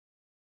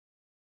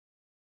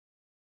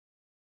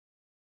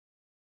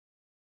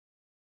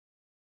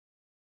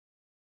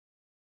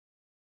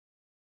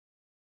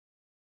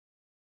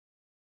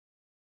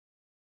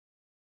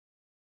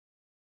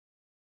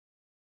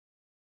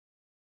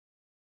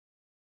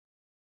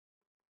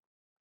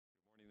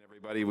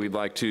Everybody, we'd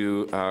like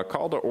to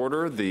call to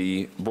order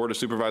the Board of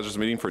Supervisors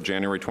meeting for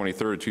January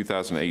 23rd,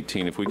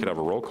 2018. If we could have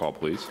a roll call,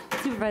 please.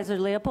 Supervisor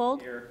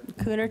Leopold. Here.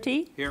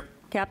 Coonerty. Here.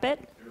 Caput.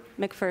 Here.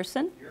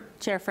 McPherson. Here.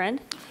 Chair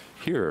Friend.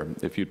 Here.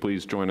 If you'd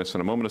please join us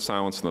in a moment of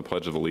silence in the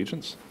Pledge of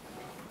Allegiance.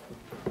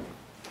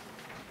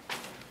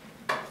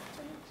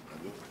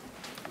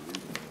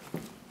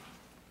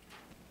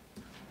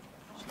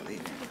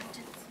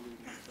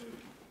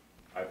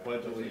 I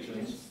pledge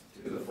allegiance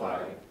to the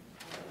flag of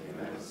the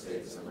United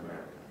States of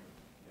America,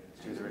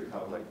 to the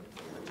republic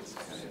for which it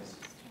stands,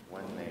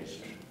 one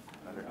nation,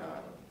 under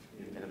God,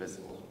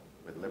 indivisible,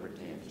 with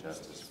liberty and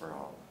justice for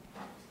all.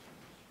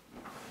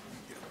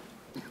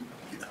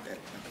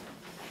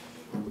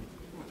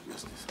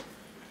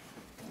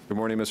 Good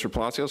morning, Mr.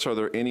 Palacios. Are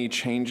there any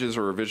changes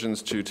or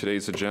revisions to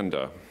today's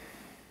agenda?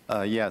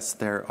 Yes,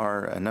 there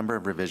are a number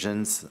of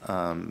revisions.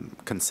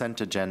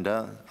 Consent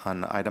agenda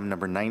on item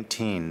number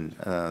 19,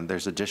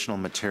 there's additional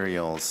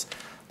materials.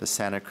 The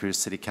Santa Cruz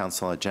City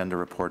Council agenda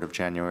report of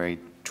January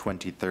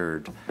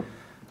 23rd.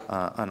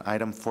 On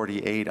item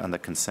 48 on the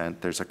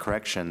consent, there's a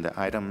correction. The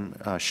item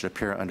should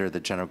appear under the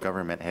general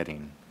government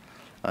heading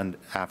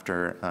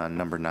after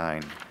number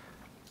 9.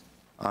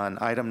 On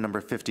item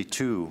number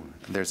 52,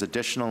 there's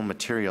additional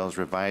materials,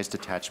 revised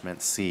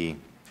attachment C.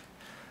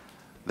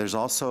 There's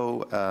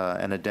also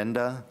an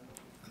addenda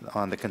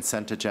on the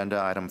consent agenda,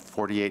 item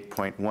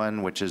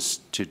 48.1, which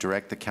is to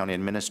direct the county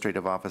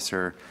administrative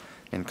officer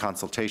in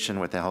consultation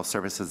with the Health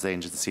Services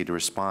Agency to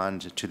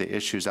respond to the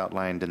issues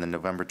outlined in the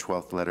November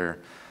 12th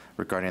letter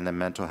regarding the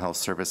Mental Health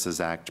Services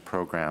Act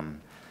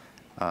program,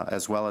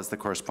 as well as the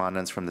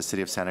correspondence from the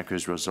City of Santa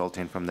Cruz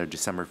resulting from their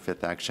December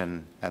 5th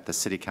action at the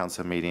City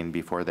Council meeting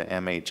before the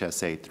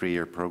MHSA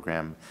 3-year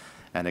program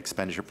and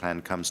expenditure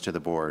plan comes to the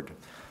board,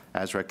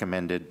 as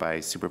recommended by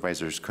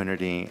Supervisors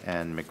Coonerty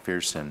and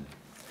McPherson.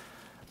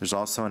 There's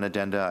also an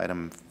addenda,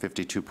 item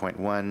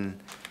 52.1,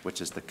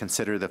 which is to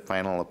consider the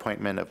final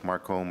appointment of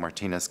Marco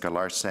Martinez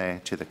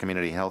Galarce to the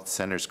Community Health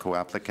Center's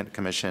Co-Applicant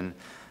Commission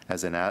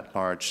as an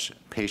at-large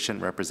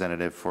patient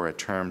representative for a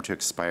term to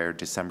expire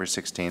December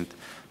 16th,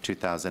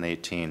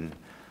 2018.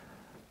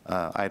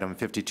 Item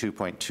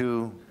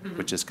 52.2,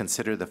 which is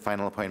consider the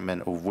final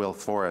appointment of Will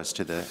Forrest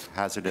to the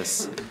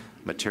Hazardous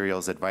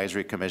Materials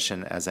Advisory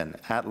Commission as an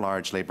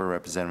at-large labor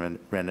representative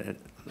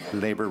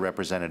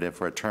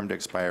for a term to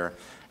expire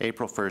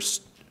April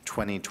 1st,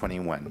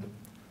 2021.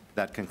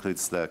 That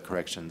concludes the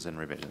corrections and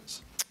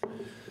revisions.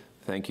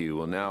 Thank you.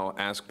 We'll now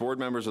ask board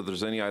members if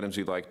there's any items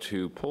you'd like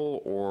to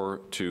pull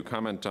or to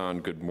comment on.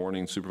 Good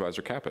morning,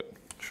 Supervisor Caput.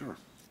 Sure.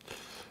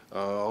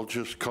 I'll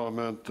just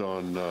comment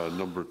on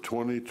number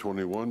 20,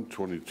 21,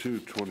 22,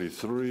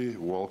 23,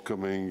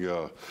 welcoming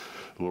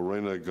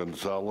Lorena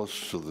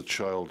Gonzalez to the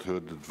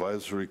Childhood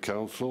Advisory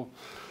Council,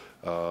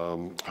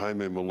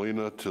 Jaime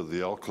Molina to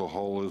the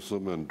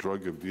Alcoholism and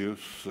Drug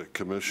Abuse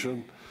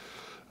Commission,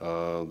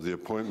 the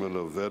appointment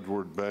of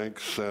Edward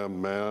Banks,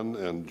 Sam Mann,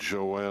 and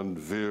Joanne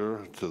Veer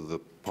to the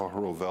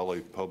Pajaro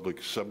Valley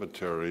Public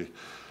Cemetery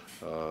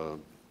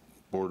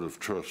Board of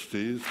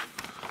Trustees,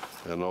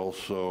 and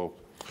also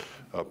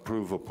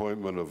approve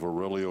appointment of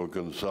Aurelio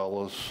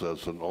Gonzalez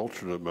as an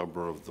alternate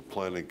member of the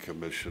Planning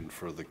Commission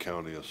for the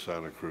County of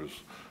Santa Cruz.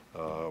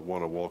 I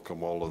want to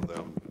welcome all of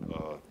them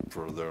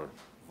for their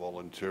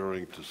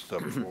volunteering to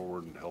step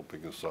forward and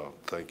helping us out.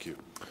 Thank you.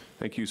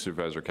 Thank you,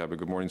 Supervisor Caput.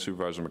 Good morning,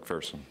 Supervisor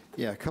McPherson.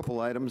 Yeah, a couple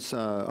items.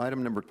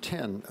 Item number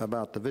 10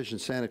 about the Vision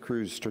Santa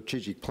Cruz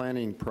strategic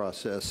planning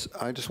process.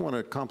 I just want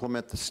to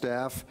compliment the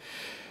staff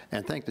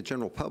and thank the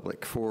general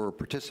public for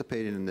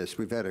participating in this.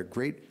 We've had a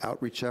great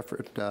outreach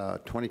effort.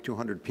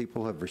 2,200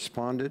 people have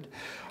responded.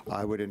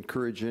 I would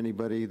encourage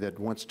anybody that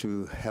wants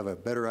to have a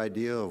better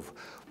idea of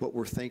what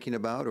we're thinking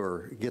about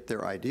or get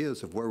their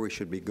ideas of where we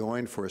should be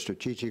going for a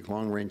strategic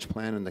long-range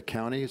plan in the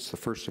county. It's the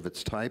first of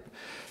its type.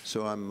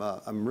 So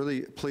I'm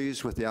really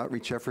pleased with the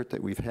outreach effort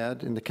that we've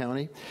had in the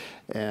county,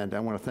 and I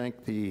want to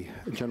thank the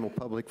general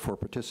public for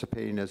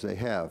participating as they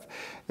have,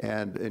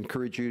 and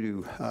encourage you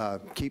to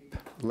keep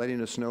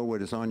letting us know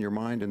what is on your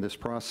mind in this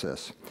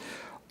process.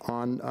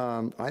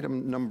 On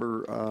item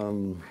number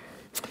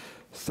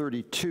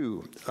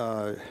 32,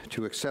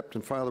 to accept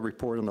and file a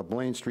report on the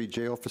Blaine Street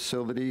Jail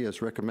facility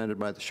as recommended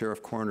by the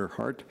Sheriff Coroner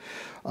Hart.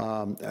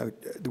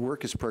 The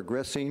work is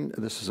progressing.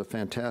 This is a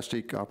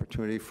fantastic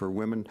opportunity for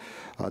women.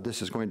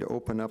 This is going to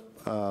open up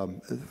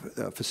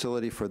a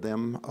facility for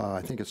them.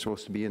 I think it's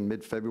supposed to be in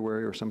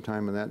mid-February or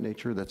sometime in that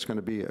nature. That's going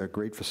to be a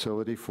great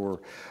facility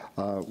for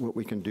what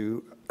we can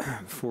do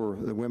for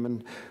the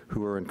women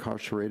who are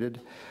incarcerated.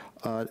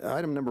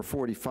 Item number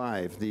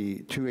 45, the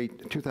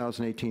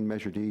 2018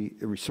 Measure D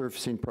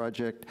resurfacing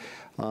project.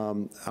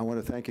 I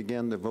want to thank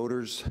again the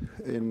voters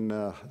in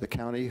the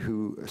county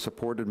who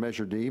supported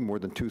Measure D, more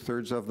than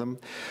 2/3 of them.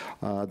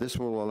 This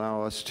will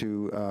allow us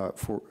to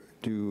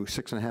do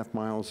 6.5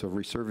 miles of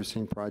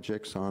resurfacing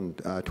projects on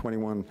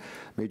 21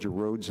 major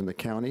roads in the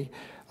county.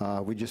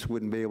 We just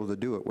wouldn't be able to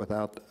do it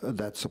without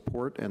that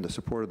support and the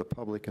support of the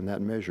public in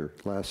that measure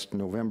last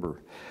November.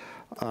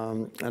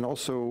 And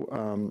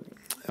also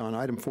on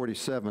item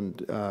 47,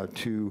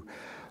 to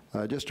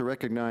just to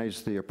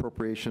recognize the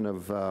appropriation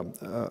of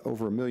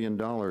over $1 million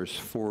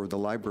for the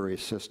library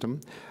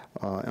system.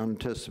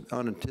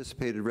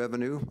 Unanticipated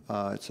revenue,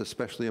 it's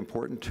especially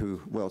important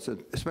it's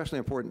especially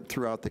important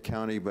throughout the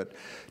county, but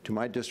to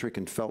my district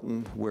in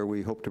Felton, where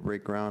we hope to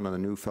break ground on the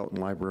new Felton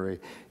Library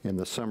in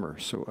the summer.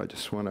 So I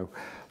just want to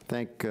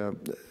thank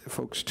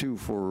folks, too,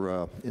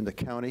 for in the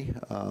county,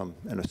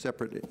 and a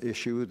separate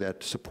issue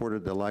that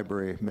supported the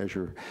library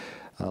measure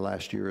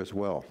last year as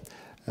well.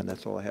 And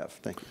that's all I have.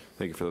 Thank you.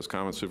 Thank you for those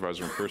comments,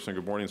 Supervisor McPherson.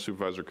 Good morning,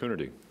 Supervisor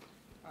Coonerty.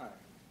 Hi.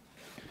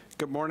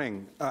 Good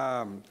morning.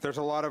 There's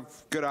a lot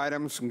of good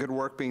items and good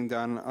work being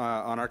done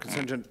on our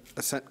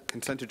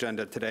consent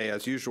agenda today,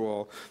 as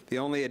usual. The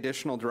only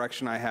additional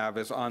direction I have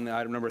is on the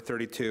item number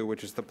 32,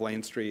 which is the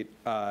Blaine Street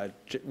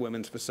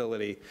Women's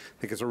Facility. I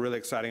think it's a really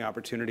exciting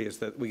opportunity is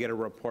that we get a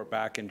report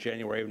back in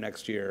January of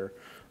next year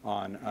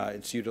on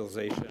its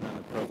utilization and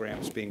the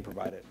programs being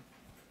provided.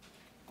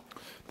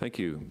 Thank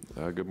you.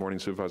 Good morning,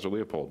 Supervisor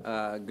Leopold.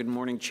 Good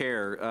morning,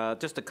 Chair.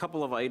 Just a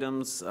couple of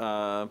items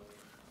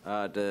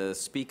to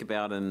speak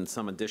about and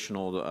some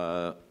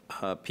additional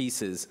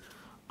pieces.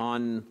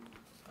 On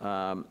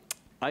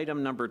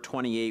item number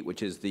 28,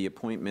 which is the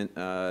appointment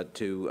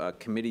to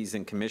committees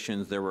and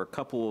commissions, there were a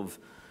couple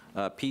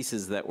of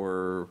pieces that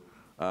were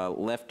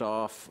left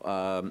off,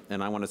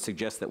 and I want to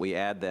suggest that we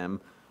add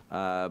them.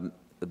 At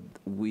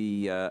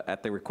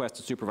the request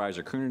of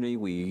Supervisor Coonerty,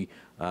 we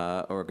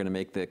are going to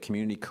make the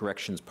Community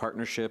Corrections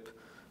Partnership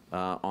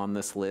on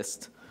this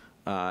list,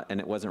 and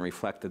it wasn't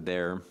reflected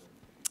there.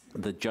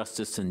 The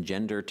Justice and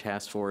Gender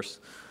Task Force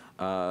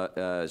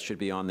should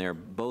be on there.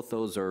 Both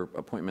those are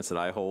appointments that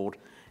I hold.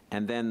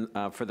 And then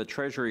for the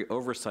Treasury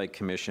Oversight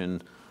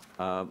Commission,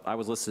 I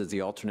was listed as the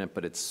alternate,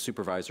 but it's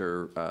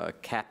Supervisor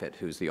Caput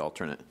who's the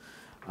alternate.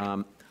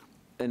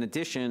 In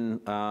addition,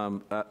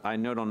 I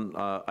note on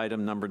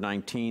item number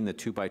 19, the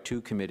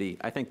 2x2 committee,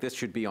 I think this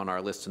should be on our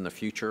list in the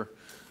future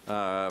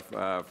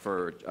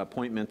for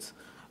appointments.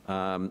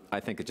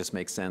 I think it just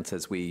makes sense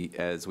as we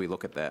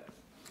look at that.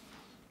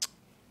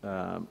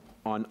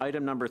 On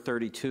item number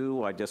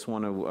 32, I just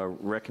want to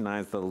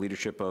recognize the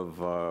leadership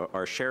of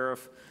our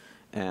sheriff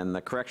and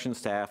the correction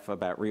staff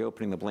about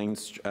reopening the Blaine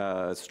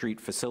Street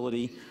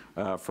facility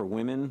for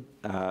women.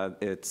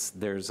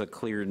 There's a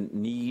clear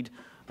need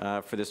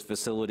for this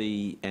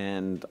facility,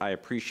 and I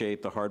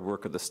appreciate the hard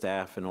work of the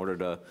staff in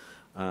order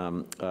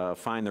to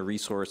find the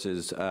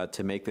resources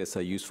to make this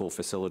a useful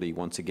facility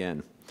once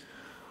again.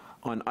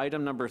 On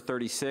item number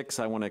 36,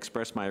 I want to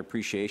express my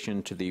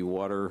appreciation to the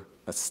water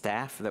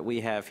staff that we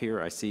have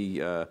here. I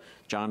see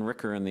John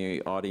Ricker in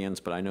the audience,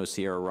 but I know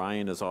Sierra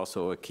Ryan is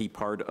also a key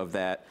part of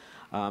that.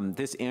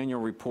 This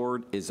annual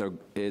report is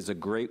a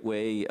great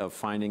way of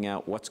finding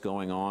out what's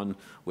going on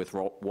with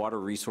water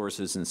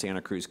resources in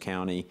Santa Cruz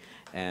County,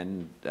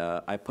 and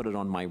I put it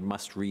on my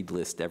must-read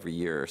list every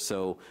year.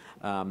 So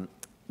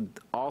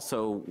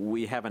also,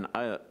 we have an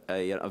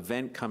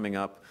event coming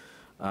up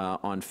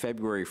on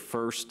February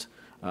 1st.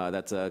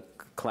 That's a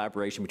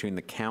collaboration between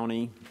the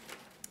county,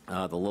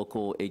 the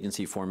local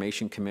agency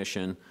formation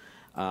commission,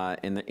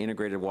 and the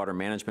Integrated Water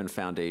Management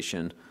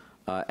Foundation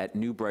at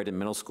New Brighton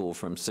Middle School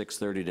from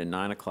 6:30 to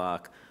 9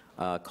 o'clock,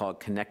 called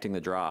Connecting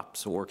the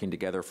Drops, Working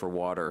Together for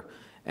Water.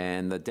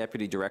 And the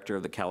Deputy Director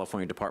of the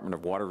California Department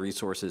of Water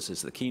Resources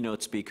is the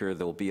keynote speaker.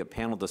 There will be a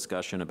panel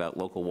discussion about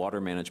local water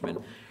management,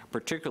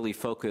 particularly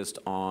focused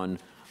on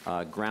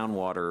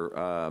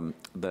groundwater,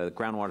 the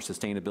groundwater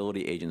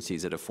sustainability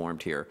agencies that have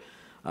formed here.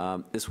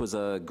 This was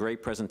a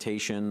great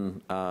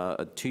presentation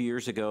 2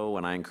 years ago,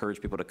 and I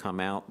encourage people to come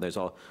out. There's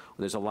a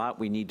lot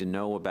we need to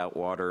know about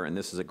water, and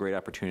this is a great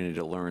opportunity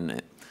to learn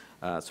it.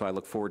 So I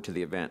look forward to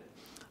the event.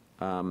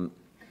 I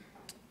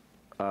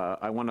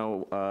want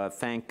to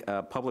thank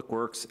Public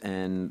Works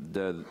and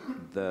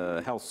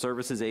the Health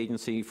Services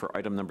Agency for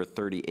item number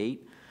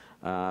 38,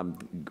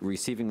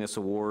 receiving this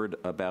award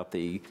about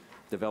the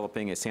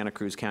developing a Santa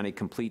Cruz County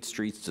Complete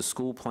Streets to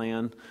School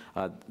plan.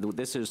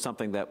 This is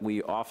something that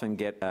we often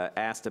get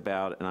asked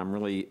about, and I'm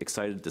really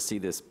excited to see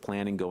this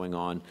planning going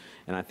on,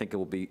 and I think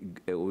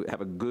it will have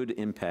a good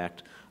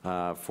impact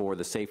for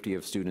the safety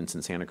of students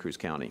in Santa Cruz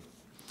County.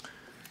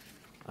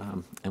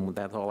 And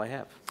that's all I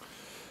have.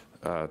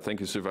 Thank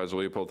you, Supervisor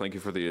Leopold. Thank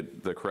you for the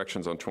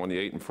corrections on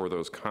 28 and for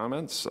those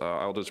comments.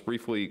 I'll just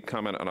briefly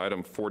comment on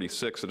item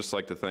 46. I'd just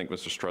like to thank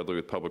Mr. Strudley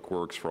with Public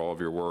Works for all of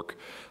your work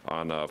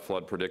on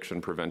flood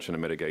prediction, prevention,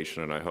 and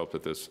mitigation, and I hope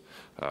that this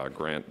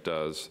grant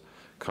does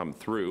come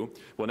through.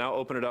 We'll now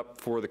open it up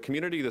for the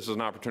community. This is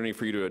an opportunity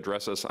for you to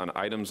address us on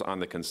items on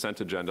the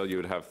consent agenda. You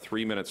would have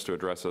 3 minutes to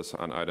address us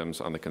on items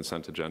on the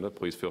consent agenda.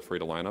 Please feel free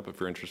to line up if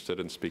you're interested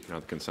in speaking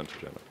on the consent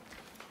agenda.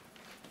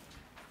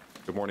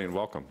 Good morning and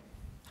welcome.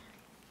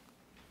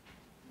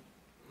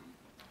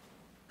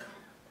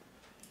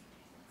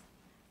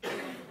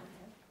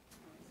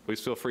 Please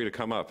feel free to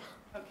come up.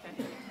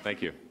 Okay.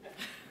 Thank you.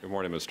 Good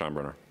morning, Ms.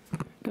 Steinbrenner.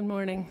 Good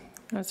morning.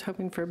 I was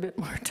hoping for a bit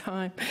more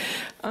time.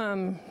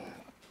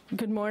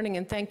 Good morning,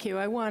 and thank you.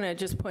 I want to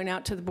just point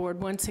out to the board,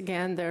 once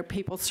again, there are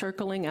people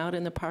circling out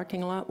in the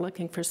parking lot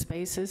looking for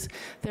spaces.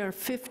 There are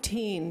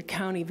 15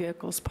 county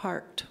vehicles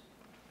parked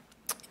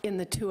in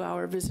the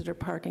 2-hour visitor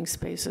parking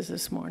spaces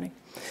this morning.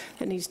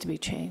 That needs to be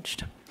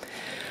changed.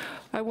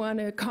 I want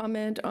to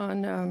comment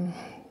on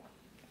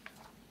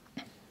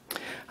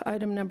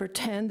item number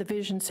 10, the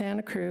Vision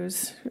Santa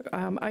Cruz.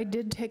 I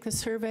did take the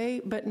survey,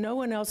 but no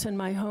one else in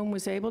my home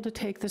was able to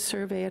take the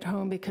survey at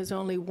home because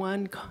only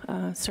one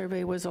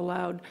survey was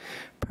allowed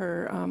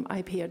per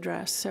IP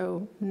address.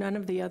 So none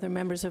of the other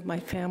members of my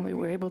family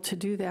were able to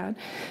do that.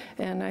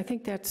 And I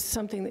think that's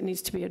something that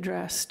needs to be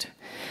addressed.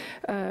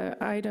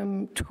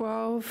 Item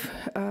 12,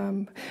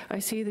 I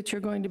see that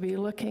you're going to be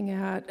looking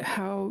at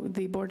how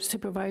the Board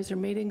Supervisor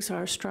meetings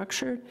are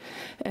structured.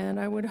 And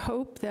I would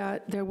hope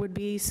that there would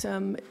be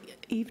some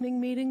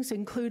evening meetings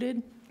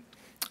included,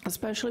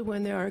 especially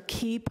when there are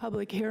key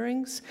public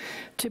hearings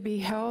to be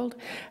held,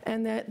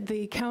 and that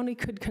the county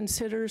could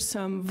consider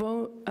some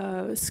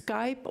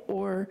Skype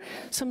or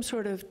some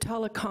sort of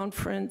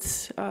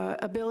teleconference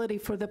ability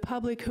for the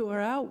public who are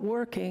out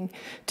working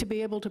to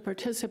be able to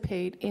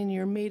participate in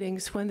your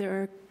meetings when there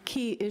are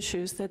key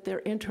issues that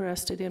they're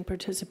interested in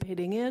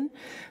participating in,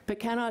 but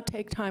cannot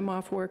take time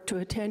off work to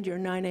attend your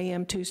 9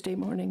 a.m. Tuesday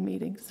morning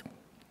meetings.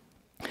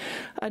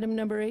 Item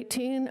number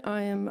 18,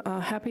 I am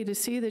happy to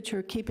see that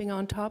you're keeping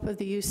on top of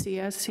the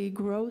UCSC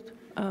growth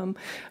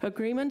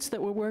agreements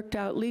that were worked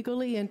out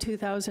legally in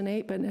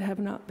 2008 but have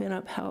not been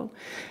upheld.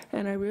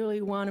 And I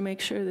really want to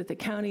make sure that the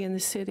county and the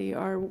city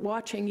are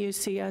watching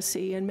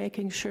UCSC and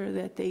making sure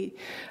that they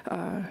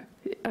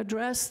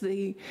address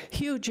the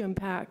huge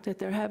impact that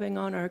they're having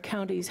on our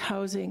county's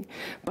housing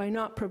by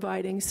not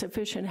providing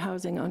sufficient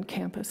housing on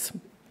campus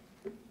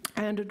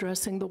and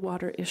addressing the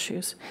water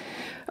issues.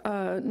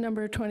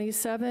 Number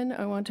 27,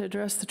 I want to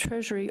address the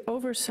Treasury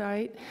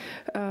Oversight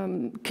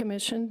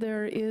Commission.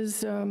 There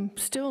is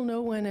still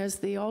no one as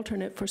the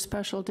alternate for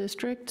special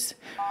districts.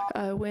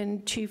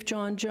 When Chief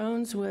John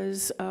Jones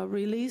was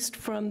released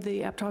from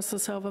the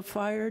Apostol-Selva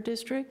Fire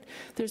District,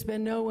 there's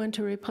been no one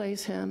to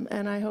replace him,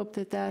 and I hope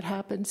that that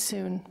happens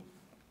soon.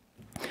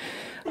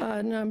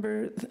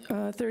 Number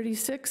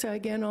 36, I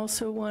again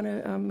also want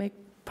to make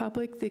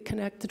public the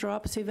Connect the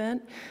Drops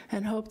event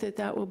and hope that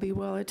that will be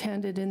well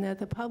attended and that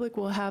the public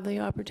will have the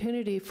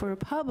opportunity for a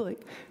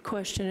public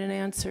question and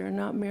answer,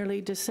 not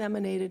merely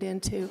disseminated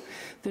into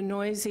the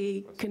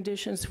noisy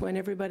conditions when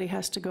everybody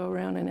has to go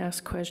around and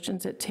ask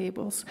questions at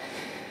tables.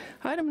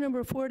 Item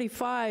number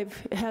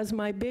 45 has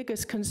my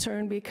biggest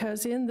concern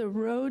because in the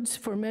roads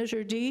for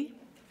Measure D,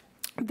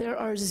 there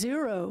are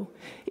 0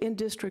 in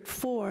District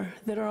 4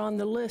 that are on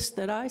the list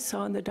that I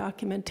saw in the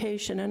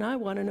documentation, and I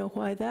want to know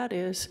why that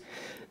is.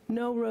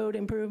 No road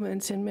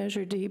improvements in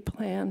Measure D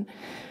plan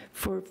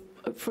for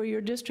your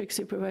district,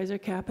 Supervisor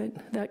Caput.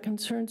 That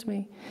concerns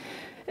me.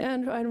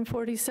 And item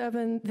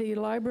 47, the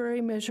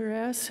library, Measure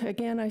S.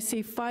 Again, I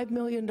see $5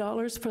 million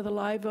for the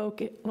Live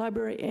Oak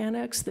Library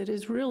Annex that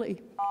is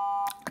really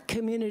a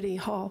community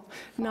hall,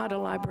 not a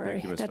library.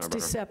 Thank you, Ms. That's Steinberger.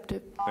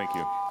 deceptive. Thank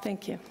you.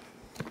 Thank you.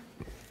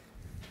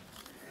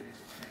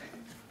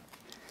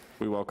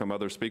 We welcome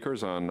other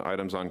speakers on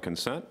items on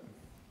consent.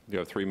 You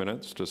have 3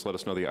 minutes. Just let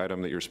us know the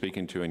item that you're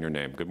speaking to and your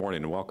name. Good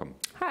morning and welcome.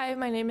 Hi,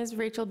 my name is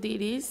Rachel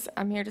Dedes.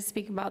 I'm here to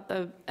speak about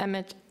the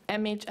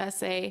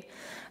MHSA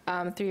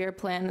 3-year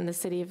plan and the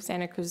City of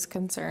Santa Cruz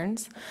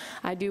concerns.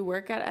 I do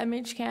work at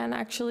MHCAN,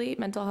 actually,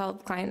 Mental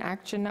Health Client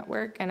Action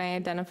Network, and I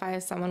identify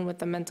as someone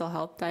with a mental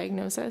health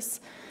diagnosis.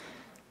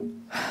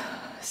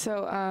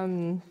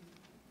 So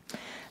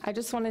I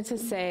just wanted to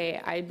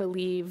say I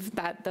believe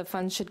that the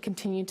funds should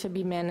continue to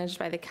be managed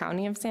by the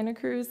County of Santa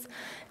Cruz,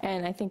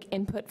 and I think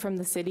input from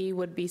the city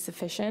would be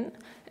sufficient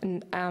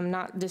and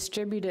not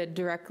distributed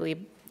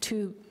directly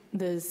to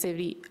the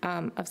City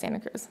of Santa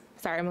Cruz.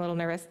 Sorry, I'm a little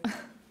nervous.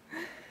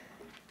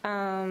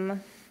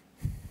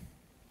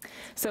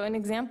 So an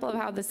example of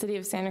how the City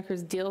of Santa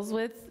Cruz deals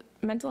with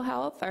mental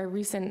health are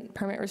recent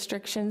permit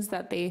restrictions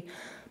that they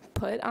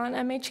put on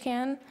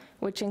MHCAN,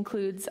 which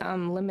includes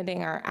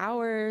limiting our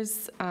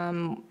hours.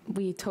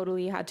 We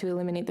totally had to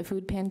eliminate the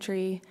food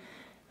pantry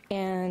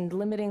and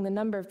limiting the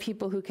number of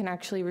people who can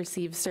actually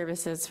receive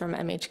services from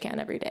MHCAN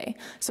every day.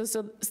 So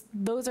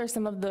those are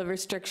some of the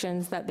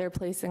restrictions that they're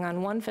placing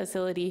on one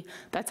facility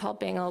that's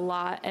helping a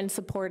lot and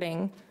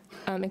supporting,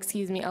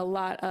 a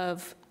lot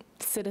of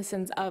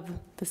citizens of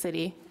the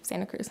city of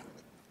Santa Cruz.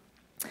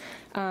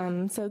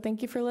 So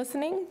thank you for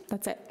listening.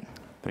 That's it.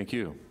 Thank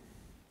you.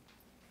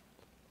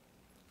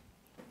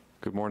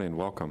 Good morning,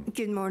 welcome.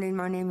 Good morning,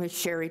 my name is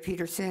Sherry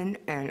Peterson,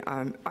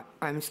 and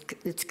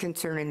it's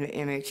concerning the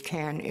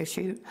MHCAN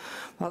issue.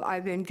 Well,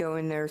 I've been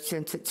going there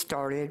since it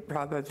started,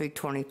 probably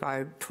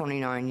 25,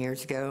 29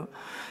 years ago.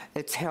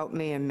 It's helped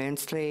me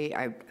immensely.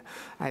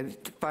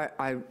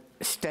 I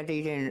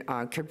studied in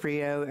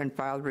Cabrillo and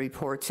filed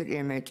reports at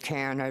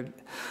MHCAN.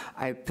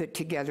 I've put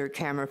together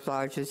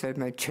camouflages of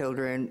my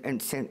children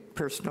and sent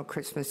personal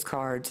Christmas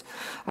cards.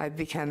 I've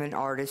become an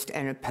artist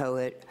and a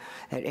poet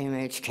at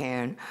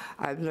MHCAN.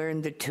 I've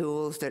learned the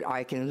tools that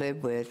I can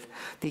live with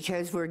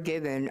because we're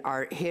given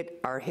our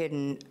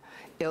hidden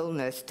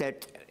illness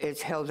that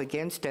is held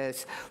against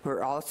us.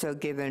 We're also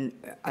given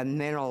a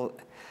mental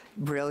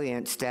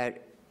brilliance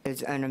that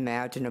is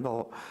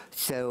unimaginable.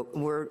 So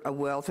we're a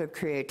wealth of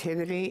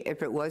creativity.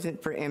 If it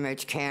wasn't for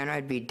MHCAN,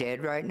 I'd be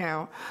dead right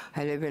now.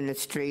 I live in the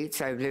streets.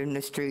 I've lived in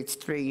the streets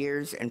 3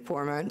 years and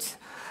 4 months.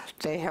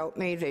 They help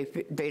me.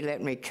 They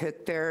let me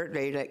cook there.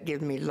 They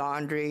give me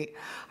laundry.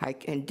 I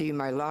can do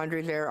my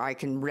laundry there. I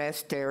can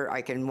rest there.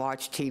 I can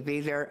watch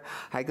TV there.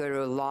 I go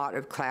to a lot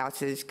of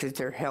classes because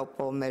they're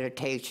helpful,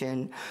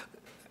 meditation,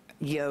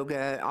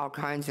 yoga, all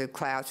kinds of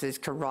classes,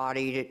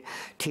 karate to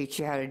teach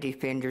you how to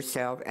defend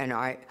yourself. And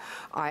I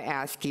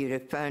ask you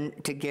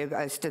to give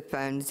us the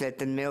funds that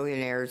the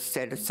millionaires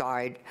set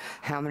aside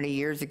how many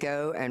years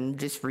ago, and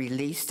just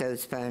release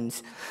those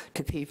funds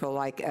to people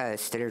like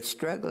us that are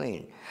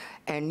struggling.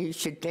 And you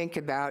should think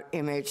about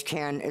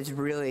MHCAN as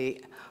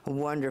really a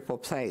wonderful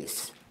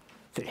place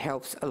that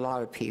helps a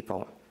lot of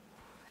people,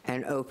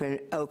 and open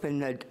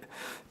the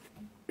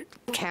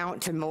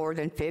count to more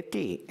than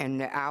 50 and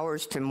the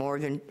hours to more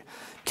than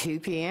 2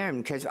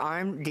 p.m. because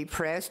I'm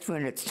depressed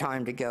when it's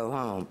time to go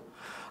home.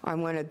 I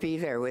want to be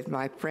there with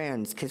my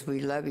friends because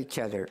we love each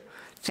other.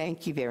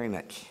 Thank you very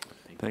much.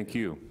 Thank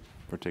you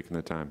for taking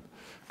the time.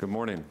 Good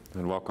morning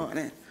and welcome. Good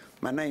morning.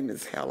 My name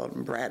is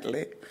Helen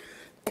Bradley.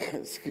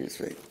 Excuse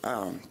me.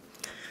 I'm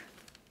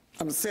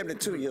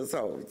 72 years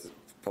old,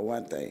 for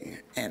one thing,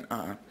 and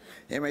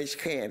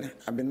MHCAN,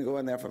 I've been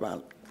going there for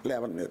about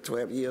 11 to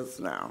 12 years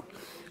now.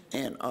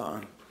 And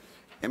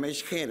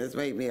MHCAN has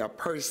made me a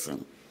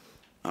person.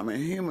 I'm a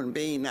human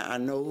being now. I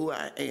know who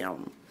I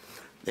am.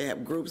 They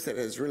have groups that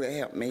has really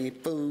helped me.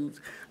 Food.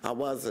 I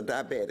was a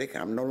diabetic.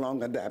 I'm no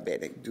longer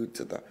diabetic due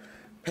to the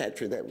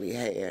pantry that we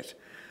had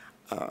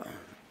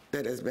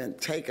that has been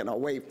taken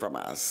away from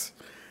us.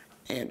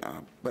 And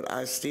but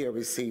I still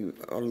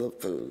receive a little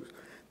food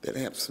that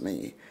helps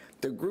me.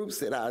 The groups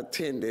that I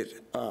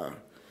attended,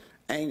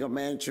 anger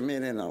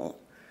management and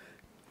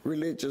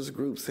religious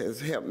groups, has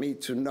helped me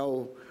to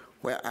know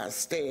where I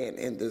stand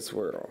in this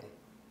world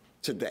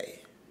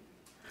today.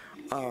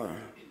 I'm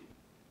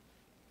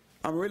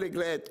really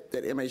glad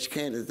that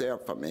MHCAN is there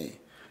for me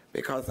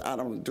because I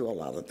don't do a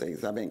lot of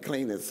things. I've been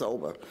clean and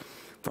sober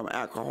from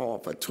alcohol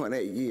for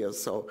 28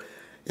 years, so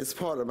it's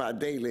part of my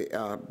daily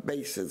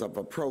basis of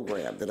a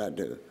program that I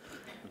do.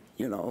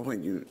 You know,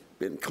 when you've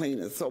been clean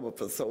and sober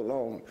for so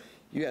long,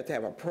 you have to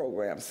have a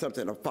program,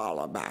 something to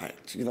follow by,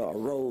 you know, a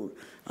road,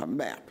 a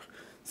map.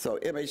 So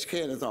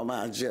MHCAN is on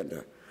my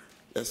agenda.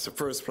 That's the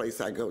first place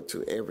I go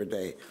to every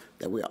day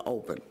that we are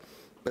open.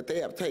 But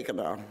they have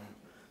taken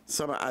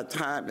some of our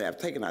time. They have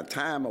taken our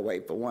time away,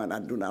 for one. I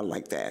do not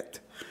like that.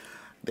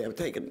 They have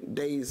taken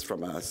days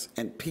from us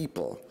and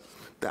people,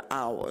 the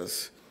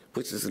hours,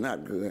 which is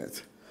not good.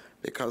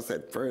 Because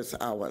at first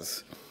I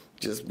was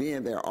just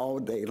being there all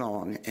day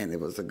long, and it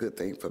was a good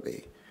thing for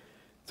me.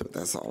 So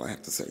that's all I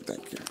have to say.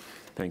 Thank you.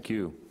 Thank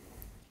you.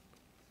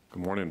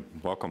 Good morning.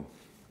 Welcome.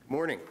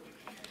 Morning.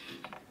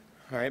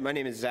 All right, my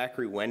name is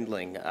Zachary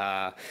Wendling.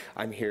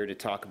 I'm here to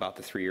talk about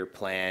the 3-year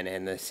plan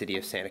and the City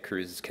of Santa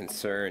Cruz's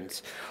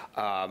concerns.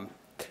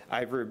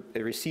 I've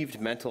received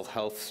mental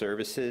health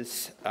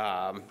services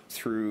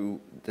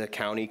through the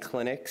county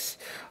clinics.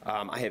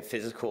 I have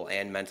physical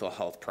and mental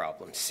health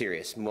problems,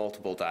 serious,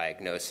 multiple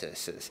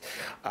diagnoses.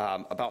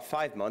 About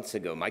 5 months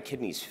ago, my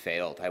kidneys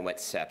failed. I went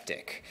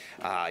septic.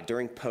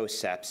 During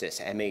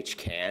post-sepsis,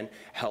 MHCAN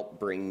helped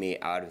bring me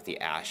out of the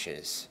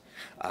ashes.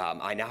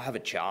 I now have a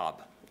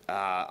job.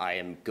 I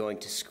am going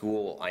to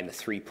school. I'm a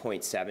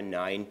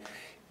 3.79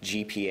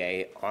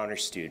 GPA honor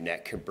student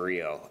at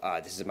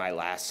Cabrillo. This is my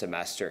last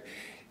semester.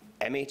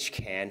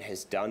 MHCAN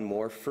has done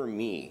more for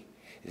me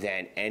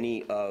than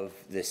any of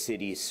the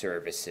city's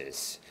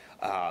services.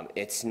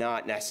 It's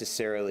not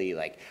necessarily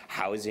like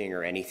housing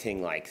or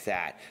anything like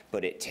that,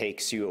 but it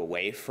takes you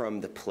away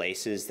from the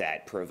places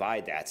that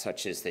provide that,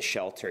 such as the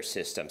shelter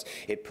systems.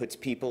 It puts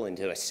people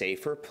into a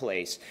safer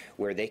place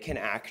where they can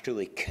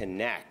actually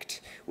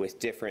connect with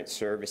different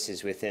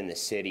services within the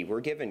city. We're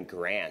given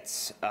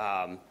grants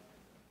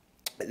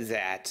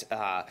that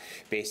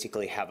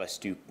basically have us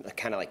do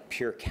kind of like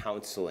peer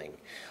counseling.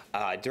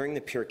 During the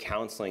peer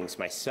counselings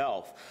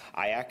myself,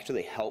 I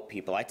actually help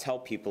people. I tell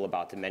people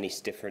about the many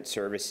different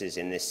services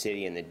in this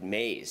city and the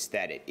maze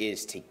that it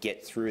is to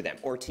get through them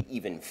or to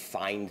even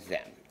find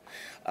them.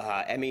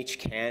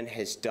 MHCAN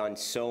has done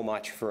so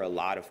much for a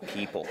lot of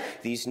people.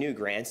 These new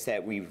grants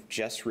that we've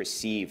just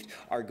received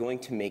are going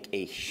to make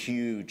a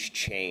huge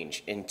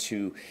change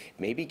into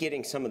maybe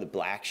getting some of the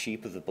black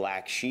sheep of the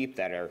black sheep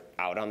that are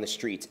out on the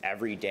streets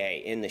every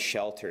day in the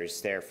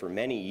shelters there for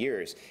many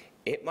years.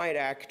 It might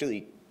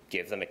actually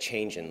give them a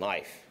change in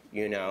life,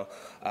 you know.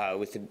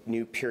 With the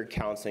new peer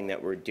counseling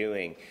that we're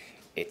doing,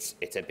 it's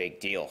a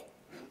big deal.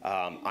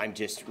 I'm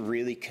just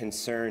really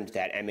concerned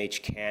that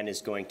MHCAN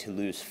is going to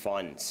lose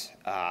funds,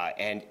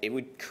 and it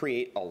would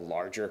create a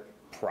larger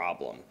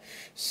problem.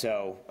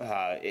 So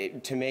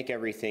to make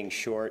everything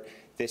short,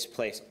 this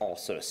place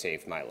also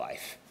saved my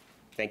life.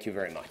 Thank you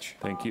very much.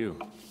 Thank you.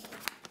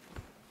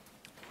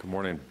 Good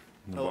morning.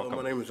 Hello,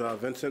 Welcome. my name is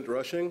Vincent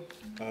Rushing.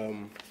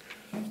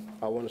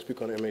 I want to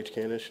speak on the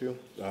MHCAN issue.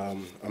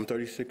 I'm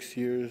 36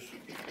 years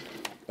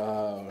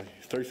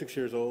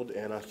old,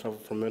 and I suffer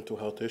from mental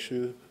health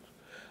issues.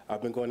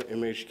 I've been going to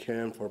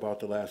MHCAN for about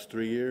the last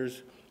 3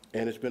 years,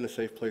 and it's been a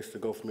safe place to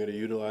go for me to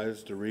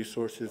utilize the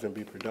resources and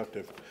be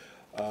productive.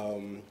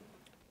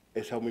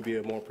 It's helped me be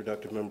a more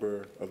productive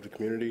member of the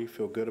community,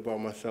 feel good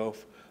about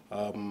myself.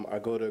 I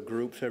go to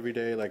groups every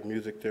day, like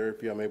music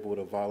therapy. I'm able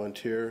to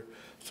volunteer,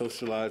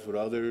 socialize with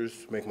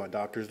others, make my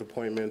doctor's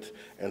appointments,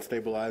 and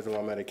stabilize on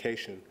my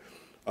medication.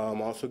 I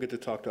also get to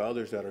talk to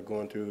others that are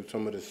going through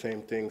some of the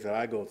same things that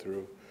I go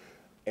through,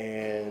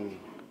 and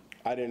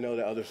I didn't know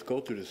that others go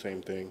through the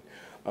same thing.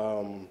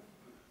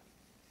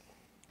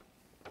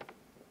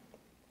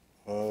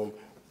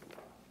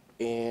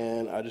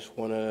 And I just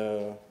want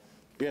to,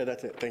 yeah,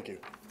 that's it. Thank you.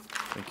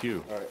 Thank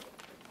you. All right.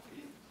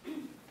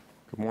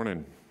 Good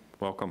morning.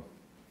 Welcome.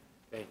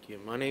 Thank you.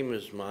 My name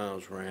is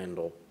Miles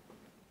Randall.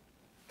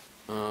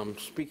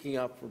 Speaking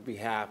up for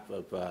behalf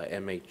of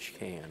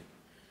MHCAN.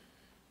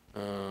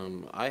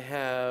 I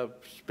have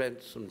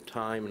spent some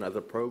time in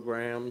other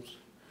programs.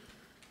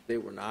 They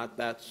were not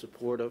that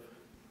supportive.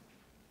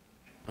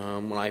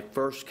 When I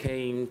first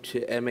came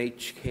to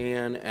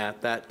MHCAN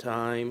at that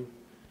time,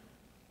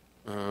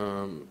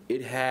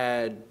 it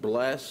had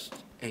blessed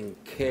and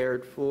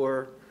cared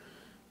for.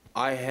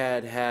 I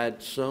had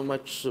had so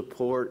much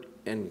support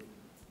and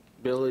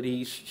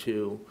abilities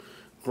to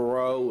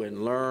grow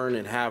and learn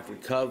and have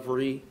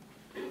recovery.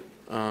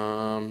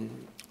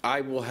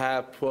 I will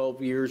have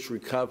 12 years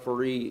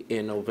recovery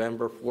in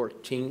November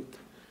 14th.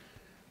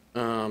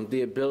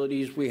 The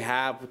abilities we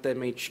have with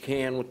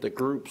MHCAN, with the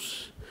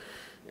groups,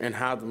 and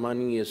how the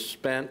money is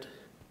spent,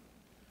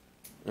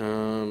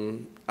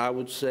 I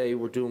would say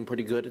we're doing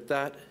pretty good at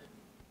that.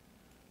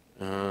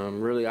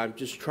 Really, I'm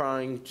just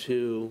trying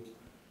to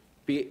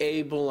be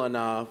able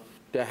enough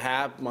to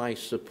have my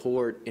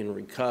support in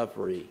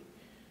recovery.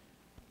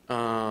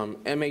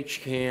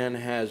 MHCAN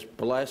has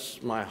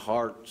blessed my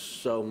heart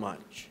so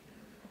much,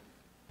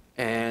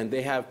 and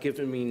they have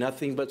given me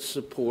nothing but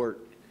support.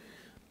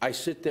 I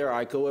sit there,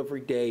 I go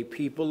every day,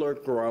 people are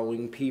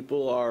growing,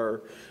 people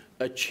are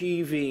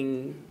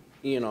achieving,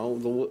 you know,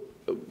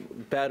 the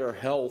better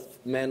health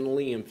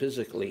mentally and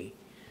physically.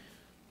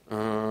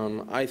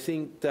 I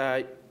think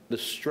that the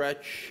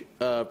stretch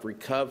of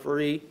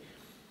recovery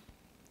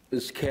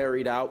is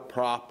carried out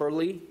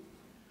properly.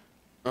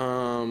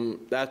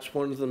 That's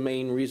one of the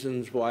main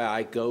reasons why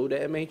I go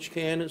to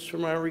MHCAN, is for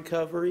my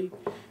recovery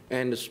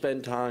and to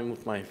spend time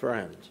with my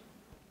friends.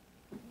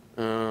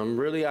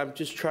 Really, I'm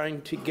just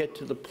trying to get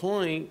to the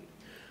point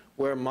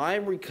where my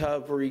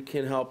recovery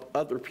can help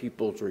other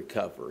people's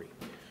recovery.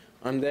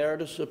 I'm there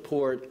to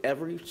support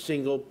every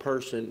single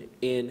person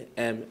in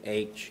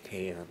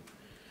MHCAN.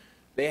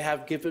 They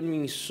have given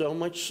me so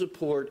much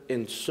support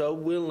and so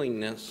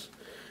willingness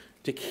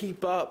to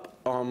keep up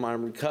on my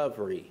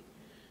recovery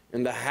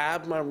and to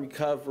have my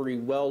recovery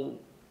well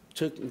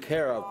taken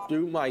care of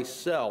through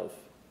myself.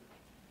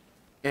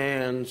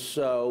 And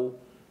so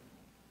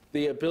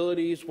the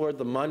abilities where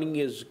the money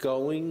is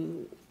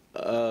going,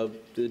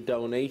 the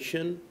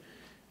donation,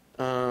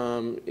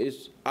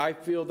 I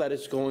feel that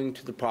it's going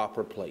to the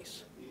proper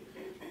place.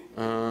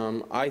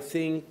 I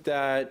think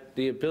that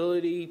the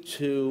ability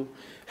to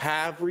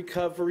have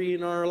recovery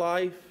in our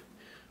life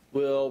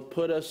will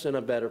put us in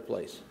a better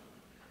place.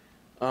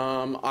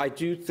 I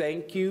do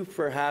thank you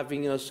for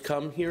having us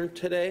come here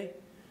today.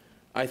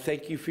 I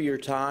thank you for your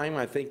time.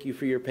 I thank you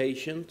for your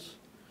patience.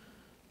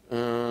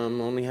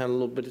 Only had a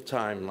little bit of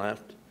time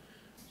left.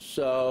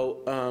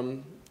 So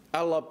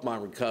I love my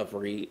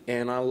recovery,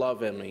 and I love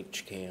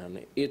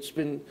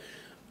MHCAN.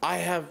 I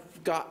have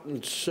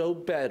gotten so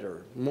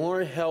better,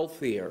 more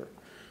healthier,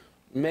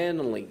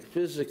 mentally,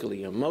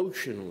 physically,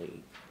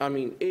 emotionally. I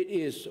mean, it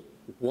is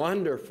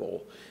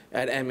wonderful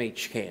at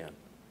MHCAN.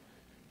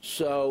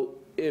 So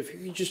if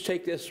you could just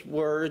take this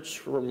words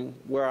from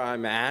where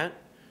I'm at,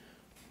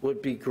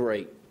 would be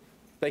great.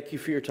 Thank you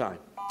for your time.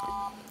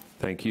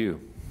 Thank you.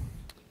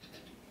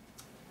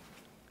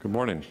 Good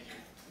morning.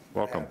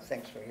 Welcome.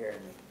 Thanks for hearing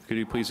me. Could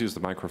you please use the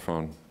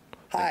microphone?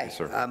 Hi, Thank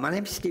you, sir. my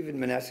name is Stephen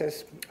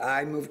Meneses.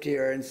 I moved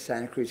here in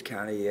Santa Cruz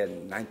County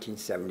in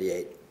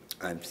 1978.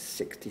 I'm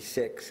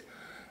 66.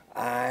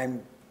 I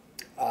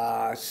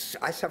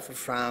suffer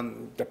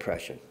from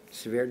depression,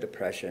 severe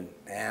depression,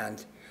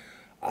 and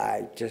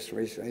I just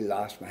recently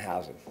lost my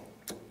housing.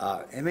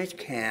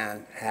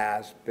 MHCAN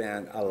has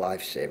been a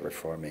lifesaver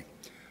for me,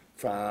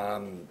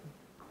 from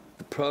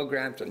the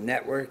programs and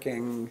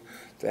networking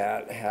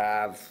that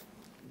have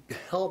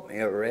helped me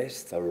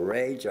erase the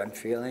rage I'm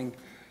feeling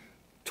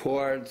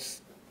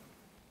towards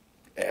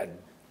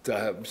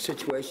the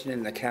situation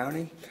in the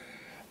county.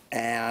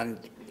 And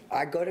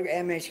I go to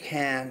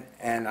MHCAN,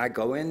 and I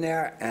go in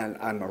there, and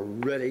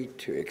I'm ready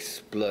to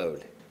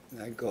explode.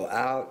 And I go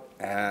out,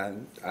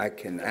 and I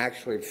can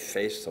actually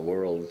face the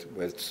world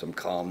with some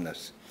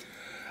calmness.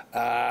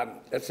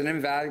 It's an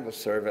invaluable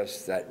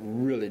service that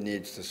really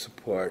needs the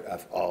support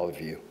of all of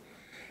you.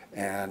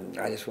 And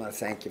I just want to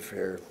thank you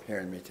for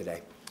hearing me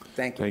today.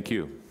 Thank you. Thank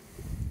you.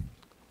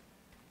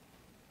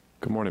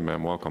 Good morning,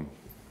 ma'am. Welcome.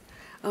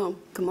 Oh,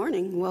 good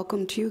morning.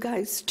 Welcome to you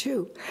guys,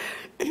 too.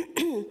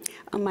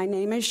 My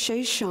name is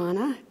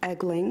Shayshauna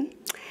Egling,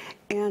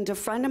 and a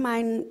friend of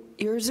mine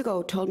years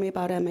ago told me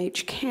about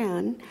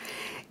MHCAN,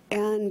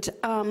 and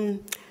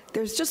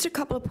there's just a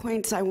couple of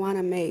points I want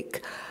to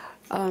make.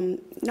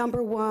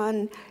 Number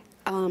one,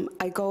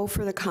 I go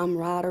for the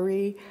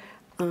camaraderie.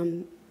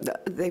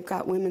 They've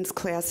got women's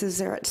classes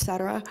there, et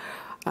cetera.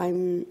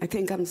 I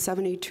think I'm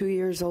 72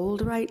 years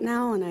old right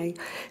now, and I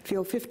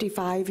feel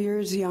 55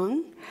 years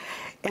young.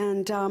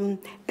 And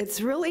it's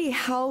really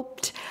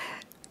helped.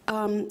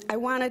 I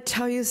want to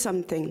tell you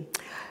something.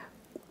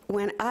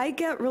 When I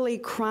get really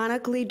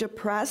chronically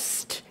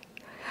depressed,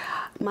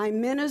 my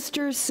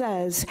minister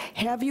says,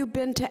 "Have you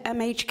been to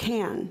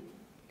MHCAN?"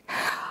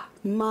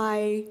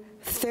 My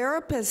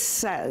therapist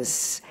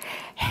says,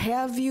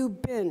 "Have you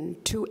been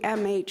to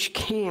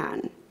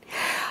MHCAN?"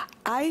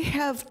 I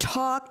have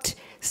talked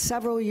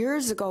several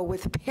years ago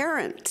with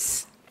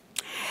parents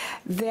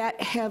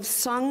that have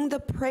sung the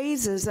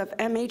praises of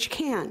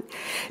MHCAN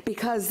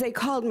because they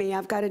called me.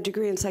 I've got a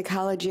degree in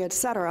psychology, et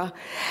cetera,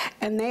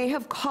 and they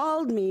have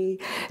called me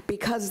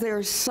because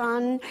their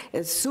son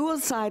is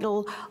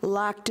suicidal,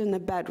 locked in the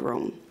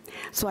bedroom.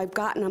 So I've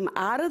gotten him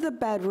out of the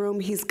bedroom,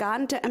 he's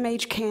gotten to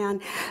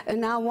MHCAN, and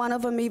now one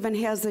of them even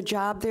has a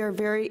job there,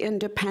 very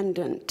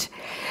independent.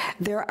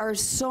 There are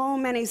so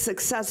many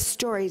success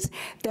stories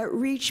that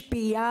reach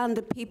beyond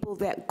the people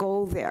that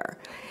go there.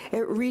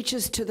 It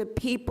reaches to the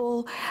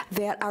people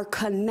that are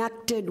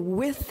connected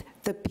with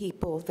the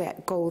people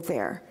that go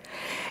there.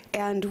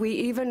 And we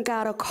even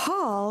got a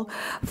call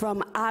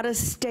from out of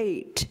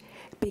state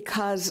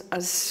because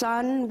a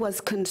son was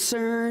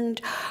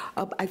concerned,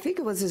 I think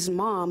it was his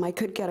mom, I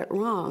could get it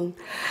wrong,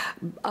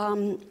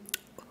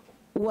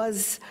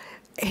 was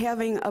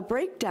having a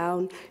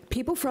breakdown.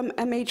 People from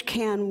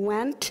MHCAN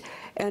went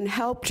and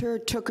helped her,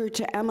 took her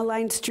to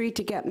Emmeline Street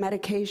to get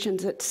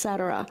medications, et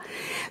cetera.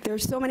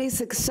 There's so many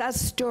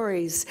success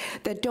stories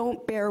that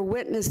don't bear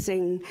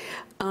witnessing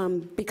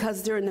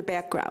because they're in the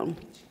background.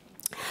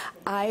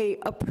 I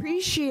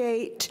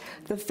appreciate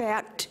the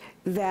fact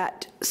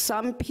that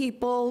some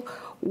people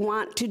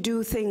want to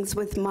do things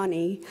with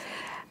money.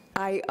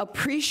 I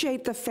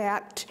appreciate the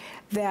fact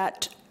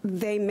that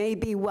they may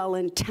be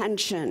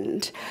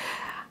well-intentioned.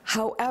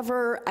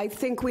 However, I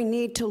think we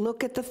need to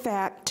look at the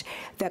fact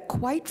that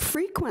quite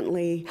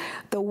frequently,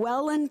 the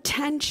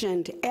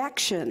well-intentioned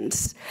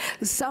actions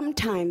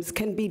sometimes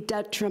can be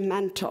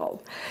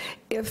detrimental,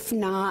 if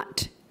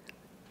not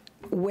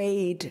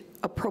weighed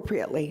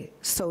appropriately,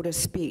 so to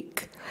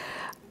speak.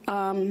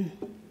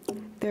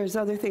 There's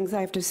other things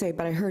I have to say,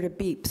 but I heard a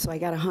beep, so I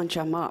got to hunch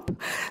them up.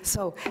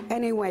 So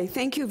anyway,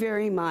 thank you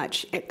very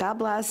much. God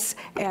bless,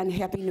 and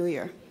Happy New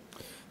Year.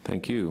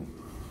 Thank you.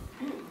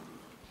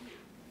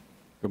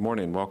 Good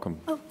morning.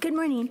 Welcome. Oh, good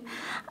morning.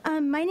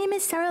 My name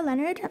is Sarah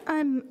Leonard.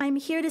 I'm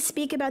here to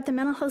speak about the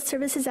Mental Health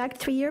Services Act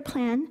 3-year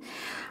plan.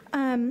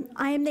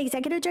 I am the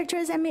executive director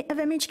of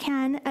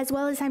MHCAN, as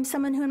well as I'm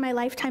someone who in my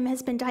lifetime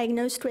has been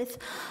diagnosed with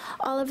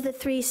all of the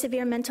 3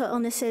 severe mental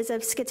illnesses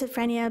of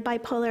schizophrenia,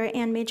 bipolar,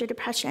 and major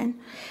depression.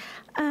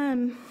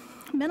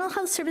 Mental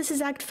Health Services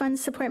Act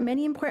funds support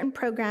many important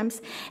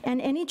programs, and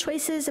any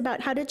choices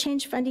about how to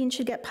change funding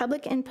should get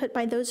public input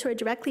by those who are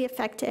directly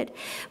affected,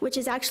 which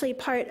is actually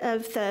part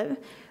of the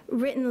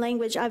written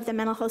language of the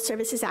Mental Health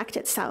Services Act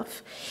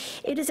itself.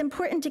 It is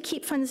important to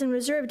keep funds in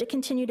reserve to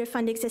continue to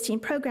fund existing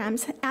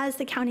programs, as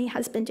the county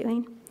has been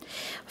doing.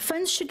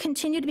 Funds should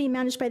continue to be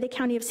managed by the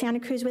County of Santa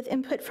Cruz with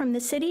input from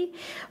the city,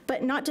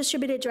 but not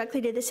distributed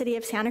directly to the City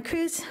of Santa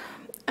Cruz.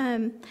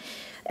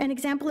 An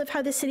example of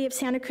how the City of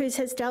Santa Cruz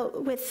has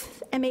dealt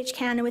with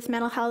MHCAN and with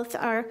mental health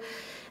are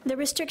the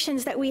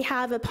restrictions that we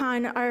have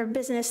upon our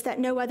business that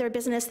no other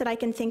business that I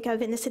can think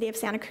of in the City of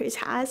Santa Cruz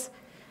has,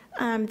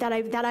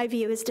 that I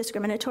view as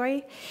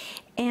discriminatory.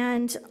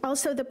 And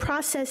also the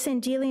process in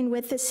dealing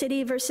with the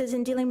city versus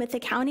in dealing with the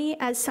county,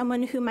 as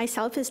someone who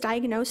myself is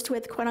diagnosed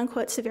with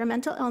quote-unquote severe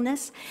mental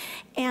illness.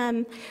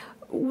 And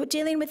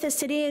dealing with the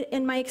city,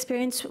 in my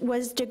experience,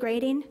 was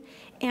degrading,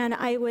 and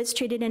I was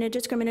treated in a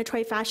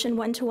discriminatory fashion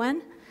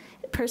one-to-one,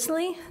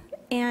 personally,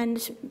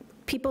 and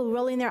people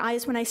rolling their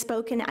eyes when I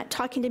spoke and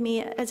talking to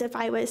me as if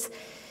I was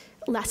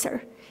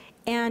lesser.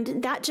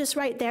 And that just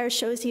right there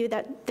shows you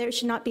that there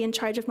should not be in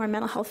charge of more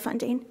mental health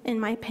funding, in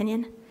my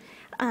opinion.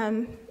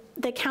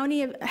 The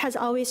county has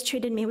always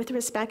treated me with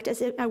respect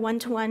as a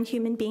one-to-one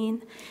human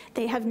being.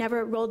 They have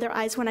never rolled their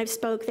eyes when I've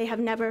spoke. They have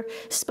never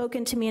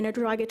spoken to me in a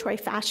derogatory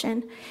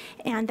fashion.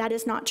 And that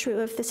is not true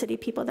of the city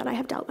people that I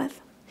have dealt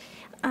with.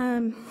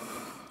 And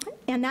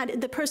that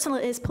the personal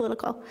is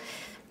political.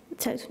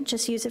 to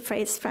just use a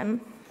phrase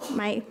from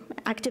my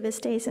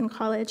activist days in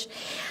college.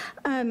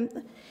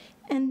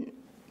 And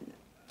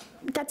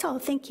that's all.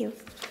 Thank you.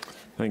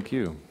 Thank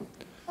you.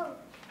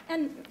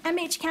 And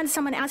MHCAN,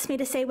 someone asked me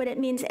to say what it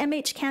means.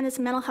 MHCAN is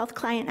Mental Health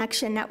Client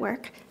Action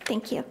Network.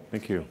 Thank you.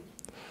 Thank you.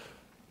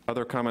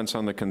 Other comments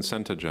on the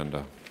consent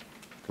agenda?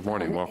 Good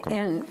morning, welcome.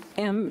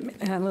 And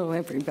hello,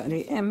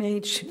 everybody.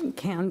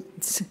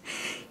 MHCAN's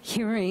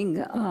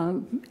hearing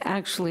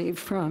actually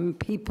from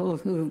people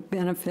who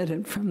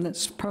benefited from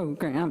this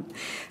program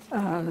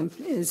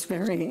is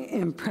very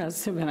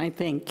impressive, and I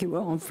thank you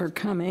all for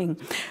coming.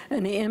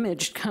 An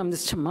image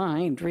comes to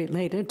mind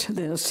related to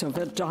this of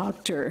a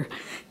doctor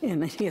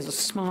in his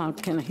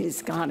smock, and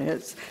he's got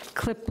his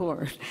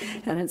clipboard,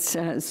 and it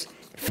says,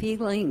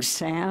 "Feeling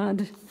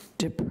sad,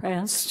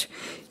 depressed,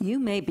 you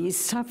may be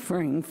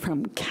suffering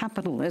from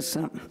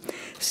capitalism,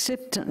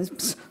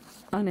 symptoms,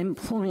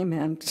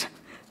 unemployment,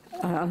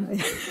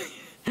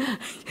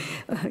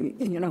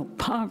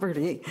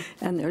 poverty,"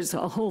 and there's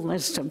a whole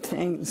list of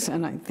things,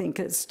 and I think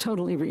it's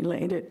totally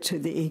related to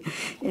the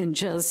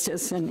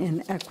injustice and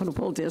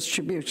inequitable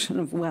distribution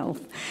of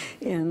wealth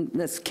in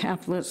this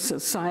capitalist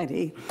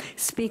society.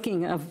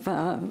 Speaking of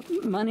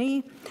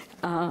money,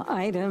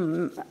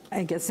 item,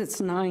 I guess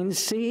it's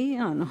 9C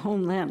on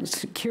Homeland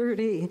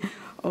Security,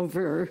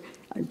 over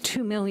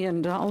 $2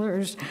 million.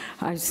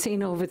 I've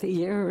seen over the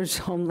years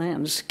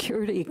Homeland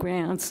Security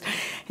grants,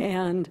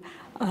 and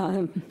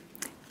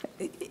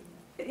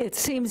it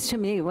seems to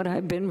me what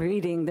I've been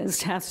reading,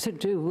 this has to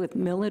do with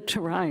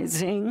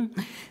militarizing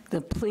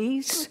the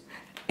police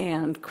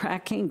and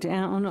cracking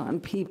down on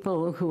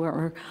people who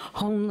are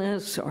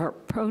homeless or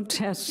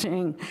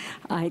protesting.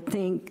 I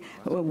think,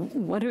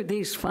 what are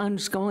these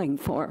funds going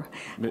for?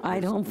 I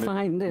don't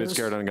find this. Ms.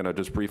 Garrett, I'm going to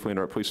just briefly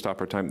interrupt. Please stop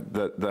our time.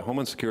 The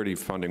Homeland Security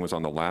funding was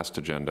on the last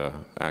agenda,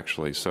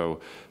 actually. So.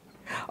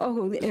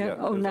 Oh, yeah,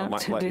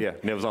 not today. Yeah,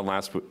 it was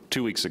on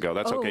 2 weeks ago.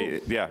 That's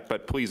okay. Yeah,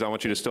 but please, I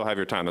want you to still have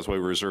your time. That's why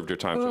we reserved your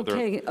time.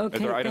 Okay, so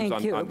there are items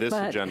thank you, on this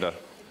agenda,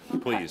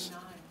 please.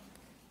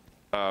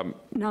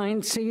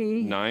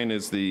 9C. 9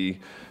 is the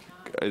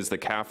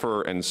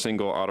CAFR and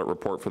single audit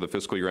report for the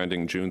fiscal year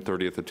ending June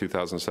 30th of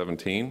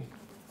 2017.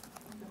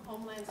 The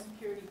Homeland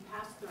Security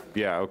pass-through.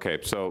 Yeah, okay,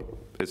 so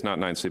it's not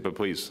 9C, but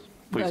please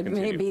But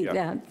continue. maybe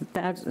Yeah.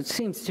 that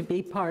seems to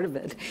be part of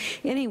it.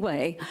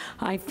 Anyway,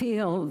 I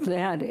feel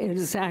that it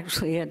is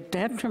actually a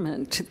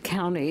detriment to the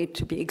county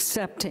to be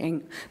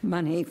accepting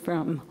money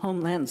from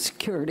Homeland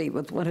Security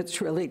with what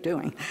it's really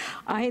doing.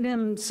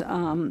 Items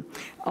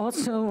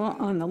also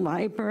on the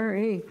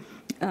library,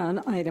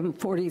 item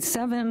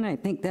 47, I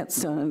think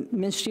that's a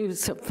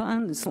misuse of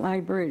funds.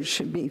 Libraries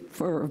should be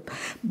for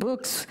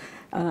books,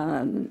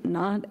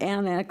 not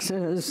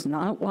annexes,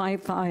 not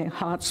Wi-Fi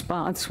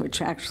hotspots,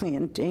 which actually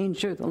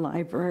endanger the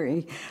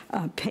library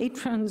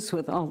patrons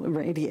with all the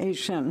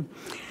radiation.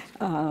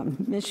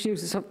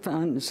 Misuse of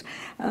funds.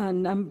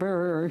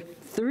 Number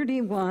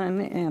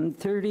 31 and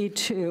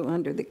 32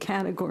 under the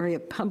category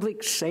of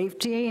public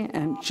safety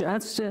and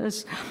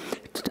justice.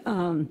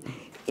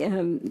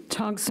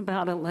 Talks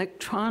about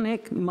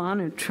electronic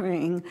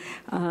monitoring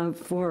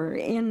for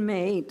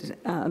inmate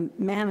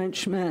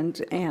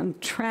management and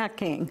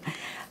tracking.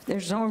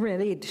 There's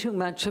already too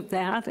much of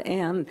that,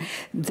 and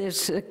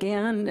this,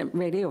 again,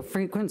 radio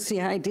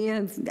frequency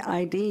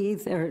ID,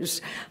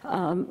 there's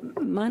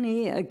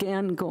money,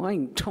 again,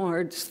 going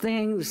towards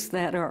things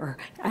that are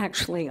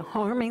actually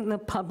harming the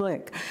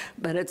public,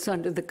 but it's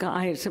under the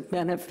guise of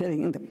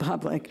benefiting the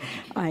public.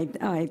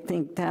 I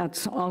think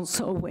that's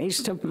also a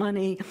waste of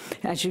money.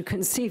 As you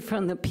can see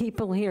from the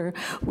people here,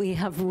 we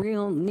have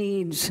real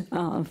needs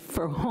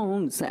for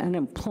homes and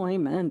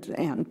employment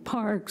and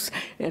parks,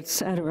 et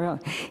cetera,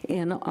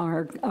 in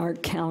our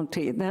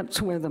county. That's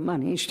where the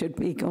money should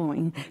be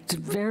going. It's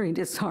very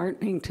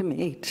disheartening to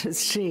me to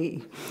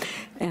see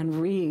and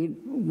read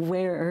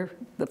where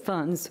the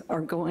funds are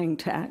going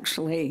to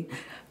actually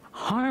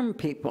harm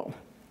people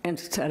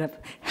instead of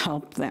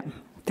help them.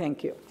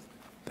 Thank you.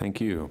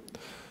 Thank you.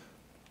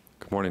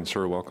 Good morning,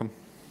 sir. Welcome.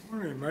 Good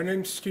morning. My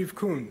name's Steve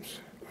Coombs.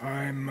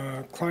 I'm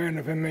a client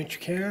of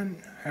MHCAN,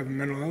 have a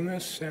mental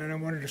illness, and I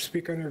wanted to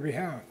speak on their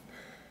behalf.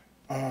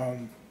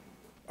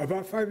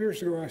 About 5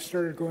 years ago, I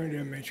started going to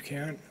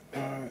MHCAN.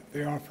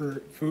 They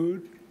offer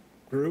food,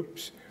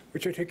 groups,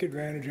 which I take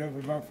advantage of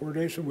about 4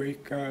 days a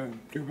week,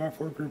 do about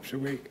 4 groups a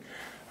week.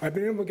 I've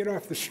been able to get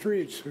off the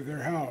streets with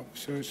their help,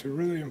 so it's a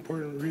really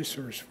important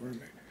resource for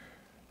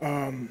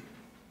me.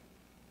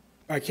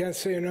 I can't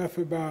say enough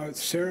about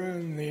Sarah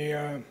and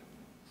the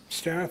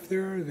staff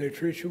there. They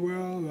treat you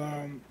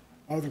well.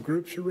 All the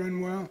groups are run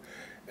well.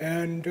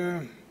 And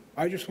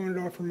I just wanted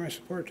to offer my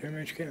support to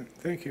MHCAN.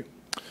 Thank you.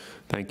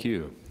 Thank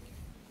you.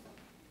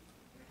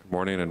 Good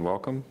morning and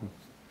welcome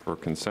for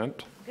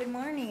consent. Good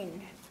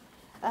morning.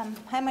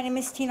 Hi, my name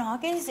is Tina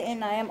Hawkins,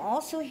 and I am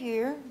also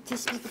here to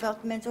speak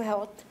about the Mental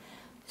Health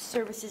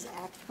Services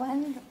Act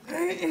Fund.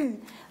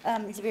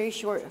 It's very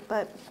short,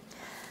 but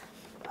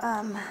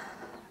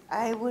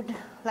I would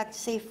like to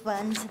say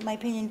funds, in my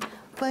opinion,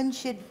 fund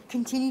should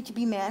continue to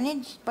be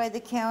managed by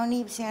the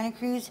County of Santa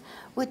Cruz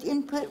with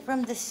input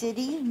from the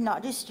city,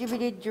 not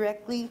distributed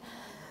directly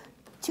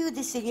to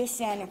the City of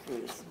Santa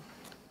Cruz.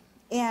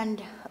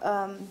 And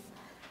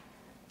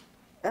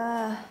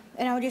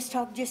I'll just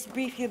talk just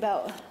briefly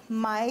about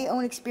my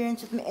own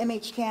experience with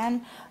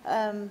MHCAN.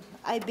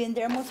 I've been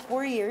there almost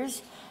 4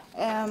 years.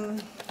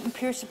 I'm a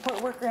peer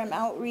support worker, I'm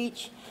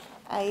outreach.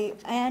 I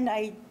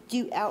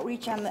do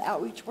outreach, I'm the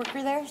outreach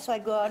worker there, so I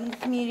go out in the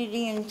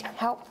community and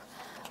help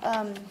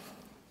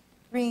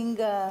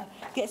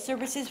get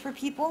services for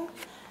people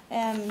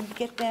and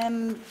get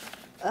them,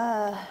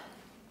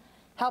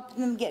 help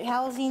them get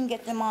housing,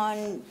 get them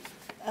on,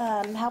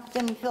 help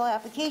them fill out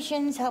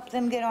applications, help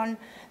them get on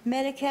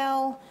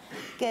Medi-Cal,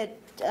 get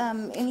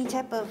any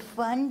type of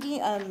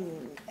funding,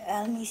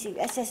 let me see,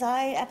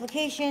 SSI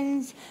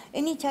applications,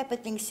 any type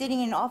of thing,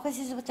 sitting in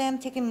offices with them,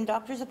 taking them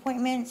doctor's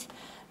appointments,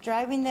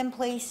 driving them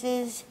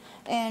places,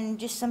 and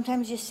just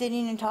sometimes just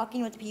sitting and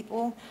talking with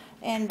people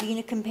and being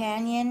a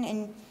companion,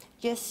 and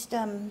just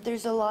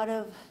there's a lot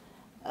of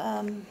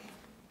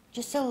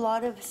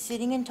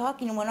sitting and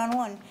talking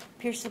one-on-one,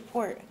 peer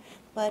support.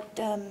 But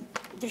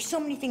there's so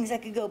many things I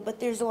could go, but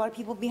there's a lot of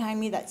people behind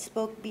me that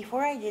spoke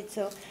before I did,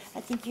 so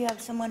I think you have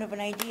somewhat of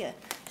an idea.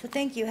 So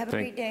thank you. Have a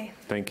great day.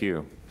 Thank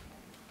you.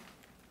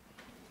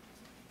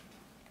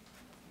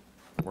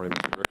 Morning,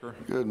 Mr. Ricker.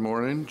 Good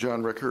morning.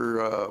 John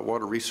Ricker,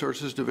 Water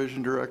Resources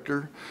Division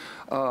Director.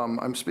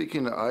 I'm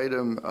speaking to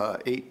item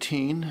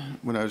 18.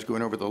 When I was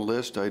going over the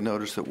list, I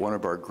noticed that one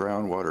of our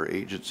groundwater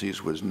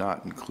agencies was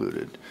not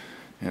included,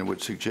 and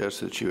would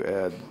suggest that you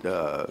add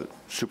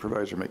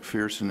Supervisor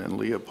McPherson and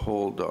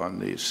Leopold on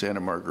the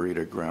Santa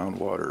Margarita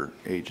Groundwater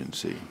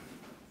Agency.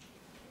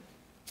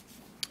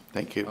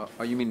 Thank you.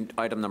 Oh, you mean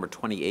item number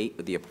 28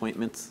 with the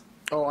appointments?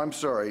 Oh, I'm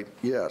sorry.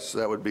 Yes,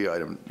 that would be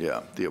item,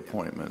 yeah, the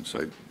appointments.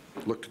 I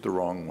looked at the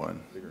wrong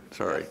one.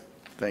 Sorry.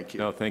 Thank you.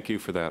 No, thank you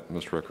for that,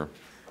 Mr. Ricker.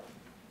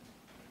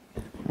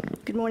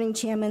 Good morning,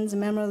 Chairman and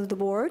members of the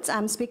boards.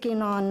 I'm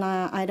speaking on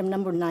item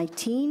number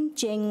 19,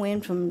 Jane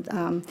Nguyen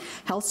from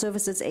Health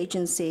Services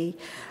Agency.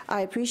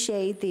 I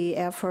appreciate the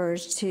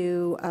efforts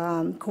to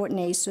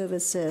coordinate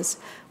services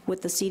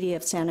with the City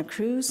of Santa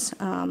Cruz.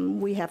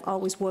 We have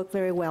always worked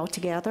very well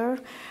together.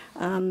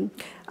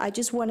 I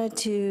just wanted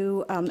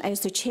to, as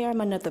the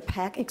chairman of the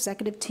PAC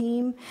executive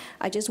team,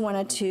 I just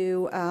wanted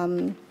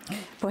to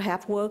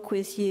perhaps work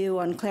with you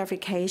on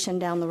clarification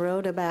down the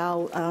road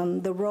about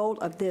the role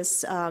of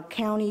this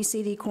county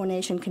city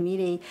coordination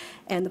committee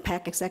and the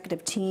PAC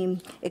executive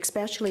team,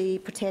 especially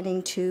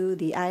pertaining to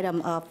the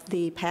item of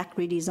the PAC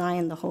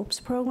redesign the HOPES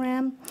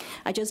program.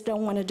 I just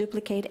don't want to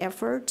duplicate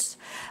efforts.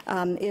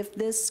 If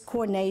this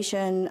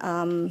coordination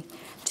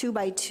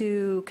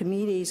 2x2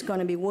 committee is going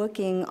to be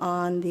working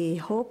on the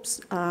HOPES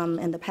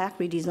and the PAC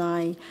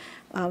redesign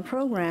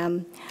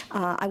program,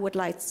 I would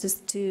like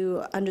just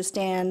to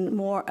understand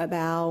more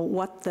about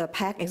what the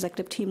PAC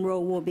executive team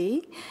role will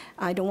be.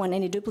 I don't want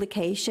any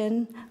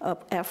duplication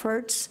of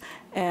efforts,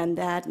 and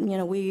that, you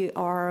know, we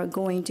are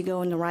going to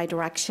go in the right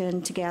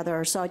direction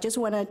together. So I just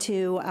wanted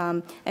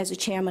to, as the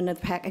chairman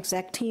of the PAC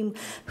exec team,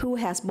 who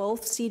has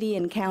both city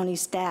and county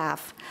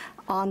staff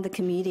on the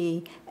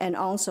committee, and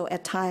also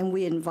at time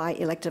we invite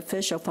elected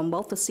officials from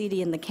both the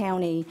city and the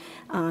county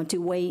to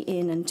weigh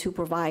in and to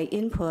provide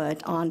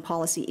input on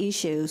policy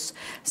issues.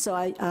 So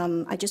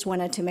I just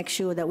wanted to make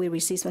sure that we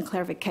receive some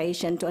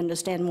clarification to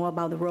understand more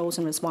about the roles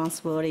and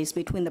responsibilities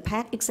between the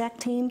PAC exec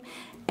team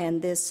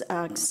and this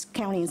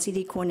county and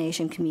city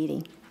coordination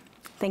committee.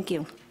 Thank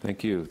you.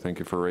 Thank you. Thank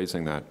you for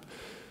raising that.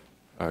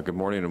 Good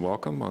morning and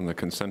welcome on the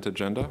consent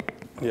agenda.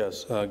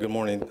 Yes, good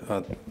morning.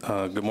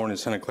 Good morning,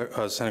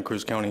 Santa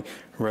Cruz County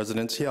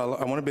residents. Yeah,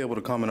 I want to be able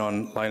to comment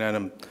on line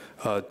item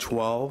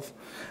 12.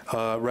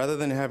 Rather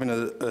than having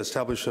to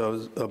establish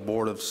a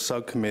board of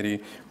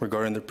subcommittee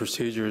regarding the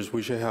procedures,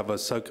 we should have a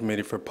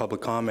subcommittee for public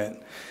comment.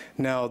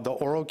 Now, the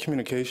oral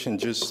communication,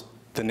 just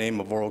the name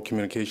of oral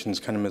communication is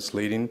kind of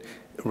misleading.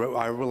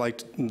 I would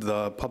like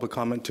the public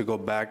comment to go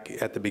back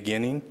at the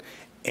beginning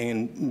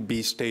and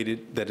be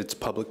stated that it's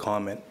public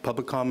comment.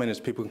 Public comment is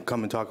people can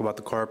come and talk about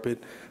the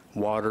carpet,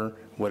 water,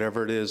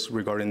 whatever it is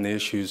regarding the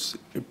issues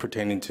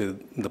pertaining to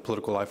the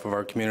political life of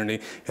our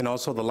community, and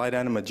also the light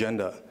item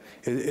agenda.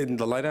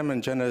 The light item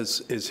agenda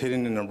is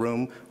hidden in a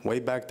room way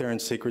back there in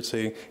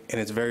secrecy,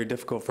 and it's very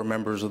difficult for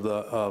members of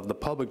the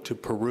public to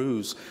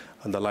peruse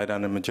the light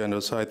item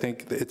agenda. So I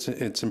think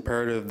it's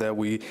imperative that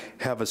we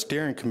have a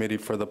steering committee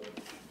for the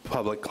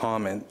public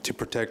comment to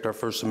protect our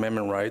First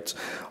Amendment rights.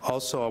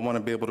 Also, I want to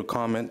be able to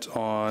comment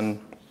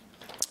on,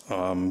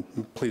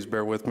 please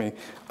bear with me,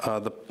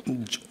 the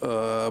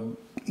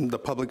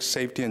public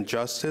safety and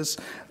justice,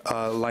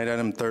 line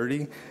item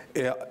 30.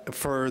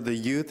 For the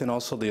youth and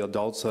also the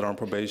adults that are on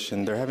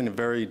probation, they're having a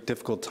very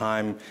difficult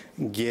time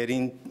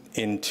getting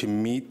in to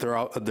meet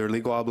their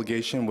legal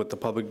obligation with the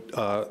public,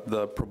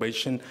 the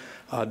probation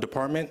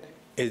department.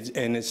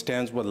 and it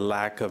stands with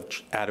lack of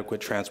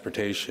adequate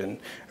transportation.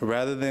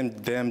 Rather than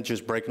them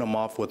just breaking them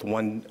off with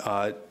one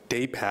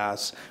day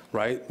pass,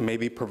 right?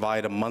 Maybe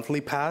provide a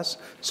monthly pass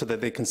so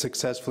that they can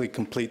successfully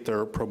complete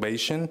their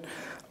probation.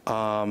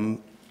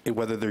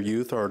 Whether they're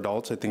youth or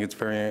adults, I think it's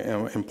very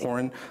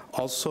important.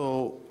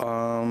 Also,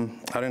 I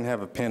didn't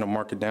have a pen to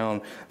mark it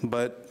down,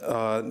 but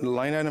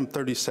line item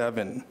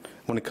 37,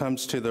 when it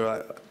comes to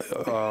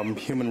the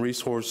human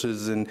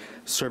resources and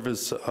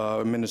service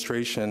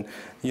administration,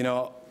 you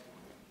know,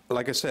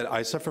 like I said,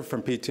 I suffer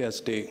from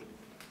PTSD.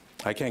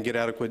 I can't get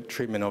adequate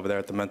treatment over there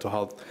at the mental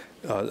health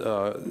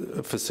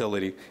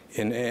facility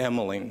in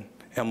Emmeline,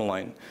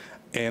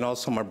 and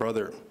also my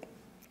brother,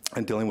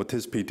 and dealing with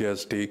his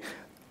PTSD.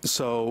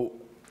 So,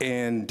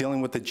 and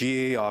dealing with the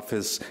GA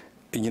office,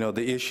 you know,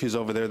 the issues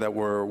over there that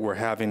we're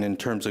having in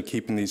terms of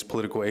keeping these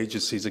political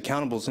agencies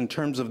accountable, in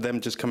terms of them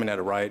just coming at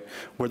it right,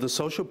 where the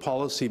social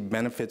policy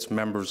benefits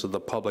members of the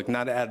public,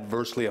 not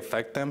adversely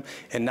affect them,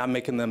 and not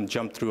making them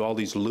jump through all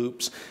these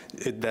loops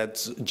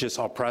that's just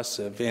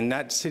oppressive, and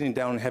not sitting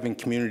down and having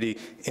community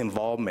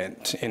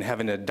involvement and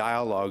having a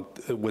dialogue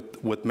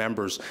with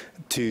members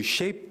to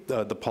shape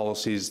the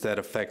policies that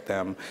affect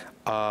them.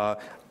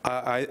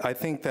 I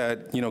think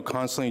that, you know,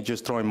 constantly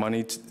just throwing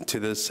money to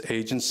this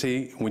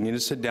agency, we need to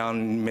sit down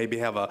and maybe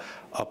have a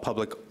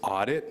public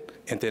audit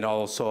and then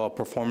also a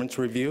performance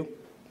review,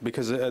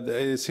 because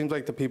it seems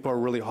like the people are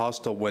really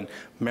hostile when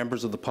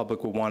members of the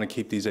public would want to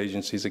keep these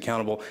agencies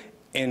accountable.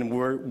 And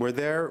we're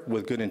there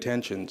with good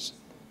intentions.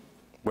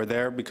 We're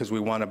there because we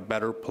want a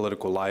better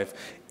political life.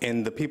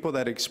 And the people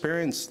that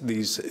experience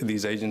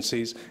these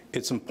agencies,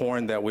 it's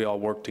important that we all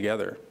work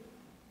together,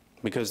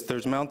 because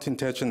there's mounting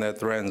tension that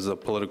threatens the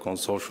political and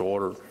social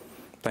order.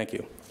 Thank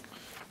you.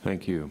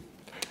 Thank you.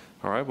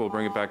 All right, we'll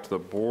bring it back to the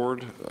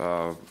board.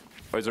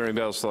 Is there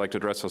anybody else that'd like to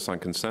address us on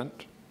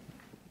consent?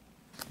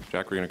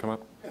 Jack, are you going to come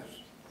up? Yes.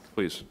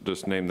 Please,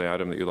 just name the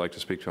item that you'd like to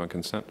speak to on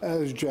consent.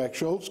 This is Jack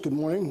Schultz. Good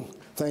morning.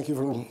 Thank you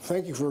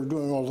for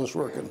doing all this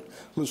work and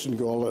listening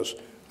to all this.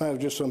 I have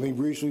just something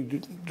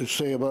briefly to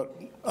say about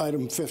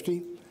item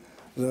 50.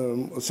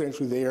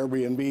 Essentially the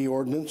Airbnb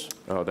ordinance.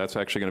 Oh, that's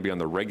actually going to be on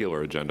the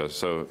regular agenda,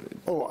 so.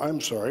 Oh, I'm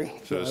sorry.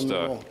 Just,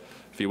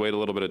 if you wait a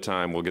little bit of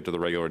time, we'll get to the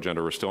regular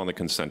agenda. We're still on the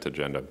consent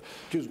agenda.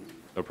 Excuse me.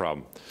 No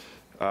problem.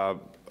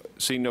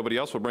 Seeing nobody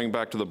else, we'll bring it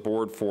back to the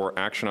board for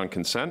action on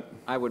consent.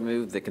 I would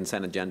move the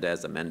consent agenda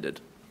as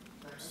amended.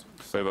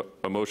 We have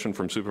a motion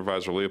from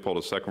Supervisor Leopold,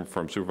 a second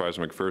from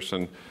Supervisor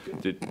McPherson.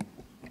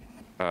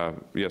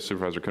 Yes,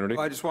 Supervisor Coonerty?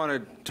 I just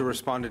wanted to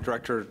respond to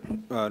Director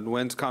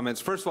Nguyen's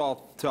comments. First of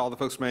all, to all the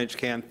folks from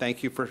MHCAN,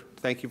 thank you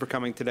for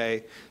coming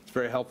today. It's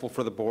very helpful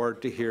for the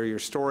board to hear your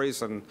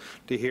stories and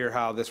to hear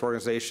how this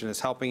organization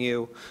is helping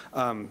you.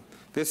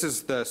 This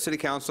is the City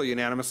Council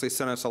unanimously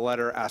sent us a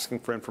letter asking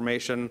for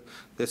information.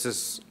 This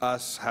is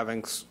us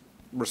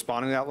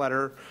responding to that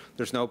letter.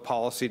 There's no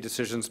policy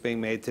decisions being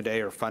made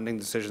today or funding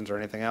decisions or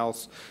anything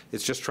else.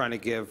 It's just trying to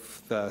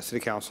give the City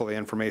Council the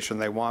information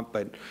they want,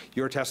 but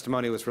your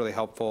testimony was really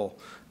helpful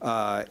for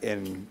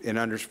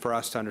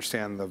us to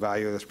understand the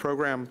value of this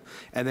program.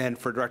 And then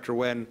for Director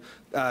Nguyen,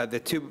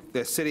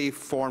 the city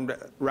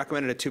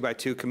recommended a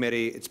 2x2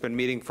 committee. It's been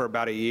meeting for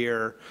about a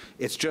year.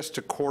 It's just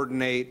to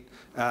coordinate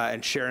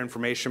and share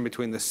information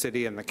between the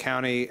city and the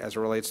county as it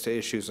relates to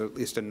issues, at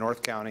least in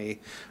North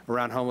County,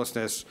 around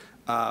homelessness.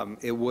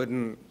 It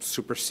wouldn't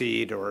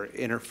supersede or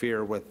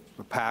interfere with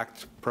the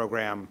PACT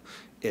program.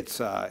 It's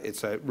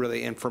a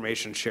really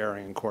information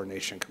sharing and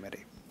coordination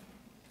committee.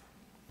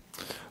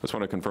 I just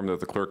want to confirm that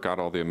the clerk got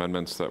all the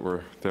amendments that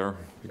were there.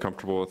 You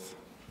comfortable with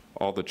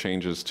all the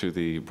changes to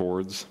the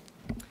boards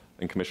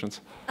and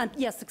commissions?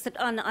 Yes, except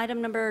on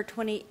item number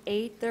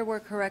 28, there were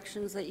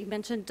corrections that you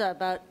mentioned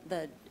about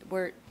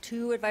were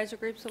 2 advisor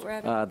groups that were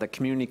having? The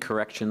Community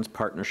Corrections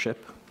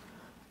Partnership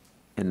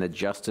and the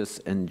Justice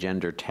and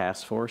Gender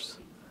Task Force.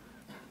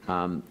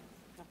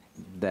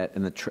 That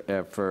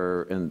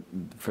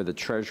for the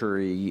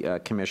Treasury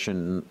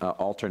Commission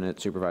alternate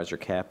Supervisor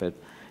Caput,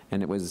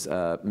 and it was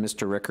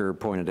Mr. Ricker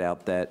pointed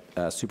out that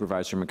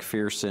Supervisor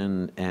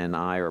McPherson and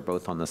I are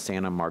both on the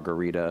Santa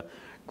Margarita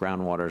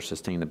Groundwater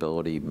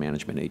Sustainability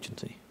Management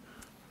Agency.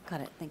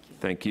 Got it, thank you.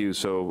 Thank you.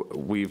 So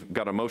we've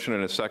got a motion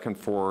and a second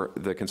for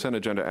the consent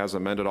agenda as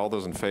amended. All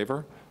those in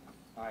favor?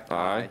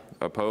 Aye.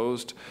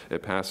 Opposed?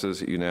 It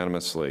passes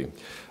unanimously.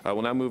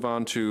 We'll now move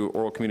on to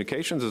oral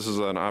communications. This is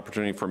an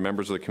opportunity for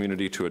members of the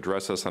community to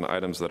address us on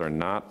items that are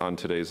not on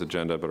today's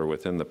agenda but are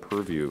within the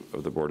purview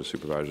of the Board of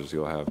Supervisors.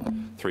 You'll have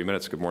 3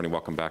 minutes. Good morning.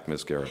 Welcome back,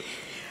 Ms. Garrett.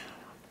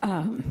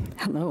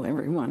 Hello,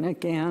 everyone,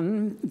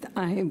 again.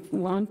 I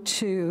want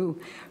to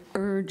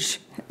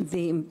urge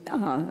the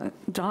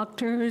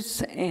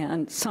doctors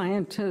and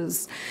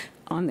scientists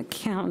on the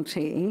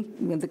county,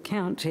 with the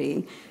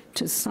county,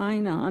 to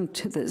sign on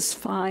to this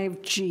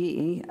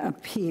 5G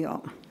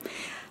appeal.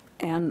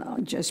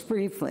 And just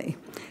briefly,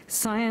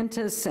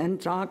 scientists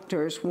and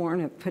doctors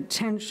warn of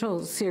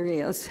potential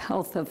serious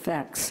health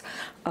effects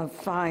of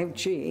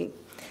 5G.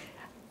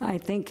 I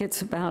think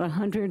it's about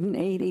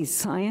 180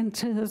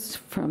 scientists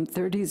from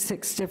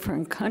 36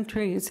 different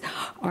countries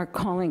are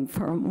calling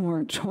for a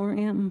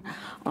moratorium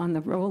on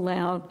the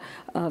rollout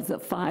of the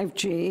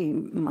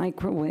 5G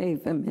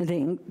microwave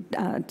emitting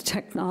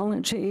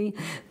technology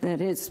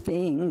that is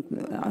being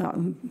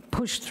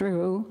pushed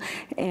through.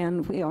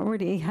 And we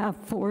already have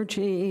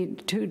 4G,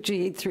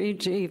 2G,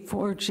 3G,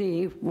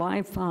 4G,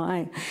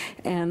 Wi-Fi,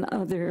 and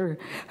other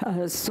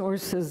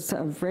sources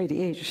of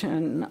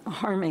radiation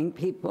harming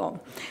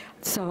people.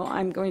 So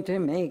I'm going to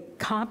make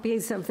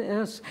copies of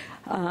this.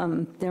 There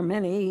are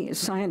many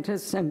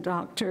scientists and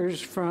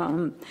doctors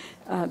from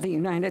the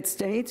United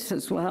States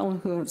as well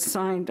who have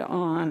signed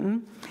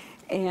on.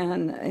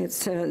 And it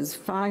says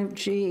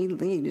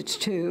 5G leads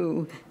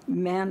to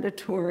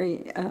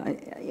mandatory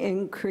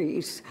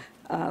increase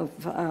of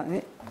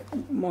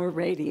more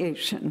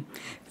radiation.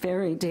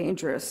 Very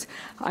dangerous.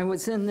 I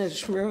was in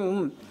this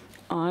room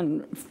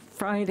on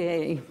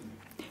Friday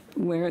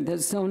where the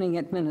zoning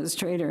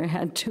administrator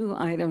had 2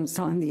 items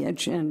on the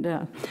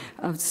agenda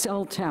of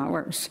cell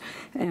towers.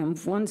 And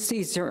once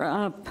these are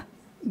up,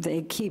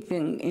 they keep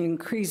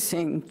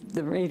increasing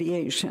the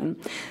radiation.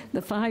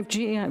 The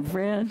 5G I've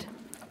read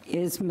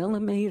is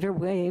millimeter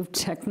wave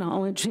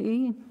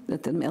technology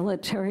that the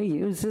military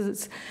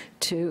uses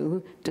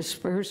to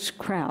disperse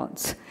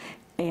crowds.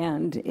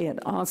 And it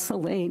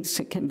oscillates,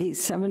 it can be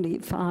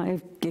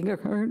 75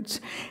 gigahertz,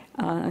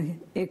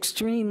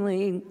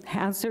 extremely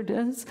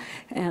hazardous,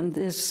 and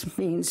this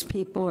means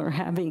people are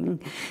having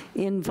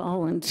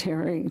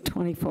involuntary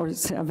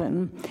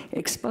 24/7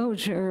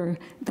 exposure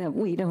that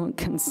we don't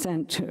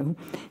consent to.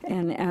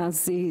 And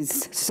as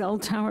these cell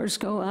towers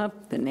go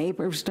up, the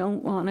neighbors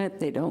don't want it,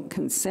 they don't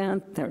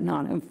consent, they're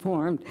not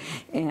informed,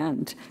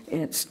 and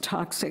it's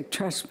toxic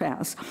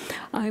trespass.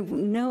 I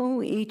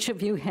know each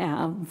of you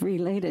have,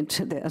 related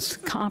to this,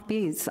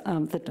 copies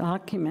of the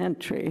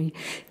documentary,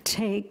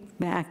 Take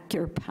Back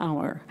Your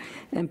Power,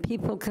 and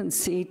people can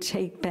see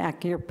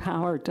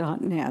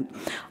takebackyourpower.net.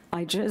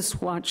 I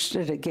just watched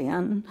it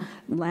again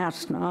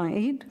last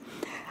night,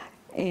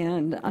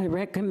 and I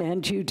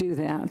recommend you do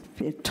that.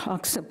 It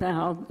talks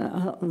about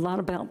a lot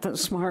about the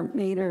smart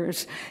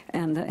meters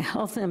and the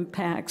health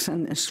impacts,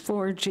 and this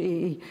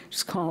 4G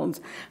is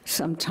called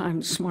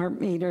sometimes smart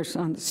meters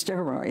on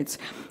steroids.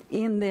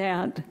 In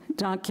that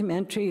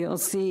documentary, you'll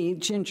see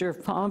Ginger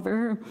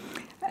Fauver,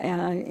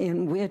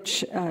 in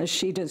which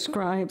she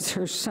describes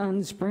her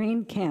son's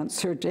brain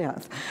cancer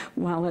death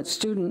while a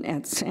student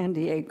at San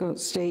Diego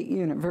State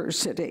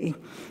University,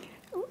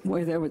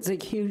 where there was a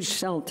huge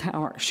cell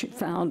tower. She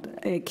found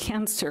a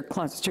cancer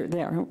cluster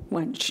there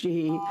when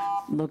she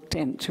looked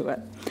into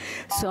it.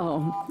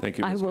 So Thank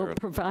you, I Ms. will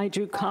Barrett. provide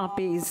you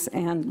copies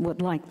and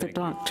would like the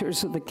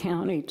doctors of the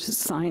county to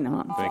sign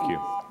on. Thank you.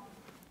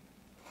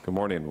 Good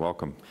morning,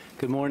 welcome.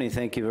 Good morning,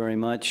 thank you very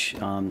much.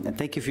 And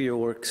thank you for your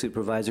work,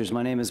 supervisors.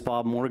 My name is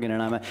Bob Morgan,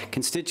 and I'm a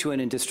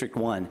constituent in District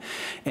 1.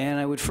 And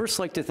I would first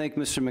like to thank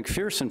Mr.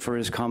 McPherson for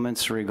his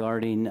comments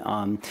regarding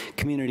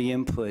community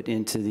input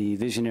into the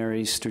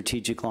visionary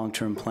strategic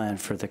long-term plan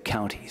for the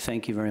county.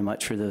 Thank you very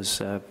much for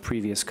those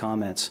previous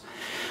comments.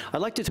 I'd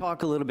like to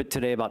talk a little bit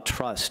today about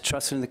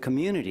trust in the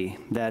community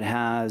that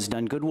has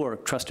done good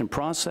work, trust in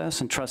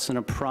process and trust in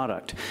a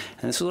product.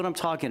 And this is what I'm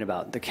talking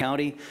about, the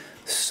county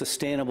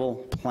sustainable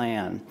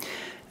plan.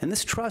 And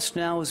this trust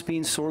now is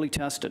being sorely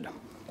tested.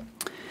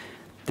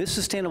 This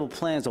sustainable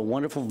plan is a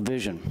wonderful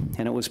vision,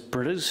 and it was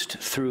produced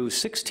through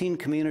 16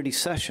 community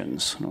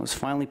sessions, and it was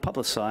finally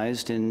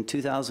publicized in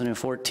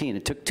 2014.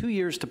 It took 2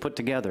 years to put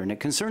together, and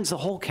it concerns the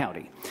whole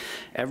county.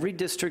 Every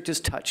district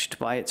is touched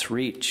by its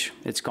reach.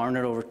 It's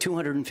garnered over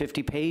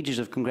 250 pages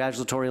of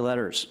congratulatory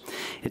letters.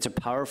 It's a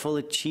powerful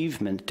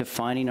achievement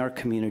defining our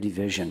community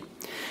vision.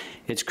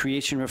 Its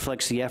creation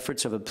reflects the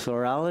efforts of a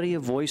plurality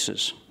of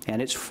voices,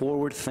 and it's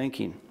forward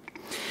thinking.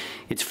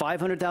 Its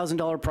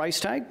 $500,000 price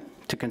tag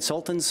to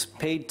consultants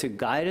paid to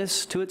guide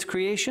us to its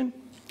creation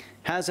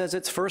has as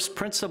its first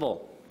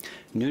principle,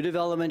 new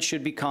development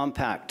should be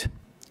compact.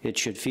 It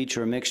should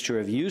feature a mixture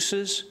of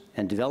uses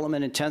and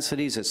development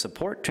intensities that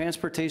support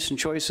transportation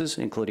choices,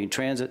 including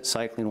transit,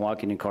 cycling,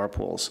 walking, and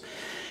carpools.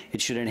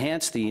 It should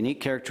enhance the unique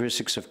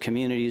characteristics of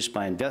communities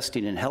by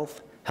investing in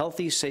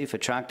healthy, safe,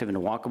 attractive, and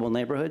walkable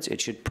neighborhoods.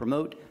 It should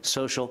promote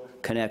social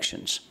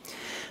connections.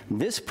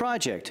 This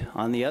project,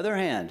 on the other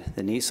hand,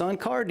 the Nissan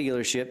car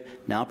dealership,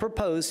 now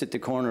proposed at the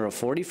corner of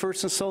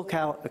 41st and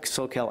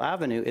SoCal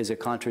Avenue, is a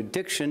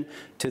contradiction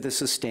to the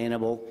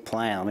sustainable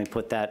plan. Let me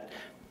put that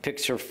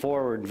picture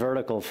forward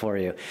vertical for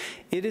you.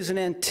 It is an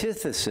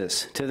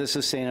antithesis to the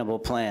sustainable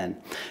plan.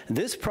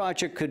 This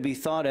project could be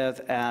thought of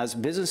as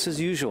business as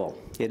usual.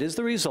 It is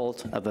the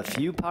result of a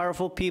few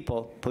powerful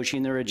people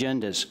pushing their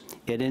agendas.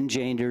 It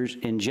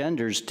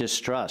engenders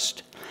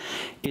distrust.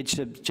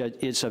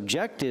 Its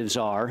objectives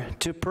are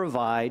to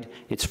provide,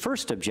 its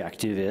first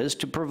objective is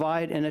to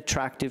provide an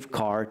attractive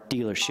car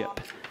dealership.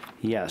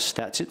 Yes,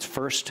 that's its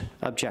first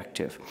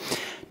objective.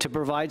 To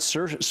provide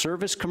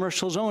service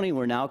commercial zoning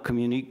where now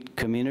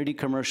community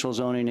commercial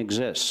zoning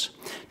exists.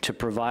 To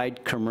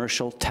provide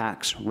commercial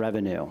tax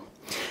revenue.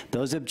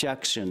 Those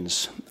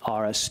objections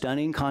are a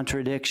stunning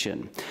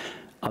contradiction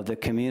of the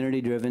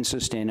community-driven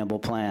sustainable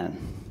plan.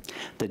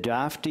 The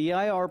draft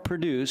DIR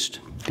produced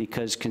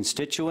because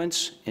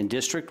constituents in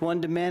District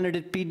 1 demanded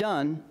it be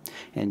done,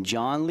 and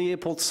John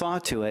Leopold saw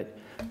to it.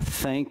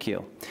 Thank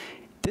you.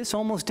 This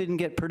almost didn't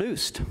get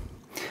produced.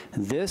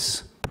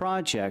 This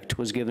project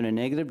was given a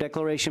negative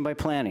declaration by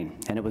planning,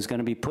 and it was going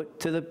to be put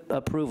to the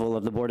approval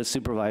of the Board of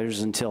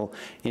Supervisors until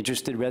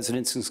interested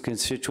residents and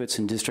constituents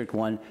in District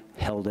 1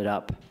 held it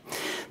up.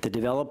 The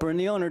developer and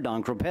the owner,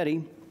 Don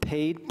Cropetti,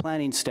 paid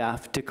planning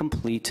staff to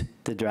complete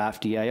the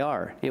draft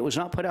DIR. It was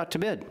not put out to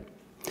bid.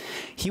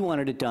 He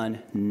wanted it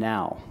done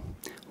now.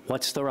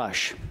 What's the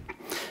rush?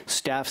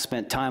 Staff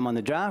spent time on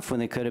the draft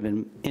when they could have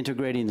been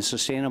integrating the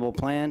sustainable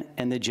plan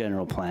and the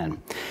general plan.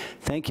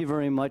 Thank you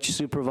very much,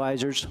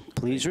 supervisors.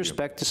 Please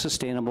respect the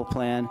sustainable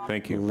plan.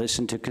 Thank you.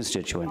 Listen to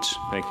constituents.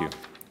 Thank you.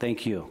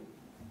 Thank you.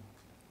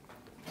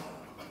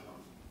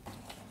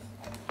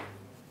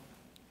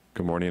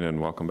 Good morning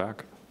and welcome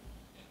back.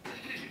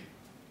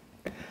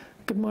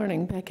 Good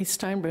morning, Becky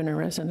Steinbrenner,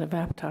 resident of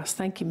Aptos.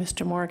 Thank you,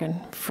 Mr. Morgan,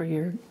 for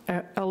your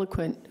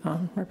eloquent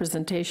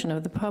representation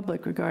of the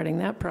public regarding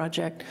that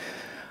project.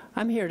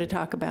 I'm here to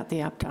talk about the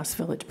Aptos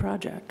Village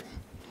project.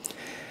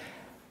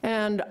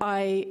 And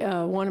I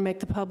want to make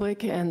the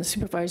public and the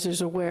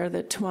supervisors aware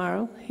that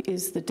tomorrow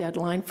is the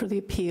deadline for the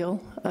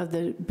appeal of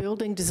the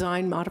building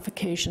design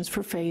modifications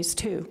for Phase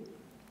 2.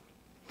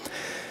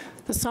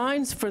 The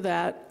signs for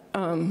that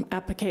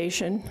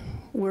application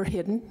were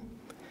hidden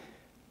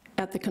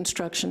at the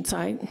construction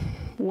site.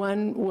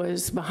 One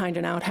was behind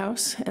an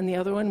outhouse, and the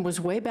other one was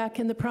way back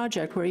in the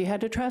project where you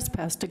had to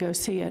trespass to go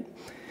see it.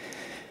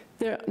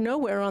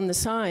 Nowhere on the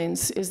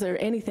signs is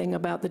there anything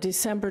about the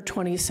December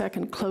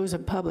 22nd close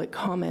of public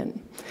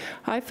comment.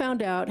 I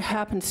found out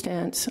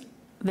happenstance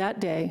that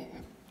day,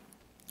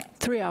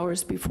 3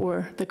 hours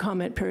before the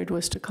comment period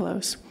was to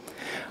close.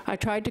 I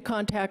tried to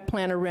contact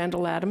planner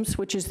Randall Adams,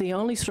 which is the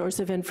only source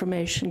of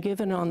information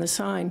given on the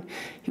sign.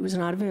 He was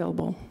not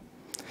available.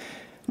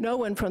 No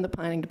one from the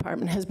planning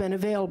department has been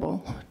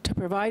available to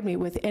provide me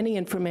with any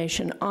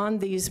information on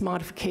these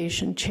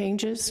modification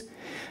changes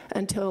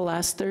until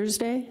last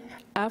Thursday,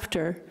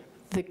 after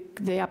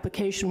the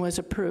application was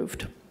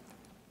approved.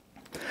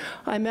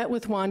 I met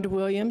with Wanda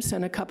Williams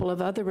and a couple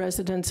of other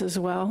residents as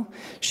well.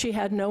 She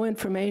had no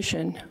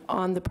information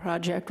on the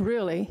project,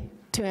 really,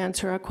 to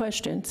answer our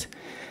questions.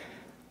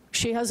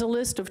 She has a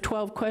list of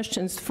 12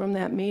 questions from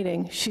that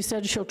meeting. She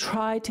said she'll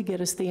try to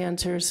get us the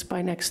answers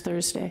by next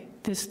Thursday,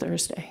 this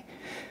Thursday.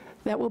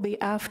 That will be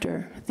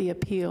after the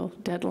appeal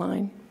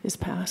deadline is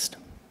passed.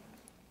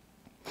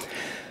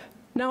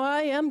 Now,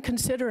 I am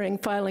considering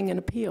filing an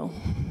appeal.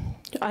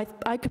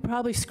 I could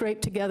probably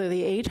scrape together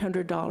the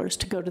 $800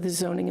 to go to the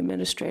zoning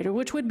administrator,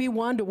 which would be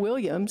Wanda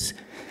Williams,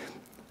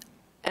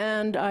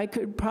 and I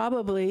could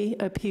probably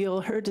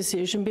appeal her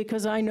decision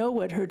because I know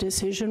what her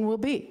decision will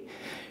be.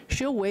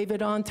 She'll wave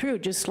it on through,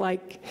 just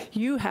like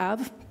you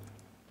have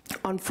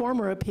on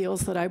former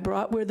appeals that I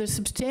brought where the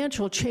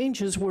substantial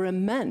changes were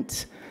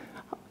immense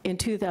in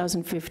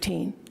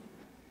 2015.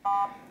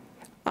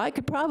 I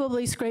could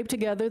probably scrape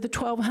together the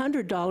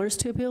 $1,200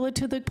 to appeal it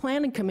to the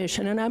Planning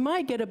Commission, and I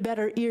might get a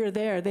better ear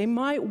there. They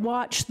might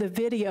watch the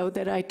video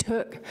that I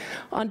took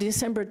on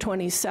December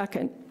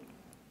 22nd,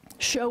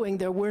 showing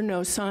there were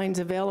no signs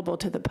available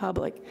to the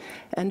public,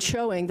 and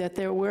showing that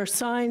there were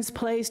signs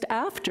placed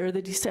after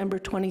the December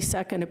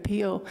 22nd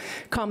appeal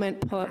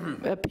comment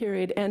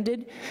period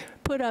ended,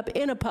 put up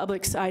in a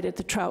public site at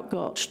the Trout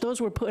Gulch.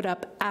 Those were put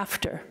up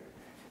after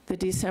the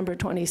December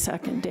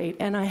 22nd date,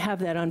 and I have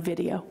that on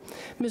video.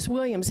 Ms.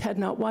 Williams had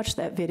not watched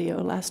that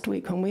video last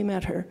week when we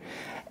met her,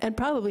 and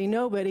probably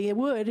nobody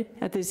would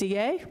at the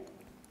ZA.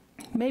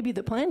 Maybe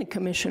the Planning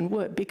Commission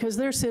would, because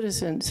they're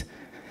citizens.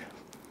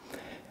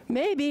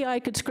 Maybe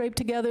I could scrape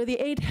together the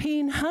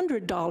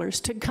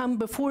 $1,800 to come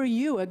before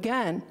you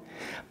again,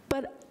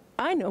 but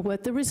I know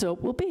what the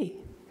result will be.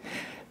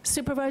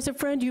 Supervisor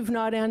Friend, you've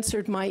not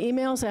answered my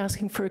emails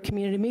asking for a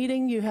community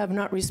meeting. You have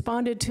not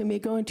responded to me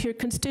going to your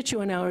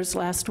constituent hours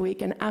last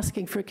week and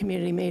asking for a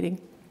community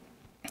meeting.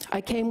 I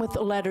came with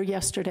a letter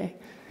yesterday.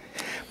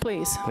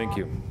 Please. Thank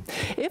you.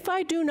 If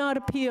I do not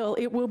appeal,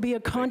 it will be a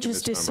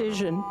conscious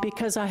decision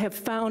because I have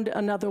found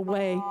another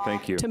way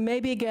to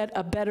maybe get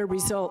a better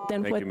result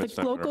than what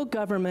the local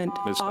government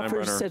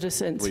offers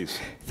citizens. Please.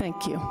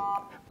 Thank you.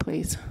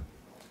 Please.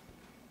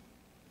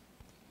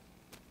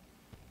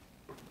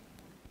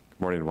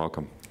 Good morning and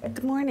welcome.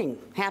 Good morning.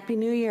 Happy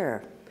New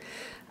Year.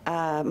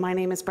 My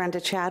name is Brenda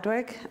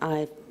Chadwick.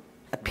 I've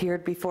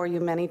appeared before you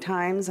many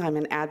times. I'm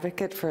an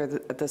advocate for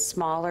the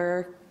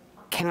smaller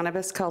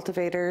cannabis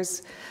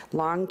cultivators,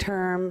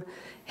 long-term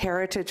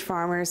heritage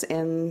farmers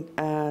in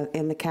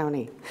the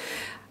county.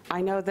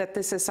 I know that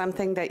this is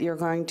something that you're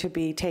going to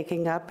be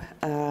taking up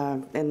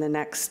in the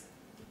next,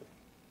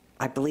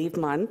 I believe,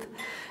 month.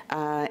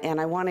 And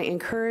I want to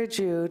encourage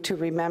you to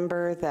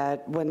remember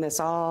that when this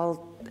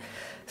all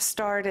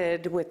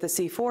started with the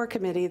C4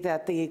 committee,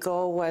 that the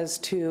goal was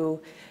to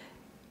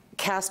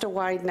cast a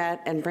wide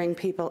net and bring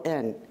people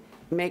in.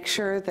 make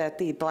sure that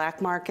the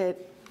black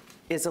market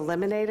is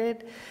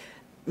eliminated,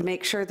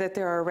 make sure that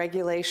there are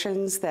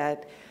regulations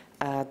that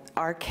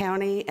our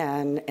county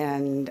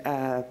and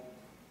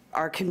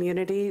our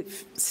community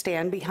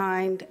stand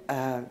behind,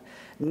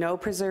 no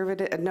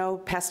preservative, no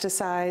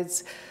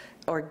pesticides,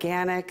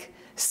 organic,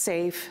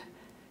 safe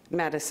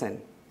medicine.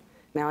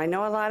 Now, I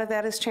know a lot of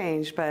that has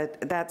changed,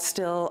 but that's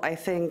still, I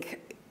think,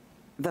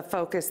 the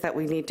focus that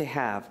we need to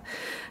have.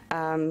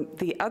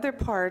 The other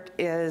part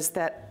is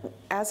that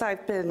as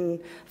I've been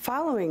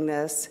following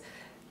this,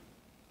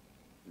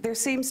 there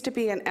seems to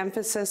be an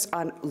emphasis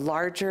on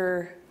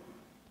larger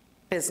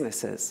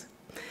businesses.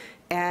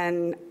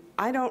 And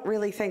I don't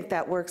really think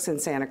that works in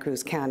Santa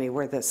Cruz County.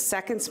 We're the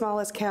second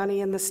smallest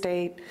county in the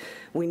state.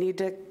 We need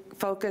to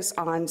focus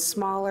on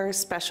smaller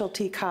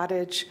specialty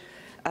cottage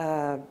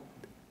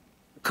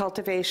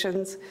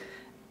cultivations.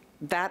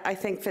 That, I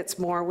think, fits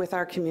more with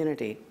our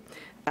community.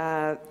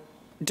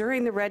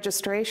 During the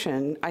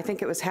registration, I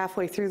think it was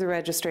halfway through the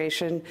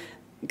registration,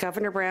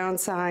 Governor Brown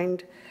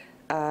signed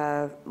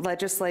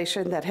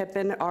legislation that had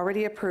been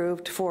already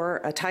approved for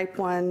a Type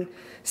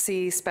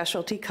 1C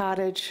specialty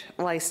cottage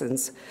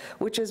license,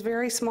 which is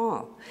very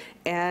small.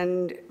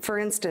 And for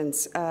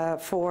instance,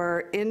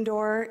 for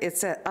indoor,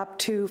 it's up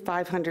to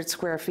 500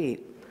 square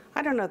feet.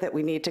 I don't know that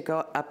we need to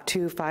go up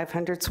to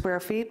 500 square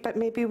feet, but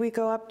maybe we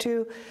go up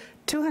to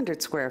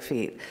 200 square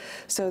feet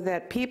so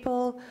that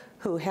people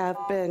who have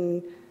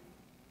been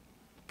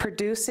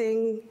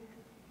producing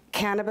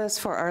cannabis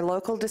for our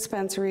local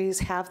dispensaries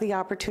have the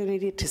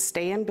opportunity to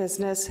stay in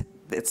business.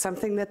 It's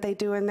something that they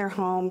do in their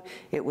home.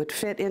 It would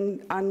fit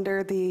in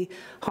under the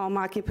home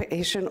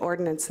occupation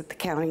ordinance that the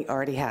county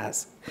already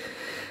has.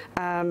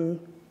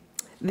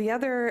 The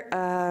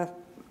other,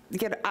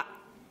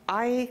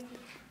 I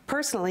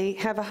personally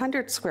have a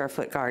 100 square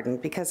foot garden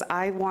because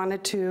I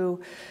wanted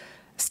to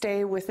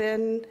stay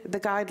within the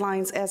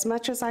guidelines as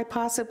much as I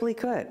possibly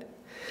could.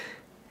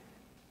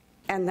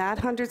 And that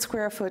 100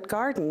 square foot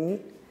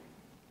garden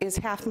is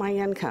half my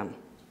income.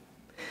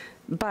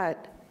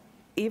 But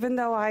even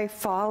though I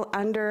fall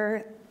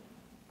under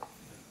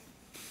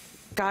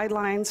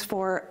guidelines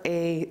for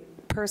a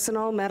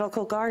personal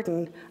medical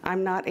garden,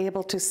 I'm not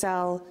able to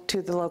sell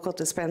to the local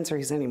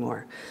dispensaries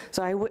anymore.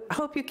 So I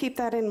hope you keep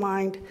that in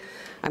mind.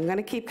 I'm going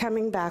to keep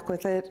coming back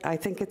with it. I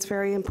think it's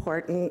very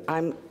important.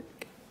 I'm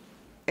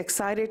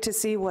excited to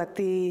see what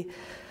the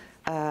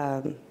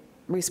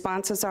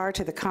responses are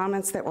to the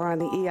comments that were on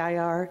the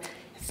EIR.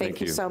 Thank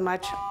you so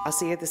much. I'll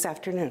see you this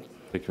afternoon.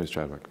 Thank you, Ms.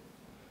 Chadwick.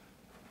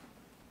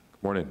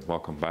 Good morning.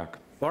 Welcome back.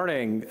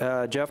 Morning.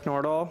 Jeff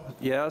Nordahl,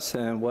 yes,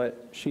 and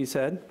what she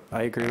said,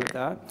 I agree with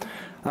that.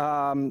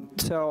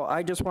 So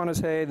I just want to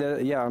say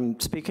that, yeah, I'm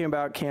speaking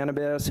about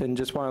cannabis and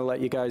just want to let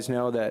you guys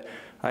know that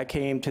I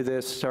came to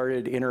this,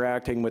 started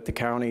interacting with the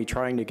county,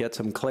 trying to get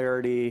some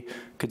clarity,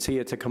 could see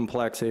it's a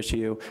complex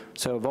issue.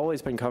 So I've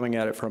always been coming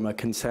at it from a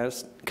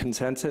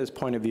consensus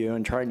point of view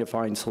and trying to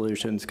find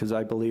solutions, because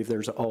I believe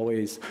there's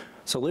always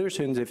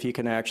solutions if you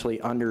can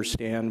actually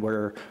understand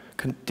where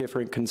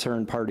different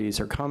concerned parties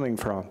are coming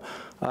from.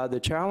 The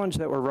challenge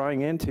that we're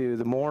running into,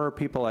 the more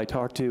people I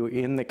talk to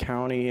in the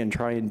county and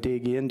try and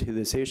dig into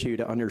this issue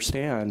to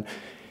understand,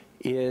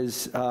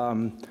 is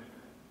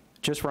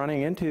just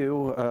running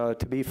into,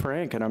 to be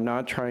frank, and I'm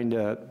not trying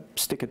to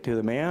stick it to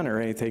the man or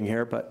anything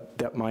here, but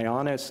that my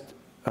honest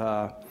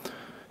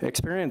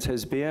experience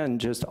has been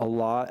just a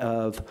lot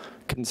of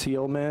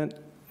concealment,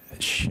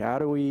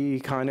 shadowy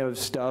kind of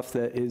stuff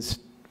that is,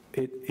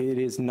 it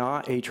is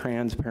not a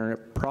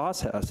transparent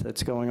process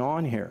that's going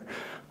on here.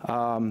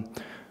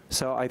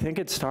 So I think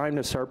it's time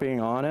to start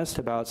being honest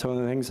about some of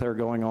the things that are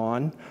going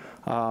on.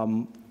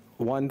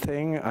 One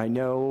thing I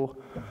know,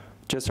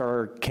 just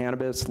our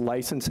cannabis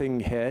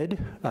licensing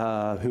head,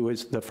 who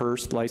is the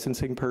first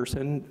licensing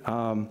person,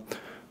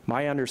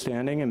 my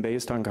understanding and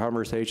based on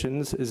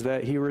conversations is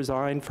that he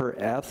resigned for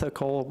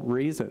ethical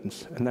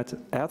reasons, and that's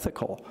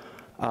ethical.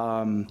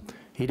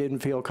 He didn't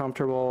feel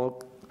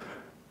comfortable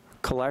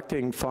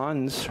collecting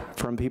funds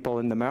from people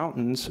in the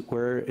mountains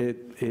where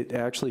it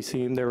actually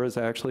seemed there was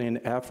actually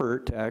an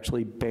effort to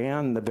actually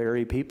ban the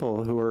very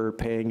people who are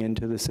paying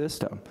into the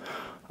system.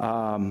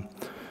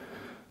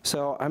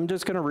 So I'm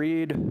just going to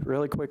read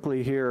really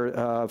quickly here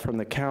from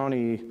the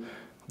county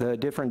the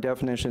different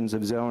definitions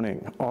of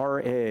zoning.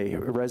 RA,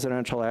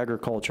 residential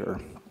agriculture.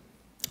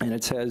 And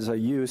it says a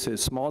use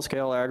is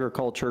small-scale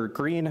agriculture,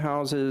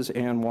 greenhouses,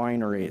 and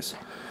wineries.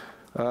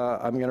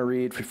 I'm going to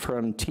read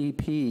from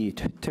TP,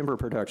 timber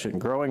production,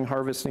 growing,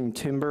 harvesting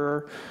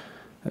timber,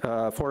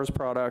 forest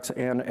products,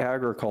 and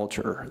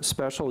agriculture.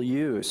 Special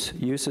use,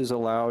 uses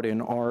allowed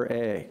in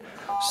RA.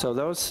 So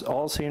those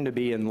all seem to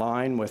be in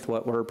line with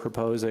what we're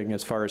proposing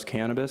as far as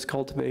cannabis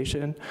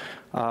cultivation.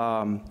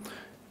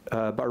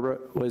 Barbara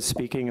was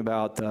speaking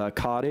about the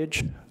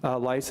cottage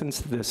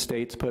license the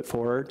state's put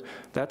forward.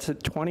 That's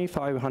at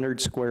 2,500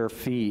 square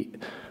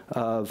feet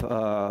of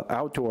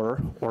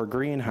outdoor or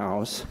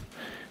greenhouse.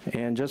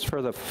 And just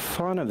for the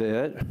fun of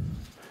it,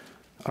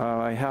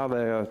 I have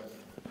a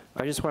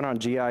I just went on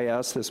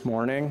GIS this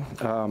morning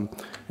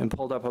and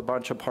pulled up a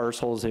bunch of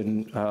parcels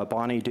in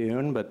Bonnie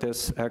Doon, but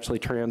this actually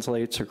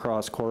translates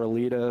across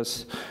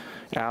Corralitos,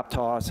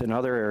 Aptos, and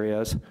other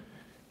areas.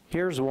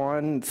 Here's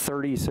one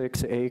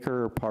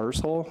 36-acre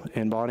parcel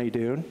in Bonnie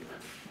Doon.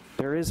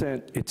 There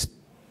isn't, it's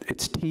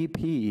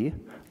TP.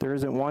 There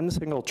isn't one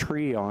single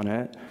tree on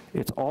it.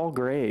 It's all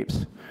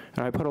grapes.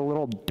 And I put a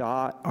little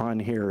dot on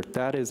here.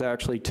 That is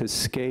actually to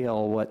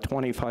scale what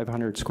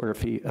 2,500 square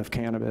feet of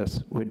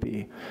cannabis would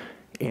be.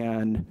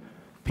 And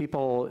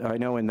people, I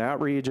know in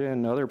that region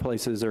and other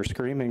places, are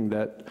screaming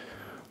that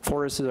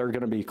forests are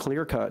going to be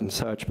clear cut and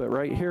such. But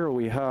right here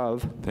we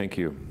have Thank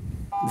you.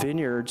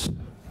 vineyards.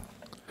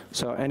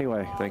 So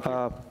anyway, Thank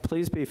you.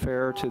 Please be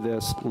fair to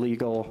this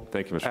legal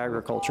Thank you, Mr.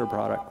 agriculture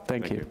product.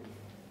 Thank you.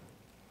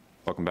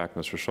 Welcome back,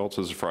 Mr. Schultz.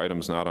 This is for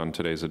items not on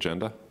today's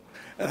agenda.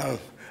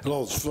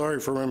 Hello,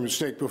 sorry for my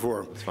mistake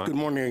before. Good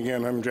morning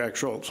again, I'm Jack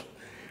Schultz.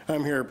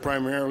 I'm here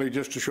primarily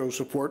just to show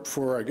support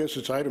for, I guess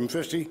it's item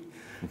 50,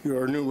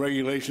 your new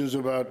regulations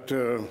about,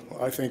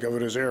 I think of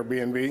it as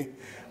Airbnb,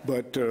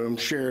 but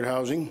shared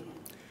housing.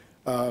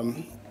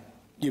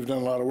 You've done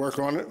a lot of work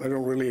on it. I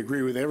don't really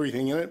agree with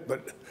everything in it,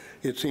 but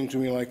it seems to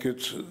me like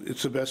it's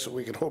the best that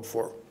we can hope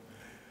for.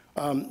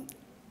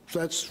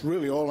 That's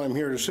really all I'm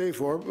here to say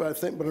for, but I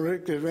take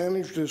the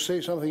advantage to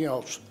say something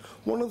else.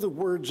 One of the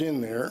words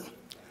in there,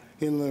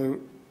 in the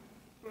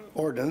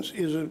ordinance,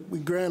 is that we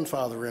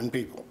grandfather in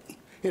people.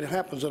 It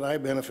happens that I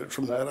benefit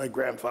from that. I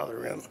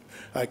grandfather in.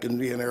 I can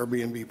be an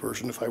Airbnb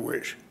person if I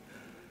wish.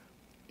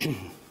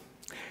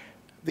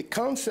 The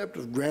concept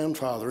of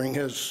grandfathering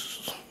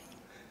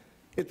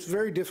it's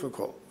very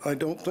difficult. I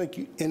don't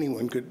think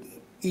anyone could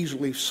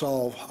easily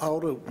solve how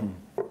to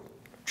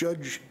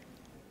judge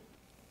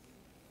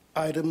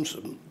items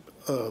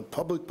of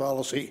public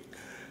policy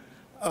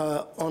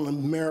on a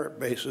merit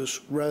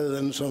basis rather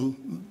than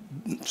some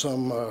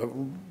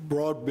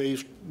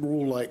broad-based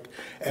rule like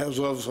as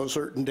of a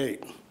certain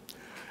date.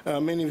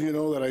 Many of you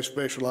know that I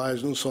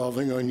specialize in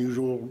solving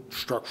unusual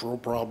structural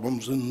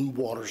problems in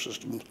water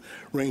systems,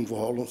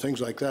 rainfall, and things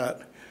like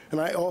that.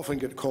 And I often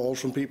get calls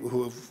from people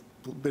who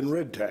have been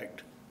red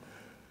tagged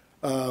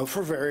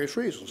for various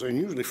reasons, and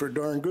usually for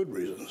darn good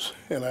reasons.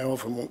 And I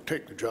often won't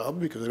take the job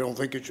because I don't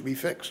think it should be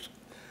fixed.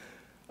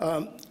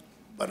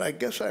 But I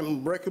guess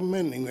I'm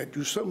recommending that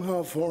you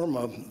somehow form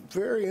a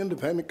very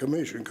independent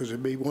commission, because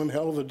it'd be one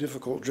hell of a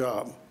difficult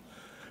job,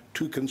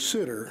 to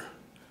consider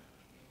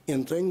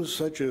in things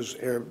such as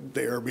the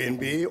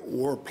Airbnb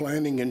or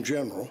planning in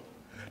general,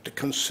 to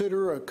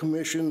consider a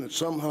commission that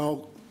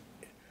somehow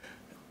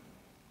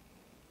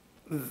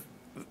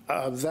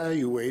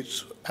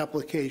evaluates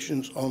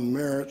applications on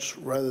merits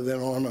rather than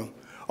on an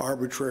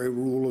arbitrary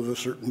rule of a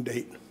certain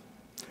date.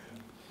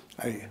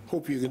 I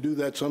hope you can do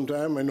that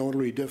sometime. I know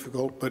it'll be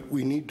difficult, but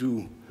we need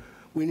to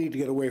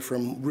get away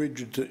from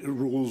rigid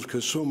rules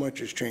because so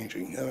much is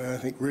changing. And I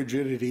think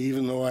rigidity,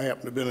 even though I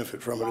happen to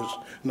benefit from it, is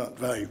not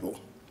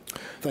valuable.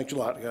 Thanks a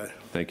lot, guys.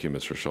 Thank you,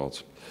 Mr.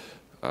 Schultz.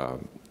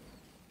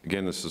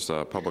 Again, this is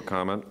public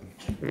comment.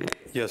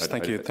 Yes,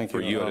 thank you.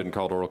 For you, I didn't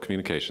call it oral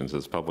communications.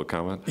 It's public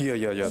comment.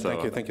 Yeah. So,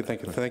 Thank you.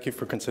 Thank you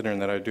for considering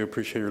that. I do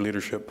appreciate your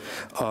leadership.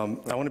 I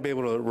want to be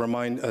able to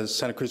remind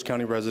Santa Cruz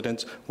County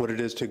residents what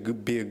it is to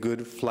be a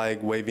good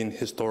flag-waving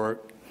historic.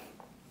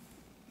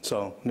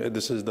 So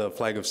this is the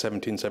flag of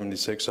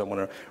 1776, so I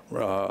want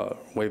to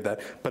wave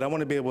that. But I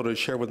want to be able to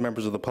share with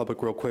members of the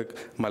public real quick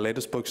my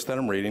latest books that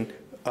I'm reading.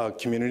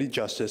 Community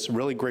Justice,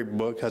 really great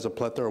book, has a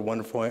plethora of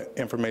wonderful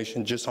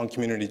information just on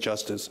community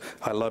justice.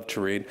 I love to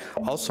read.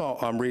 Also,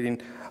 I'm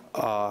reading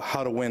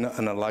How to Win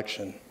an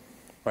Election,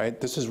 right?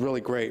 This is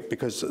really great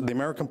because the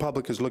American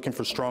public is looking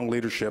for strong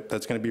leadership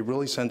that's going to be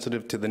really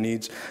sensitive to the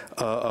needs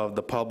of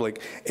the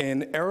public.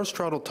 And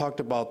Aristotle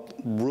talked about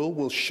rule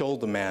will show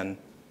the man.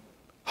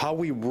 How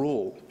we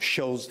rule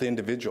shows the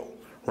individual,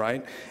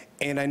 right?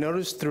 And I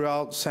noticed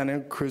throughout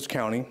Santa Cruz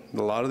County,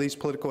 a lot of these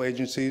political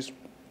agencies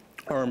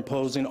are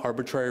imposing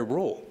arbitrary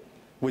rule,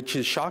 which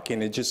is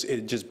shocking. It's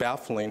just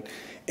baffling.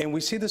 And we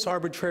see this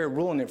arbitrary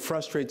rule, and it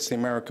frustrates the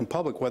American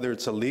public, whether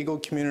it's a legal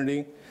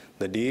community,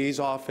 the DA's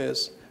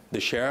office, the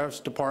sheriff's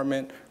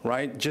department,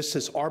 right? Just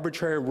this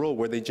arbitrary rule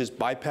where they just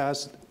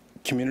bypass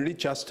community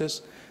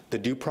justice, the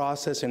due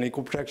process and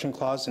equal protection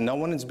clause, and no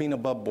one is being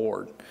above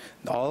board.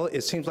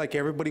 It seems like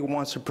everybody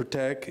wants to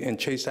protect and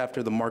chase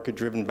after the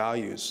market-driven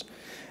values.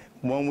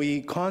 When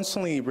we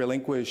constantly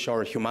relinquish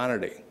our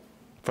humanity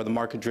for the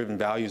market-driven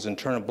values and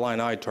turn a blind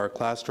eye to our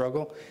class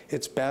struggle,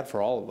 it's bad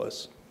for all of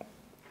us.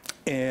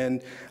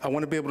 And I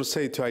want to be able to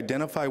say to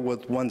identify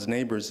with one's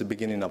neighbor is the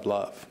beginning of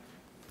love,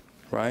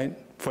 right?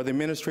 For the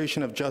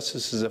administration of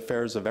justice is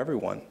affairs of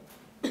everyone,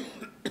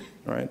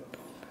 right?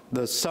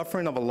 The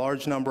suffering of a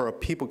large number of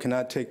people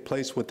cannot take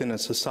place within a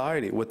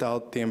society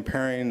without the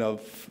impairing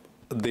of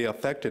the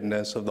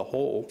effectiveness of the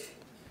whole.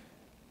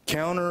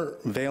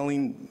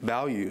 Countervailing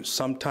values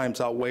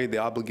sometimes outweigh the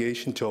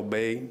obligation to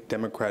obey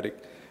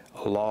democratic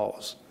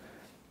laws.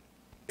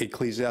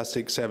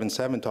 Ecclesiastes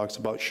 7:7 talks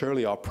about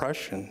surely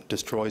oppression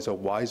destroys a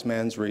wise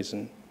man's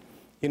reason,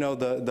 You know,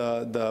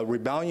 the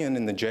rebellion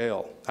in the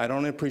jail. I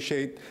don't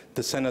appreciate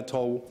the Senate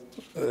told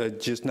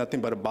just nothing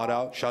but a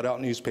bought-out,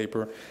 shut-out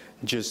newspaper,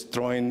 just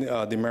throwing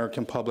the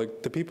American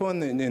public. The people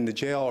in the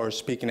jail are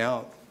speaking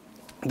out.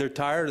 They're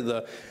tired of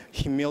the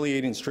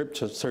humiliating strip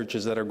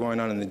searches that are going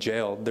on in the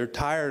jail. They're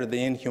tired of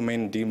the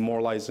inhumane and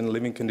demoralizing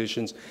living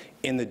conditions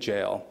in the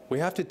jail. We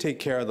have to take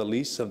care of the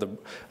least of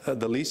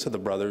the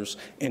brothers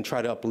and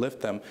try to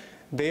uplift them.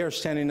 They are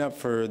standing up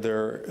for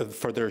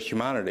their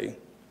humanity.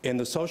 And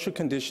the social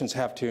conditions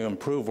have to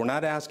improve. We're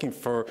not asking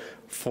we're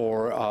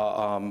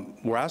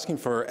asking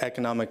for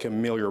economic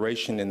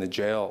amelioration in the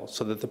jail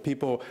so that the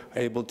people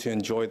are able to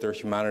enjoy their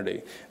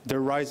humanity.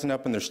 They're rising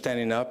up and they're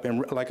standing up,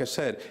 and like I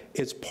said,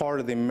 it's part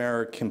of the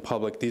American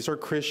public. These are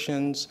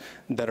Christians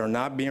that are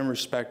not being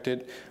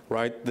respected,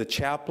 right? The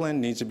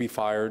chaplain needs to be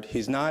fired.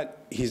 He's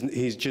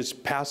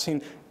just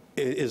passing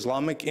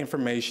Islamic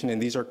information,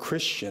 and these are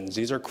Christians.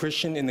 These are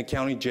Christian in the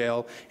county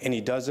jail, and he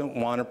doesn't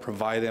want to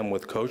provide them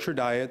with kosher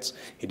diets.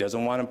 He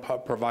doesn't want to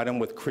provide them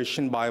with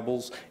Christian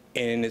Bibles,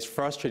 and it's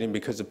frustrating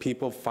because the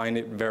people find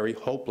it very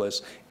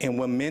hopeless. And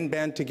when men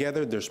band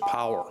together, there's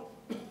power.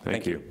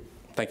 Thank you.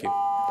 Thank you.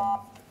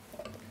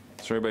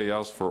 Is there anybody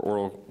else for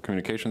oral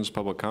communications,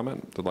 public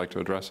comment that'd like to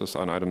address us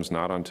on items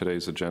not on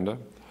today's agenda?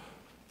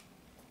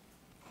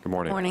 Good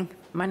morning. Good morning.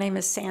 My name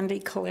is Sandy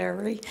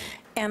Caleri,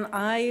 and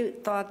I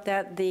thought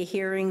that the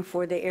hearing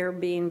for the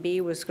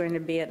Airbnb was going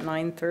to be at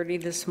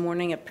 9:30 this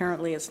morning.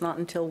 Apparently, it's not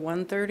until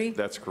 1:30.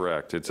 That's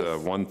correct. It's a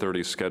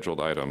 1:30 scheduled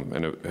item,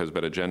 and it has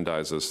been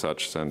agendized as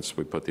such since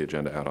we put the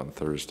agenda out on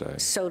Thursday.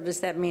 So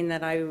does that mean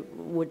that I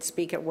would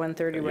speak at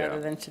 1:30 Yeah.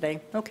 rather than today?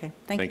 Okay,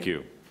 thank you. Thank you.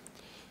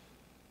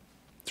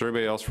 Is there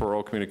anybody else for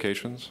oral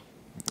communications?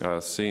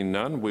 Seeing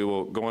none, we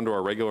will go on to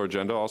our regular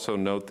agenda. Also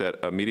note that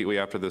immediately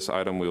after this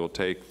item, the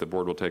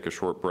board will take a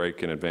short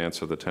break in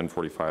advance of the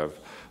 10:45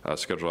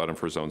 scheduled item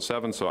for Zone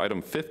 7. So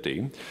item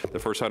 50, the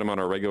first item on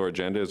our regular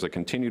agenda is a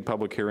continued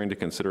public hearing to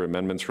consider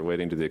amendments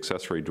relating to the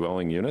accessory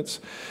dwelling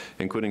units,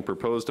 including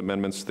proposed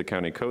amendments to the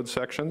county code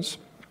sections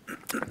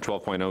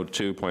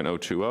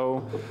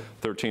 12.02.020,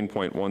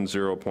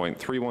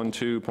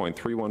 13.10.312,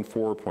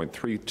 .314,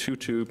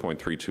 .322,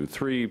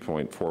 .323,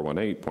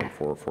 .418,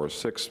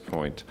 .446,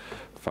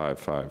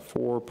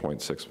 .554,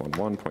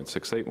 .611,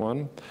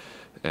 .681,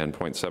 and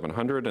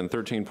 .700, and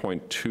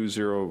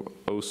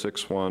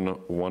 13.20.061,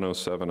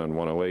 107, and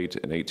 108,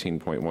 and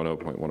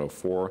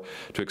 18.10.104,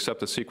 to accept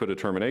the CEQA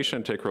determination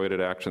and take related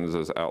actions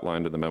as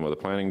outlined in the memo of the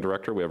Planning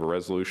Director. We have a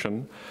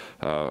resolution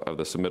of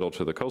the submittal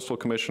to the Coastal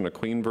Commission, a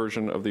clean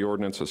version of the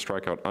ordinance, a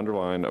strikeout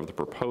underline of the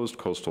proposed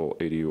coastal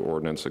ADU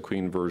ordinance, a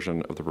clean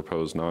version of the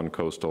proposed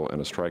non-coastal,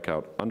 and a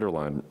strikeout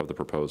underline of the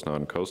proposed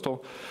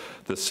non-coastal,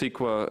 the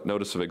CEQA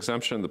notice of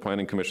exemption, the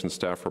Planning Commission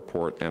staff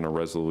report, and a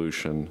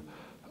resolution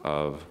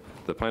of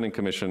the Planning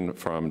Commission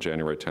from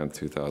January 10th,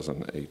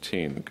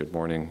 2018. Good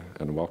morning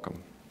and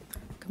welcome.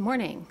 Good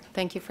morning.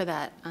 Thank you for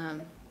that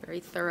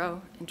very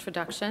thorough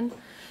introduction.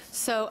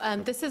 So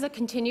this is a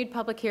continued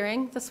public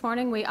hearing this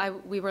morning.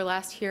 We were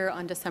last here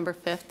on December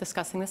 5th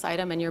discussing this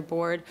item, and your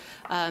board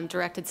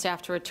directed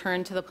staff to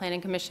return to the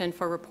Planning Commission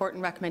for report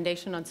and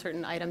recommendation on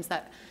certain items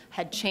that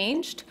had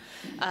changed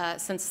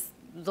since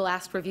the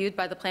last reviewed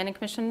by the Planning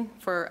Commission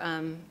for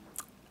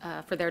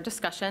their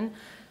discussion.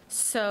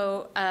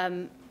 So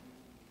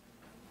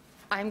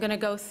I'm going to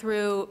go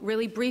through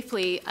really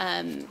briefly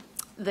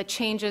the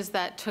changes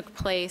that took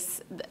place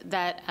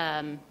that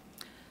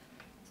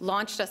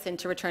launched us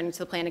into returning to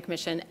the Planning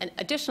Commission. And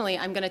additionally,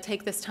 I'm going to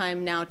take this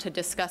time now to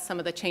discuss some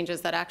of the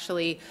changes that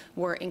actually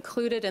were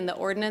included in the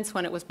ordinance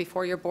when it was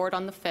before your board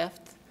on the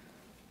 5th.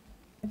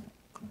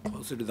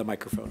 Closer to the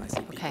microphone. I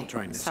see people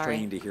trying to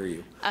strain to hear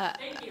you.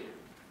 Thank you.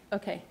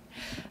 Okay.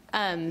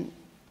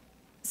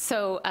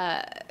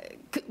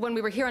 When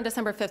we were here on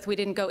December 5th, we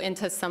didn't go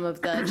into some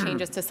of the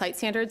changes to site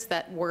standards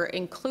that were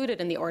included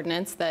in the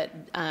ordinance that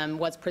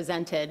was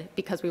presented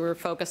because we were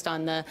focused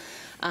on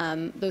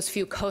those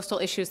few coastal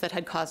issues that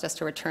had caused us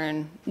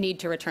to need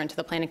to return to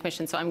the Planning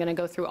Commission. So I'm going to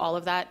go through all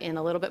of that in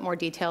a little bit more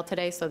detail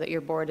today so that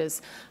your board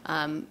is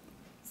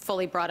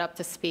fully brought up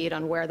to speed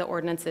on where the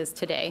ordinance is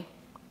today.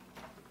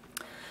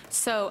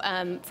 So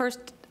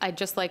first, I'd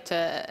just like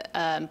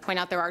to point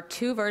out there are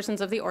two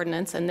versions of the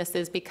ordinance, and this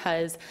is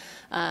because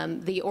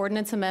the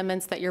ordinance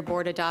amendments that your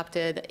board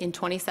adopted in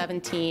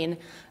 2017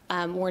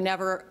 were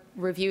never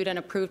reviewed and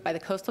approved by the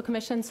Coastal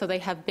Commission, so they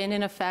have been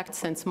in effect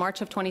since March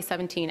of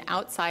 2017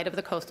 outside of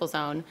the coastal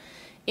zone.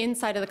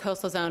 Inside of the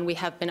coastal zone, we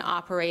have been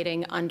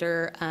operating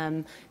under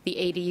the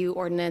ADU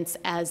ordinance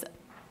as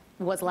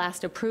was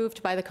last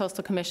approved by the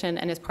Coastal Commission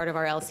and is part of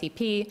our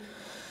LCP.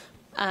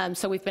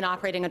 So we've been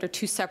operating under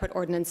two separate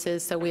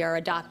ordinances, so we are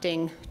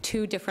adopting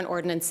two different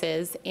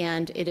ordinances,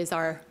 and it is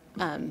our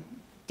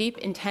deep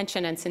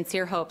intention and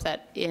sincere hope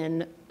that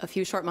in a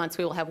few short months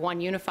we will have one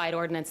unified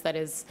ordinance that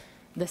is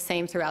the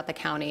same throughout the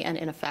county and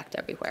in effect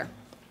everywhere.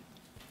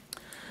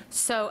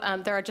 So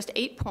there are just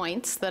 8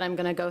 points that I'm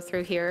going to go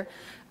through here.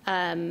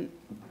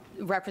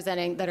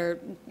 representing, that are,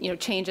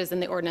 changes in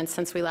the ordinance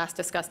since we last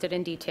discussed it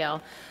in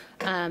detail.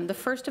 The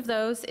first of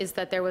those is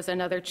that there was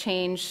another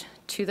change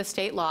to the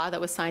state law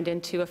that was signed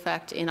into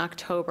effect in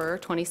October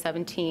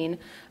 2017.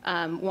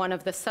 One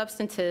of the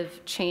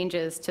substantive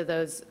changes to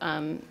those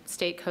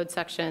state code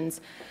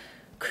sections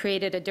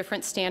created a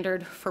different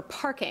standard for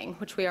parking,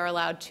 which we are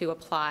allowed to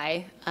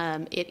apply.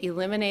 It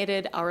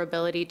eliminated our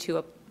ability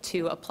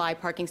to apply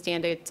parking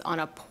standards on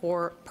a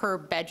per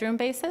bedroom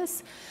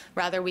basis.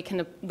 Rather, we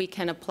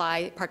can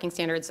apply parking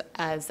standards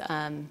as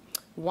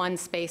one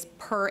space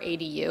per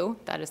ADU.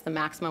 That is the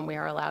maximum we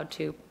are allowed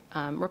to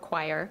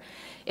require.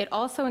 It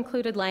also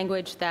included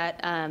language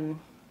that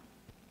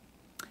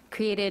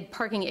created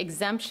parking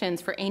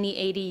exemptions for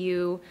any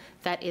ADU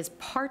that is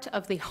part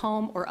of the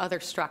home or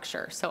other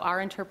structure. So our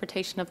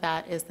interpretation of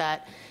that is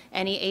that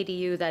any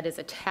ADU that is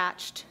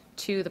attached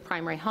to the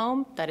primary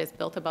home, that is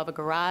built above a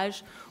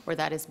garage, or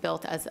that is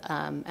built as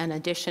an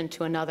addition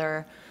to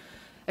another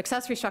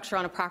accessory structure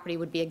on a property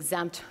would be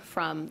exempt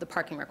from the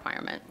parking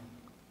requirement.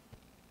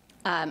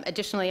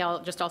 Additionally,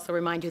 I'll just also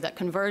remind you that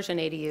conversion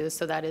ADUs,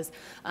 so that is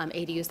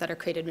ADUs that are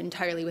created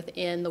entirely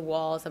within the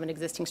walls of an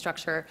existing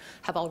structure,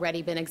 have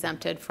already been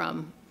exempted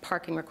from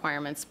parking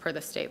requirements per the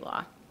state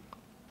law.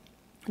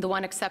 The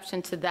one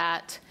exception to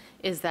that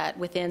is that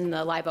within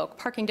the Live Oak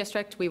Parking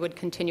District, we would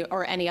continue,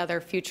 or any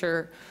other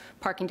future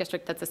parking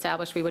district that's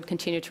established, we would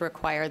continue to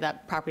require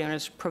that property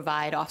owners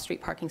provide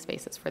off-street parking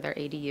spaces for their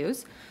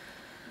ADUs.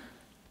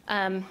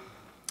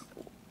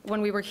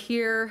 When we were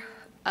here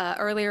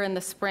earlier in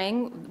the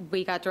spring,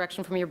 we got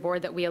direction from your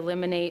board that we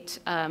eliminate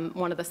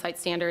one of the site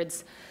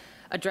standards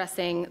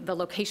addressing the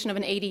location of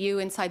an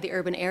ADU inside the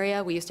urban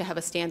area. We used to have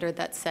a standard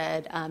that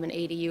said an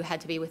ADU had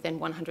to be within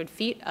 100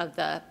 feet of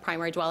the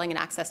primary dwelling and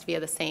accessed via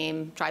the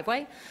same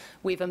driveway.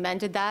 We've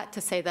amended that to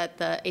say that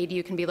the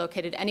ADU can be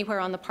located anywhere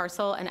on the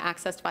parcel and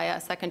accessed via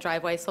a second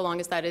driveway, so long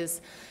as that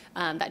is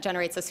that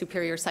generates a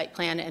superior site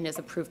plan and is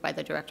approved by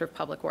the Director of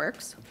Public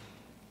Works.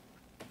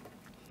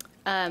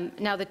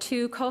 Now, the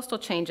two coastal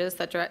changes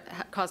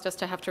that caused us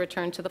to have to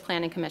return to the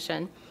Planning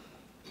Commission.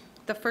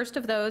 The first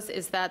of those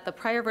is that the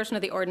prior version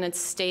of the ordinance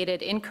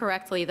stated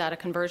incorrectly that a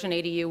conversion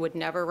ADU would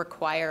never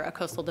require a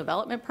coastal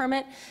development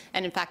permit,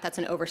 and in fact, that's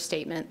an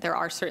overstatement. There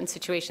are certain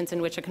situations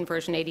in which a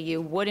conversion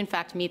ADU would in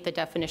fact meet the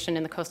definition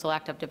in the Coastal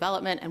Act of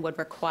Development and would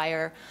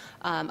require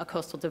a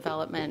coastal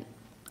development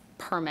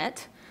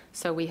permit.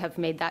 So we have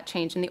made that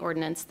change in the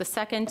ordinance. The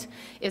second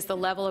is the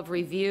level of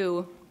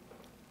review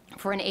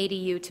for an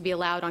ADU to be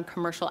allowed on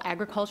commercial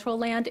agricultural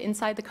land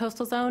inside the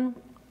coastal zone.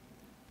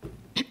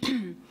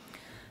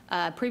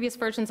 Previous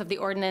versions of the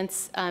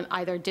ordinance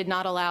either did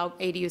not allow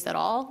ADUs at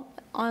all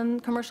on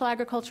commercial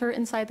agriculture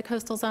inside the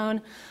coastal zone,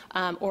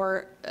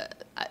 or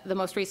the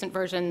most recent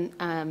version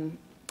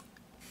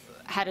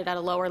had it at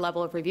a lower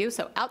level of review.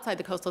 So outside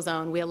the coastal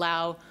zone, we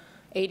allow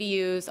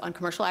ADUs on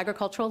commercial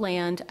agricultural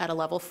land at a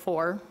level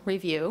 4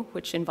 review,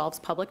 which involves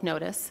public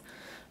notice.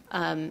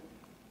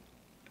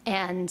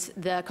 And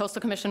the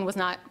Coastal Commission was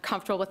not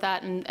comfortable with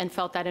that and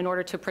felt that in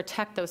order to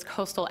protect those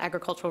coastal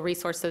agricultural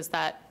resources,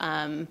 that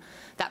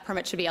that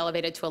permit should be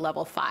elevated to a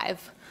level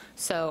 5.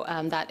 So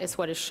that is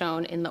what is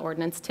shown in the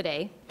ordinance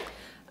today.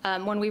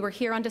 When we were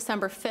here on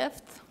December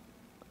 5th,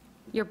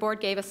 your board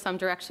gave us some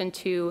direction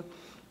to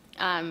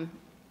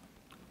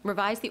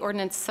revise the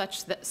ordinance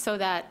so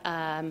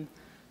that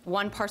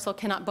one parcel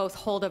cannot both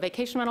hold a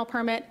vacation rental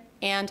permit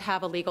and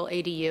have a legal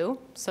ADU.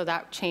 So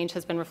that change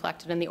has been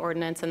reflected in the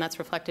ordinance, and that's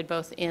reflected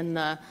both in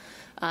the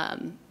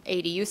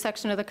ADU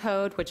section of the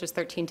code, which is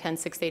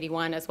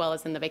 1310-681, as well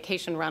as in the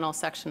vacation rental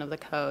section of the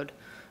code,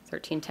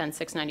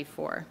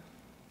 1310-694.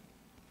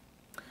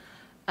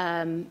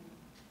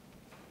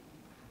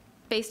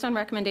 Based on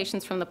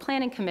recommendations from the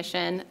Planning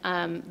Commission,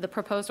 the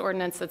proposed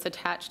ordinance that's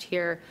attached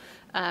here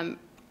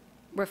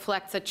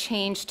reflects a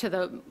change to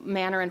the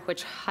manner in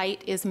which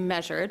height is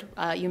measured.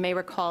 You may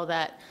recall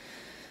that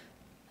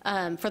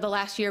for the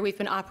last year, we've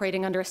been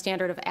operating under a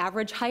standard of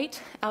average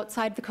height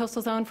outside the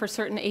coastal zone for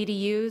certain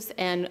ADUs,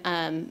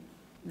 and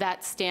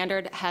that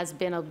standard has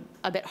been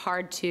a bit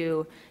hard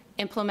to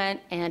implement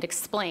and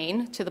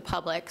explain to the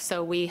public.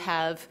 So we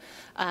have,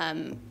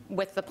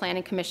 with the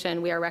Planning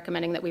Commission, we are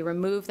recommending that we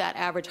remove that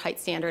average height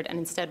standard and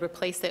instead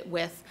replace it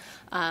with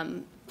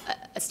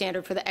a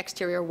standard for the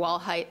exterior wall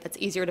height that's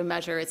easier to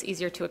measure, it's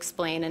easier to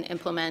explain and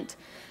implement.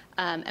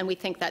 And we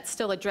think that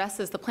still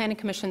addresses the Planning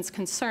Commission's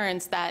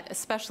concerns that,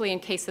 especially in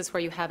cases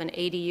where you have an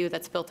ADU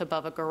that's built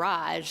above a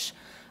garage,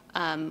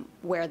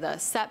 where the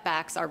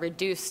setbacks are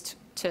reduced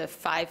to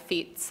 5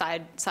 feet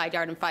side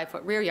yard and 5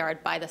 foot rear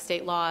yard by the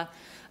state law,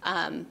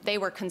 they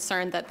were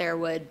concerned that there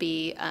would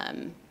be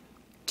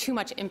too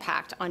much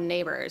impact on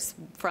neighbors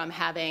from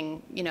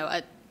having,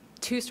 a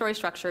 2-story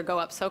structure go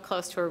up so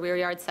close to a rear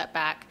yard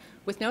setback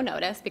with no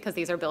notice, because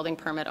these are building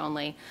permit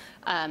only.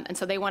 And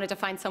so they wanted to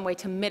find some way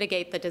to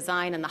mitigate the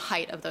design and the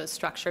height of those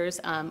structures.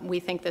 We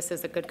think this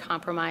is a good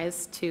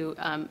compromise to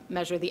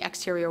measure the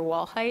exterior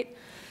wall height.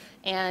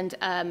 And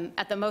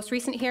at the most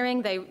recent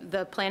hearing,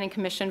 the Planning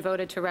Commission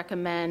voted to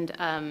recommend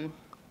a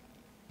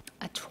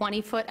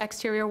 20-foot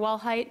exterior wall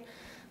height.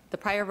 The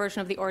prior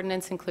version of the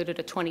ordinance included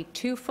a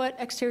 22-foot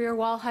exterior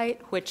wall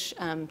height, which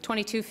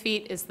 22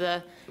 feet is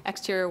the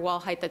exterior wall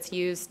height that's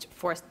used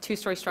for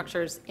two-story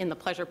structures in the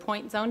Pleasure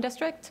Point Zone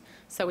District.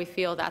 So we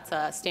feel that's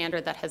a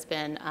standard that has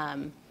been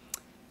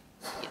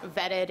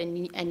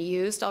vetted and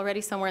used already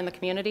somewhere in the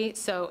community.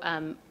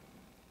 So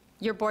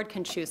your board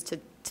can choose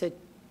to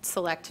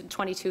select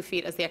 22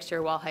 feet as the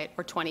exterior wall height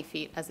or 20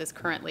 feet as is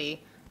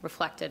currently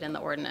reflected in the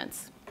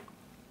ordinance.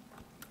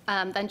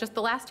 Then just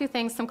the last two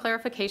things, some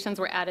clarifications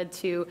were added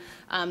to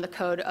the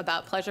code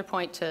about Pleasure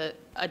Point to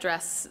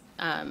address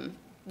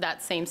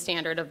that same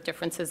standard of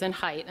differences in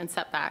height and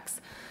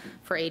setbacks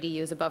for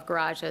ADUs above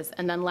garages.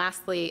 And then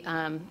lastly,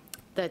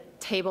 the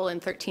table in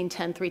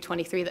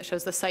 1310-323 that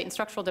shows the site and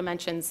structural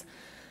dimensions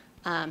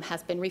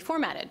has been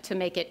reformatted to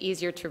make it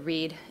easier to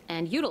read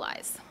and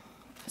utilize.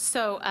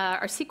 So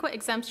our CEQA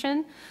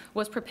exemption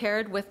was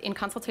prepared in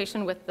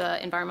consultation with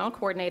the environmental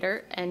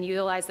coordinator and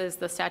utilizes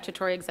the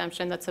statutory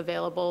exemption that's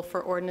available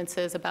for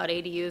ordinances about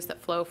ADUs that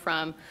flow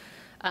from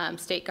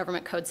state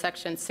government code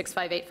sections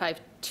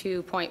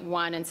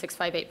 65852.1 and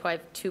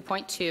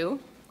 65852.2.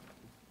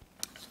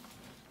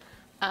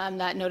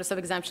 That notice of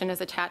exemption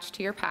is attached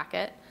to your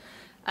packet.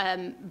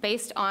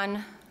 Based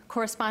on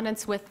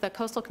correspondence with the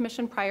Coastal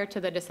Commission prior to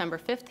the December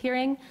 5th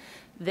hearing,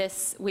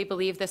 we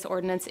believe this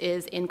ordinance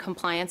is in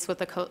compliance with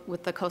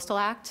the Coastal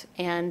Act,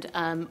 and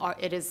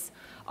it is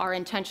our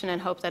intention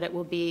and hope that it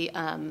will be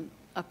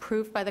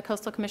approved by the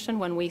Coastal Commission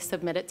when we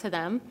submit it to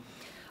them.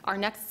 Our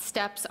next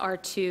steps are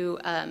to,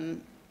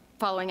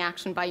 following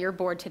action by your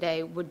board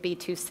today, would be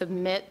to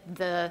submit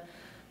the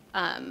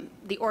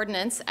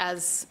ordinance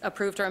as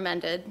approved or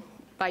amended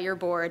by your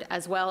board,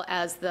 as well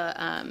as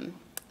the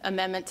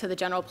amendment to the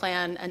general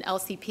plan and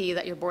LCP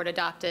that your board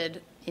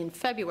adopted in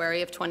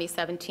February of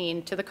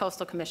 2017 to the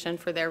Coastal Commission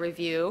for their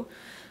review.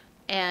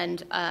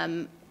 And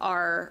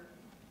our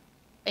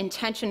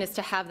intention is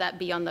to have that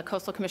be on the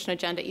Coastal Commission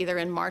agenda either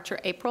in March or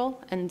April.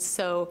 And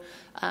so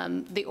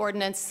the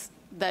ordinance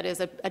that is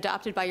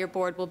adopted by your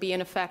board will be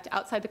in effect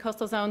outside the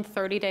coastal zone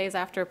 30 days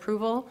after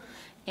approval,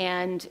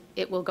 and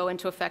it will go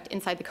into effect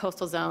inside the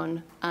coastal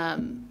zone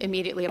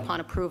immediately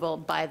upon approval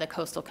by the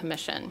Coastal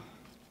Commission.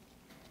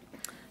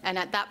 And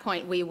at that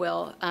point, we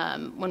will,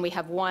 when we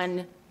have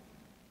one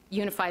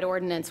unified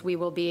ordinance, we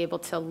will be able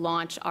to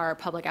launch our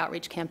public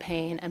outreach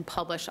campaign and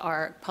publish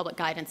our public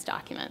guidance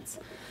documents.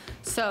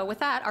 So with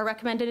that, our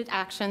recommended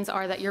actions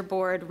are that your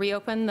board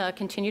reopen the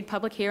continued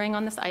public hearing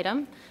on this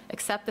item,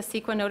 accept the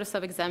CEQA notice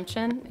of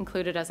exemption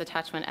included as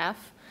attachment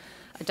F,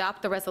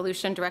 adopt the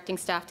resolution directing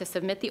staff to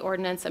submit the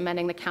ordinance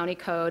amending the county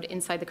code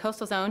inside the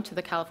coastal zone to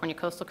the California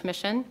Coastal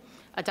Commission,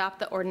 adopt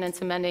the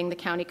ordinance amending the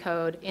county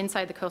code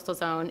inside the coastal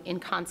zone in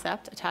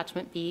concept,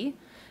 attachment B,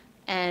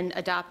 and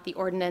adopt the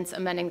ordinance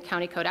amending the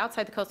county code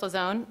outside the coastal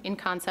zone in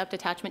concept,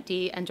 attachment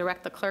D, and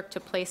direct the clerk to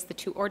place the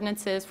two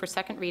ordinances for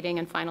second reading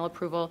and final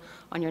approval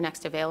on your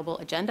next available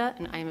agenda.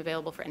 And I am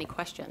available for any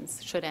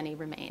questions, should any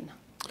remain.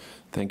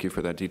 Thank you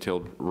for that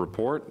detailed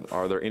report.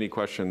 Are there any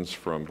questions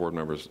from board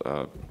members?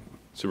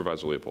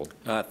 Supervisor Leopold.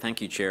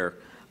 Thank you, Chair.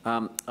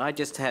 I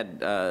just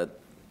had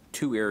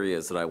two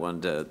areas that I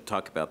wanted to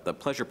talk about. The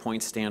Pleasure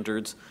Point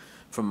standards.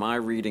 From my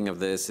reading of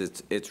this,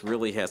 it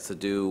really has to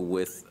do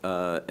with,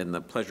 in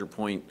the Pleasure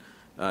Point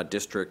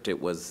district,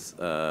 it was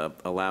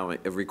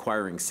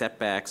requiring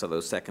setbacks of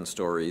those second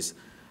stories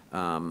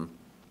that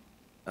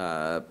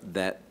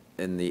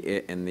in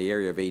the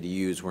area of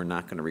ADUs, we're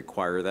not going to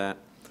require that.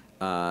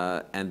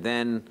 And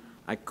then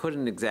I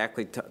couldn't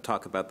exactly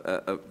talk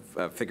about,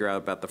 figure out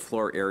about the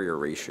floor area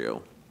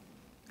ratio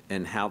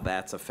and how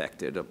that's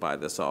affected by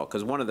this all.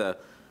 Because one of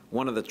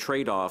the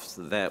trade-offs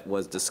that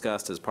was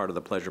discussed as part of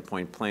the Pleasure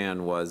Point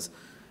plan was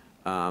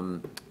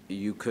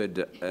you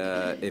could,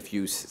 if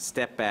you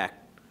step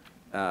back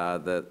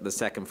the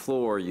second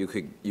floor, you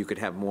could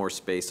have more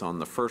space on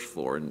the first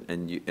floor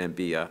and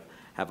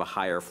have a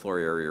higher floor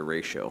area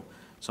ratio.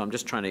 So I'm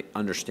just trying to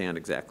understand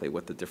exactly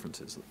what the difference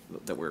is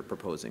that we're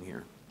proposing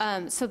here.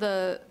 So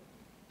the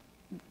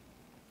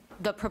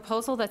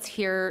proposal that's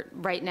here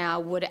right now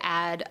would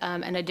add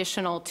an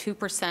additional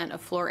 2% of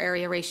floor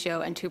area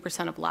ratio and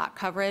 2% of lot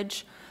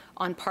coverage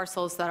on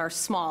parcels that are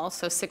small,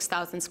 so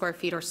 6,000 square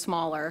feet or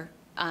smaller.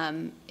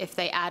 If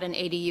they add an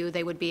ADU,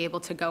 they would be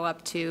able to go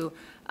up to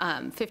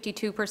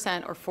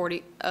 52% or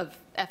 40 of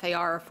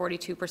FAR or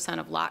 42%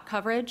 of lot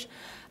coverage.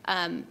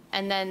 And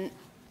then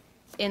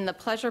in the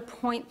Pleasure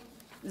Point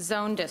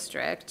Zone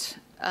District,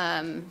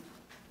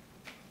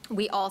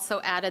 we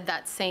also added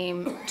that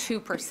same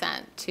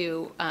 2%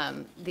 to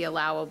the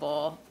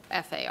allowable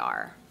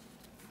FAR.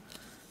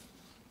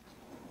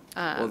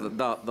 Well,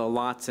 the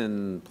lots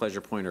in Pleasure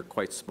Point are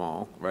quite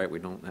small, right? We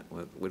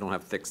don't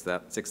have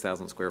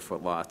 6,000 square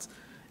foot lots,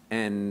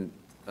 and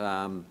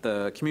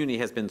the community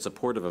has been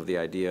supportive of the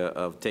idea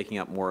of taking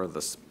up more of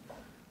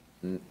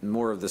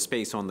the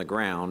space on the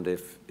ground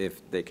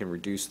if they can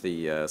reduce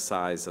the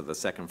size of the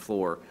second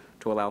floor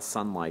to allow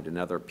sunlight and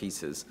other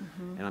pieces.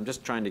 Mm-hmm. And I'm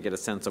just trying to get a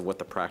sense of what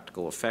the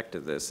practical effect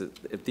of this.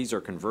 If these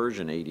are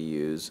conversion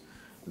ADUs,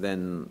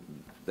 then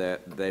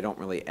they don't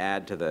really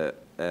add to the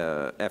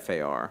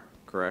FAR,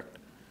 correct?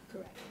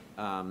 Correct.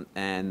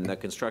 And the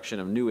construction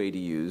of new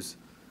ADUs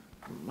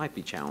might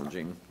be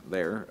challenging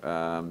there,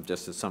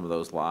 just as some of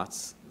those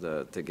lots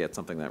to get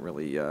something that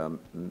really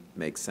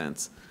makes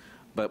sense.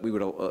 But we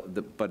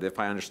would, but if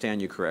I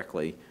understand you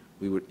correctly,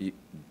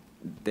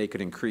 they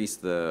could increase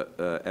the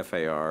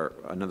FAR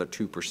another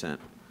 2%.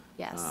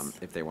 Yes.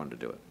 If they wanted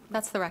to do it.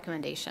 That's the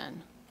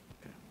recommendation.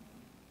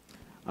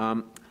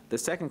 The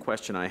second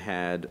question I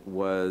had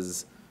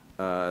was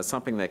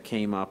something that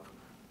came up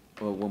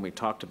when we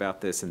talked about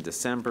this in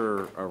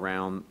December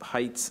around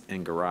heights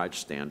and garage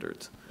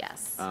standards.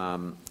 Yes.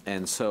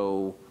 And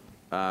so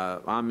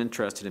I'm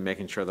interested in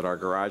making sure that our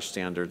garage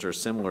standards are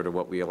similar to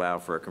what we allow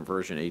for a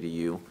conversion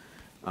ADU.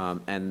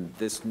 And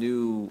this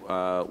new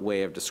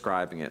way of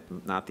describing it,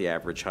 not the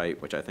average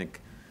height, which I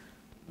think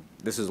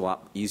this is a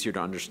lot easier to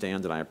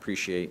understand, and I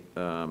appreciate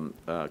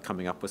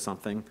coming up with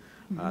something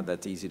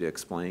that's easy to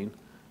explain.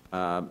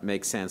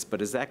 Makes sense,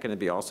 but is that going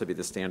to also be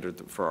the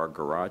standard for our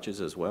garages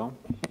as well?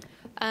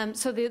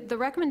 So the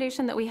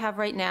recommendation that we have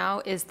right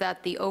now is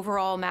that the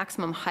overall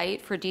maximum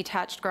height for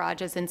detached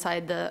garages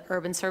inside the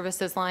urban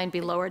services line be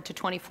lowered to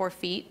 24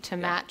 feet to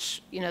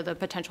match, the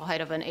potential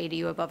height of an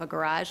ADU above a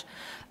garage.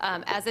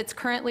 As it's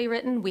currently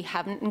written, we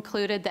haven't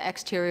included the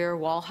exterior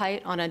wall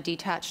height on a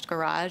detached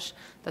garage.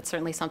 That's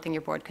certainly something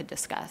your board could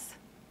discuss.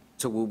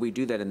 So will we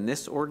do that in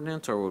this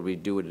ordinance, or would we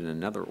do it in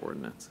another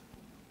ordinance?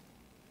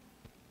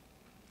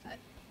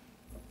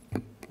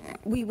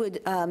 We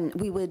would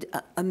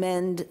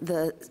amend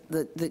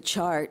the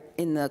chart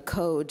in the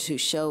code to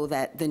show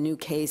that the new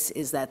case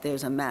is that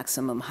there's a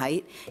maximum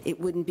height. It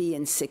wouldn't be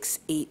in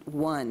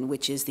 681,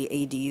 which is the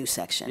ADU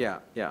section.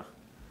 Yeah.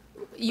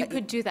 You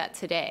could do that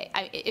today.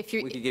 If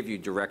you're, we could give you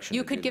direction.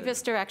 You could give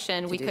us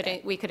direction. We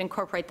could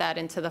incorporate that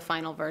into the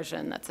final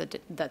version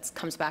that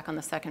comes back on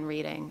the second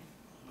reading.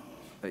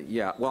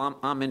 Yeah, well,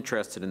 I'm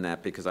interested in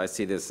that because I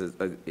see this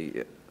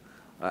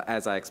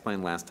as I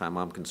explained last time,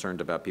 I'm concerned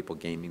about people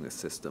gaming the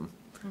system.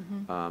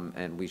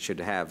 And we should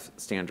have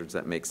standards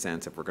that make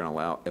sense if we're going to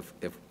allow,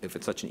 if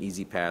it's such an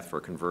easy path for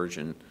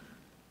conversion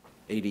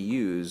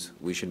ADUs,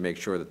 we should make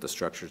sure that the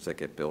structures that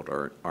get built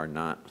are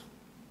not.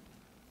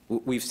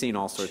 We've seen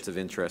all sorts of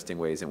interesting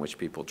ways in which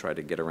people try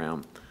to get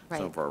around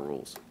some of our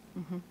rules.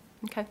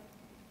 Okay.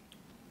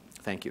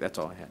 Thank you, that's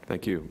all I had.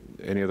 Thank you.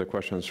 Any other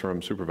questions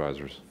from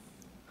supervisors?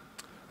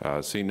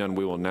 Seeing none,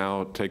 we will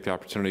now take the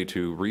opportunity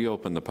to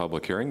reopen the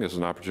public hearing. This is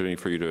an opportunity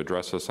for you to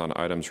address us on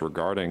items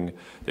regarding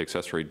the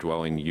accessory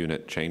dwelling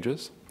unit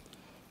changes.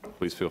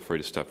 Please feel free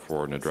to step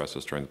forward and address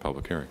us during the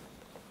public hearing.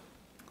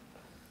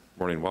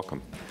 Morning,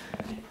 welcome.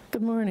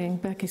 Good morning,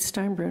 Becky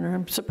Steinbruner.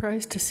 I'm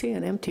surprised to see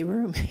an empty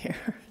room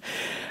here.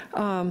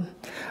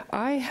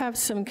 I have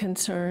some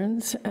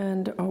concerns,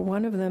 and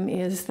one of them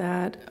is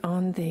that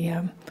on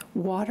the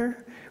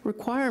water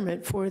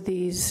requirement for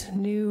these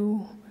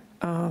new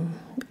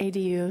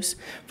ADUs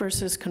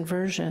versus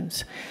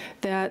conversions,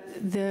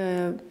 that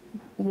the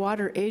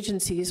water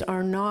agencies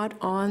are not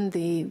on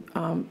the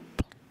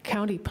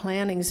county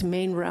planning's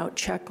main route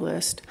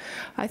checklist.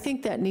 I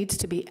think that needs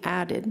to be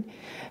added.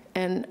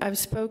 And I've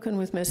spoken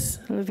with Ms.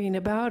 Levine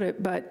about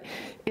it, but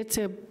it's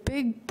a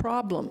big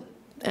problem.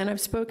 And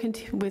I've spoken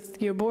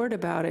with your board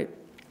about it.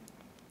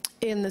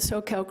 In the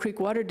Soquel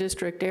Creek Water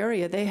District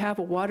area, they have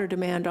a water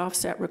demand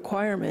offset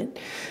requirement,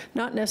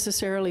 not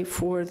necessarily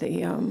for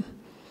the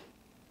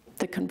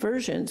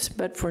conversions,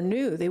 but for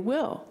new, they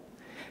will.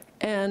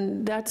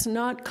 And that's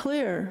not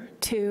clear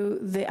to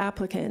the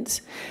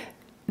applicants.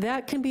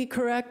 That can be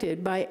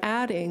corrected by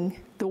adding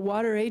the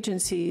water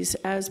agencies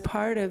as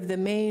part of the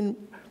main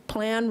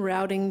plan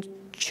routing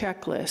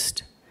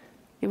checklist.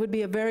 It would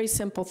be a very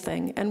simple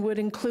thing and would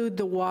include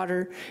the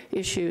water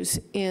issues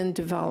in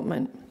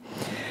development.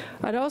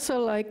 I'd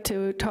also like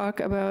to talk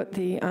about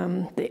the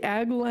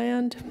ag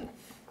land,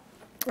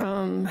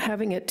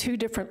 having it 2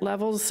 different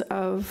levels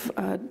of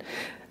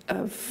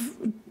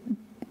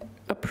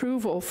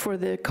approval for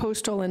the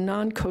coastal and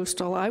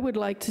non-coastal. I would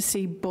like to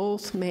see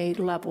both made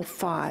level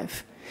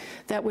 5.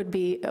 That would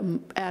be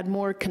add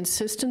more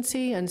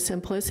consistency and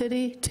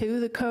simplicity to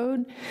the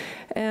code,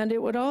 and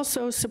it would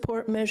also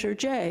support Measure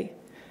J,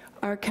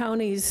 our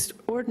county's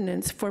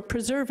ordinance for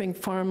preserving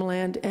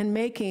farmland and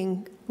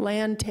making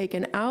land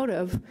taken out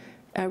of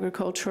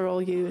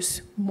agricultural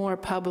use more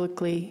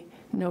publicly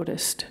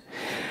noticed.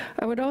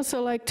 I would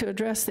also like to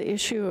address the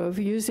issue of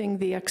using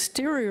the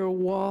exterior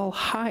wall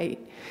height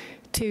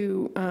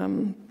to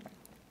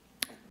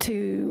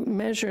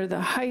measure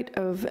the height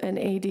of an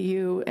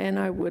ADU, and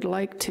I would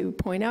like to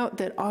point out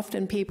that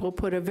often people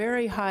put a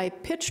very high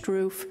pitched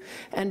roof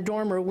and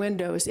dormer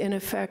windows, in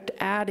effect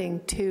adding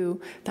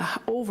to the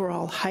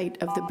overall height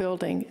of the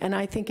building, and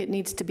I think it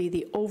needs to be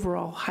the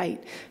overall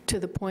height to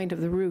the point of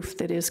the roof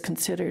that is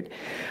considered.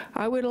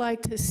 I would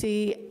like to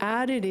see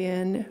added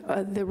in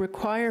the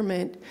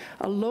requirement,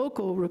 a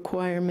local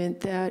requirement,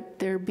 that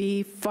there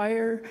be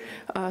fire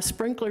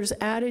sprinklers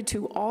added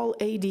to all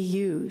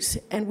ADUs,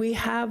 and we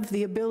have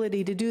the ability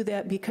to do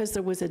that because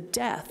there was a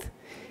death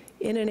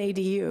in an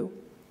ADU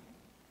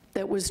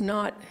that was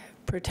not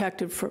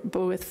protected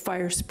with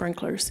fire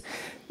sprinklers.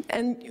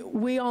 And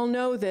we all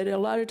know that a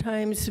lot of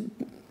times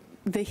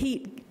the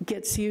heat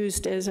gets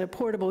used as a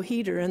portable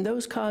heater, and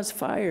those cause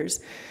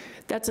fires.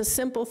 That's a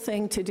simple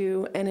thing to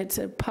do, and it's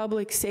a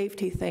public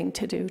safety thing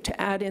to do,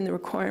 to add in the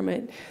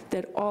requirement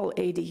that all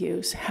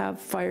ADUs have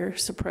fire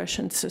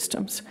suppression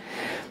systems.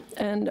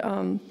 And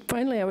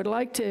finally, I would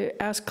like to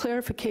ask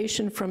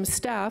clarification from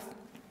staff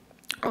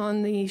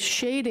on the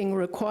shading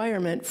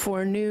requirement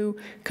for new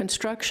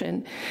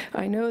construction.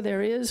 I know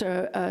there is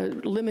a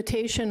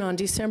limitation on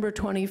December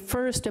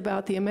 21st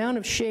about the amount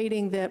of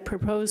shading that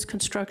proposed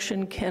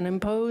construction can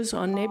impose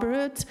on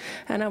neighborhoods,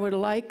 and I would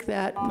like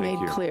that made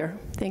clear.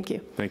 Thank you.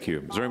 Thank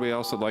you. Is there anybody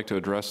else that'd like to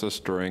address this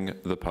during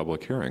the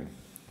public hearing?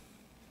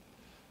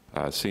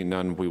 Seeing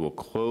none, we will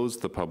close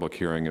the public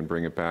hearing and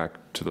bring it back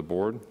to the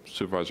board.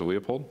 Supervisor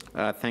Leopold?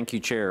 Thank you,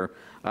 Chair.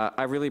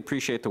 I really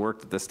appreciate the work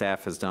that the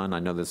staff has done. I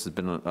know this has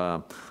been,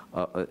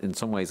 in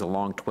some ways, a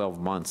long 12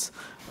 months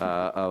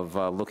of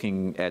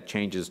looking at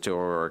changes to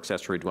our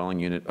accessory dwelling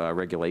unit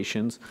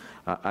regulations.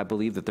 I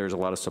believe that there's a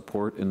lot of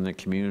support in the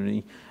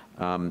community,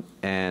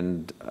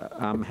 and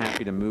I'm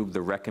happy to move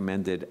the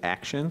recommended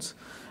actions.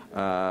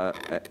 I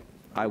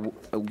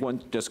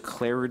want just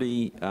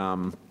clarity,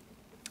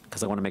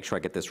 because I want to make sure I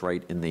get this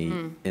right in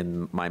the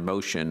in my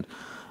motion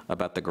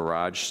about the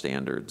garage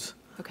standards.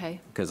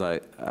 Okay. Because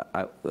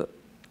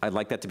I'd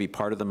like that to be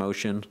part of the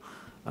motion,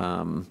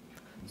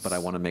 but I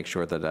want to make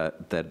sure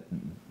that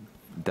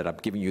that I'm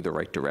giving you the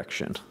right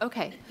direction.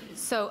 Okay.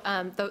 So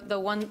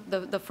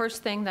the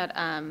first thing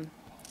that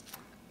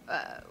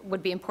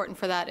would be important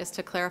for that is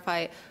to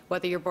clarify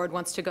whether your board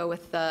wants to go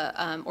with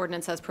the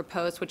ordinance as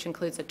proposed, which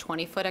includes a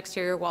 20-foot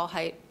exterior wall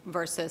height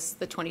versus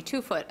the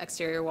 22-foot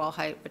exterior wall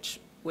height,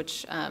 which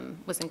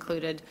was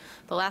included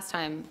the last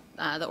time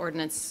the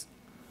ordinance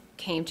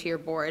came to your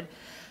board.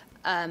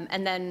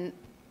 And then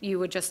you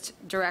would just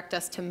direct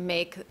us to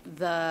make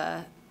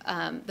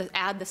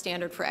add the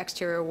standard for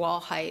exterior wall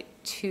height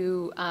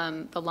to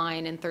the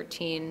line in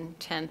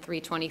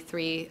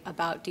 1310-323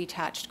 about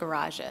detached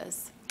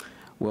garages.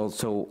 Well,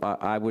 so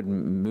I would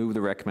move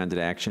the recommended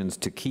actions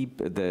to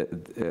keep what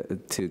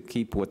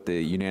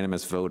the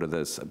unanimous vote of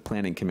this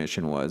Planning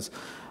Commission was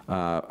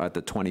at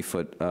the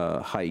 20-foot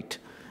height.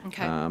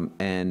 Okay.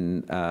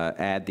 And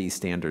add these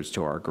standards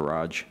to our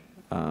garage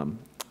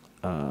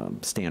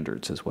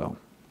standards as well.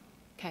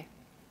 Okay.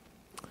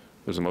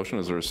 There's a motion.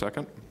 Is there a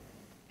second?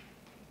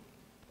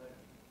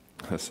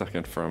 A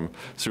second from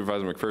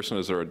Supervisor McPherson.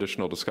 Is there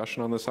additional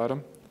discussion on this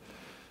item?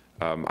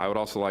 I would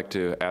also like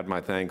to add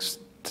my thanks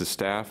to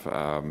staff.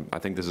 I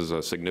think this is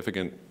a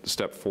significant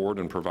step forward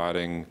in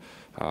providing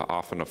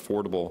often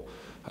affordable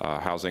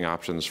housing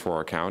options for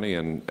our county,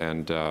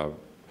 and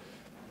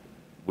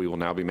we will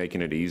now be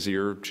making it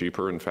easier,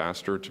 cheaper, and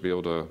faster to be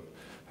able to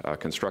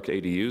construct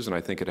ADUs, and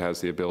I think it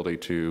has the ability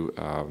to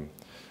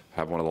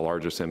have one of the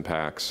largest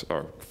impacts,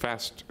 or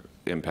fast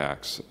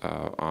impacts,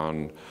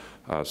 on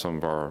some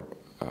of our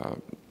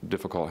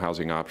difficult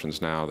housing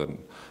options now than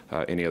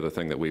any other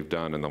thing that we've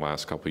done in the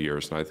last couple of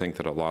years. And I think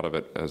that a lot of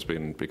it has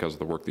been because of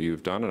the work that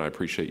you've done, and I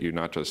appreciate you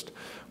not just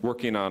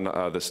working on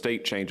the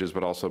state changes,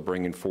 but also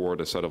bringing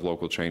forward a set of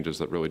local changes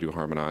that really do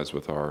harmonize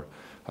with our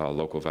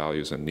local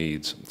values and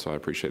needs. So I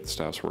appreciate the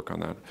staff's work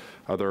on that.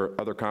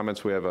 Other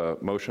comments? We have a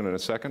motion and a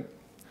second.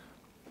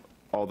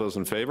 All those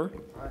in favor?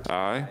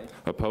 Aye.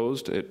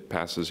 Opposed? It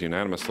passes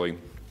unanimously.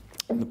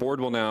 The board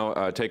will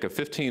now take a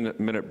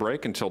 15-minute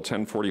break until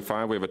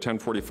 10:45. We have a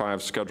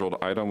 10:45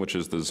 scheduled item, which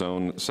is the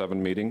Zone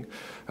 7 meeting.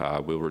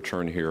 We'll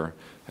return here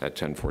at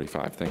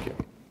 10:45. Thank you.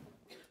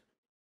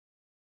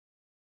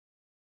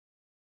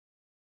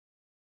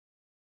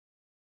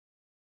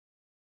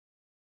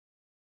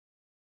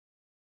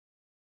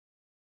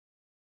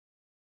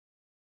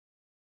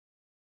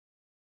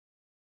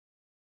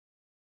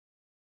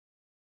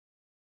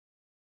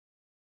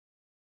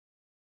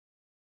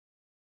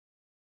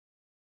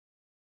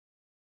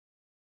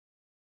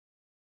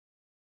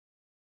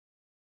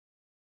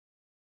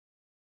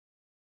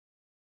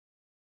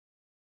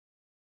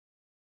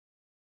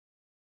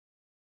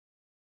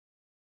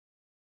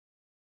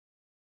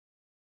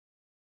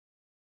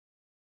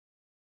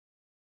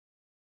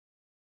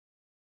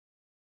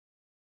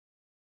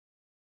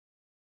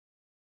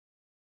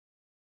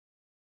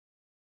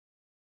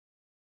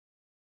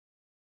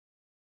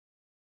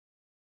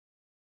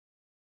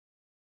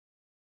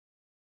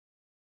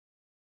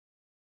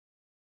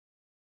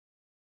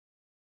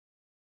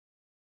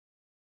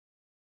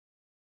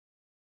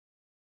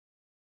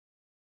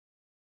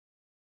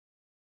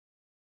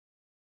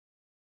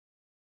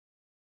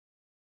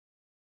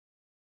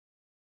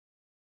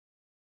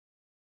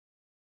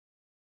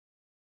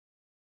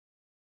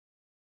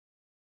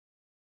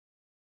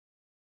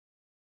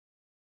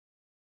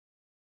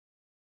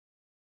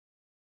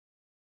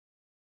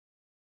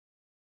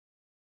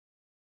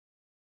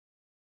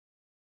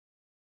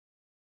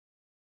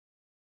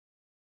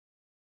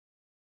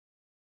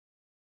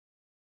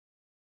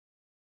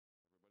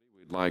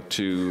 We'd like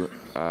to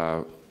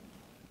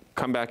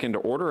come back into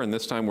order, and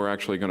this time we're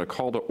actually going to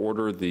call to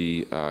order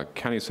the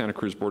County of Santa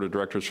Cruz Board of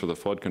Directors for the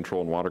Flood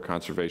Control and Water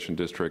Conservation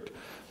District,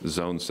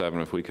 Zone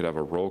 7. If we could have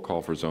a roll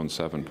call for Zone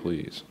 7,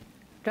 please.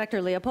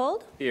 Director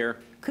Leopold? Here.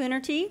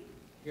 Coonerty?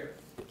 Here.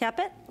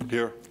 Caput?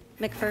 Here.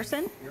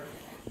 McPherson?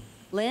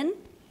 Lynn?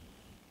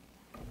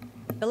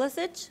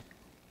 Bilicic?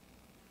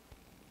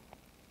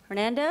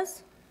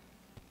 Hernandez?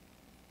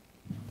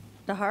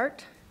 DeHart?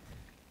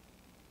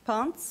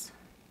 Ponce?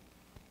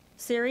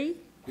 Siri?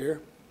 Here.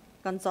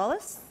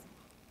 Gonzalez?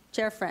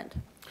 Chair Friend.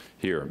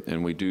 Here,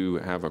 and we do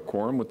have a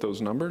quorum with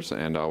those numbers,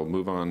 and I'll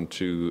move on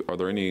to, are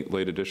there any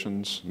late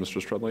additions, Mr.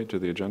 Strudley, to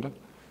the agenda?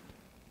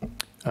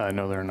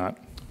 No, there are not.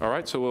 All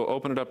right, so we'll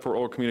open it up for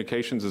oral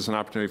communications as an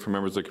opportunity for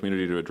members of the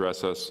community to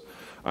address us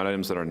on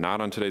items that are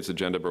not on today's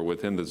agenda, but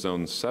within the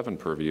Zone 7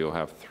 purview. You'll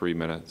have 3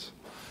 minutes.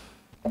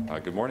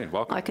 Good morning,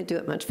 welcome. I could do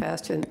it much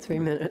faster than 3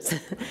 minutes.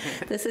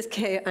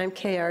 I'm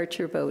Kay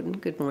Archer Bowden,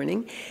 good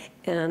morning,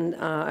 and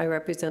I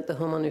represent the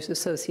homeowners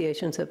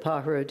associations at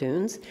Pajaro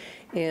Dunes,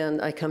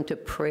 and I come to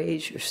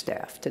praise your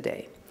staff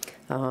today.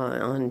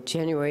 On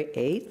January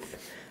 8th,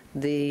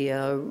 the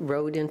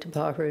road into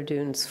Pajaro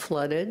Dunes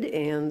flooded,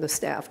 and the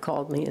staff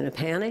called me in a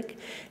panic,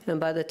 and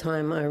by the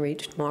time I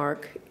reached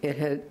Mark,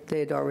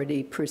 they'd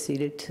already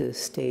proceeded to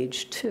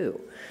stage 2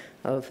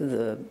 of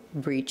the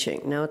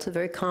breaching. Now, it's a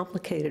very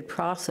complicated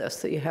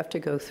process that you have to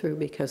go through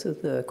because of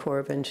the Corps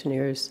of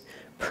Engineers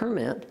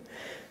permit.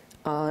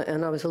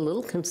 And I was a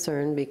little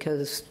concerned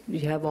because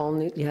you had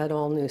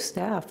all new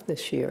staff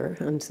this year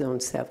on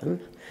Zone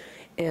 7,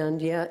 and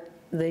yet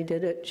they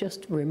did it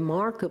just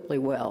remarkably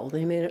well.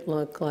 They made it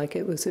look like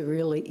it was a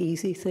really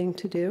easy thing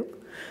to do.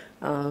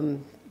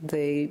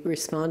 They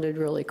responded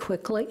really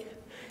quickly.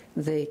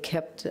 They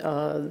kept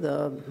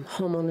the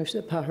homeowners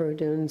at Pajaro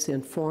Dunes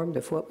informed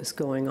of what was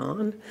going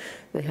on.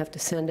 They have to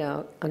send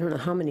out, I don't know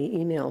how many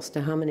emails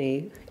to how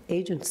many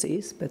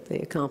agencies, but they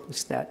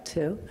accomplished that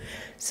too.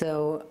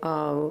 So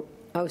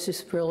I was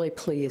just really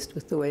pleased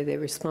with the way they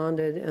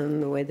responded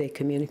and the way they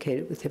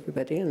communicated with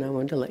everybody, and I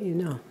wanted to let you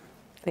know.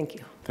 Thank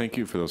you. Thank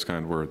you for those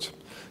kind words.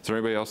 Is there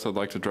anybody else that would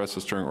like to address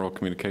us during oral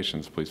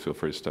communications? Please feel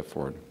free to step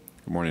forward.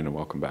 Good morning and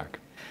welcome back.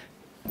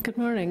 Good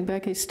morning,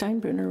 Becky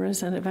Steinbrunner,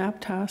 resident of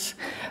Aptos.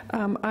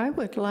 I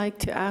would like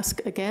to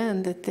ask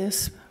again that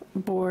this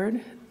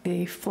board,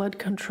 the Flood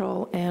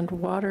Control and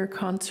Water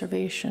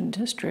Conservation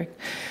District,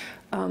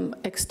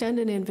 extend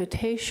an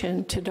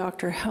invitation to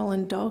Dr.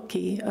 Helen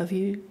Dahlke of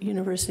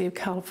University of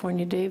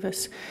California,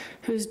 Davis,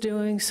 who's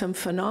doing some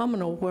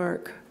phenomenal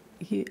work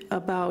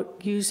about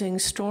using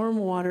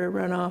stormwater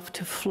runoff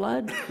to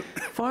flood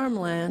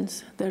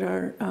farmlands that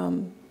are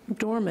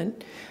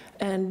dormant,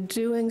 and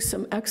doing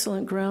some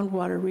excellent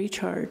groundwater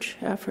recharge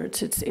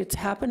efforts. It's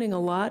happening a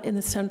lot in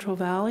the Central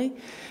Valley,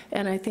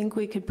 and I think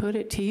we could put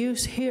it to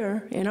use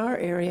here in our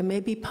area,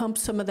 maybe pump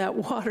some of that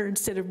water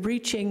instead of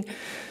breaching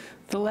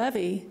the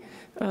levee,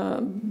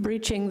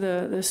 breaching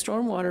the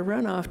stormwater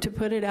runoff, to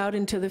put it out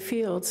into the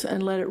fields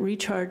and let it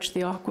recharge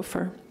the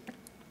aquifer.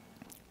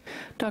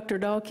 Dr.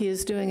 Dahlke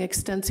is doing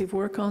extensive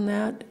work on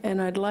that,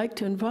 and I'd like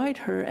to invite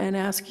her and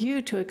ask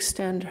you to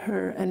extend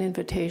her an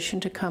invitation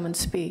to come and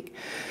speak.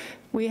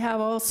 We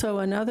have also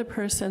another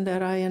person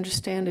that I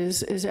understand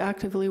is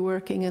actively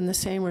working in the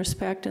same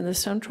respect in the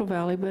Central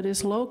Valley, but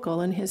is local,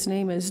 and his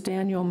name is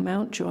Daniel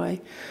Mountjoy.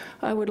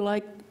 I would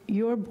like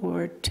your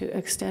board to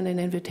extend an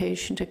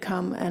invitation to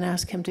come and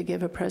ask him to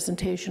give a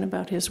presentation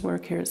about his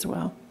work here as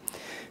well.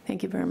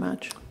 Thank you very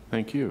much.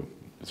 Thank you.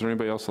 Is there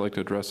anybody else who'd like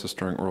to address us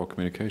during oral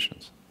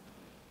communications?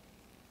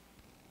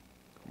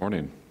 Good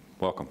morning.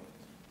 Welcome.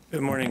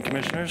 Good morning,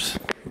 Commissioners.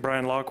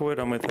 Brian Lockwood.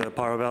 I'm with the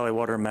Pajaro Valley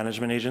Water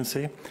Management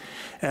Agency.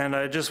 And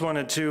I just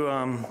wanted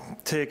to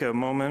take a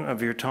moment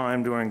of your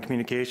time during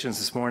communications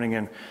this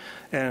morning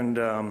and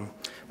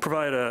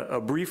provide a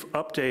brief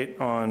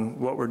update on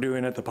what we're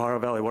doing at the Pajaro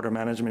Valley Water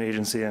Management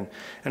Agency,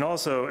 and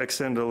also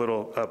extend a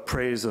little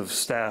praise of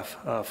staff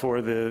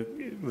for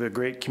the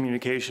great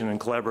communication and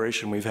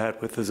collaboration we've had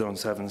with the Zone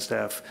 7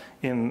 staff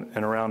in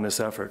and around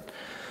this effort.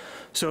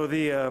 So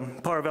the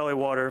Pajaro Valley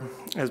Water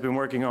has been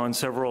working on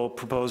several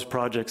proposed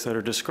projects that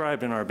are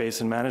described in our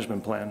basin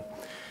management plan.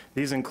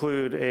 These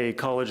include a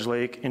College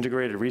Lake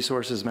Integrated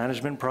Resources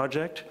Management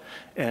Project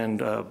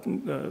and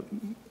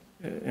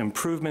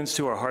improvements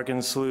to our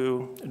Harkins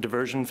Slough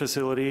diversion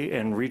facility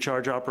and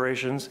recharge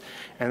operations,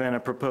 and then a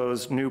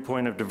proposed new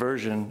point of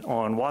diversion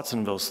on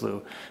Watsonville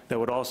Slough that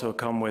would also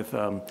come with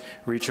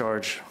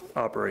recharge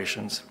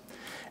operations.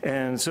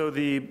 And so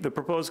the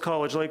proposed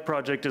College Lake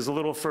project is a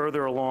little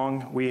further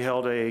along. We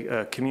held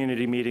a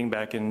community meeting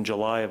back in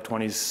July of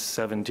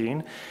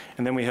 2017,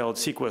 and then we held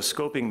CEQA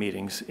scoping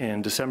meetings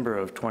in December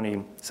of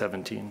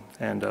 2017.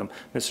 And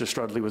Mr.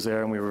 Strudley was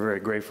there, and we were very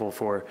grateful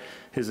for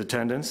his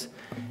attendance.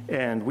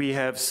 And we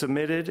have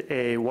submitted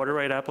a water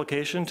right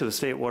application to the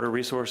State Water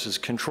Resources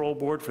Control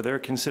Board for their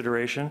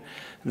consideration.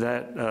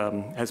 That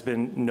has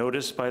been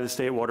noticed by the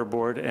State Water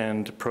Board,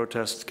 and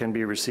protests can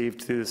be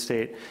received through the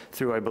state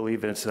through, I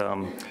believe it's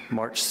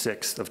March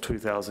 6th of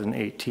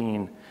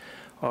 2018.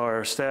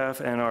 Our staff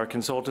and our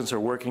consultants are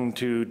working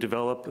to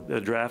develop a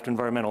draft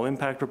environmental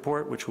impact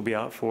report, which will be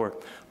out for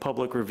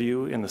public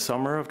review in the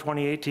summer of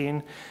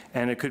 2018,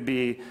 and it could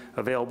be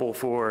available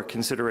for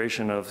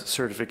consideration of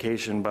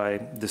certification by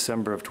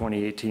December of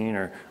 2018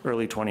 or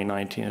early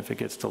 2019 if it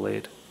gets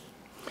delayed.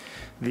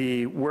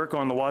 The work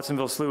on the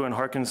Watsonville Slough and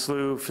Harkins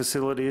Slough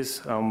facilities,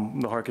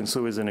 the Harkins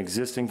Slough is an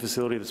existing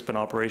facility that's been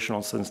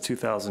operational since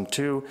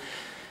 2002.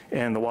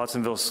 And the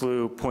Watsonville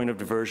Slough point of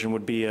diversion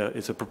would be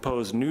it's a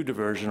proposed new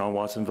diversion on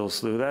Watsonville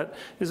Slough. That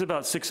is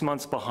about 6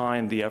 months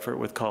behind the effort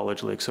with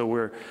College Lake. So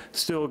we're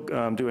still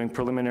doing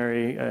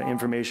preliminary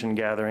information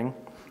gathering.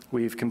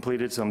 We've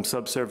completed some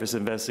subsurface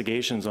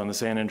investigations on the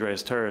San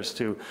Andreas Terrace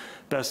to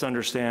best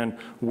understand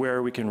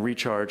where we can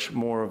recharge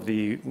more of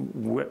the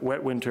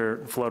wet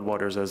winter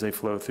floodwaters as they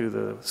flow through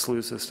the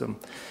slough system.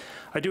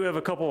 I do have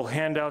a couple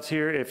handouts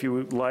here. If you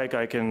would like,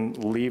 I can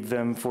leave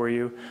them for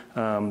you.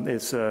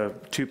 It's a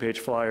 2-page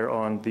flyer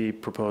on the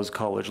proposed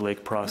College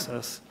Lake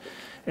process.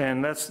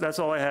 And that's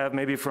all I have.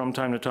 Maybe from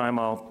time to time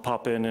I'll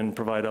pop in and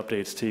provide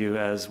updates to you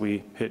as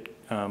we hit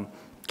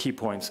key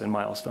points and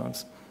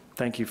milestones.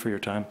 Thank you for your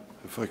time.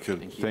 If I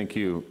could. Thank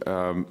you.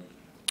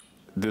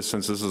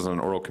 Since this is an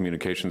oral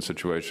communication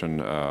situation,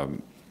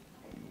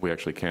 we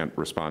actually can't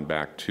respond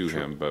back to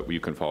him, but you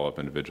can follow up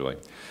individually.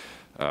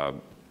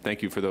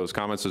 Thank you for those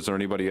comments. Is there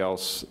anybody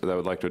else that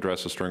would like to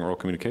address us during oral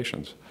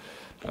communications?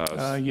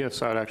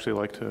 Yes, I'd actually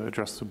like to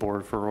address the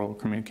board for oral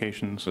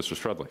communications. Mr.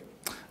 Strudley.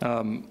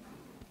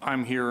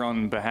 I'm here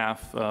on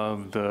behalf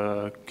of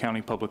the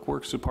County Public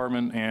Works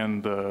Department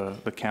and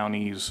the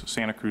county's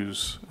Santa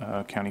Cruz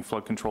County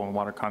Flood Control and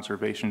Water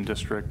Conservation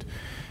District.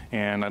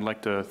 And I'd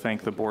like to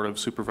thank the Board of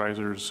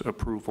Supervisors'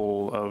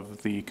 approval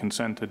of the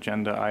consent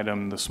agenda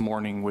item this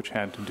morning, which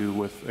had to do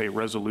with a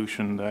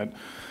resolution that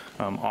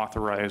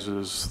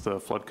authorizes the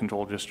Flood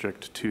Control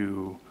District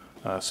to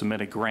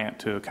submit a grant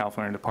to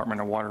California Department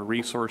of Water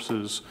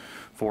Resources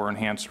for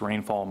enhanced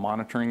rainfall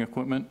monitoring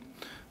equipment.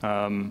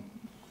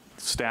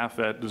 Staff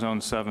at Zone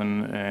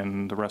 7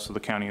 and the rest of the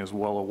county is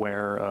well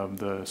aware of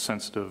the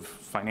sensitive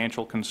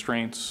financial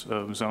constraints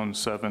of Zone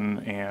 7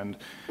 and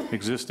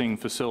existing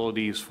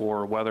facilities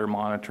for weather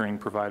monitoring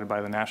provided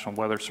by the National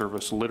Weather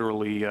Service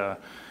literally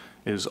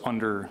is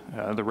under,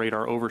 the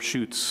radar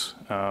overshoots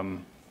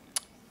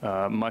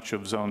much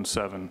of Zone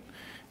 7.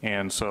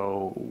 And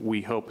so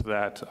we hope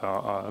that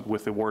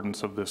with the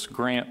awardance of this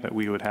grant that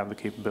we would have the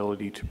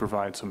capability to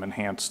provide some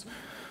enhanced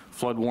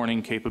flood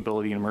warning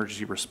capability and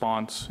emergency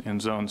response in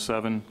Zone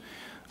 7.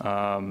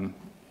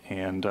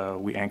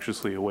 We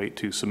anxiously await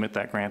to submit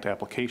that grant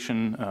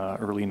application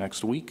early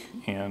next week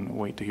and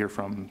wait to hear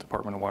from the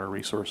Department of Water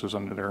Resources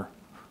under their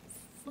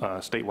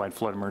statewide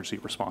flood emergency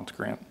response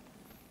grant.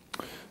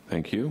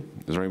 Thank you.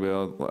 Is there anybody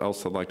else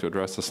that'd like to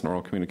address this in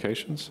oral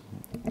communications?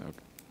 Okay.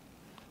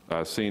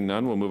 Seeing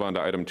none, we'll move on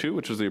to item 2,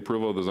 which is the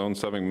approval of the Zone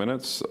 7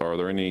 minutes. Are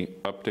there any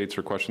updates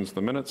or questions to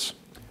the minutes?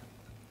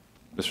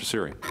 Mr.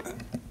 Siri.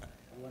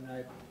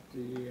 The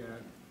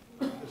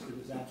Mr.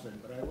 was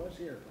absent, but I was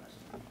here last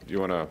time. You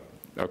want to,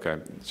 okay,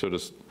 so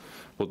just,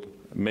 we'll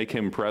make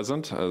him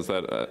present as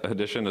that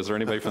addition. Is there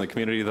anybody from the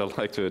community that would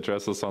like to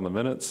address this on the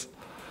minutes?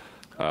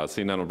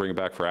 Seeing none, we'll bring it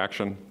back for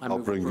action. I'll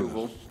bring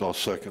approval. I'll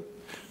second.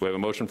 We have a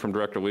motion from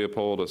Director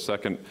Leopold, a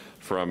second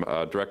from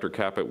Director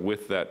Caput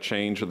with that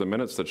change of the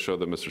minutes that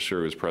showed that Mr.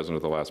 Siri was present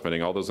at the last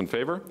meeting. All those in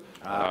favor?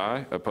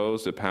 Aye.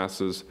 Opposed? It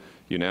passes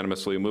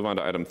unanimously. Move on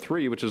to item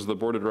 3, which is the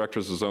Board of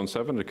Directors of Zone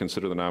 7 to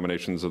consider the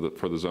nominations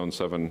for the Zone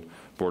 7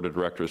 Board of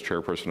Directors,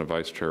 Chairperson and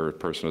Vice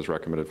Chairperson as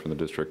recommended from the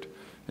District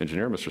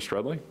Engineer. Mr.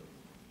 Strudley.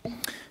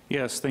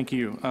 Yes, thank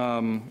you.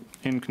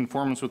 In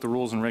conformance with the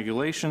rules and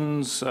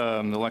regulations, the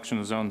election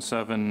of Zone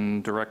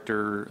 7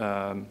 Director,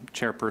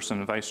 Chairperson,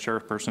 and Vice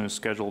Chairperson is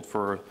scheduled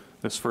for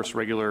this first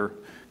regular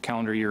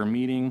calendar year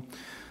meeting.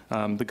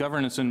 The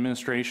governance and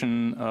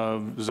administration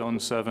of Zone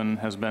 7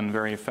 has been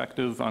very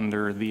effective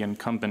under the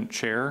incumbent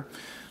chair.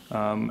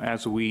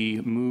 As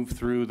we move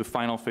through the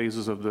final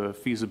phases of the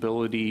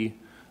feasibility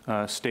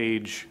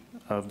stage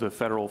of the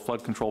federal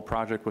flood control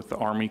project with the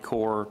Army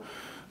Corps,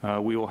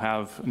 we will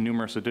have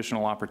numerous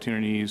additional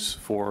opportunities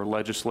for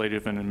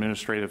legislative and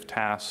administrative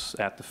tasks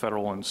at the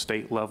federal and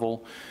state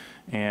level.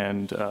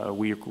 And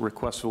we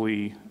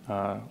respectfully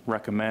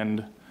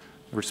recommend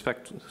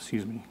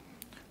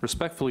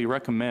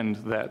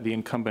that the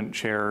incumbent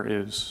chair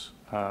is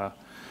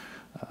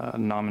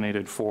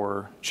nominated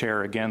for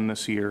chair again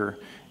this year.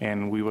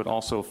 And we would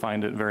also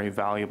find it very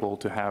valuable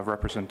to have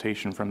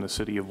representation from the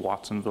city of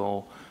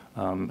Watsonville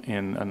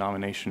in a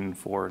nomination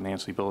for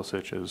Nancy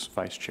Bilicich as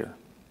vice chair.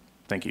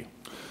 Thank you.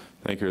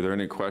 Thank you. Are there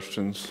any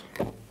questions?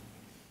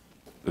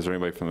 Is there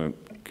anybody from the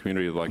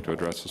community who would like to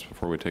address this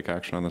before we take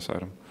action on this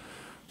item?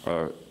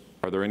 Are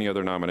there any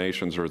other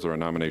nominations, or is there a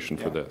nomination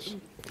for this?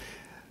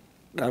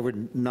 I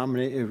would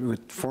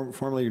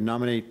formally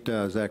nominate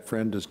Zach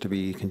Friend as to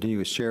be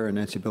continuous chair and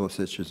Nancy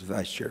Bilicich as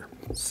vice chair.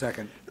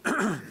 Second.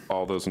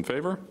 All those in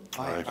favor?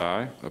 Aye.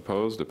 Aye.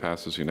 Opposed? It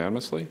passes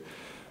unanimously.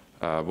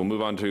 We'll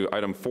move on to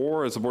item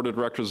 4. As the Board of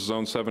Directors of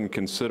Zone 7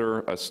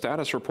 consider a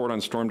status report on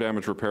storm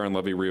damage repair and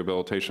levee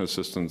rehabilitation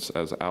assistance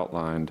as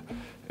outlined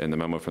in the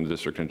memo from the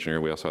district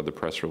engineer. We also had the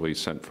press release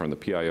sent from the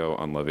PIO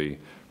on levee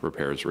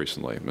repairs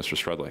recently. Mr.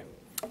 Strudley.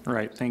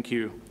 Right, thank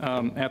you.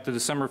 At the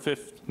December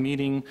 5th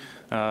meeting,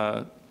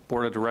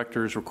 Board of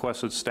Directors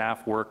requested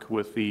staff work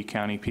with the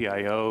county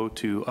PIO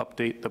to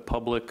update the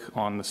public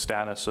on the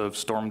status of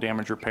storm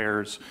damage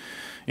repairs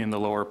in the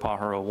lower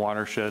Pajaro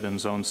watershed in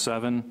Zone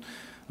 7.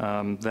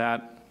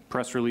 That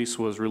press release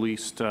was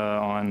released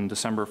on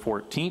December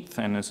 14th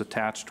and is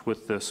attached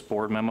with this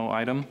board memo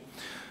item.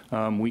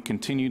 We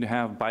continue to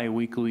have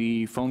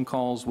biweekly phone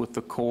calls with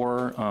the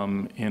Corps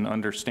in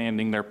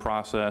understanding their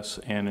process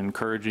and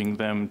encouraging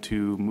them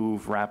to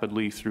move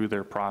rapidly through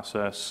their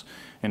process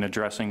in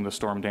addressing the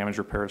storm damage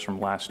repairs from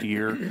last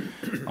year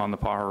on the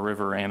Pajaro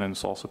River and in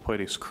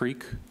Salsapuedes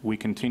Creek. We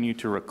continue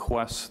to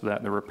request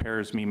that the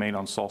repairs be made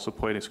on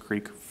Salsapuedes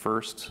Creek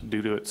first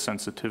due to its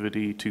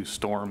sensitivity to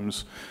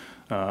storms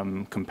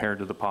compared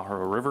to the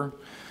Pajaro River.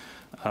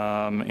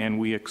 And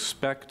we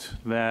expect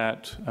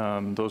that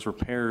those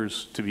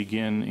repairs to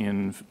begin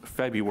in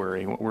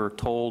February. What we're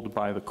told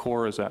by the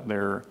Corps is that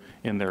they're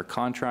in their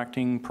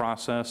contracting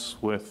process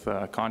with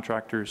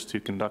contractors to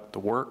conduct the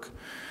work.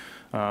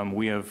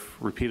 We have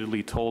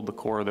repeatedly told the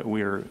Corps that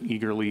we are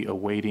eagerly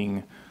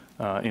awaiting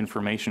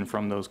information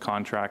from those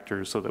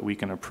contractors so that we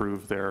can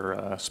approve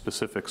their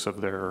specifics of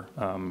their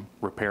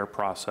repair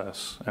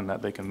process and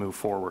that they can move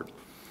forward.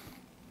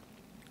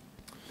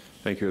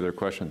 Thank you. Are there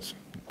questions?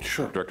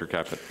 Sure. Director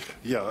Caput.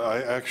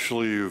 Yeah,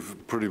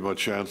 you've pretty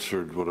much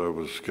answered what I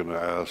was going to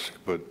ask,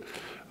 but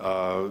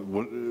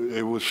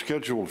it was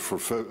scheduled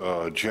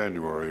for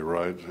January,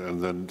 right?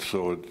 And then,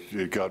 so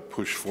it got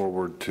pushed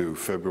forward to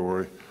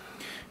February?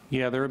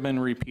 Yeah, there have been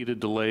repeated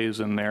delays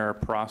in their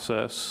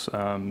process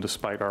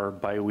despite our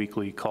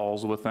biweekly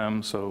calls with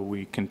them. So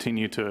we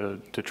continue to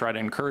try to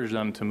encourage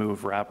them to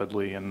move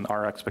rapidly. And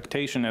our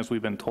expectation, as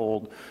we've been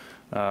told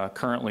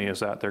currently, is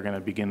that they're going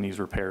to begin these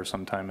repairs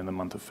sometime in the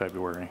month of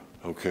February.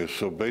 Okay,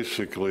 so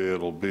basically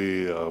it'll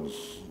be,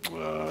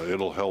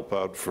 it'll help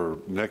out for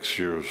next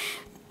year's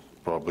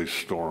probably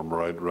storm,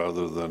 right?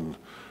 Rather than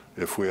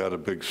if we had a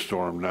big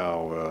storm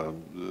now.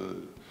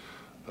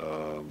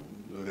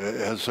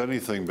 Has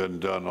anything been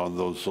done on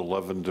those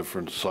 11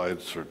 different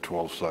sites or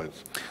 12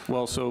 sites?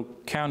 Well, so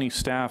county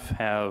staff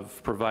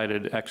have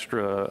provided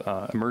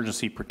extra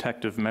emergency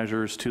protective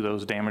measures to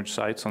those damaged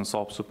sites on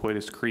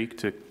Salsapuedes Creek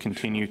to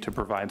continue to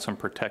provide some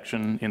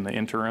protection in the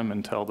interim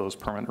until those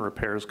permanent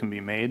repairs can be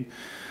made.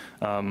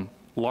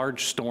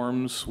 Large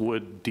storms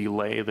would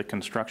delay the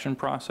construction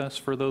process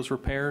for those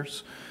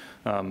repairs.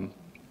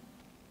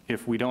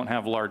 If we don't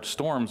have large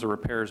storms, the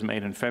repairs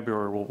made in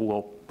February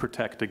will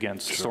protect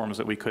against storms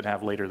that we could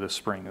have later this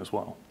spring as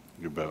well.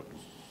 You bet.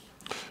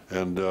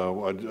 And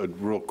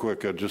real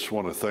quick, I just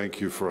want to thank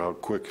you for how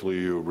quickly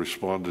you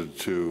responded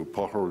to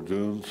Pajaro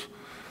Dunes.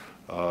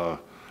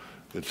 What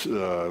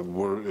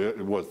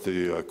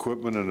the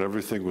equipment and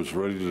everything was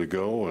ready to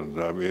go,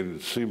 and I mean,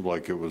 it seemed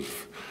like it was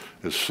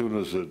as soon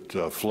as it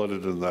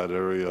flooded in that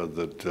area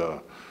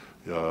that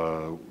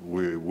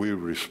we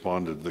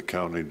responded. The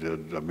county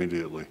did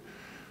immediately.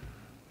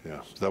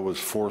 Yeah, that was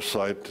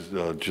foresight,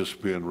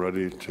 just being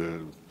ready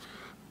to,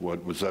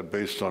 what, was that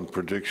based on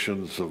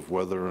predictions of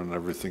weather and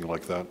everything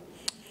like that?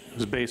 It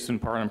was based in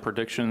part on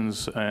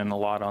predictions and a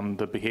lot on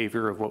the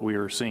behavior of what we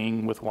were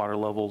seeing with water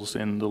levels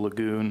in the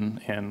lagoon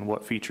and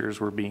what features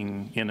were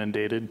being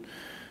inundated.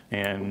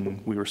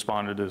 And we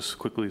responded as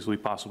quickly as we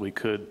possibly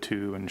could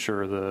to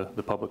ensure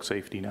the public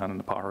safety down in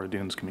the Pajaro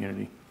Dunes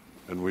community.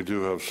 And we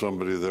do have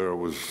somebody there who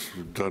was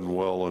done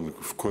well and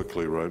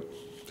quickly, right?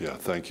 Yeah,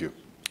 thank you.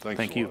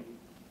 Thank you.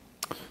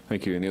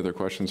 Thank you. Any other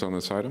questions on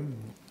this item?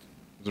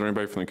 Is there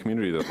anybody from the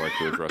community that would like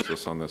to address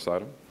us on this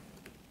item?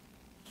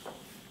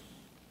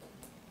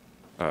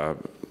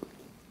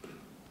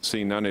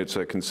 Seeing none, it's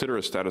a consider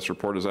a status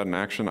report. Is that an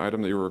action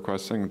item that you were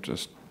requesting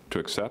just to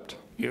accept?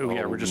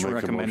 Yeah, we're just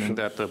recommending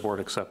that the board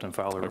accept and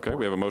file a report. Okay,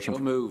 we have a motion.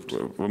 Moved.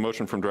 A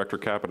motion from Director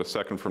Caput, a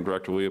second from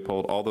Director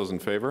Leopold. All those in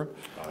favor?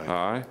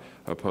 Aye.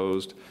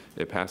 Opposed?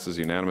 It passes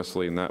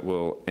unanimously, and that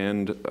will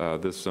end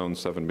this Zone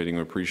 7 meeting.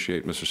 We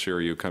appreciate, Mr.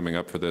 Shearer, you coming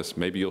up for this.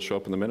 Maybe you'll show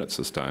up in the minutes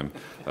this time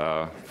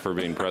for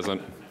being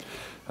present.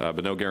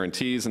 But no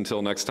guarantees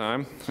until next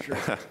time.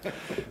 Sure.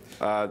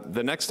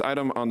 The next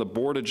item on the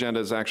board agenda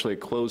is actually a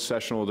closed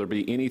session. Will there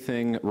be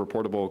anything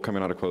reportable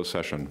coming out of closed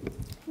session?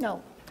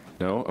 No.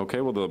 No? Okay,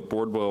 well, the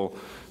board will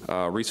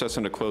recess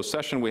into closed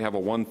session. We have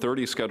a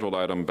 1:30 scheduled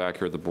item back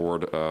here at the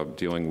board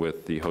dealing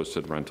with the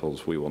hosted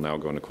rentals. We will now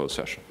go into closed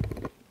session.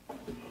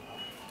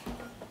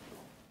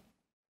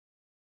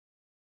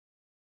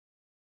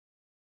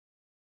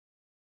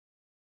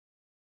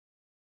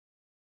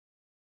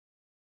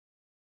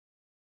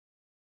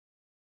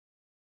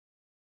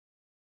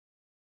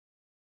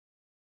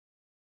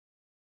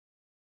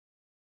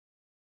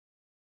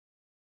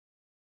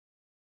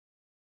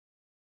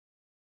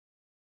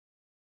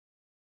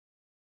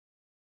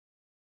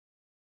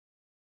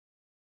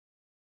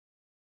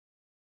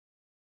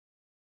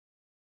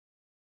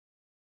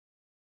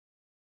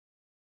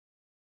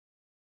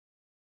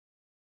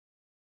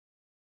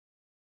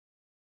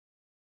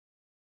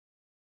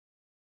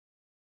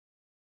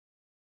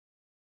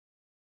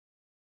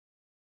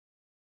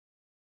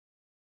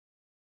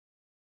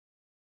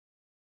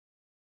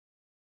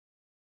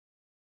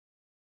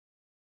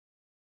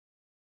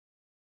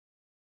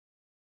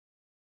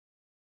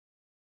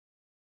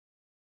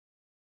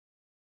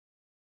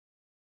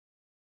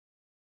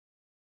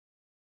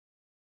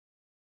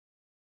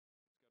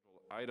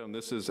 item.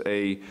 This is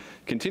a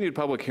continued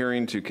public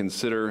hearing to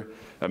consider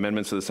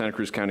amendments to the Santa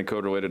Cruz County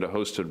Code related to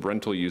hosted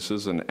rental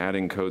uses and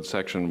adding code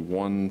section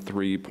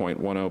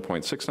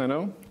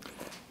 13.10.690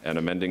 and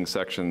amending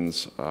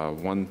sections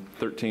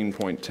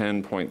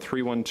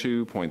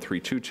 113.10.312, .322,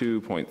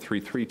 .332,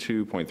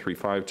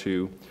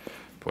 .352,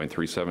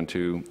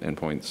 .372, and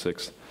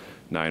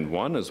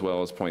 .691, as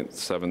well as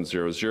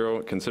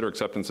 .700. Consider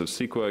acceptance of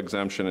CEQA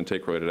exemption and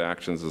take related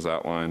actions as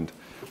outlined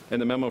in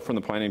the memo from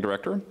the Planning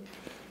Director.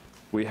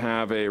 We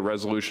have a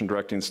resolution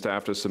directing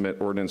staff to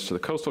submit ordinance to the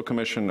Coastal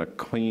Commission, a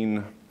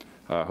clean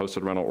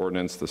hosted rental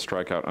ordinance, the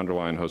strikeout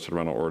underline hosted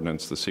rental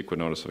ordinance, the CEQA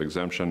notice of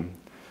exemption,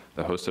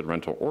 the hosted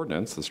rental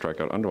ordinance, the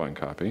strikeout underline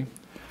copy,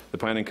 the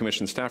Planning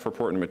Commission staff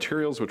report and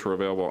materials, which were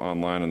available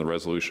online, and the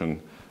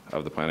resolution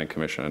of the Planning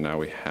Commission. And now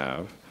we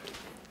have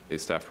a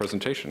staff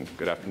presentation.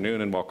 Good afternoon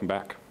and welcome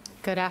back.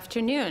 Good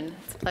afternoon.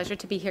 It's a pleasure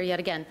to be here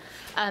yet again.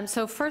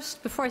 So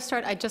first, before I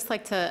start, I'd just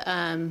like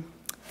to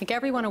make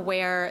everyone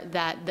aware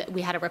that we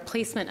had a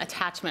replacement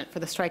attachment for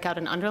the strikeout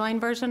and underline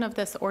version of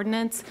this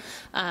ordinance.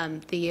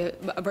 The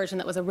version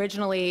that was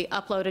originally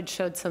uploaded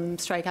showed some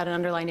strikeout and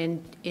underline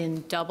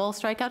in double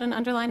strikeout and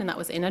underline, and that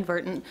was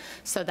inadvertent.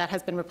 So that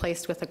has been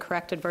replaced with a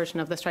corrected version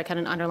of the strikeout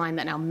and underline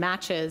that now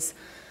matches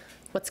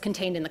what's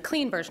contained in the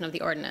clean version of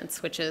the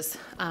ordinance, which is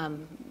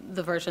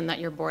the version that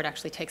your board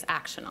actually takes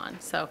action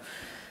on. So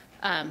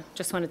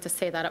just wanted to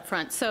say that up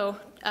front. So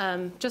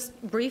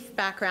just brief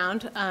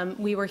background,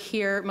 we were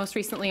here most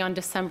recently on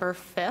December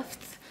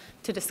 5th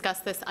to discuss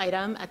this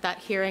item. At that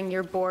hearing,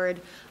 your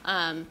board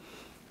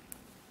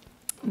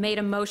made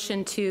a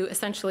motion to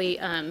essentially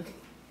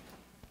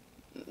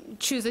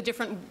choose a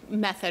different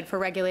method for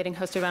regulating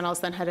hosted rentals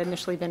than had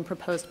initially been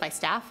proposed by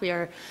staff. We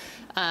are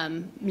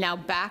now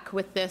back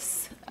with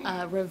this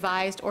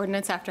revised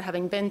ordinance after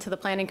having been to the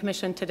Planning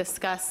Commission to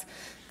discuss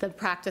the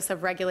practice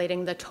of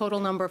regulating the total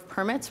number of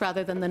permits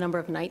rather than the number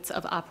of nights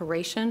of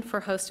operation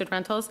for hosted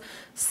rentals.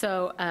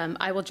 So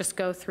I will just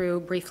go through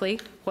briefly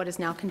what is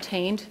now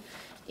contained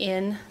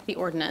in the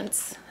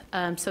ordinance.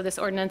 So this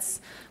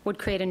ordinance would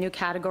create a new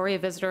category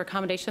of visitor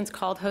accommodations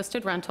called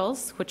hosted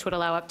rentals, which would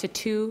allow up to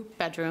 2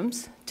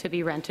 bedrooms to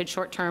be rented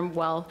short-term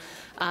while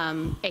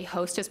a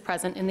host is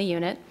present in the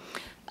unit.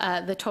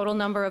 The total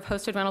number of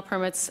hosted rental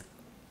permits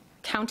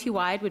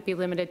countywide would be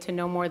limited to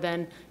no more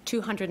than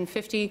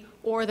 250,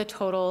 or the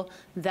total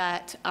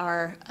that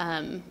are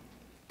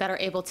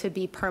able to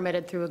be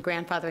permitted through a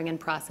grandfathering in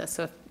process.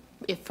 So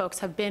if folks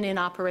have been in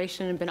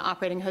operation and been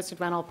operating hosted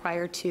rental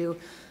prior to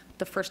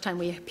the first time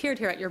we appeared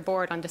here at your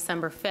board on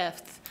December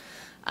 5th,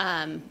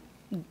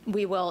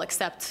 we will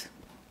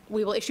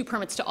issue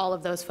permits to all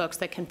of those folks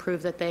that can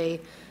prove that they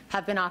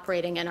have been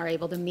operating and are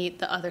able to meet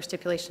the other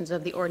stipulations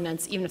of the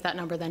ordinance, even if that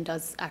number then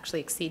does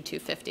actually exceed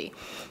 250.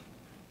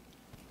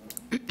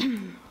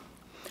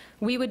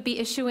 We would be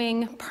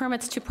issuing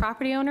permits to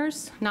property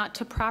owners, not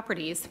to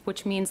properties,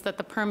 which means that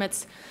the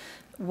permits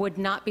would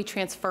not be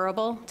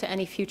transferable to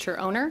any future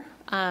owner,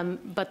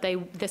 but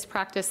this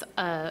practice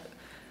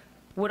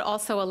would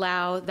also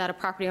allow that a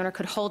property owner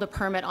could hold a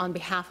permit on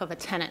behalf of a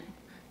tenant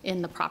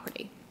in the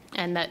property,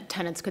 and that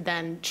tenants could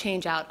then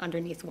change out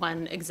underneath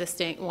one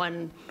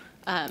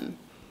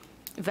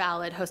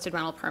valid hosted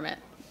rental permit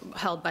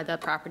held by the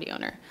property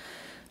owner.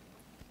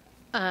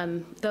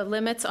 The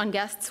limits on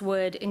guests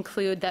would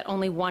include that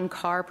only 1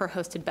 car per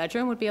hosted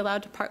bedroom would be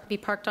allowed to be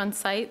parked on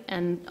site,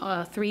 and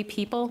 3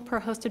 people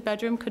per hosted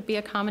bedroom could be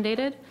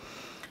accommodated.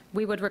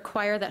 We would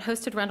require that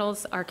hosted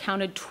rentals are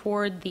counted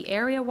toward the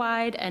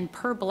area-wide and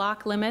per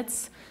block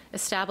limits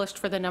established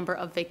for the number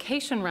of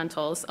vacation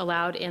rentals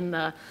allowed in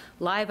the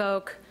Live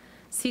Oak,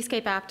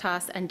 Seascape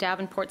Aptos, and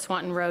Davenport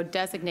Swanton Road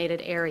designated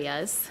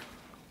areas.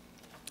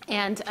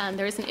 And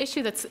there is an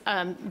issue that's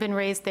been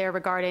raised there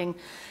regarding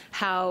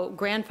how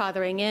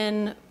grandfathering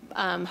in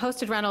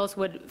hosted rentals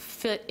would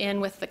fit in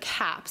with the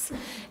caps,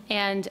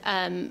 and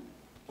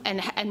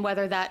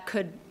whether that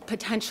could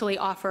potentially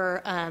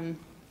offer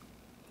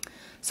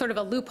sort of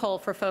a loophole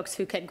for folks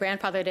who get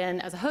grandfathered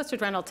in as a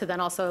hosted rental to then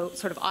also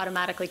sort of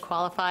automatically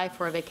qualify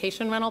for a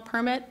vacation rental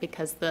permit,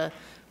 because the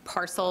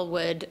parcel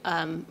would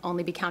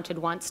only be counted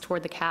once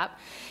toward the cap.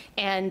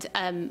 And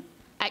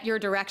at your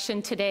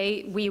direction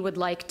today, we would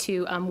like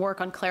to work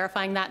on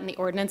clarifying that in the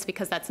ordinance,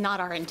 because that's not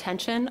our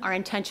intention. Our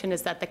intention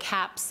is that the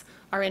caps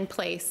are in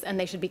place, and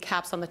they should be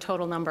caps on the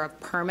total number of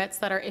permits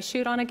that are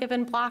issued on a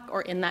given block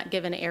or in that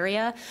given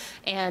area.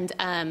 And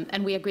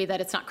we agree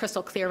that it's not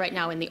crystal clear right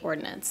now in the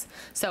ordinance.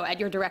 So at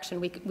your direction,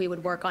 we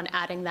would work on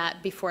adding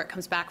that before it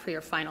comes back for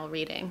your final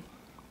reading.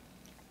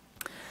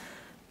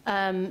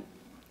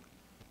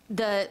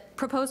 The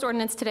proposed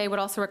ordinance today would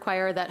also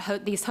require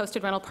that these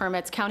hosted rental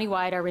permits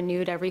countywide are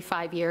renewed every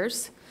 5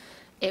 years.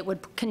 It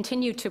would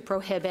continue to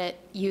prohibit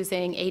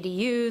using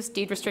ADUs,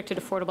 deed-restricted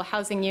affordable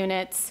housing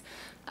units,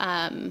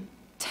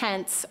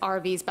 tents,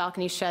 RVs,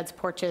 balconies, sheds,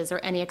 porches, or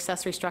any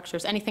accessory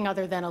structures, anything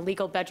other than a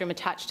legal bedroom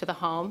attached to the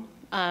home,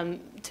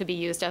 to be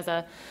used as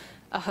a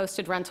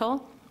hosted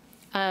rental.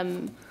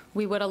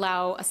 We would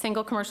allow a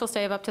single commercial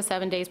stay of up to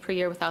 7 days per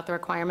year without the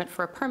requirement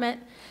for a permit,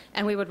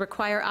 and we would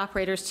require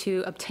operators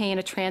to obtain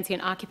a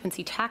transient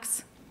occupancy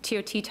tax,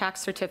 TOT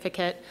tax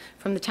certificate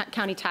from the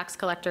county tax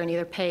collector and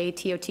either pay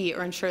TOT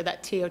or ensure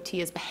that TOT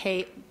is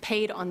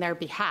paid on their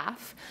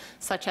behalf,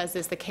 such as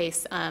is the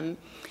case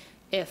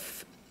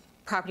if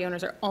property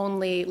owners are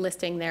only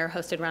listing their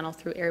hosted rental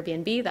through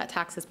Airbnb, that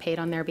tax is paid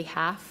on their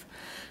behalf.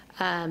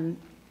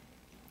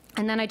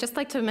 And then I'd just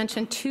like to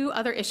mention 2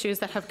 other issues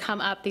that have come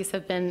up. These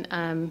have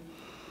been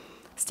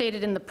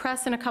stated in the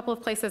press in a couple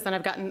of places, and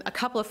I've gotten a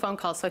couple of phone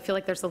calls, so I feel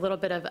like there's a little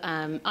bit of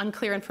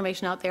unclear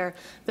information out there.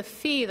 The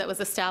fee that was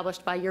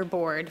established by your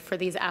board for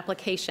these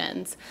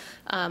applications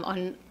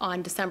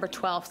on December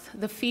 12th,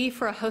 the fee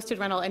for a hosted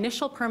rental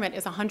initial permit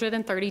is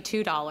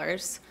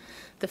 $132.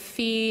 The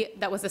fee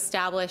that was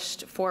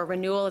established for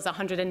renewal is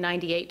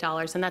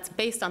 $198, and that's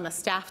based on the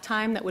staff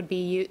time that would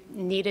be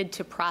needed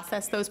to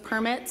process those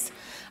permits.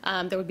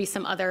 There would be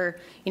some other,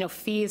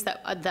 fees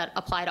that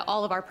apply to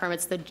all of our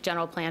permits, the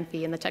general plan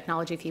fee and the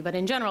technology fee. But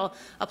in general,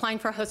 applying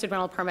for a hosted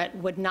rental permit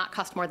would not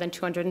cost more than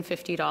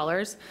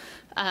 $250.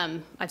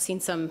 I've seen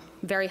some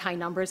very high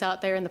numbers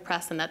out there in the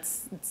press, and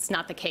it's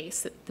not the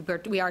case.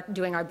 We are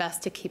doing our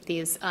best to keep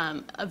these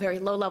a very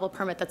low-level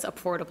permit that's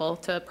affordable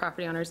to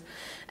property owners.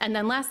 And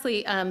then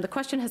lastly, the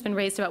question has been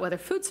raised about whether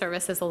food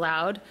service is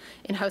allowed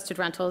in hosted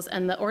rentals,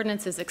 and the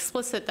ordinance is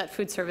explicit that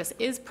food service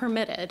is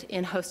permitted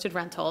in hosted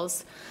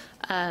rentals.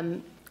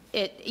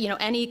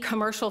 Any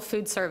commercial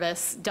food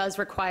service does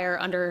require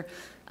under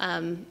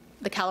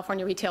the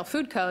California Retail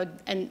Food Code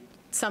and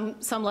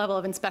some level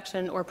of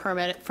inspection or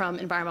permit from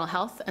environmental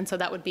health, and so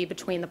that would be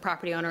between the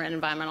property owner and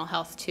environmental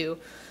health to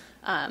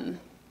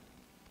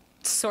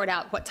sort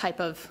out what type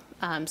of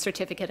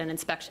certificate and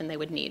inspection they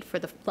would need for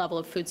the level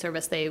of food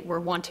service they were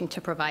wanting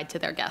to provide to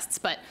their guests.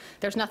 But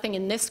there's nothing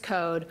in this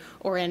code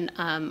or in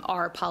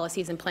our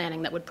policies and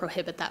planning that would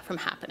prohibit that from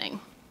happening.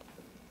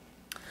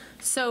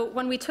 So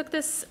when we took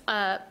this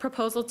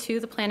proposal to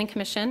the Planning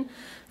Commission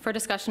for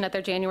discussion at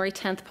their January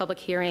 10th public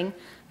hearing,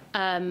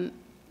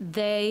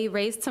 they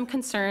raised some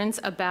concerns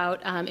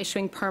about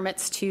issuing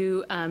permits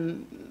to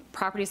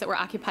properties that were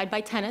occupied by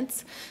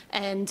tenants.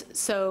 And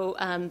so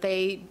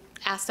they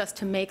asked us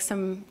to make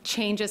some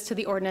changes to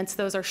the ordinance.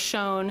 Those are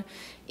shown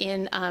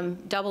in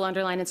double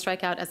underline and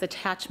strikeout as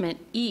attachment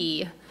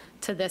E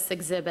to this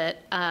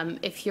exhibit.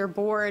 If your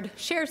board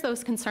shares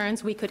those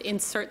concerns, we could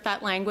insert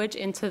that language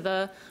into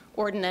the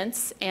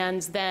ordinance,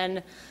 and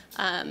then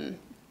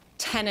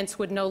tenants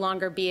would no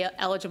longer be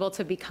eligible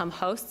to become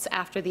hosts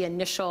after the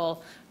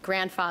initial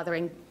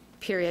grandfathering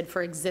period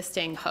for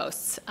existing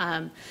hosts.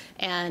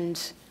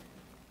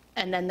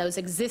 And then those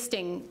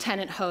existing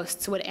tenant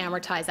hosts would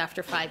amortize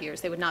after 5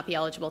 years. They would not be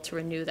eligible to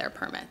renew their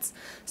permits.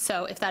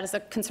 So if that is a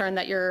concern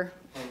that your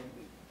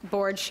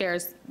board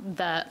shares,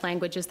 the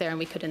language is there, and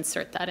we could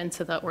insert that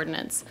into the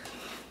ordinance.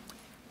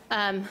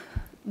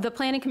 The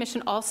Planning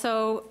Commission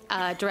also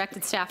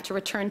directed staff to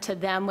return to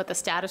them with a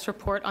status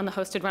report on the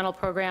hosted rental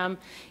program,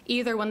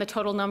 either when the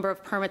total number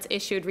of permits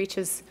issued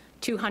reaches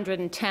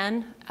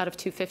 210 out of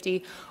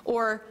 250,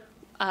 or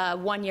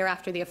 1 year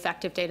after the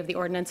effective date of the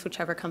ordinance,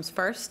 whichever comes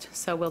first.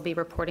 So we'll be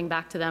reporting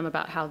back to them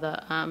about how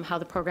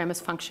the program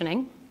is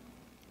functioning.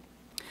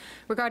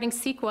 Regarding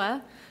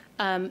CEQA,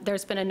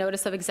 there's been a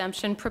notice of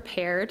exemption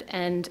prepared,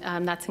 and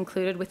that's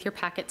included with your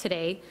packet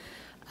today.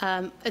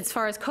 As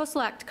far as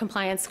Coastal Act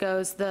compliance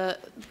goes, the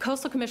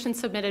Coastal Commission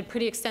submitted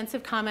pretty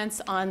extensive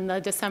comments on the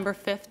December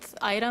 5th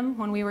item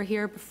when we were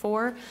here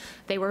before.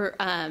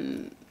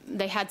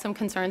 They had some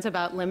concerns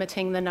about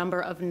limiting the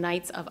number of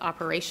nights of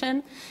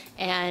operation,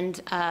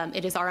 and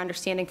it is our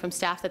understanding from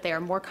staff that they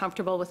are more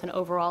comfortable with an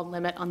overall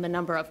limit on the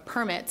number of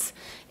permits,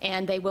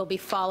 and they will be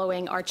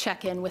following our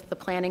check-in with the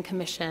Planning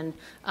Commission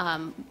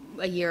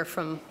a year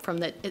from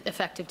the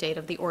effective date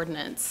of the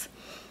ordinance.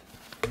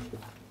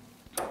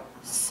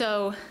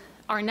 So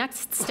our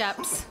next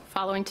steps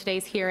following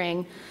today's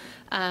hearing,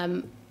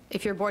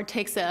 if your board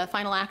takes a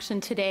final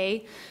action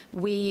today,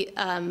 we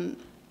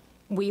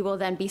will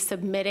then be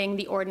submitting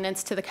the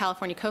ordinance to the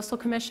California Coastal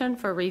Commission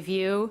for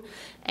review.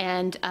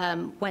 And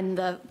when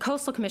the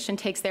Coastal Commission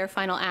takes their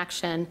final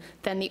action,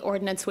 then the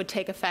ordinance would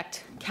take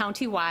effect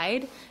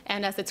countywide.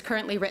 And as it's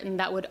currently written,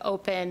 that would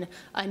open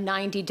a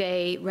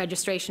 90-day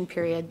registration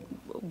period,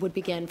 would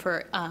begin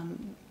for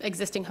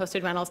existing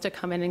hosted rentals to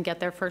come in and get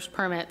their first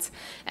permits.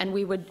 And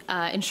we would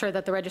ensure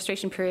that the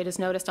registration period is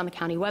noticed on the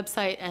county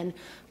website and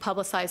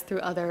publicized through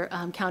other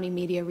county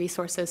media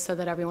resources so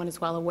that everyone is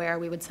well aware.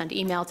 We would send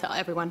email to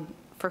everyone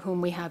for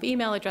whom we have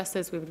email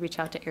addresses. We would reach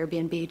out to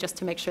Airbnb just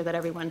to make sure that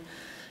everyone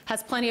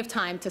has plenty of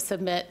time to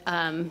submit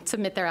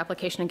their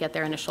application and get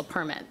their initial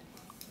permit.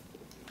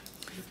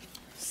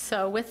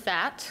 So with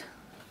that,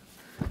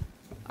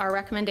 our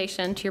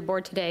recommendation to your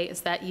board today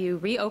is that you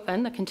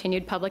reopen the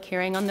continued public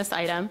hearing on this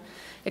item,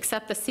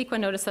 accept the CEQA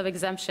notice of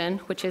exemption,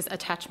 which is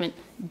attachment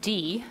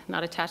D,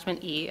 not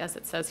attachment E, as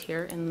it says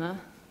here in the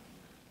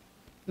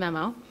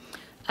memo,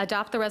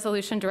 adopt the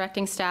resolution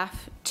directing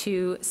staff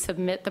to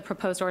submit the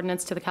proposed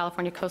ordinance to the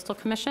California Coastal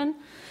Commission,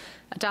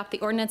 adopt the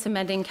ordinance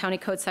amending County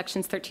Code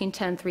Sections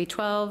 1310,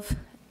 312,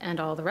 and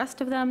all the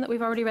rest of them that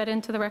we've already read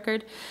into the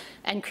record,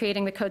 and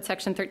creating the Code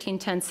Section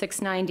 1310,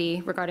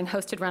 690 regarding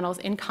hosted rentals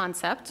in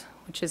concept,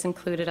 which is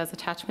included as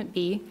Attachment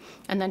B,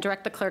 and then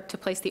direct the clerk to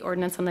place the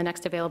ordinance on the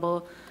next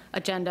available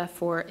agenda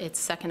for its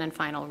second and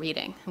final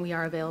reading. And we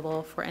are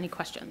available for any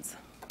questions.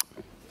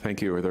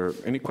 Thank you. Are there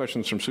any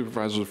questions from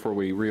supervisors before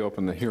we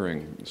reopen the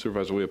hearing?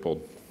 Supervisor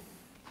Leopold.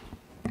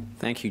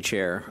 Thank you,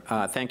 Chair.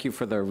 Thank you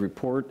for the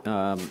report,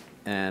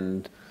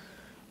 and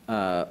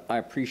I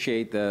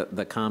appreciate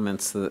the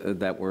comments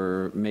that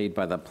were made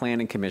by the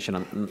Planning Commission.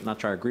 I'm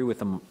not sure I agree with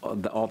them,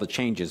 all the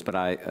changes, but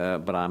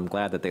I'm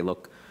glad that they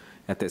look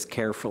at this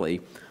carefully.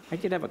 I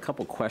did have a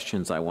couple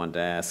questions I wanted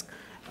to ask.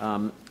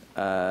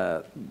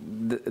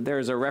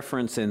 There's a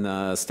reference in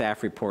the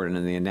staff report and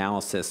in the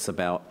analysis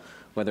about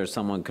whether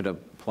someone could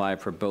apply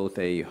for both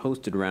a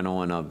hosted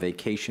rental and a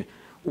vacation,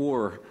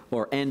 or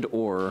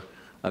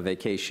a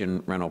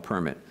vacation rental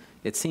permit.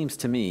 It seems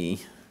to me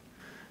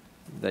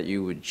that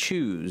you would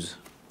choose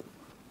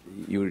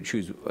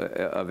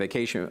a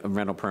vacation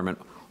rental permit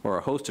or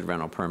a hosted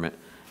rental permit,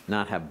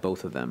 not have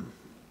both of them.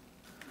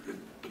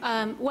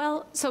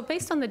 Well, so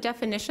based on the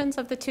definitions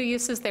of the two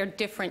uses, they're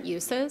different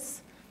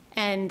uses.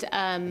 And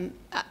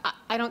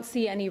I don't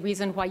see any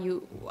reason why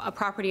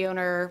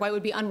why it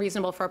would be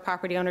unreasonable for a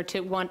property owner to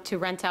want to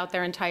rent out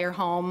their entire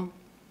home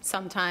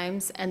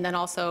sometimes, and then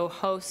also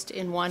host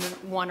in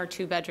one or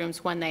two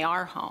bedrooms when they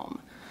are home.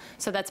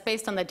 So that's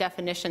based on the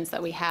definitions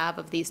that we have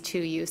of these two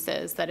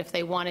uses, that if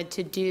they wanted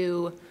to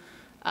do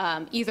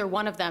either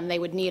one of them, they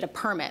would need a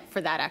permit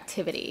for that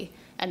activity,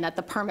 and that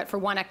the permit for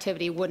one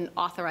activity wouldn't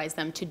authorize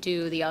them to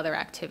do the other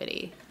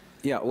activity.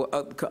 Yeah,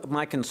 well,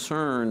 my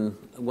concern,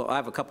 well, I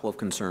have a couple of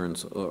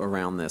concerns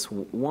around this.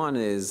 One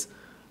is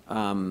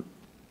I'm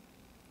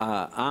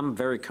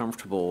very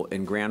comfortable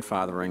in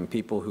grandfathering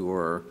people who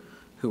are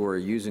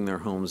using their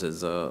homes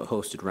as a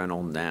hosted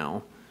rental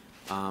now.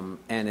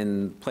 And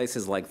in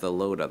places like the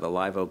LODA, the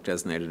Live Oak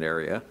designated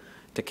area,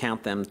 to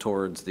count them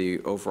towards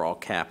the overall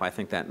cap, I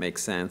think that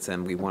makes sense,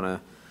 and we want to,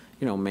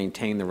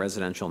 maintain the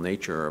residential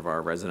nature of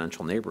our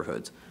residential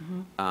neighborhoods.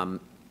 Mm-hmm.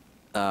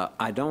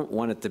 I don't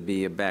want it to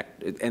be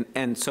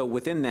and so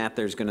within that,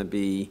 there's going to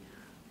be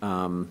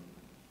some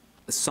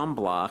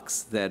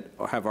blocks that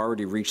have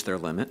already reached their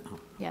limit,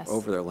 yes,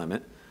 over their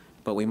limit,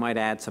 but we might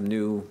add some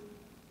new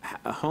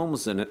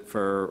homes in it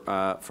for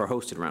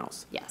hosted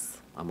rentals. Yes.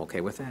 I'm okay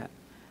with that.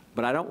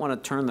 But I don't want to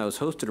turn those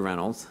hosted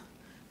rentals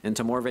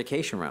into more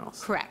vacation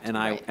rentals. Correct. And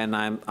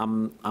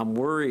I'm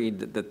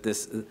worried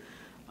that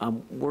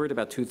I'm worried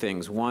about two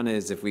things. One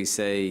is if we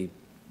say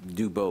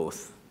do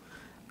both,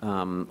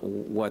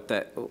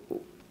 whether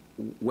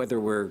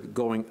we're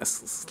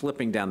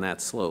slipping down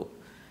that slope.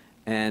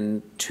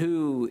 And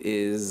two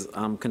is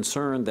I'm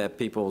concerned that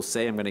people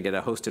say I'm going to get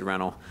a hosted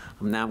rental,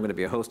 now I'm going to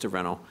be a hosted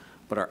rental,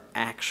 but are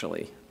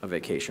actually a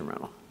vacation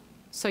rental.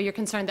 So you're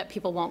concerned that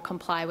people won't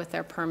comply with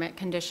their permit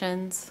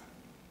conditions?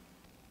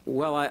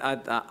 Well, I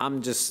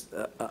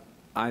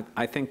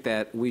think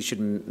that we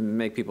should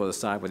make people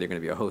decide whether you're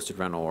going to be a hosted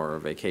rental or a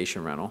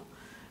vacation rental.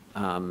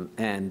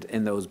 And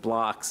in those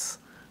blocks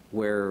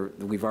where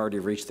we've already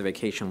reached the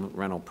vacation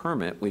rental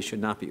permit, we should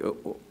not be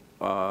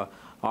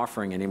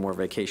offering any more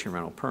vacation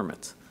rental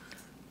permits.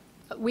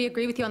 We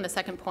agree with you on the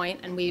second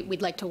point, and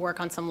we'd like to work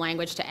on some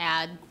language to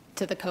add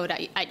to the code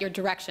at your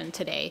direction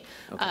today,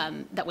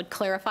 okay, that would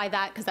clarify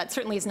that, because that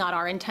certainly is not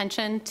our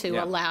intention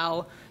to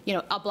allow,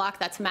 a block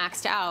that's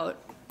maxed out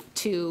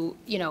to,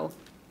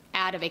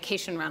 add a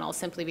vacation rental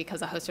simply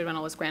because a hosted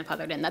rental was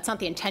grandfathered in. That's not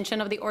the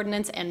intention of the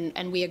ordinance,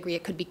 and we agree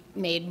it could be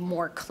made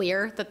more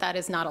clear that that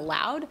is not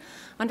allowed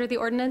under the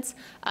ordinance.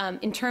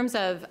 In terms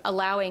of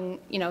allowing,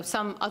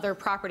 some other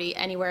property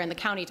anywhere in the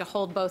county to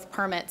hold both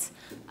permits,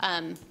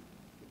 at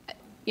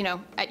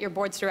your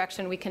board's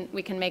direction, we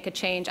can make a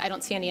change. I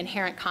don't see any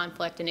inherent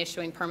conflict in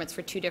issuing permits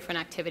for two different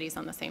activities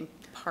on the same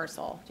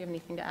parcel. Do you have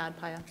anything to add,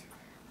 Paya?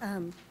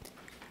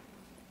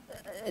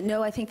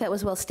 No, I think that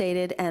was well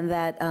stated, and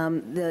that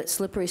the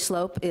slippery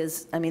slope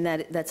is,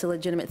 that's a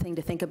legitimate thing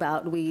to think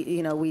about.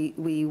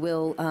 We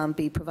will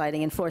be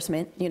providing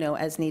enforcement,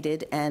 as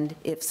needed, and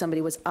if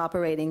somebody was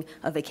operating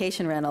a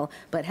vacation rental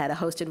but had a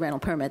hosted rental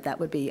permit, that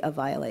would be a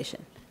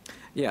violation.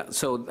 Yeah,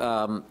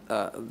 so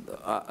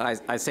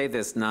I say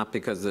this not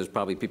because there's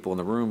probably people in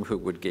the room who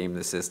would game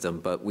the system,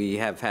 but we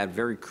have had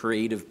very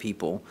creative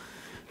people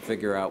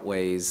figure out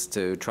ways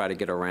to try to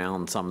get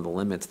around some of the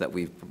limits that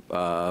we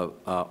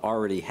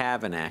already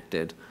have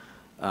enacted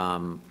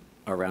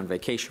around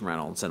vacation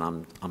rentals, and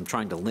I'm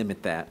trying to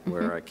limit that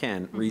where I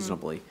can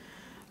reasonably.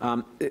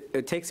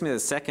 It takes me to the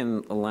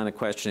second line of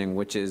questioning,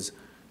 which is,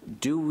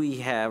 do we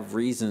have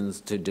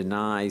reasons to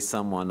deny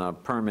someone a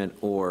permit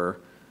or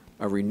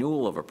a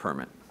renewal of a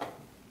permit?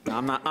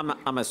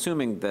 I'm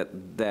assuming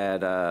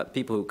that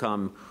people who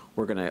come,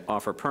 we're going to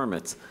offer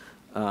permits.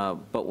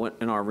 But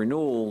in our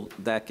renewal,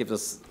 that gives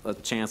us a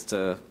chance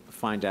to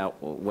find out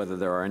whether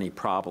there are any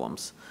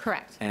problems.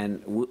 Correct.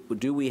 And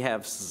do we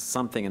have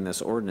something in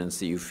this ordinance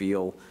that you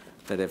feel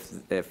that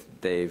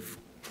if they've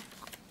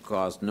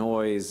caused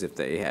noise, if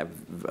they have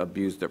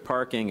abused their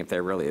parking, if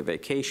they're really a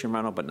vacation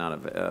rental but not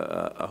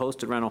a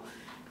hosted rental.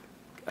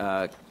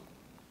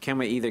 Can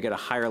we either get a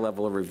higher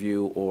level of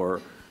review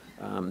or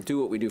do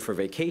what we do for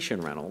vacation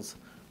rentals,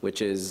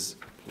 which is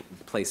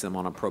place them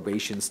on a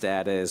probation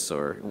status,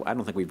 or I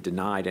don't think we've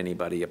denied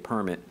anybody a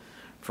permit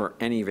for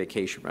any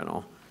vacation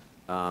rental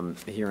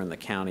here in the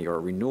county, or a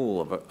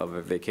renewal of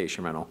a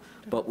vacation rental.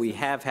 But we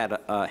have had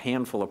a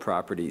handful of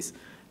properties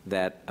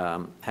that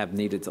have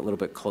needed a little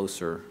bit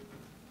closer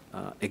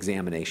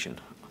examination.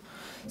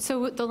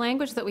 So the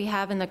language that we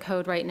have in the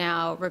code right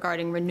now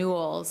regarding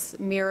renewals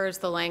mirrors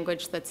the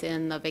language that's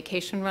in the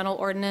vacation rental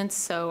ordinance.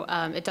 So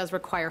it does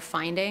require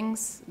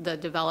findings, the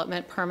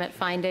development permit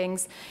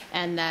findings,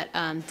 and that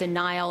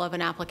denial of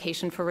an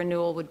application for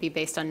renewal would be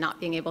based on not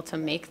being able to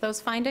make those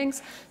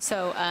findings.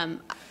 So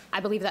I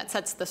believe that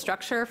sets the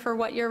structure for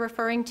what you're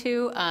referring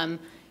to.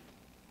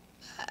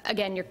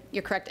 Again,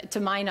 you're correct. To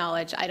my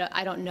knowledge,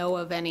 I don't know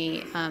of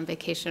any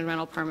vacation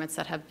rental permits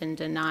that have been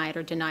denied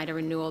or denied a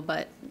renewal,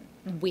 but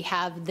we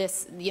have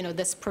this,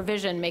 this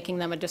provision making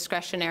them a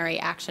discretionary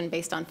action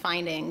based on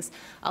findings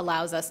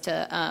allows us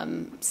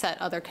to set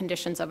other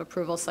conditions of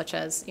approval, such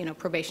as,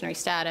 probationary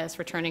status,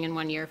 returning in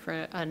 1 year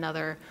for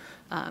another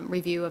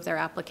review of their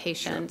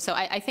application. Sure. So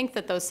I think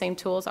that those same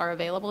tools are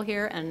available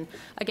here. And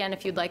again,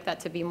 if you'd like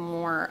that to be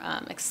more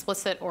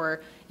explicit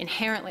or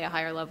inherently a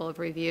higher level of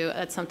review,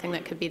 that's something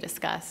that could be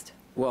discussed.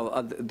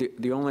 Well,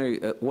 the only,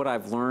 what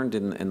I've learned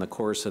in the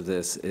course of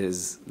this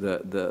is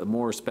the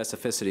more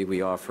specificity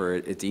we offer,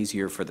 it's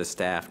easier for the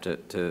staff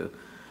to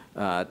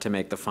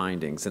make the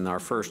findings. In our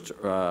first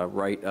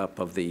write-up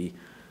of the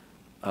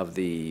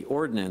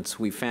ordinance,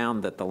 we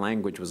found that the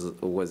language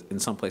was in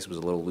some places was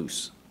a little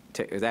loose.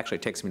 It actually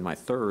takes me to my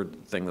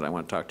third thing that I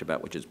want to talk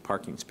about, which is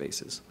parking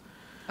spaces.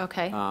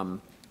 Okay.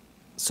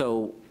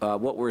 So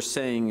what we're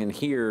saying in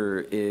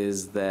here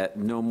is that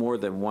no more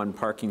than 1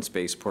 parking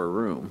space per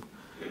room.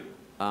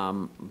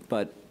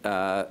 But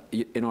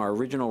in our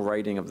original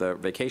writing of the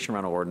vacation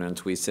rental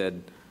ordinance, we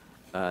said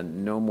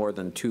no more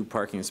than 2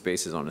 parking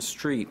spaces on a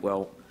street.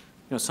 Well,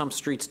 some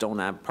streets don't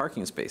have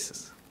parking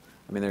spaces.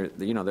 I mean,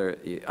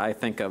 I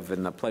think of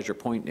in the Pleasure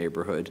Point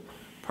neighborhood,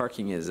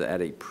 parking is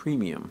at a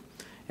premium.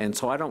 And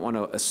so I don't want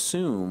to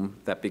assume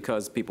that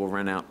because people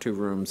rent out 2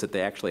 rooms that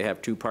they actually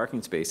have 2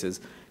 parking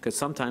spaces, because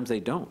sometimes they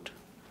don't.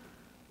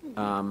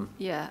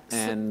 Yeah.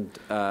 And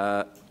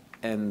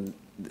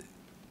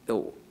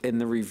in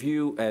the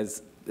review,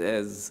 as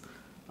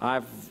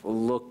I've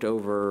looked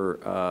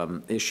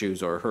over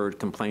issues or heard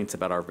complaints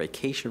about our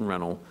vacation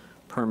rental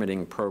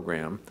permitting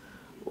program,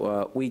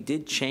 we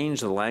did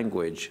change the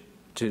language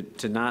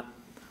to not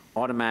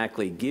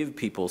automatically give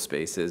people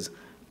spaces,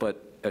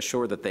 but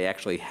assure that they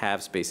actually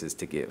have spaces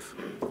to give.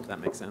 Does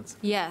that make sense?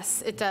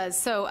 Yes, it does.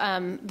 So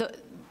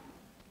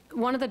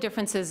one of the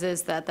differences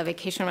is that the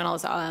vacation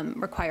rentals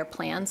require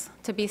plans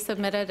to be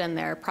submitted, and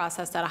they're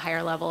processed at a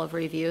higher level of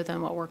review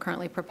than what we're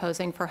currently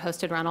proposing for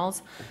hosted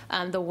rentals.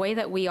 The way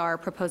that we are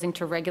proposing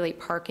to regulate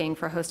parking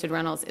for hosted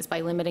rentals is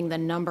by limiting the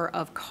number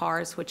of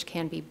cars which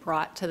can be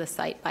brought to the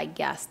site by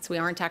guests. We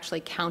aren't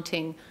actually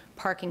counting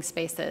parking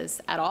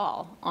spaces at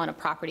all on a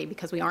property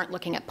because we aren't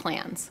looking at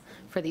plans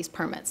for these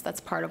permits. That's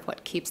part of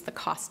what keeps the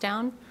cost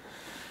down.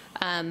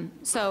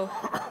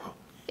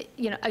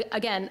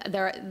 Again,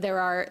 there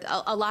are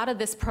a lot of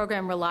this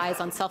program relies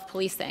on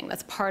self-policing.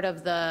 That's part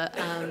of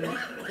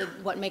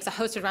what makes a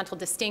hosted rental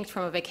distinct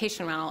from a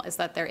vacation rental is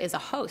that there is a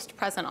host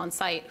present on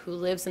site who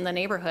lives in the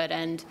neighborhood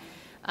and,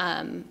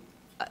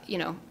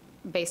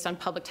 based on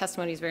public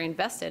testimony, is very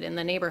invested in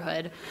the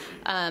neighborhood.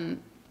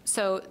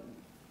 So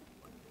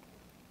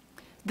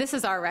this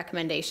is our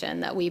recommendation,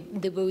 that we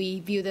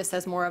view this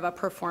as more of a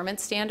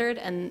performance standard,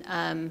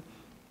 and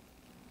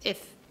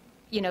if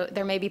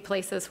there may be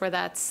places where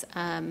that's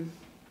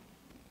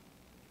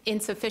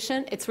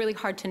insufficient. It's really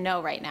hard to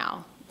know right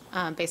now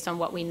based on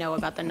what we know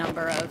about the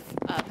number of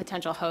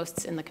potential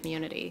hosts in the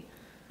community.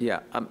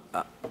 Yeah,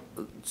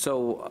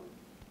 so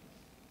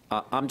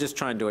I'm just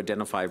trying to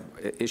identify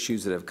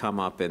issues that have come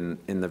up in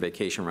the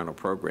vacation rental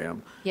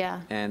program.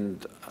 Yeah.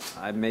 And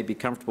I may be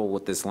comfortable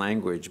with this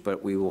language,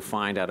 but we will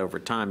find out over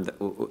time that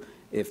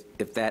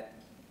if that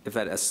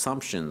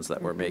assumptions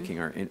that we're making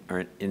are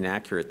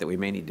inaccurate, that we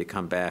may need to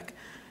come back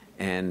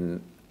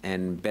and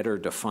better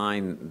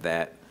define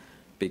that,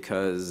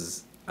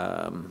 because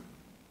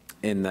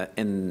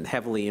in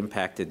heavily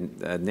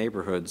impacted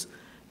neighborhoods,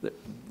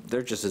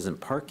 there just isn't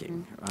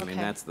parking. I mean,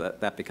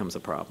 that becomes a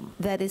problem.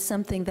 That is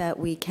something that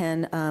we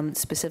can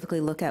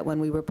specifically look at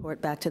when we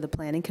report back to the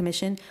Planning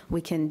Commission.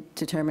 We can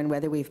determine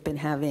whether we've been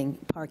having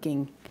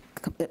parking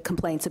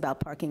complaints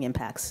about parking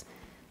impacts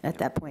at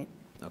that point.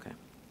 Okay.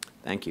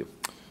 Thank you.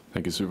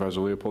 Thank you,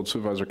 Supervisor Leopold.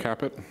 Supervisor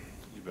Caput?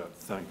 You bet.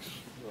 Thanks.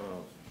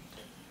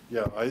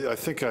 Yeah, I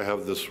think I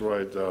have this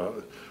right.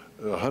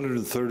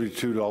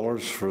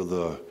 $132 for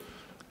the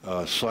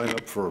sign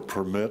up for a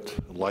permit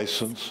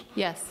license.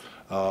 Yes.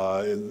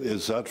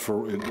 Is that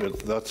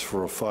that's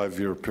for a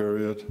 5-year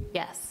period?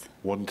 Yes.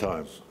 One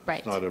time?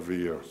 Right. Not every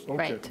year? Okay.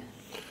 Right.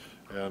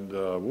 And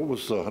what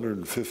was the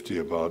 150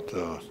 about?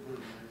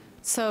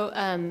 So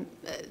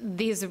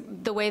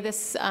the way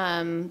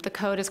the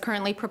code is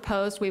currently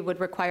proposed, we would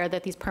require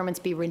that these permits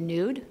be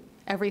renewed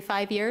every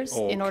 5 years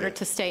in order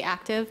to stay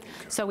active.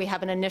 So we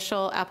have an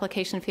initial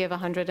application fee of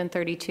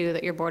 $132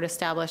 that your board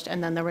established,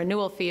 and then the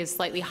renewal fee is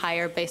slightly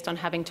higher based on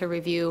having to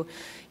review,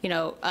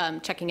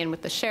 checking in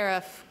with the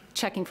sheriff,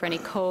 checking for any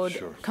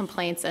code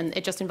complaints, and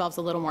it just involves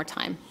a little more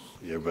time.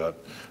 You bet.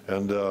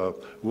 And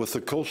with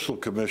the Coastal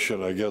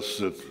Commission, I guess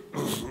that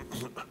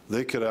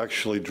they could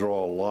actually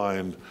draw a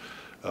line.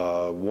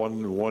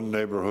 One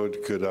neighborhood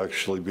could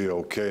actually be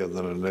okay, and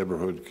then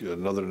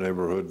another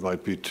neighborhood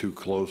might be too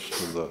close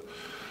to the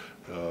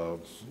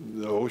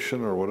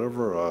ocean or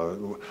whatever.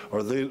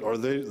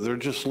 They're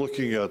just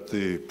looking at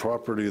the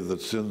property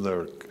that's in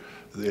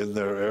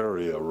their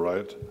area,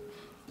 right?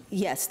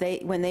 Yes,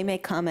 when they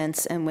make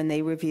comments and when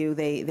they review,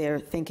 they're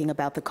thinking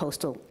about the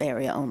coastal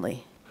area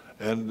only.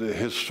 And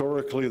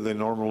historically, they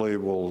normally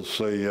will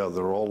say, yeah,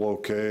 they're all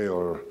okay,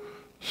 or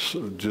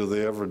do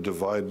they ever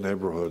divide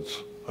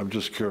neighborhoods? I'm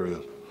just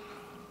curious.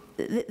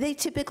 They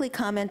typically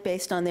comment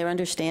based on their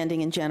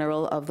understanding in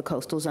general of the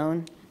coastal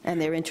zone,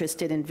 and they're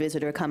interested in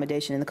visitor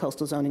accommodation in the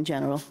coastal zone in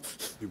general.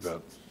 You bet.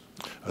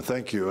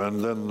 Thank you.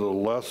 And then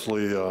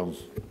lastly,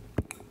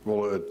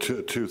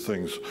 two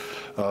things.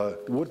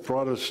 What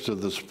brought us to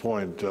this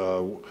point?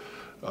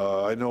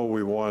 I know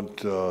we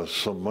want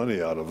some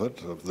money out of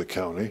it, of the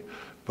county,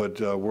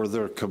 but were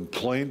there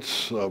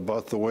complaints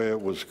about the way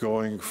it was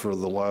going for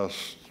the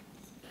last,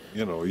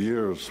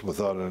 years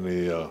without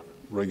any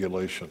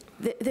regulation?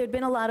 There'd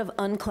been a lot of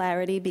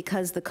unclarity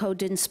because the code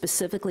didn't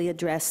specifically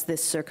address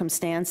this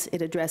circumstance.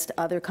 It addressed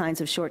other kinds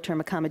of short-term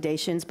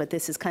accommodations, but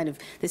this is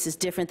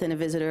different than a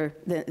visitor,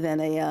 than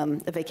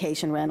a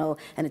vacation rental,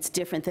 and it's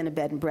different than a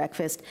bed and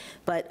breakfast.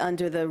 But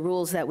under the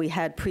rules that we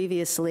had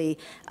previously,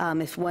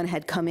 if one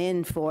had come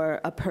in for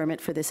a permit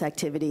for this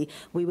activity,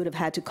 we would have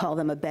had to call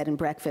them a bed and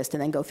breakfast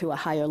and then go through a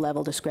higher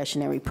level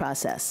discretionary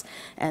process.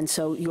 And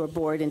so your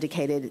board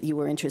indicated you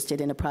were interested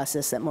in a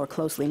process that more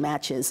closely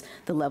matches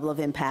the level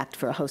of impact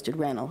for a hosted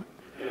rental.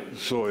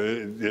 So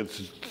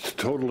it's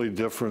totally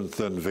different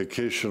than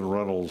vacation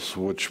rentals,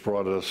 which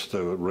brought us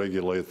to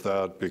regulate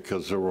that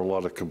because there were a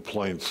lot of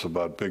complaints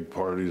about big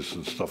parties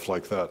and stuff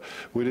like that.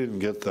 We didn't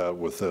get that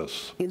with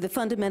this. The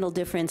fundamental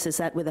difference is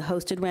that with a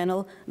hosted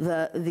rental,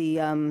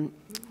 the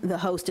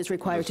host is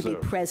required to be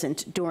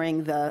present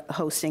during the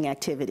hosting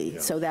activity,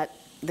 so that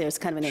there's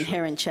kind of an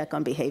inherent check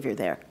on behavior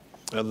there.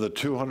 And the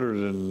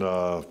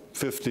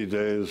 250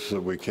 days that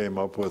we came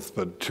up with,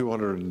 but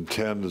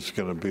 210 is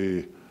going to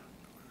be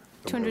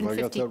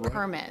 250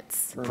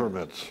 permits.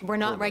 Permits. We're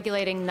not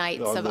regulating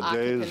nights of occupancy.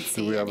 On the days,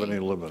 do we have any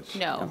limits?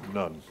 No.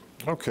 None.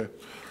 Okay.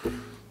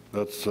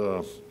 That's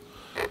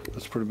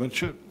pretty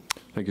much it.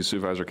 Thank you,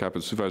 Supervisor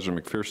Caput. Supervisor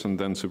McPherson,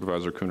 then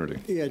Supervisor Coonerty.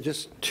 Yeah,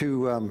 just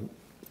to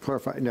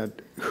clarify, now,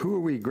 who are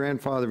we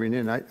grandfathering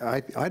in?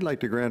 I'd like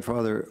to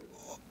grandfather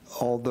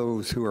all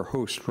those who are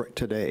hosts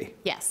today.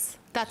 Yes.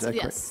 That's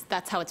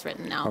how it's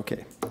written now.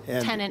 Okay.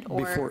 And tenant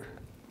or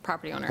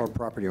property owner. Or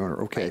property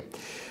owner, okay.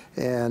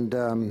 Right.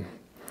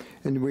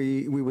 And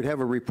we would have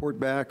a report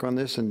back on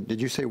this, and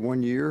did you say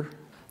 1 year?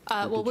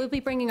 Well, we'll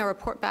be bringing a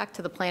report back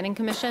to the Planning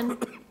Commission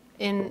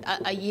in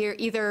a year,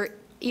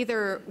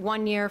 either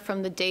 1 year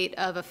from the date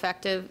of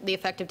the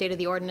effective date of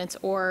the ordinance,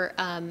 or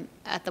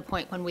at the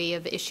point when we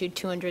have issued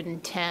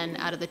 210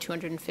 out of the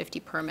 250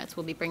 permits.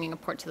 We'll be bringing a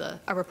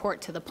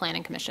report to the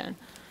Planning Commission.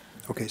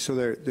 Okay, so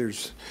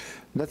there's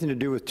nothing to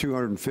do with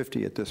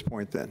 250 at this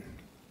point then?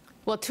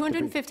 Well,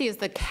 250 is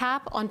the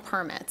cap on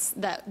permits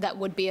that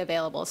would be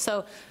available.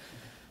 So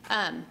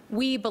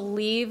we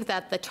believe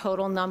that the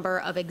total number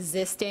of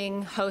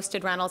existing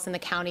hosted rentals in the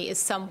county is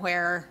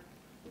somewhere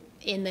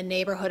in the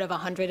neighborhood of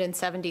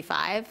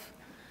 175.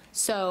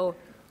 So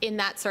in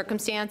that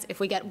circumstance, if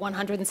we get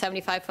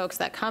 175 folks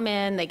that come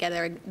in,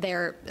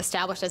 they're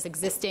established as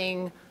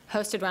existing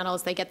hosted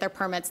rentals, they get their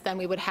permits, then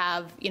we would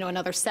have,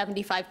 another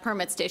 75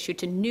 permits to issue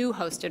to new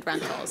hosted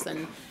rentals.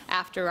 And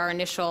after our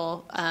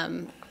initial,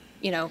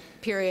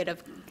 period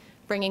of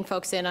bringing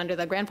folks in under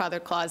the grandfather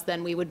clause,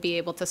 then we would be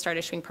able to start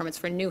issuing permits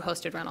for new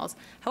hosted rentals.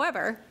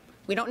 However,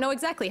 we don't know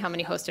exactly how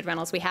many hosted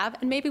rentals we have,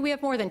 and maybe we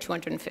have more than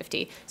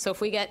 250. So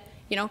if we get,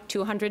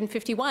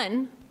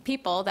 251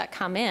 people that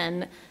come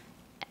in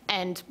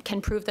and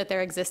can prove that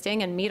they're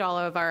existing and meet all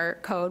of our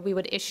code, we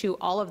would issue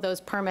all of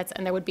those permits,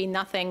 and there would be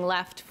nothing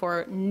left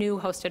for new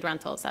hosted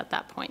rentals at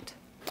that point.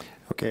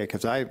 Okay,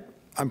 because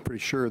I'm pretty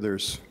sure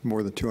there's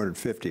more than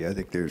 250. I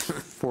think there's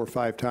 4 or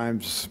 5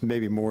 times,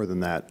 maybe more than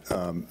that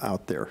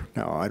out there.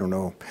 Now, I don't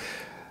know.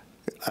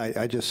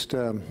 I just,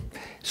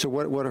 so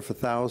what if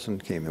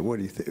 1,000 came in? What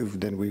do you think?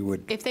 Then we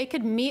would. If they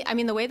could meet,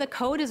 the way the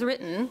code is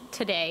written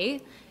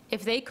today,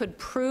 if they could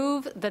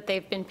prove that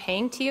they've been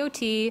paying TOT,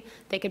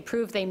 they could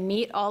prove they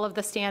meet all of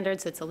the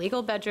standards, it's a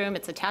legal bedroom,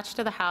 it's attached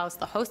to the house,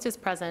 the host is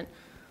present,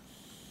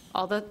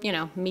 all the,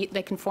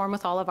 they conform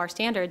with all of our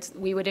standards,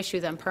 we would issue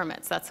them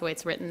permits. That's the way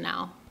it's written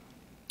now.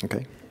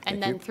 Okay.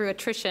 And then through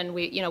attrition,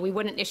 we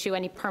wouldn't issue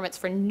any permits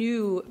for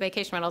new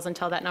vacation rentals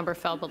until that number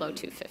fell below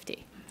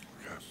 250.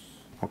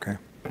 Okay.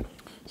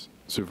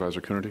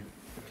 Supervisor Coonerty.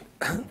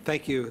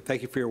 Thank you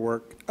for your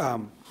work.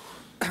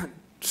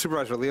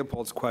 Supervisor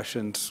Leopold's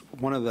questions,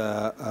 one of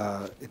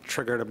the, it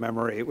triggered a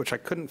memory, which I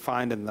couldn't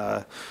find in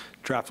the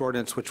draft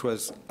ordinance, which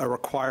was a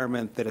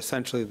requirement that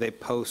essentially they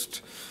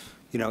post,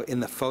 in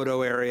the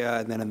photo area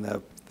and then in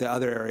the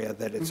other area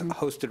that it's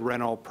hosted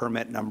rental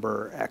permit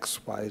number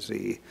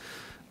XYZ.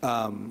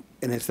 And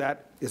is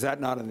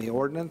that not in the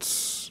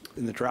ordinance,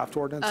 in the draft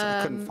ordinance?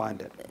 I couldn't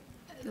find it.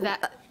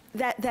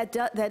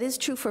 That is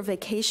true for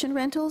vacation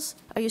rentals?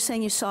 Are you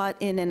saying you saw it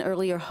in an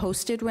earlier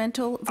hosted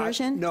rental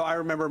version? No, I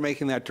remember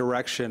making that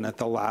direction at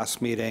the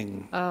last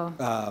meeting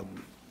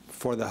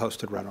for the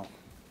hosted rental.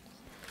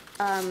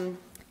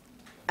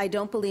 I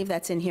don't believe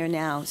that's in here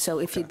now, so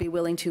if you'd be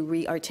willing to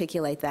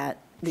re-articulate that,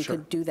 we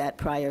could do that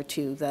prior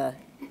to the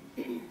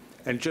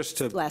And just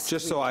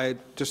so I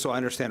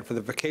understand, for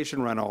the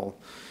vacation rental,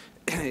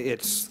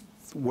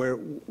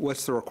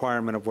 what's the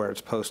requirement of where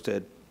it's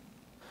posted?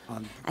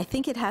 I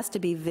think it has to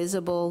be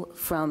visible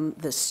from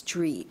the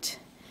street.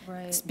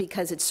 Right.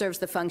 Because it serves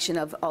the function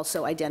of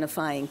also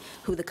identifying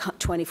who the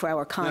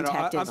 24-hour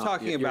contact I'm is.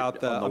 talking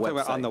about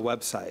on the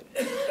website.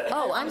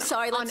 Oh, I'm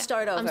sorry, let's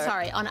start over. I'm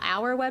sorry, on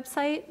our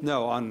website?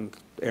 No, on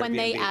Airbnb. When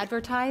they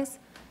advertise?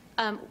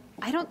 I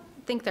don't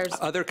think there's...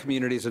 Other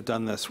communities have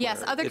done this.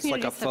 Yes, other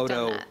communities have done that. It's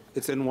like a photo,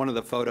 it's in one of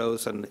the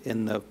photos, and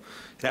it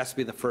has to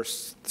be in the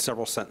first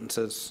several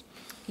sentences.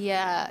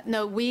 Yeah,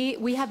 no,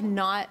 we have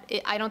not,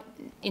 I don't,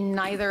 in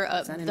neither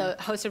of the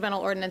hosted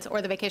rental ordinance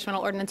or the vacation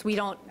rental ordinance, we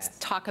don't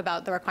talk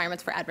about the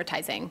requirements for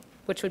advertising,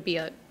 which would be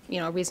a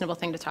reasonable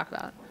thing to talk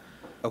about.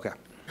 Okay,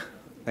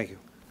 thank you.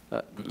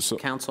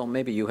 Council,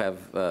 maybe you have,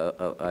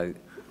 I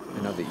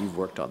know that you've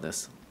worked on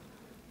this.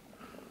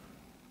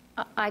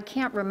 I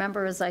can't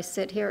remember as I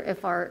sit here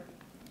if our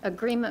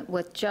agreement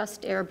with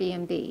just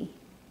Airbnb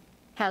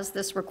has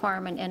this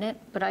requirement in it,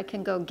 but I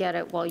can go get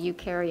it while you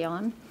carry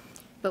on.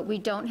 But we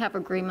don't have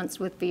agreements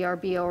with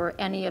VRBO or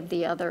any of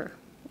the other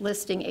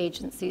listing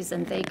agencies,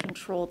 and they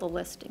control the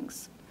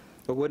listings.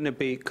 But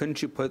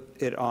couldn't you put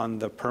it on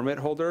the permit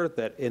holder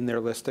that in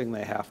their listing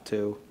they have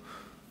to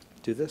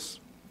do this?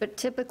 But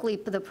typically,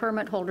 the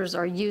permit holders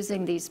are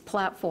using these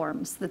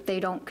platforms that they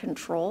don't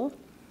control,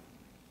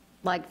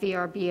 like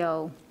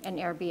VRBO and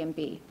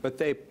Airbnb. But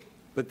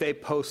they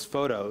post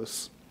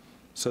photos,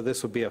 so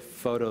this would be a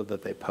photo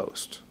that they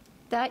post.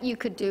 That you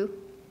could do.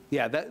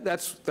 Yeah,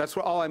 that's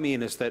what all I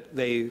mean is that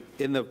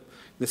in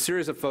the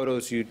series of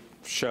photos you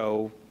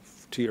show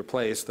to your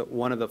place, that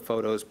one of the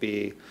photos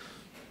be,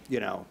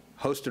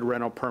 hosted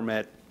rental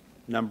permit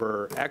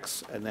number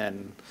X, and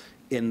then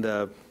in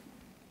the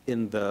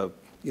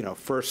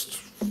first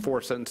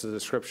 4 sentences of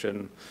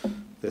description,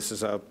 this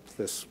is a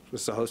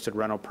hosted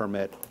rental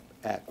permit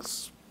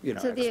X.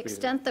 To the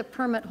extent the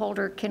permit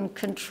holder can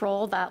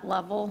control that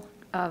level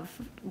of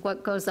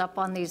what goes up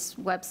on these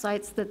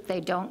websites that they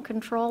don't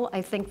control,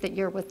 I think that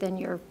you're within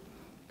your,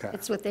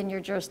 it's within your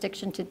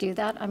jurisdiction to do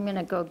that. I'm going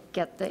to go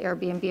get the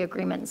Airbnb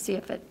agreement and see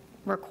if it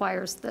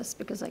requires this,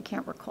 because I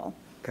can't recall.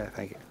 Okay,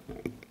 thank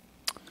you.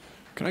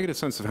 Can I get a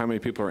sense of how many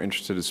people are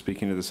interested in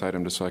speaking to this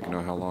item, just so I can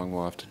know how long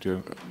we'll have to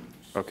do?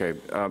 Okay,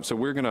 so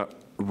we're going to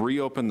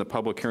reopen the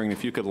public hearing.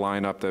 If you could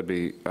line up,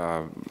 that'd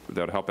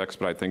help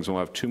expedite things. We'll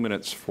have 2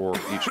 minutes for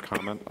each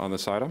comment on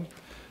this item.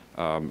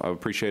 I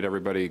appreciate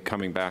everybody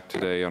coming back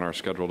today on our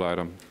scheduled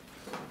item.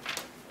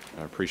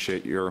 I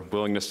appreciate your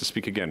willingness to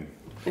speak again.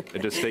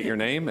 Just state your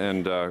name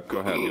and go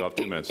ahead. You'll have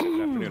 2 minutes.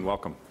 Good afternoon.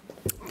 Welcome.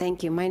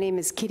 Thank you. My name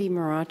is Kitty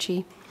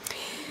Marachi.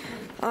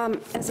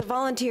 As a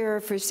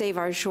volunteer for Save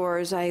Our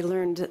Shores, I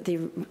learned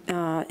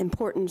the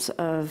importance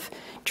of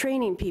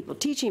training people,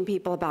 teaching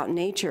people about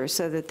nature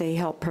so that they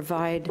help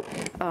provide,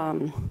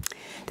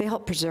 they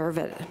help preserve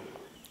it.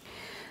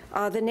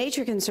 The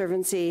Nature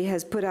Conservancy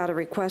has put out a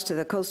request to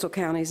the coastal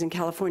counties in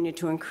California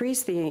to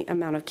increase the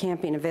amount of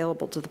camping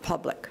available to the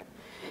public,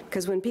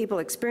 because when people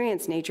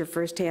experience nature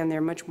firsthand,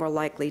 they're much more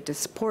likely to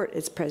support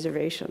its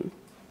preservation.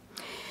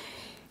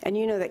 And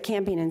you know that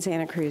camping in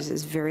Santa Cruz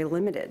is very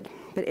limited,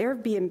 but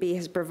Airbnb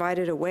has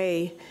provided a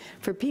way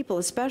for people,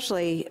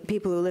 especially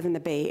people who live in the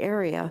Bay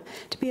Area,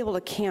 to be able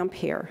to camp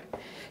here,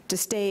 to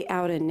stay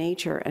out in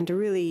nature, and to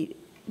really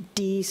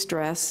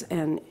de-stress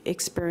and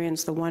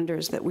experience the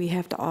wonders that we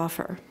have to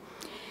offer.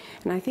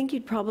 And I think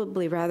you'd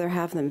probably rather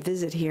have them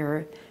visit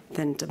here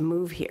than to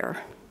move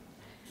here.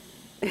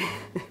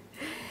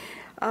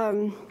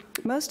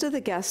 Most of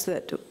the guests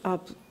that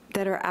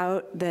are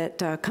out,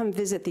 that come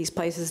visit these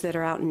places that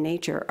are out in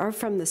nature, are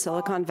from the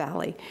Silicon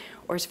Valley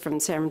or from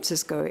San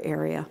Francisco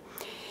area.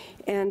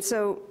 And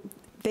so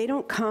they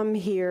don't come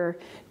here,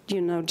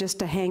 just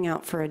to hang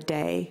out for a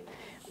day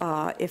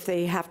if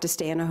they have to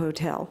stay in a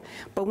hotel.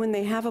 But when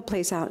they have a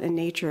place out in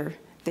nature,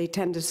 they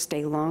tend to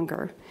stay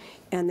longer,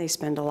 and they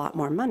spend a lot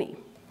more money.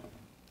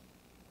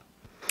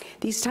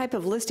 These type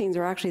of listings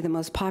are actually the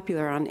most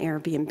popular on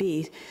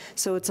Airbnb,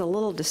 so it's a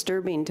little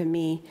disturbing to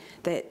me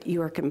that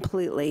you are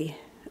completely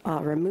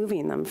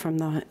removing them from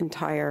the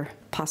entire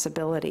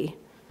possibility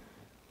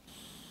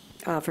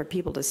for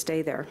people to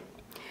stay there.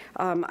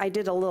 I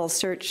did a little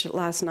search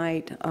last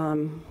night,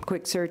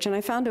 quick search, and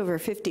I found over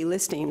 50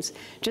 listings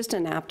just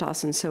in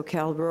Aptos and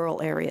SoCal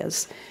rural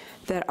areas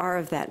that are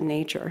of that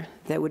nature,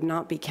 that would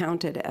not be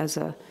counted as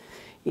a,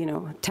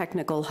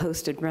 technical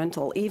hosted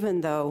rental,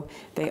 even though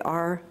they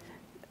are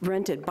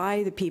rented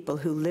by the people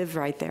who live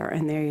right there,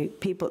 and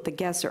the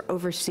guests are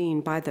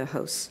overseen by the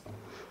hosts.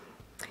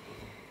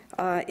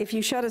 If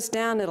you shut us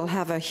down, it'll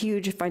have a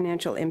huge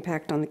financial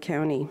impact on the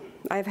county.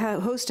 I've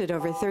hosted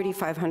over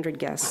 3,500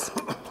 guests.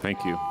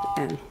 Thank you.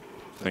 And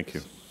thank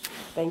you.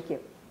 thank you.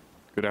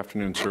 Good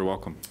afternoon, sir.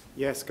 Welcome.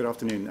 Yes, good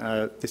afternoon.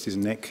 This is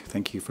Nick.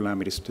 Thank you for allowing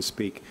me to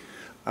speak.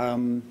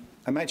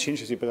 I'm actually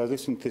interested, but I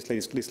listened to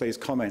this lady's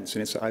comments,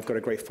 and I've got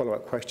a great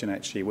follow-up question,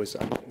 actually. Was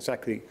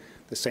exactly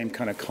the same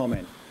kind of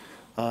comment.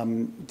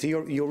 Do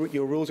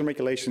your rules and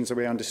regulations, that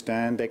we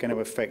understand, they're going to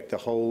affect the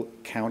whole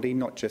county,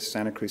 not just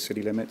Santa Cruz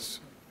city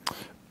limits?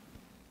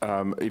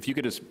 If you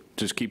could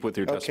just keep with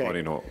your testimony,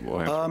 and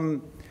we'll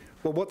answer.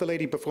 Well, what the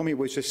lady before me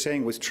was just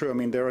saying was true. I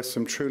mean, there are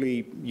some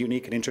truly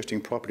unique and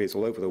interesting properties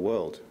all over the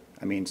world.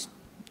 I mean,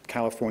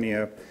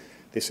 California,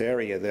 this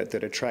area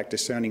that attract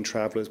discerning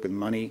travelers with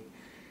money.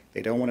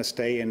 They don't want to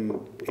stay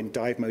in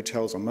dive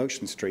motels on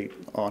Ocean Street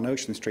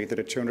that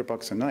are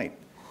 $200 a night.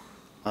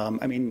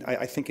 I mean,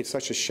 I think it's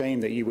such a shame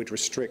that you would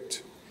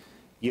restrict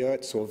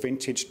yurts or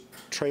vintage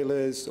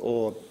trailers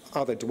or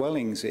other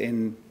dwellings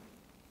in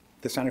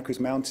the Santa Cruz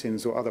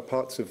Mountains or other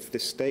parts of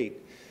this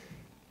state.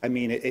 I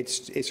mean,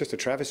 it's just a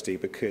travesty,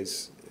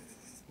 because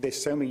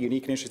there's so many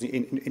unique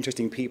and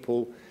interesting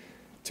people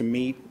to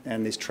meet,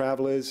 and there's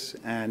travelers,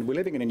 and we're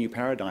living in a new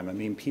paradigm. I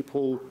mean,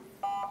 people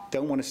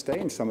don't want to stay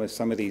in some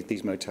of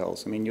these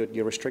motels. I mean,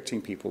 you're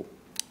restricting people.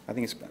 I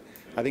think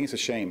it's a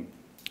shame,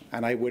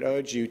 and I would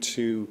urge you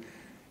to,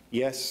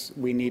 yes,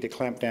 we need to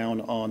clamp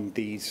down on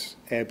these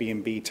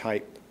Airbnb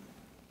type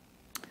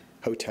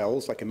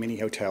hotels, like a mini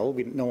hotel.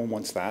 No one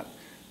wants that.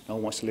 No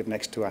one wants to live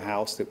next to a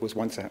house that was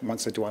once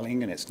a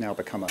dwelling and it's now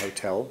become a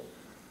hotel.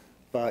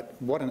 But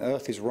what on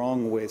earth is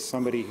wrong with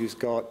somebody who's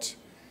got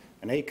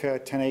an acre,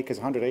 10 acres,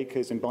 100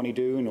 acres in Bonnie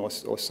Doon or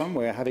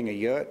somewhere having a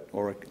yurt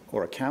or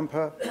a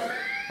camper?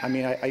 I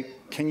mean,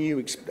 can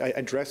you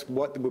address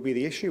what would be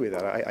the issue with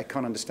that? I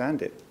can't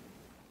understand it.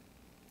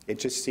 It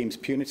just seems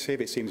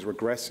punitive. It seems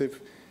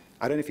regressive.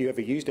 I don't know if you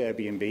ever used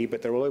Airbnb,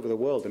 but they're all over the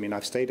world. I mean,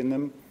 I've stayed in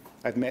them.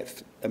 I've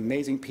met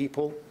amazing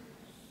people.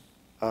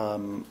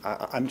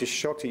 I'm just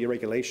shocked at your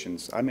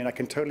regulations. I mean, I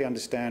can totally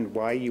understand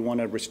why you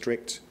want to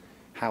restrict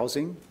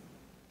housing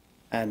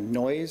and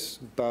noise,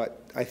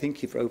 but I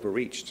think you've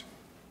overreached.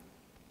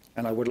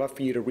 And I would love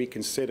for you to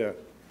reconsider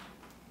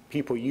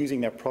people using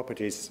their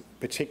properties,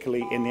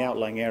 particularly in the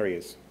outlying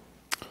areas.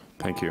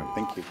 Thank you.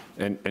 Thank you.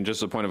 And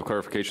just a point of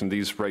clarification,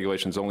 these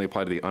regulations only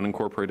apply to the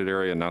unincorporated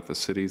area, not the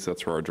cities.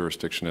 That's where our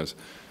jurisdiction is.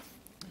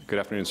 Good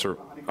afternoon, sir.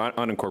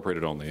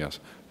 Unincorporated only, yes.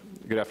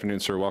 Good afternoon,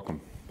 sir.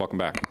 Welcome. Welcome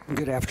back.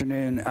 Good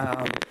afternoon.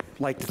 I'd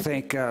like to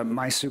thank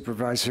my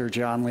supervisor,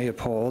 John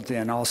Leopold,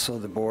 and also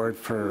the board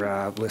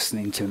for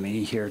listening to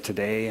me here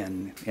today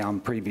and on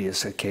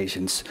previous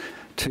occasions,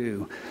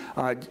 too.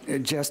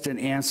 Just in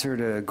answer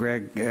to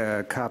Greg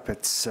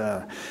Koppett's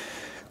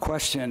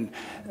question,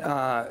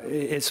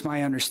 it's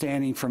my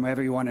understanding from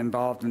everyone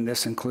involved in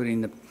this,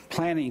 including the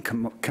Planning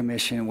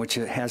Commission, which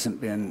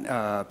hasn't been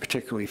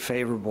particularly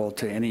favorable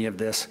to any of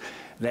this,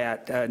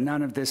 that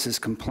none of this is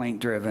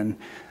complaint-driven.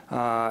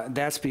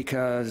 That's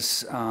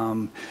because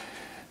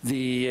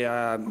the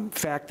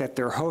fact that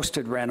they're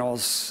hosted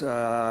rentals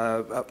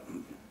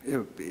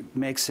it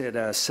makes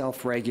it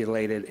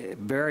self-regulated,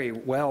 very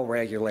well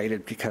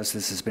regulated, because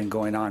this has been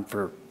going on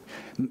for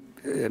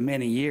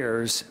many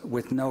years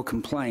with no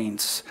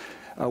complaints,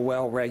 a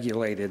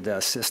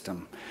well-regulated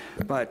system.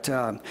 But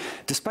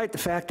despite the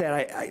fact that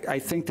I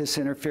think this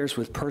interferes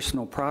with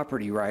personal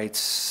property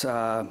rights,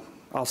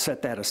 I'll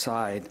set that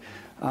aside.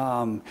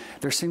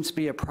 There seems to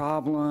be a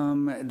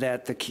problem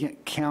that the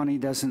county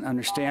doesn't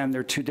understand.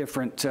 There are two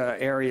different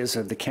areas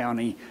of the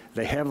county,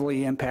 the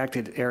heavily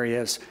impacted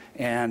areas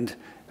and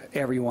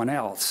everyone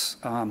else.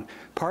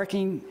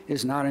 Parking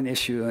is not an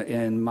issue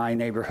in my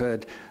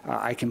neighborhood.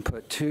 I can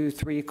put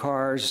 2-3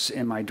 cars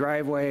in my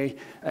driveway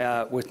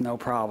with no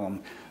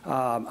problem.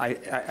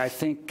 I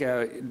think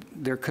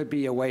there could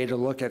be a way to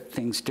look at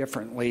things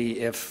differently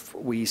if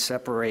we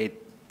separate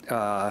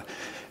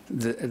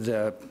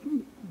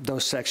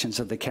those sections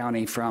of the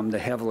county from the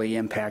heavily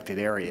impacted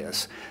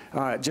areas.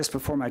 Just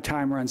before my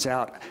time runs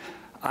out,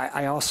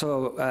 I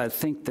also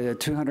think the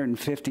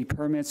 250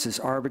 permits is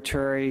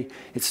arbitrary.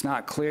 It's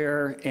not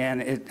clear,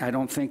 and I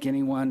don't think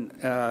anyone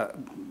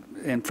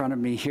in front of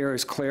me here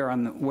is clear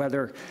on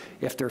whether,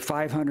 if there are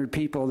 500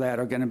 people that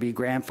are going to be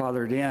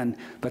grandfathered in,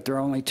 but there are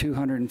only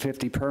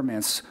 250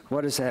 permits,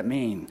 what does that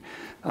mean?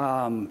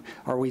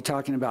 Are we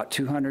talking about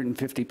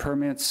 250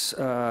 permits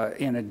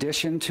in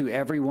addition to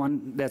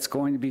everyone that's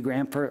going to be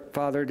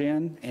grandfathered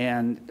in?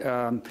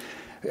 And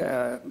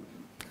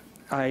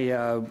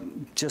I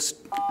just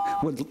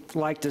would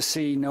like to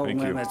see no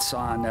limits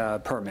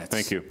on permits.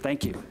 Thank you.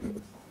 Thank you.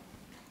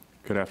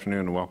 Good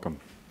afternoon and welcome.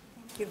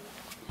 Thank you.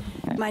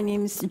 My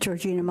name is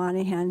Georgina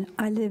Monahan.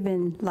 I live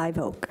in Live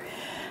Oak,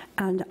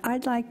 and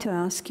I'd like to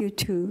ask you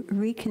to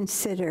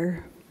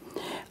reconsider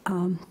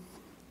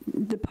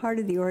the part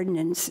of the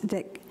ordinance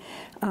that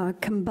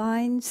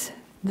combines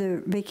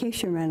the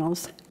vacation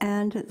rentals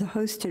and the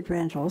hosted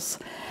rentals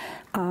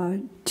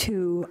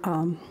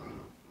to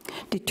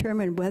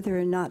determine whether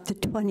or not the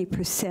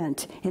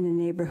 20% in a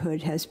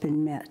neighborhood has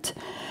been met.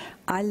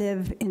 I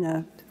live in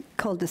a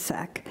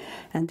cul-de-sac,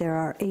 and there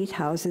are 8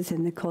 houses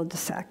in the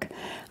cul-de-sac.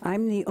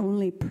 I'm the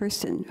only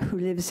person who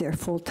lives there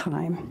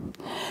full-time.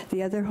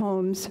 The other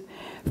homes,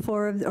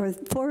 4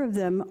 of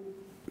them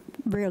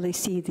rarely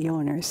see the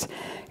owners,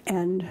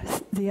 and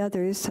the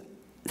others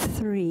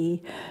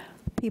 3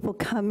 people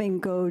come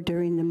and go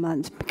during the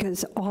month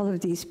because all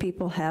of these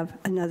people have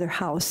another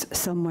house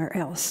somewhere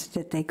else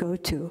that they go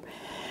to.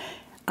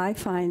 I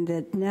find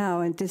that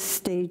now, at this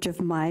stage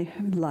of my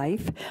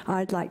life,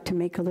 I'd like to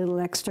make a little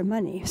extra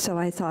money. So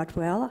I thought,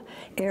 well,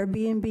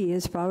 Airbnb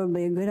is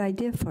probably a good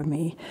idea for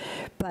me,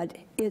 but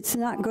it's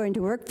not going to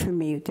work for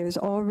me. There's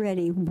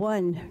already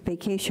 1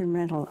 vacation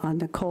rental on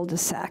the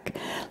cul-de-sac.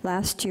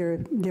 Last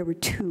year, there were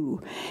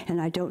 2, and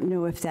I don't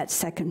know if that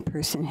second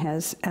person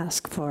has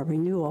asked for a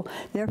renewal.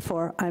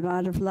 Therefore, I'm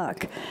out of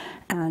luck,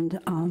 and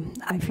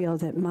I feel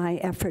that my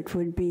effort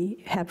would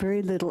have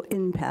very little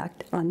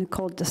impact on the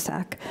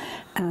cul-de-sac,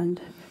 and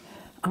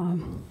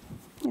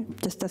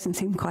it just doesn't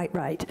seem quite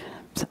right.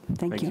 So,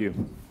 thank you.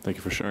 Thank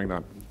you for sharing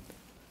that.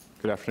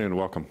 Good afternoon and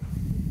welcome.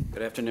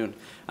 Good afternoon.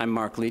 I'm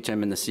Mark Leach.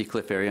 I'm in the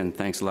Seacliff area, and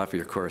thanks a lot for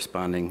your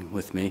corresponding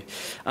with me.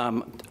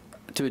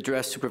 To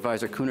address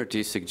Supervisor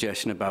Coonerty's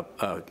suggestion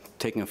about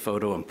taking a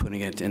photo and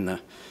putting it in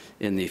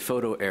the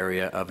photo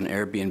area of an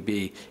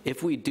Airbnb,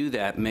 if we do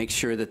that, make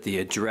sure that the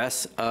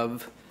address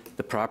of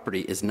the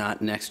property is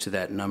not next to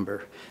that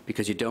number,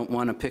 because you don't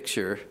want a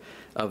picture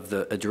of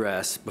the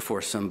address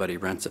before somebody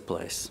rents a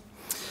place.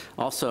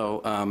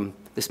 Also,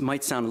 this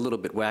might sound a little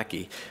bit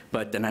wacky,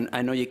 but and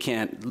I know you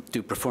can't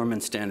do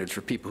performance standards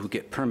for people who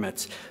get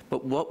permits,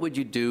 but what would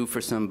you do for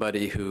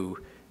somebody who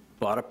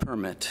bought a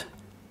permit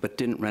but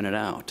didn't rent it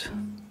out?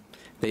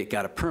 They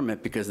got a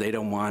permit because they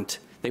want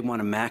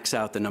to max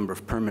out the number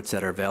of permits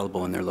that are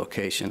available in their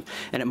location.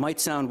 And it might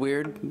sound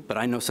weird, but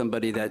I know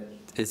somebody that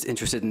is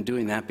interested in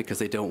doing that because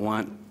they don't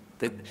want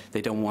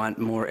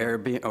more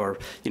Airbnb or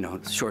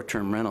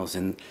short-term rentals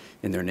in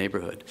their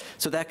neighborhood.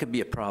 So that could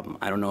be a problem.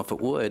 I don't know if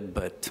it would,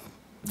 but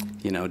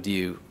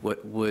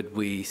what would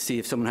we see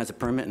if someone has a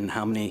permit, and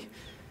how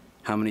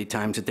many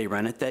times did they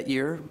rent it that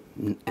year?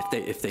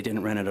 If they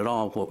didn't rent it at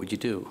all, what would you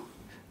do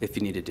if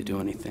you needed to do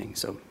anything?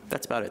 So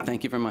that's about it.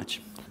 Thank you very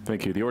much.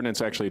 Thank you. The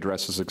ordinance actually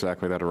addresses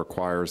exactly that. It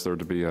requires there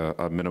to be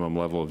a minimum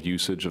level of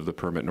usage of the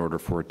permit in order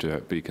for it to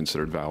be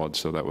considered valid,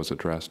 so that was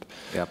addressed.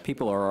 Yeah,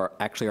 people are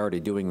actually already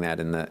doing that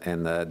in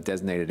the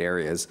designated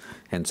areas,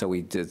 and so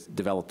we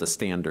developed a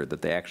standard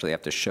that they actually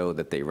have to show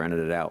that they rented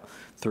it out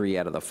 3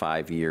 out of the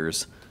 5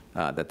 years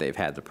that they've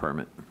had the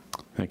permit.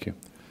 Thank you.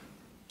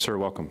 Sir,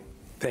 welcome.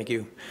 Thank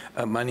you.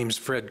 My name is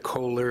Fred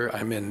Kohler.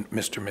 I'm in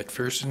Mr.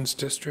 McPherson's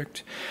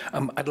district.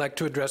 I'd like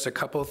to address a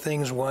couple of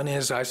things. One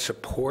is I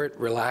support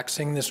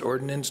relaxing this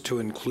ordinance to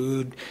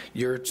include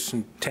yurts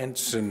and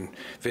tents and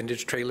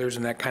vintage trailers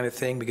and that kind of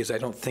thing, because I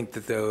don't think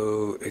that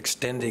though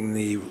extending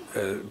the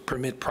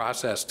permit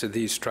process to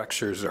these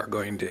structures are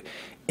going to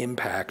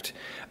impact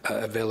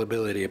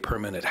availability of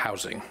permanent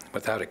housing.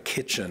 Without a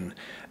kitchen,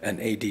 an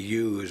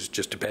ADU is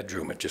just a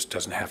bedroom. It just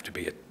doesn't have to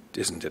be, it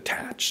isn't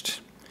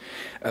attached.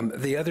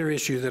 The other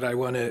issue that I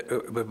want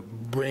to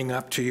bring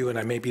up to you, and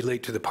I may be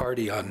late to the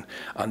party on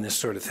this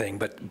sort of thing,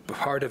 but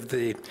part of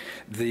the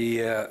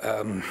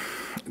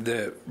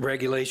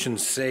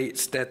regulations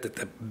state that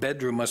the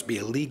bedroom must be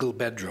a legal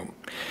bedroom.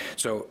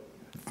 So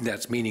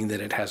that's meaning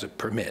that it has a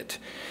permit.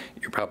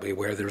 You're probably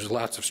aware there's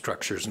lots of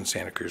structures in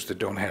Santa Cruz that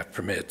don't have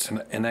permits.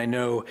 And I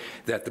know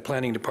that the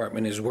planning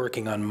department is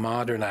working on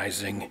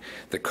modernizing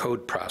the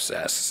code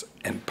process.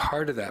 And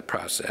part of that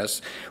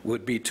process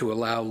would be to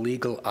allow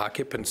legal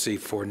occupancy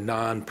for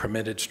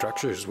non-permitted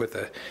structures with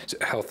a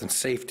health and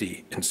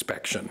safety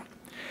inspection.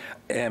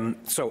 And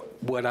so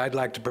what I'd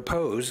like to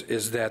propose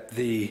is that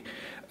the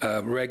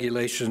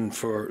regulation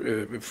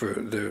for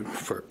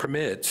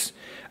permits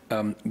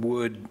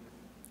would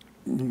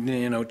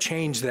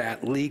change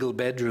that legal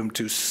bedroom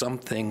to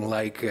something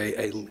like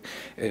a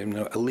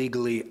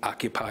legally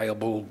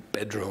occupiable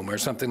bedroom or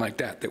something like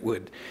that,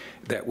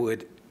 that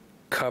would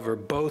cover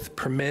both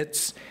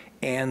permits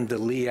and the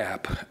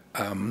LEAP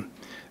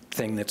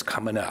thing that's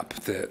coming up,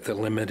 the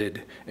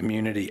limited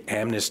immunity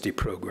amnesty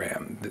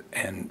program.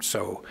 And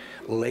so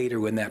later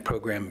when that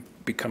program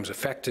becomes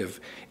effective,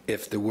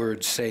 if the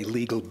words say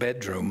legal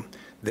bedroom,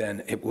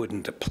 then it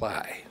wouldn't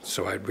apply.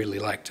 So I'd really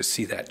like to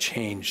see that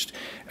changed.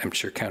 I'm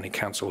sure County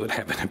Council would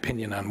have an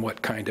opinion on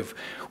what kind of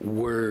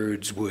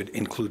words would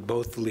include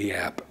both the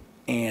LEAP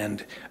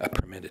and a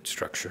permitted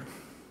structure.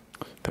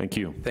 Thank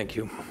you. Thank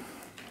you.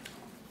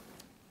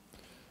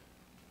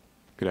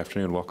 Good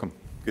afternoon, welcome.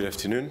 Good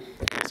afternoon.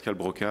 Pascal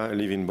Broca. I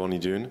live in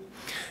Bonnie-Doon.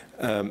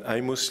 I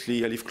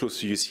live close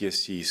to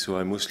UCSC, so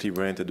I mostly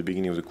rent at the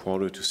beginning of the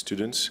quarter to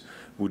students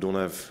who don't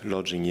have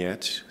lodging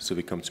yet, so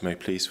they come to my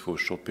place for a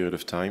short period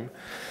of time.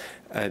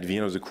 At the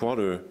end of the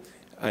quarter,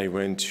 I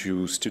rent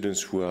to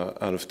students who are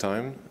out of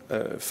time,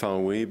 far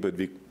away, but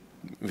they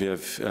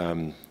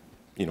have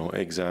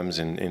exams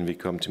and they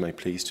come to my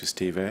place to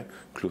stay there,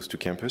 close to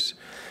campus.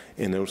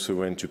 And I also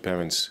rent to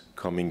parents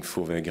coming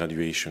for their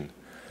graduation.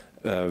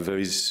 There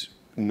is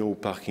no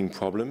parking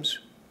problems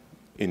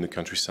in the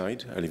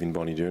countryside. I live in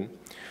Bonnie-Doon.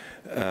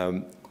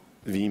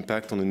 The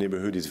impact on the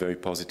neighborhood is very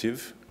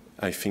positive.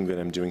 I think that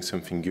I'm doing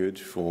something good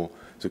for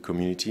the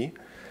community.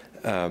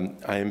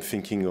 I am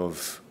thinking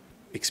of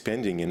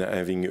expanding and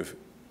having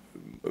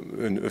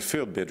a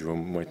third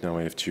bedroom. Right now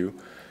I have two.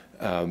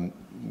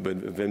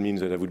 But that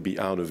means that I would be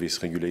out of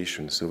this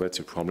regulation. So that's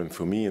a problem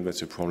for me, and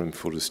that's a problem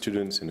for the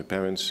students and the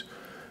parents.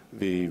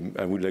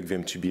 I would like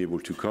them to be able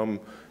to come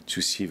to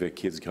see their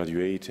kids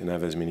graduate and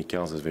have as many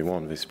cars as they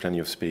want. There's plenty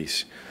of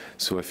space.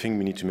 So I think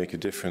we need to make a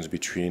difference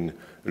between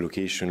a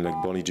location like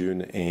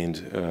Bonnie-Doon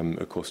and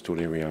a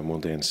coastal area, more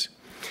dense.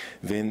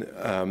 Then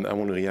I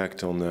want to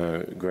react on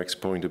Greg's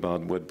point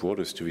about what brought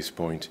us to this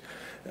point.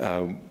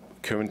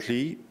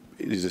 Currently,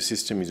 the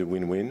system is a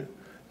win-win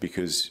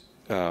because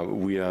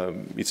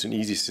it's an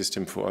easy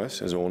system for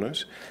us as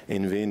owners,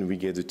 and then we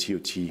get the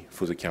TOT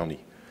for the county.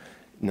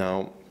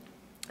 Now,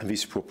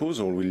 this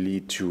proposal will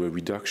lead to a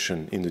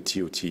reduction in the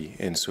TOT,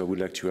 and so I would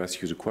like to ask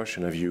you the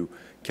question, have you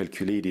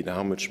calculated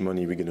how much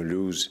money we're going to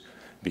lose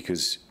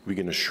because we're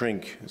going to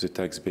shrink the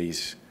tax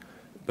base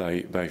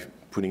by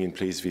putting in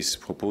place this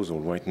proposal?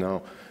 Right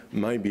now,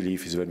 my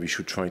belief is that we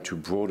should try to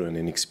broaden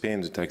and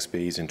expand the tax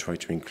base and try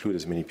to include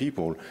as many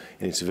people,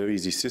 and it's a very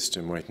easy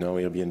system right now.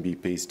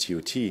 Airbnb pays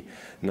TOT.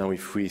 Now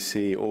if we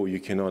say, oh, you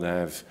cannot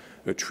have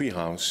a tree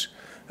house,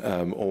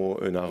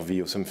 or an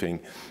RV or something,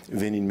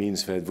 then it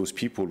means that those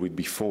people would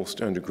be forced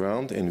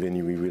underground, and then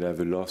we will have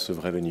a loss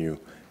of revenue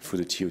for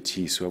the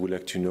TOT. So I would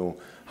like to know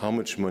how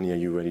much money are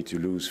you ready to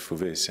lose for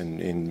this,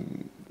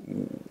 and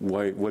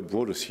what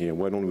brought us here?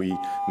 Why don't we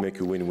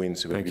make a win-win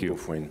so that we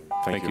both win?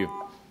 Thank you.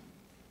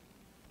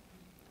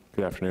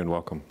 Good afternoon.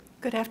 Welcome.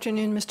 Good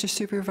afternoon, Mr.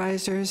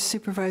 Supervisor.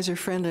 Supervisor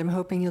friend, I'm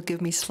hoping you'll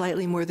give me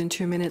slightly more than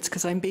 2 minutes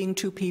because I'm being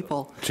two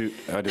people.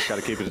 I just got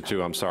to keep it to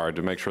 2. I'm sorry,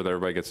 to make sure that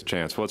everybody gets a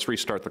chance. Well, let's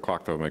restart the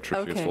clock, though, make sure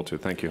she gets full 2.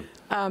 Thank you.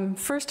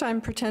 First, I'm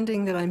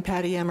pretending that I'm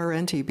Patty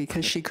Amarenti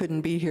because she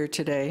couldn't be here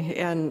today,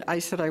 and I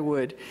said I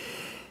would.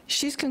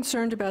 She's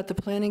concerned about the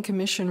Planning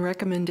Commission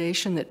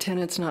recommendation that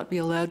tenants not be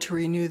allowed to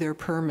renew their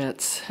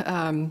permits.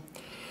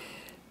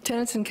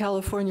 Tenants in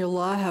California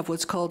law have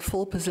what's called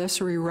full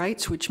possessory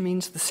rights, which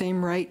means the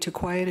same right to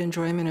quiet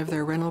enjoyment of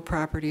their rental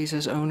properties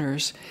as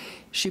owners.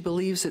 She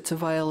believes it's a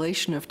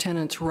violation of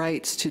tenants'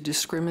 rights to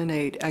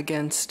discriminate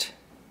against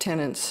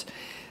tenants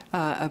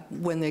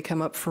when they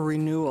come up for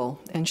renewal.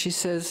 And she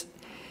says,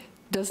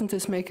 doesn't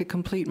this make a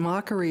complete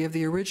mockery of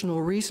the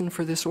original reason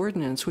for this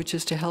ordinance, which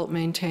is to help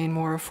maintain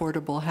more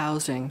affordable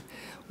housing?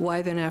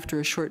 Why then, after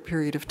a short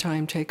period of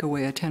time, take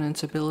away a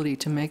tenant's ability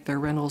to make their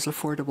rentals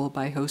affordable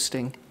by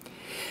hosting?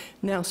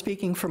 Now,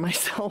 speaking for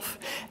myself,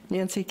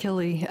 Nancy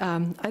Killey,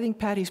 I think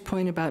Patty's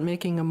point about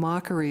making a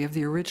mockery of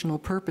the original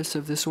purpose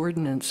of this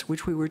ordinance,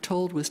 which we were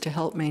told was to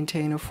help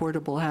maintain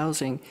affordable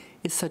housing,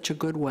 is such a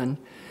good one.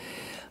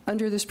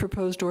 Under this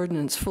proposed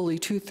ordinance, fully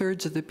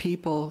 2/3 of the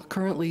people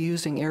currently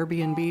using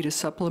Airbnb to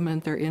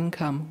supplement their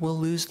income will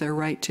lose their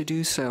right to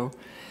do so.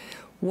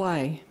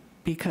 Why?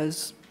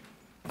 Because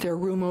their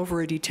room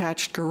over a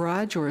detached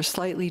garage or a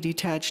slightly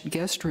detached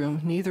guest room,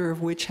 neither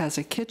of which has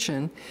a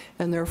kitchen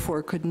and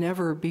therefore could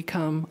never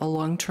become a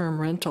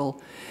long-term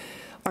rental,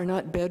 are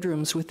not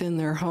bedrooms within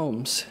their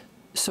homes.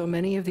 So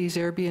many of these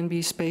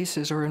Airbnb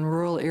spaces are in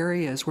rural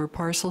areas where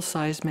parcel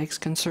size makes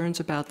concerns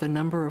about the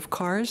number of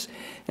cars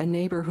and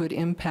neighborhood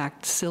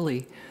impact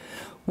silly.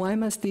 Why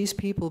must these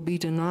people be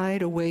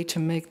denied a way to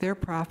make their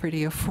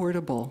property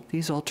affordable?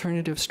 These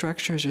alternative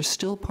structures are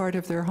still part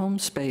of their home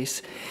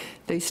space.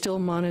 They still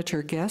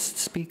monitor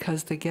guests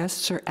because the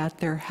guests are at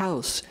their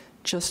house,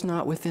 just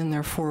not within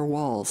their 4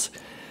 walls.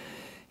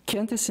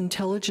 Can't this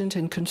intelligent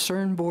and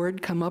concerned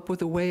board come up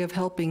with a way of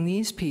helping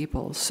these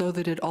people so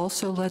that it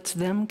also lets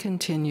them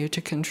continue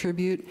to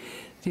contribute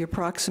the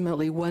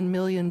approximately $1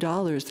 million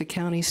the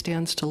county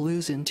stands to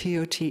lose in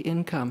TOT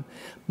income,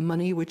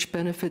 money which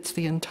benefits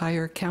the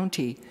entire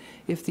county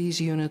if these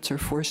units are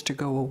forced to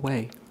go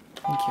away?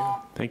 Thank you.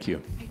 Thank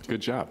you.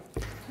 Good job.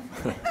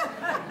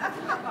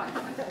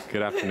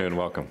 Good afternoon.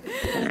 Welcome.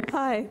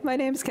 Hi, my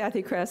name is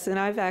Kathy Kress, and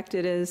I've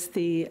acted as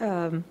the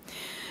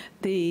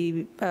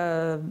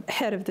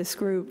head of this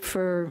group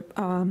for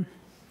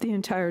the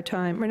entire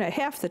time, or not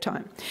half the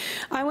time.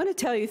 I want to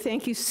tell you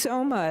thank you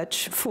so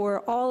much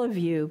for all of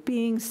you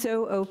being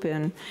so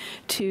open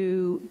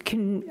to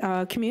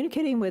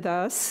communicating with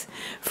us,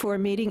 for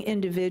meeting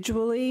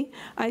individually.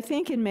 I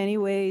think in many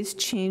ways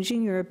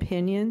changing your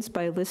opinions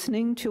by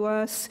listening to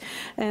us.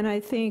 And I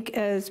think,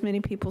 as many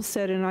people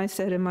said, and I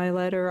said in my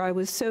letter, I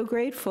was so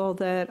grateful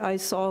that I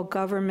saw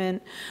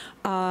government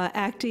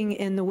acting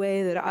in the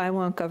way that I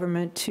want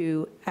government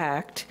to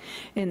act,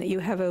 and that you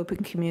have open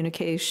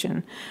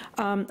communication.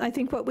 I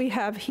think what we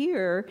have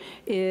here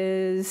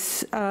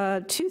is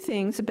two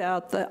things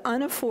about the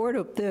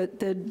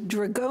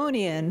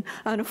draconian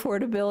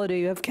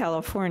unaffordability of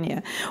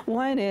California.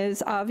 One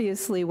is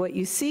obviously what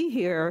you see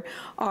here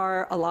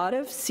are a lot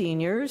of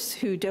seniors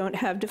who don't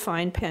have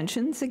defined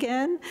pensions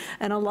again,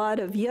 and a lot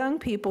of young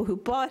people who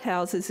bought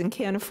houses and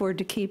can't afford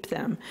to keep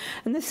them.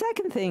 And the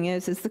second thing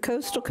is, as the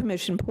Coastal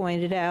Commission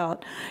pointed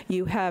out,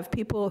 you have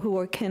people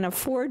who can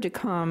afford to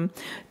come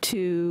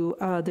to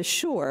the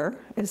shore,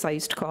 as I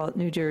used to call it,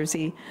 New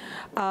Jersey,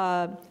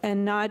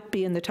 and not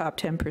be in the top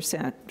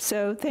 10%.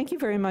 So thank you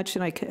very much,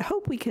 and I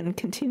hope we can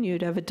continue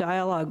to have a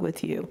dialogue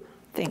with you.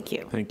 Thank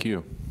you. Thank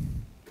you.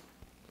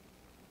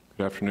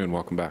 Good afternoon.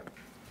 Welcome back.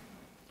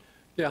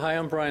 Yeah, hi,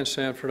 I'm Brian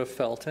Sanford of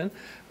Felton.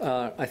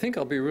 I think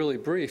I'll be really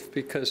brief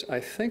because I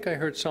think I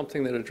heard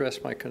something that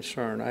addressed my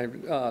concern.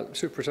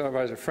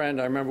 Supervisor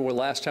Friend, I remember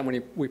last time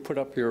when we put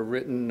up your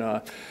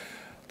written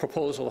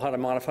proposal how to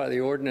modify the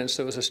ordinance,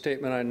 there was a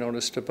statement I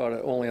noticed about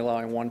it only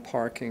allowing one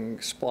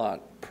parking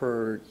spot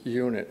per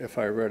unit, if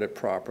I read it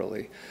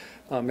properly.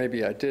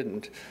 Maybe I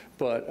didn't.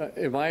 But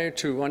am I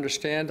to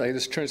understand,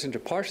 this turns into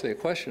partially a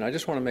question, I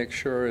just want to make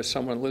sure as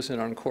someone lives in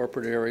an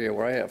unincorporated area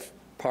where I have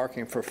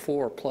parking for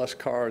 4+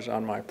 cars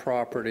on my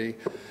property.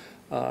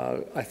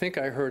 I think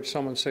I heard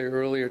someone say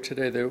earlier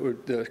today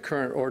that the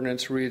current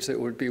ordinance reads that it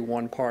would be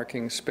one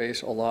parking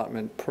space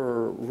allotment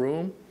per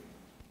room.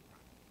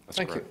 That's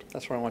Thank correct. you.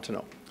 That's what I want to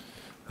know.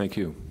 Thank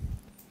you.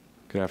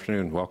 Good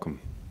afternoon. Welcome.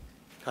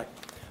 Hi.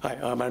 Hi,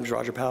 my name is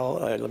Roger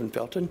Powell. I live in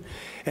Felton,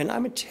 and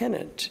I'm a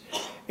tenant.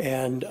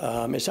 And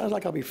it sounds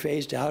like I'll be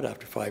phased out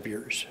after 5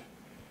 years.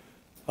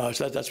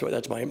 So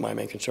that's my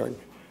main concern.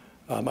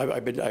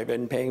 I've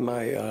been paying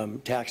my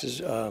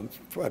taxes.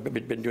 I've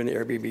been doing the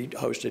Airbnb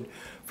hosted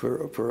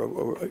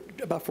for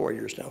about 4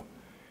 years now,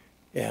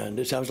 and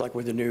it sounds like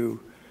with the new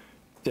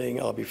thing,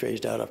 I'll be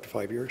phased out after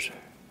 5 years.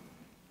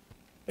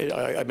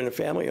 I've been a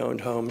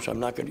family-owned home, so I'm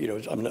not going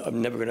to,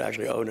 I'm never going to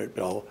actually own it,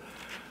 but I'll,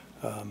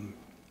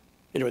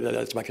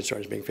 that's my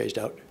concern, is being phased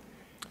out.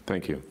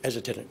 Thank you. As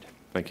a tenant.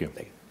 Thank you.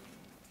 Thank you.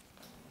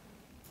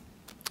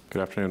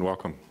 Good afternoon.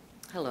 Welcome.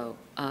 Hello,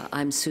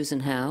 I'm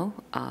Susan Howe,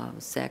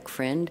 Zach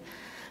Friend.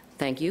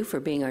 Thank you for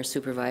being our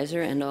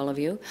supervisor and all of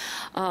you.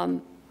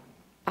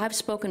 I've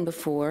spoken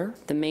before.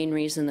 The main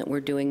reason that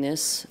we're doing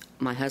this,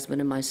 my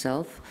husband and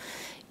myself,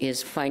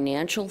 is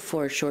financial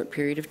for a short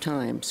period of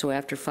time. So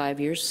after 5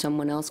 years,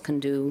 someone else can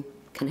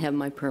have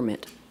my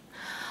permit.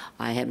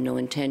 I have no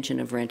intention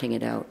of renting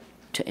it out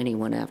to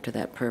anyone after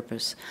that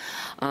purpose.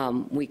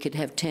 We could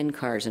have 10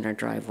 cars in our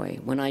driveway.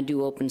 When I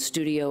do open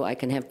studio, I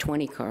can have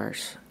 20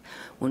 cars.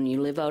 When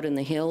you live out in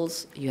the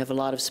hills, you have a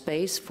lot of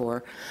space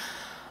for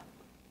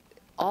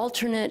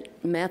alternate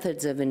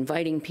methods of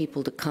inviting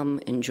people to come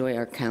enjoy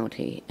our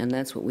county, and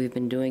that's what we've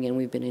been doing, and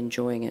we've been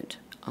enjoying it.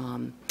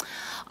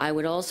 I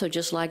would also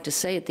just like to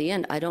say at the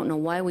end, I don't know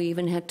why we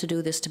even had to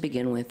do this to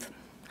begin with.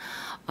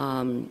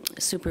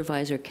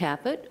 Supervisor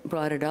Caput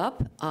brought it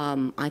up.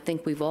 I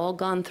think we've all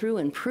gone through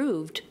and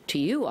proved to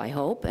you, I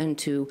hope, and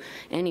to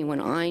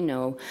anyone I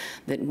know,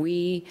 that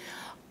we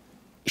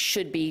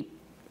should be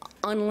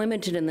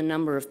unlimited in the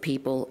number of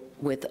people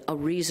with a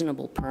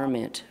reasonable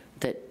permit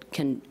that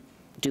can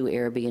do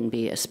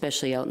Airbnb,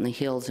 especially out in the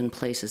hills and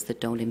places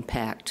that don't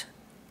impact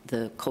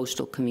the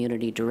coastal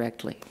community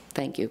directly.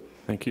 Thank you.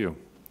 Thank you.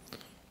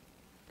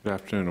 Good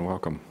afternoon and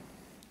welcome.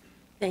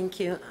 Thank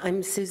you.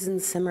 I'm Susan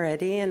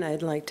Simoretti, and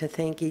I'd like to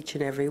thank each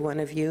and every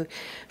one of you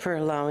for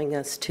allowing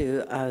us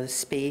to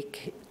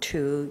speak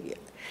to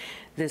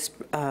this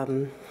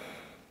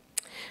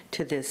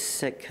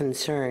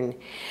concern.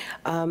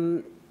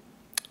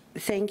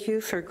 Thank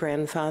you for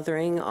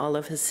grandfathering all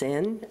of us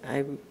in.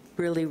 I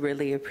really,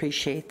 really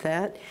appreciate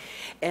that.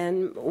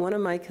 And one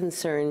of my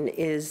concerns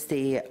is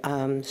the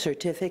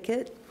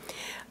certificate.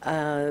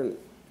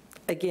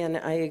 Again,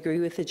 I agree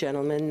with the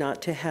gentleman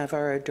not to have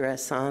our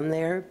address on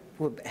there.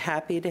 We're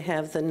happy to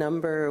have the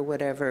number or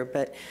whatever,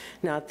 but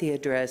not the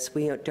address.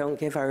 We don't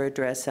give our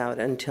address out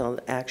until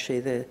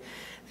actually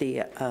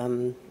the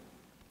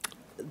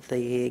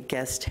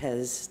guest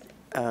has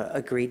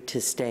agreed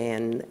to stay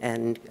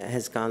and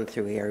has gone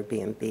through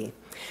Airbnb.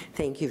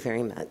 Thank you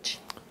very much.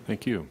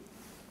 Thank you.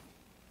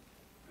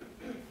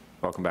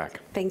 Welcome back.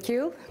 Thank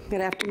you.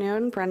 Good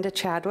afternoon, Brenda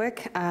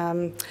Chadwick.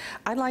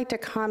 I'd like to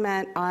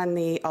comment on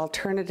the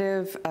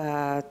alternative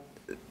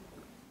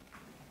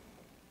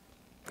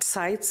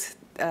sites,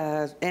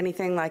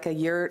 anything like a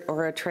yurt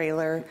or a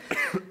trailer.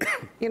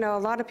 You know,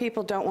 a lot of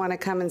people don't want to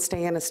come and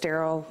stay in a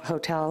sterile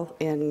hotel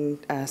in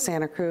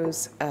Santa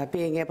Cruz.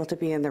 Being able to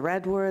be in the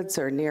redwoods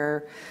or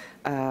near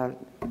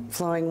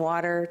flowing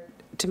water,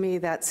 to me,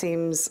 that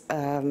seems,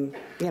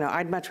 you know,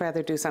 I'd much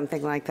rather do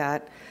something like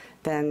that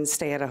than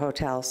stay at a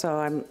hotel.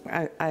 So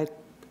I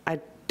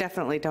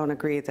definitely don't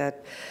agree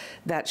that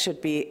that should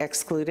be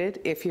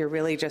excluded if you're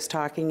really just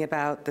talking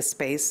about the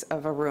space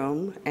of a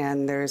room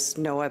and there's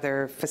no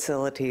other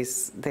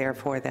facilities there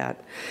for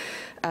that.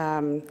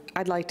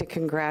 I'd like to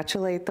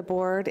congratulate the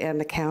board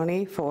and the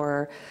county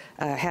for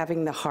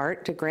having the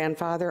heart to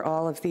grandfather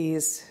all of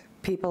these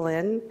people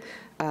in.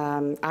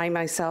 I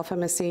myself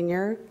am a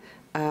senior.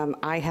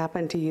 I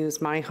happen to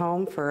use my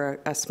home for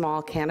a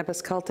small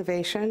cannabis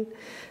cultivation.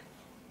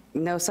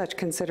 No such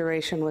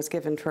consideration was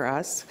given for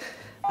us.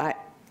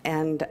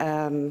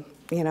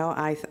 You know,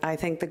 I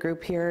think the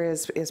group here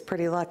is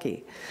pretty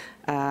lucky.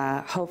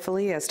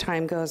 Hopefully, as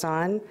time goes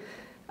on,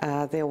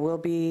 there will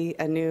be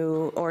a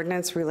new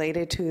ordinance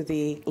related to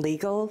the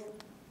legal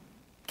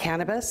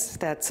cannabis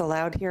that's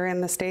allowed here in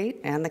the state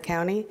and the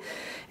county.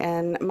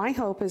 And my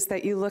hope is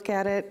that you look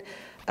at it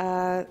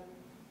and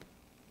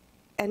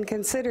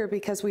consider,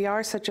 because we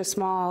are such a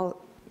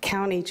small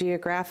county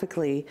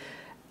geographically,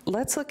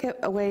 let's look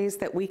at ways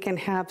that we can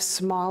have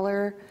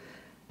smaller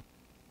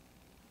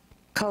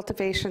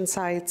cultivation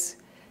sites,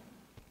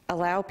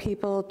 allow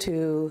people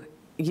to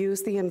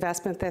use the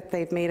investment that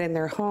they've made in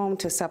their home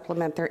to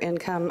supplement their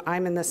income.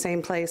 I'm in the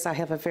same place. I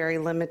have a very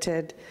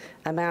limited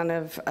amount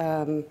of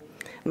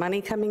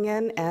money coming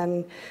in,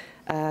 and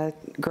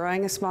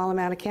growing a small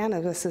amount of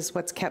cannabis is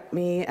what's kept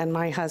me and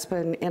my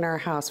husband in our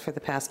house for the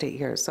past 8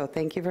 years. So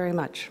thank you very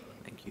much.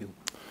 Thank you.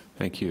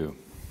 Thank you.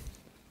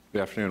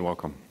 Good afternoon,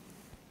 welcome.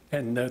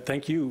 And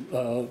thank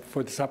you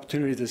for this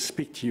opportunity to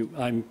speak to you.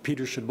 I'm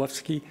Peter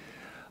Shadlowski.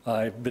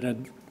 I've been a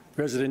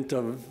resident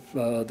of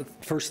the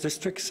 1st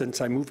District since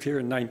I moved here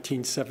in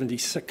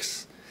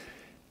 1976.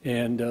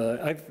 And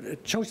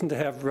I've chosen to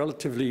have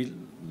relatively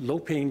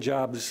low-paying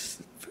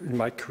jobs in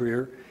my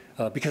career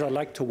because I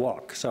like to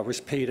walk. So I was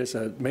paid as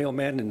a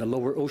mailman in the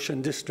Lower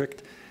Ocean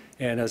District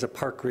and as a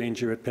park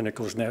ranger at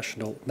Pinnacles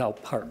National now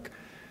Park.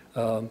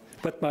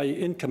 But my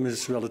income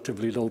is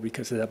relatively low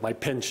because of that, my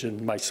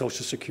pension, my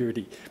Social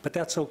Security. But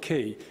that's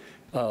okay.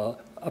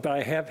 But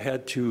I have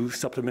had to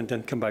supplement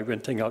income by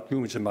renting out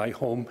rooms in my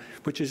home,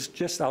 which is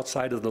just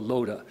outside of the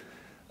LODA.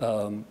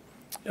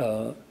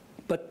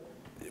 But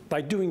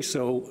by doing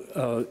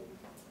so,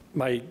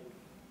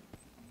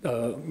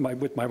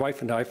 with my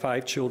wife and I,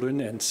 5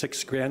 children and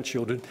 6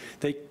 grandchildren,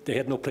 they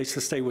had no place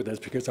to stay with us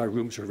because our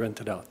rooms were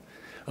rented out.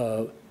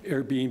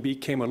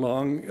 Airbnb came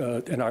along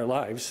in our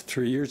lives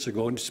 3 years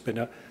ago, and it's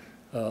been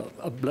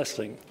a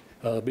blessing.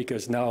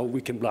 Because now we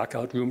can block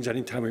out rooms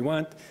anytime we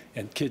want,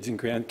 and kids and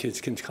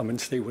grandkids can come and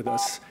stay with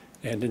us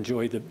and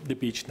enjoy the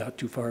beach not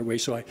too far away.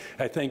 So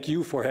I thank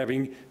you for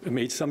having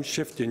made some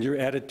shift in your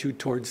attitude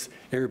towards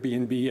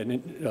Airbnb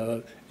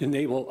and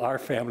enable our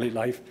family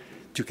life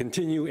to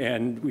continue,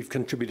 and we've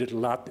contributed a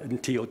lot in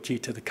TOT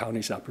to the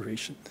county's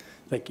operation.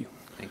 Thank you.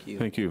 Thank you.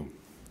 Thank you.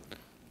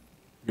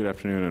 Good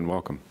afternoon and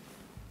welcome.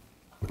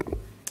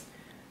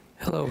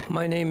 Hello,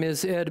 my name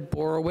is Ed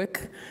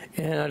Borowick,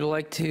 and I'd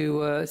like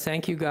to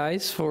thank you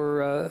guys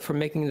for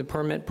making the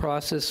permit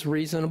process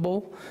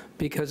reasonable,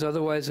 because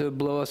otherwise it would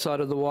blow us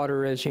out of the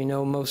water. As you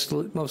know,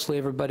 mostly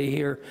everybody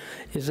here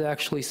is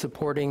actually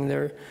supporting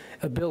their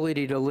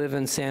ability to live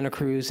in Santa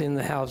Cruz in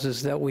the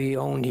houses that we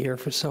owned here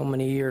for so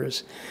many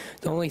years.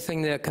 The only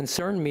thing that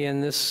concerned me in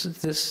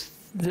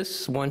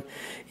this one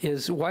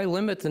is, why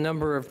limit the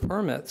number of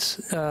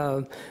permits?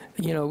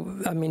 You know,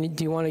 I mean,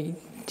 do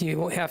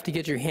you have to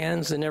get your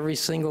hands in every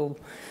single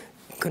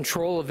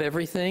control of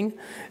everything?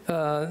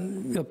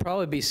 It'll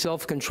probably be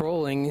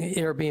self-controlling.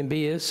 Airbnb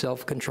is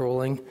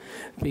self-controlling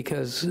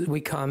because we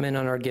comment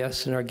on our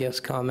guests and our guests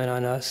comment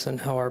on us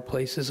and how our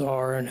places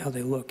are and how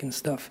they look and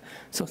stuff.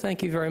 So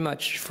thank you very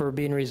much for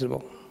being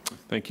reasonable.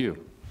 Thank you.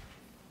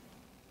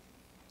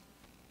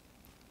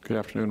 Good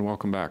afternoon and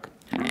welcome back.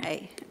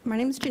 Hi, my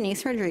name is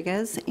Janice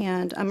Rodriguez,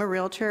 and I'm a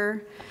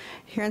realtor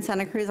here in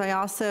Santa Cruz. I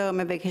also am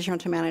a vacation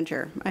rental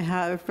manager. I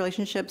have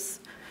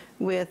relationships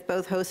with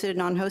both hosted and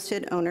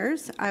non-hosted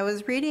owners. I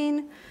was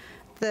reading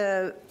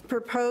the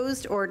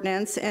proposed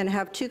ordinance and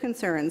have 2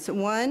 concerns.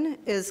 One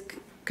is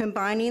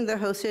combining the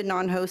hosted,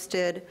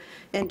 non-hosted,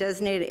 and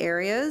designated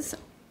areas.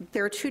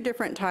 There are 2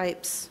 different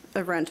types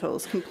of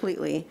rentals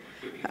completely,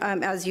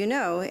 as you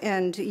know,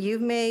 and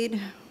you've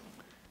made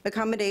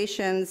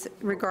accommodations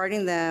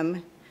regarding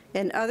them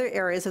in other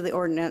areas of the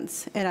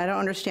ordinance, and I don't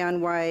understand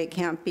why it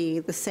can't be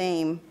the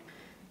same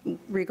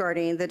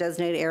regarding the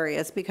designated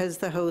areas, because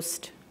the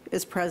host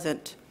is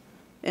present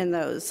in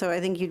those. So I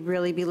think you'd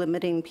really be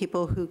limiting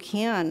people who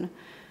can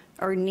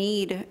or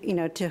need, you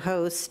know, to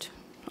host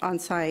on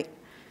site.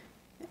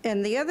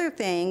 And the other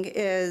thing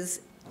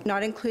is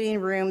not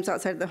including rooms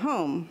outside the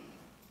home,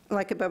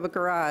 like above a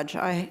garage.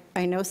 I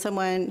know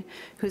someone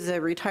who's a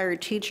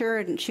retired teacher,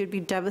 and she would be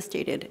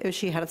devastated if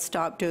she had to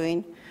stop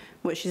doing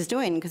what she's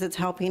doing because it's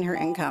helping her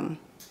income.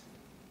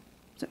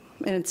 So,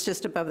 and it's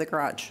just above the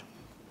garage.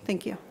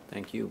 Thank you.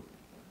 Thank you.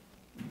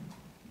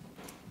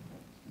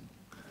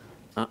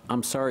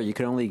 I'm sorry, you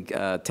can only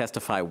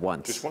testify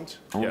once. Just once?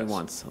 Only Yes.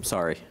 once, I'm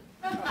sorry.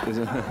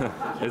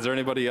 Is there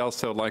anybody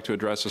else that would like to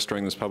address us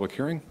during this public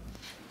hearing?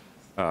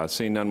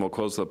 Seeing none, we'll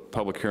close the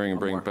public hearing and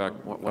bring it back.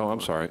 Oh,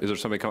 I'm sorry. Is there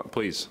somebody,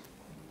 please?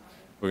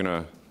 We're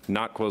going to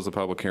not close the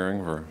public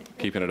hearing. We're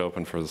keeping it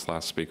open for this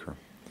last speaker.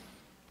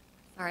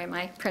 Sorry,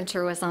 my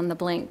printer was on the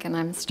blink, and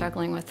I'm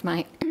struggling with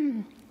my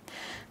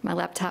my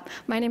laptop.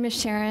 My name is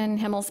Sharon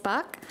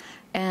Himmelsbach,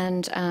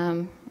 and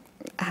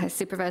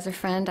Supervisor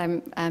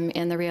Friend. I'm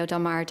in the Rio Del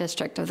Mar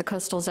district of the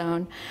Coastal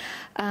Zone.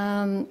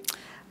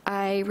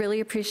 I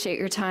really appreciate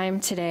your time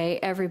today,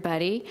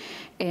 everybody,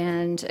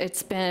 and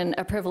it's been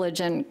a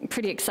privilege and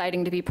pretty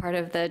exciting to be part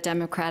of the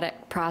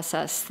democratic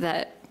process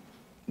that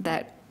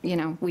you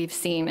know, we've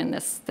seen in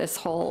this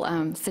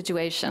whole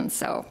situation.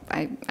 So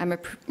I'm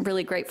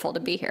really grateful to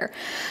be here.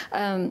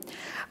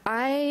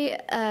 I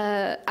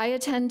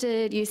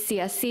attended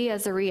UCSC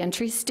as a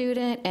reentry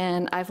student,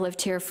 and I've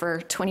lived here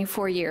for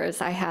 24 years.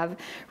 I have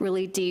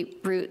really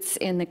deep roots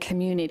in the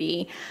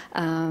community.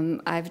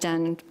 I've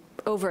done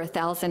over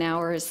 1,000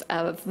 hours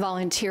of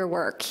volunteer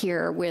work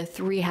here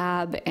with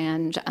rehab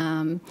and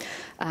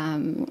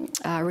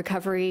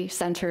recovery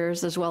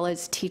centers, as well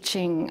as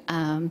teaching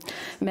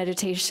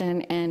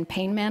meditation and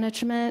pain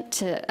management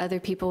to other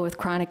people with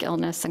chronic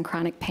illness and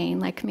chronic pain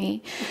like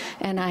me.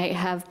 And I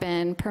have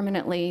been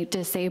permanently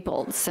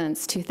disabled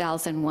since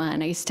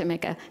 2001. I used to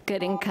make a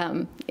good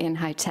income in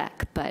high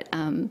tech, but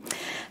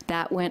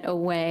that went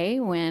away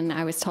when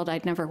I was told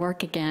I'd never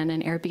work again,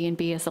 and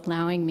Airbnb is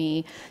allowing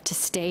me to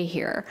stay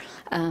here.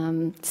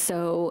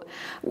 So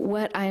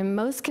what I'm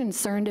most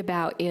concerned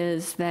about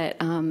is that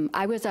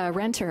I was a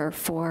renter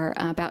for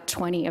about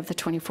 20 of the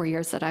 24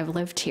 years that I've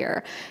lived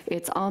here.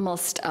 It's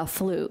almost a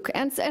fluke,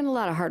 and a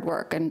lot of hard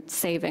work and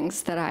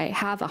savings that I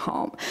have a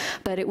home.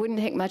 But it wouldn't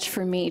take much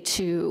for me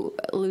to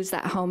lose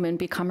that home and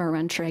become a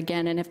renter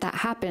again. And if that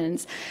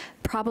happens,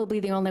 probably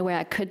the only way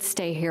I could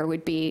stay here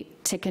would be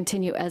to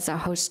continue as a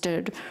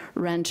hosted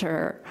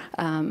renter,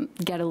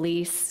 get a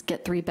lease,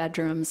 get 3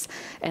 bedrooms,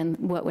 and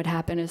what would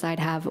happen is I'd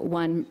have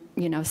one,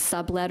 you know,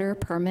 subletter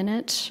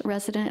permanent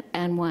resident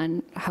and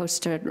one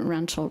hosted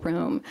rental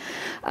room.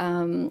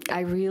 I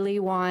really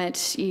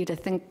want you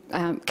to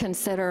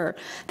consider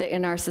that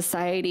in our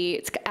society,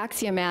 it's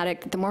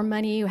axiomatic, the more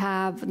money you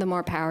have, the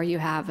more power you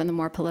have, and the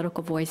more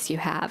political voice you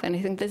have. And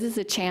I think this is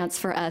a chance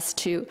for us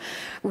to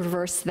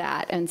reverse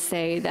that and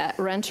say that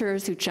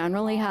renters who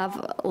generally have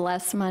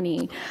less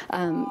money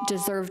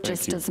deserve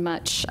just as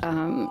much,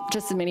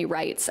 just as many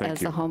rights as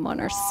the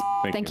homeowners.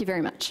 Thank you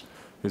very much.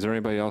 Is there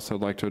anybody else that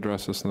would like to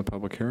address us in the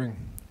public hearing?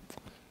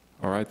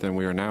 All right, then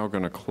we are now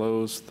going to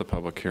close the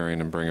public hearing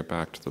and bring it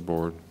back to the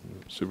board.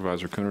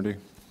 Supervisor Coonerty?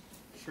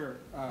 Sure.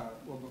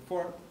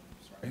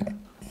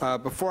 Well,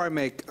 before I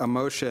make a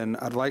motion,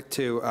 I'd like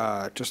to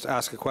just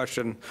ask a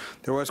question.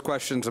 There was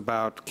questions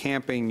about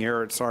camping,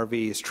 yurts,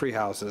 RVs, tree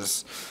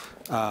houses.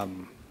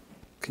 Can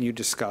you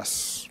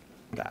discuss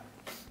that?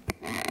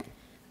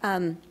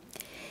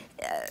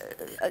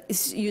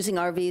 Using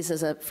RVs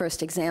as a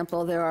first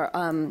example, there are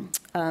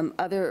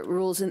other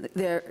rules in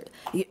there.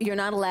 You're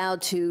not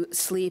allowed to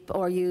sleep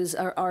or use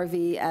an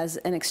RV as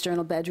an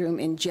external bedroom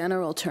in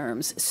general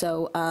terms.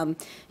 So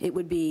it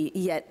would be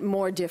yet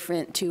more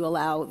different to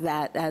allow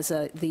that as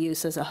the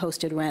use as a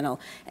hosted rental.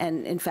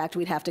 And in fact,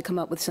 we'd have to come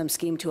up with some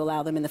scheme to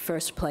allow them in the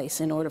first place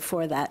in order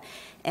for that.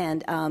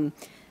 And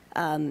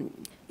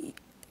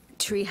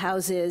tree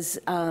houses,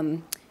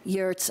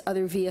 yurts,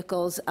 other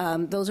vehicles,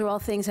 those are all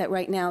things that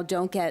right now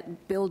don't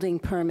get building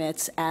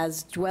permits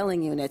as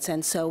dwelling units,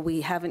 and so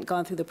we haven't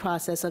gone through the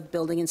process of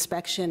building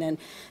inspection and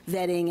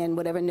vetting and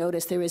whatever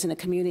notice there is in a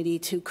community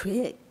to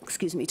create,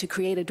 to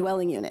create a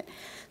dwelling unit.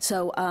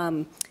 So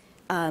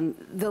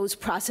those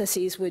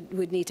processes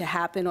would need to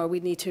happen, or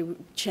we'd need to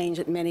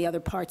change many other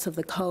parts of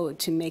the code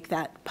to make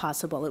that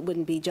possible. It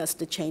wouldn't be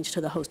just a change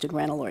to the hosted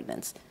rental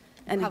ordinance,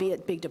 and it'd be a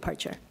big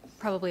departure.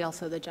 Probably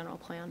also the general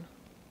plan.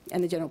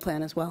 And the general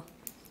plan as well.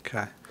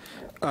 Okay.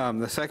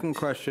 The second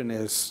question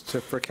is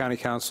for County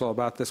Council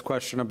about this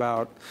question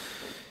about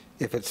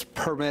if it's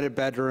permitted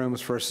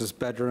bedrooms versus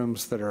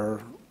bedrooms that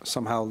are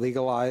somehow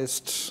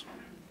legalized.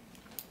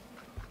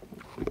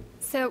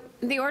 So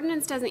the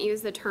ordinance doesn't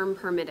use the term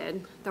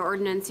permitted. The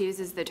ordinance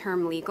uses the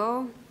term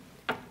legal.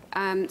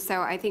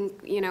 So I think,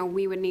 you know,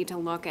 we would need to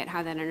look at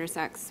how that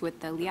intersects with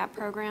the LEAP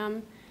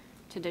program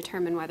to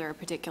determine whether a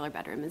particular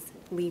bedroom is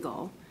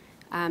legal.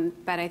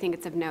 But I think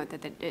it's of note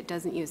that it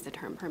doesn't use the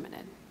term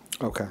permitted.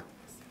 Okay.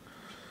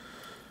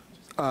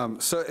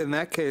 So in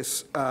that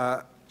case,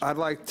 I'd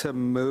like to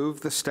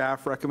move the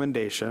staff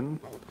recommendation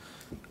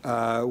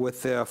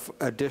with the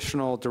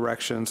additional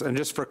directions. And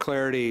just for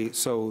clarity,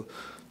 so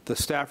the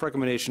staff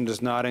recommendation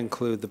does not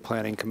include the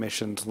Planning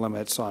Commission's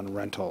limits on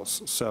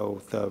rentals.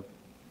 So the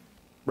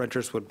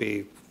renters would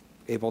be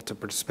able to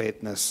participate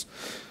in this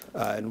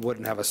and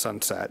wouldn't have a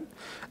sunset.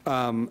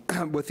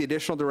 With the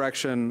additional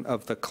direction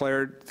of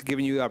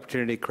giving you the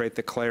opportunity to create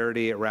the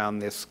clarity around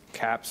this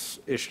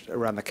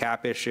around the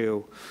cap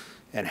issue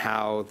and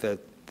how the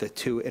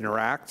two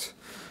interact,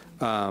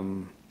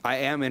 I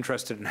am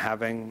interested in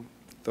having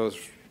those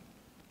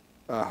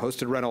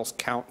hosted rentals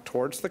count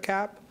towards the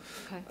cap.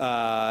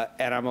 Okay.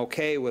 And I'm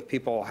okay with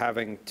people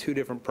having two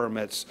different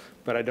permits,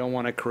 but I don't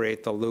want to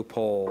create the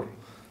loophole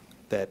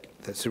that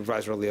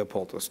Supervisor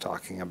Leopold was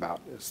talking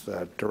about, is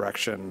the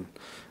direction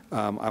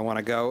I want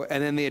to go.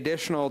 And then the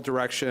additional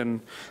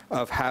direction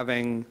of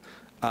having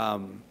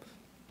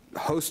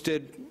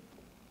hosted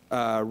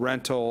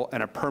rental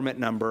and a permit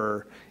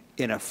number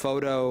in a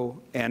photo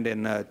and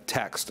in a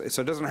text.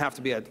 So it doesn't have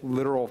to be a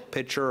literal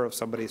picture of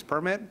somebody's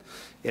permit.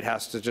 It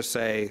has to just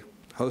say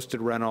hosted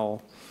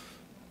rental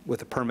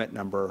with a permit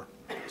number,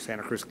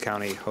 Santa Cruz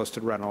County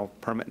hosted rental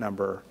permit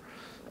number,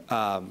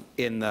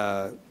 in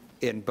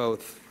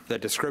both the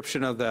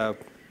description of the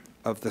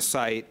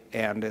site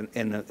and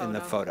in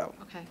the photo.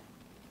 Okay.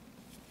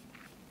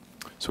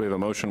 So we have a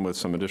motion with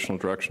some additional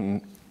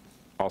direction.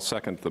 I'll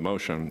second the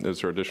motion.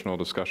 Is there additional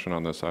discussion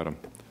on this item?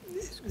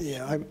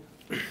 Yeah,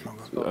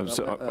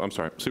 I'm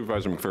sorry,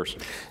 Supervisor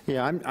McPherson.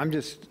 Yeah,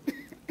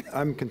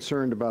 I'm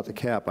concerned about the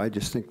cap. I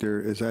just think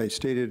there, as I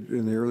stated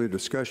in the earlier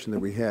discussion that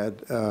we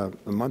had a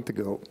month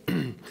ago,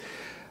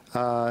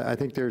 I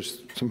think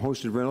there's some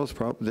hosted rentals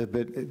that have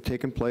been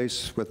taken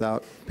place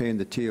without paying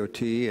the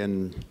TOT,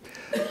 and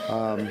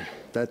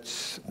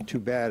that's too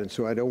bad. And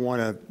so I don't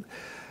want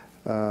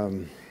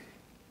to,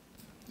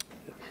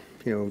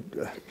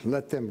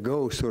 let them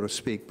go, so to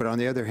speak. But on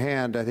the other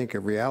hand, I think a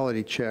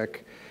reality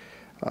check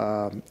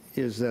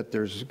is that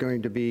there's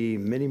going to be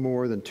many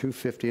more than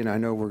 250, and I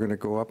know we're going to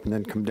go up and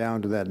then come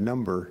down to that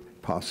number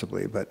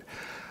possibly. But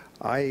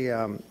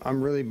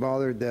I'm really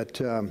bothered that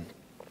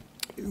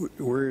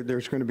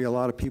there's going to be a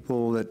lot of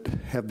people that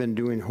have been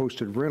doing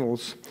hosted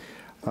rentals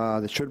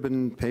that should have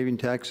been paying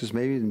taxes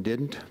maybe and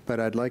didn't.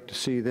 But I'd like to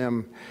see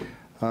them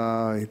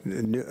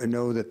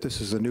know that this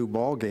is a new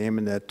ball game,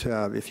 and that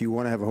if you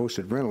want to have a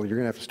hosted rental, you're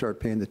going to have to start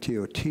paying the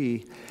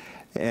TOT.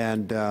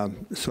 And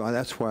so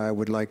that's why I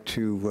would like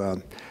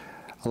to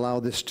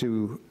allow this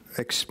to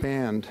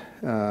expand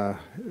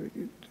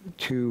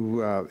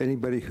to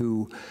anybody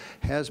who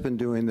has been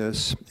doing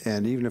this,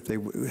 and even if they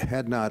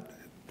had not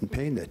been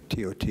paying the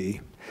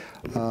TOT,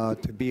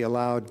 to be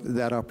allowed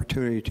that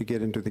opportunity to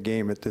get into the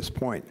game at this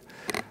point.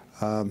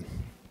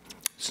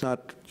 It's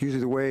not usually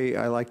the way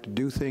I like to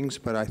do things,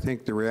 but I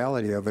think the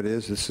reality of it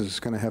is this is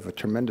going to have a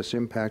tremendous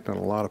impact on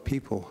a lot of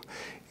people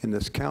in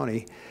this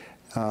county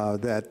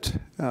that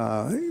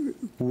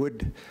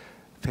would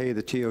pay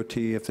the TOT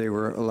if they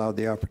were allowed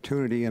the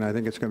opportunity, and I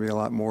think it's going to be a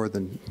lot more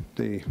than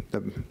the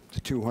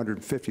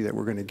 250 that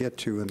we're going to get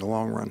to in the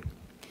long run.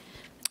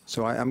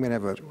 So I'm going to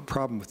have a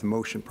problem with the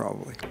motion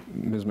probably.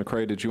 Ms.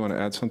 McCrae, did you want to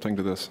add something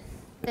to this?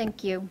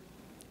 Thank you.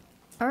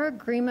 Our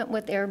agreement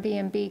with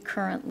Airbnb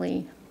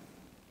currently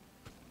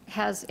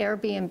has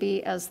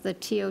Airbnb as the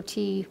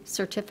TOT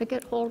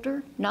certificate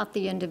holder, not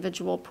the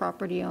individual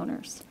property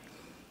owners.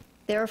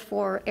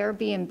 Therefore,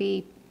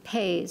 Airbnb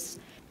pays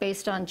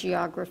based on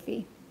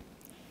geography.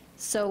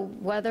 So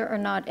whether or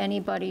not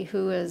anybody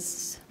who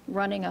is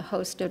running a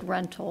hosted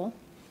rental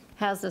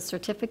has a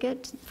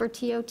certificate for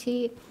TOT,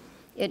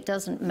 it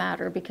doesn't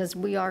matter, because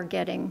we are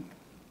getting,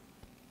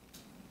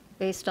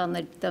 based on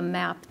the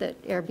map that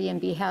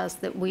Airbnb has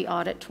that we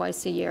audit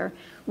twice a year,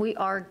 we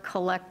are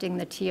collecting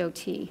the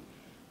TOT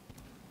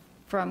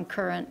from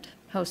current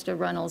hosted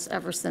rentals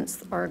ever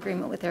since our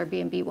agreement with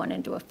Airbnb went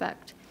into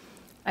effect.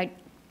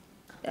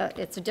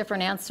 It's a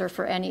different answer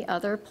for any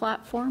other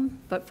platform,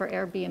 but for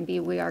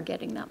Airbnb, we are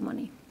getting that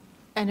money.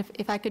 And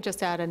if I could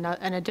just add an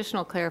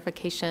additional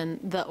clarification,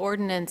 the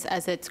ordinance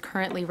as it's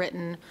currently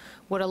written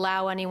would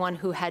allow anyone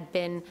who had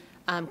been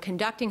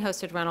conducting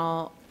hosted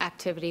rental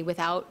activity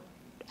without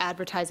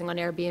advertising on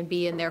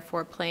Airbnb and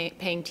therefore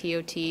paying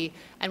TOT,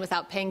 and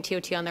without paying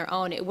TOT on their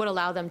own, it would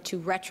allow them to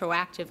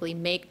retroactively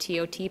make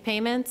TOT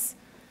payments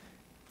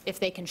if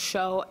they can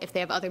show, if they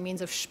have other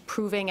means of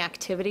proving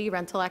activity,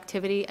 rental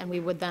activity, and we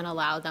would then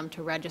allow them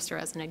to register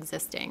as an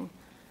existing.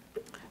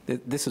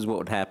 This is what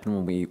would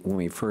happen when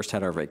we first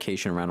had our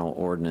vacation rental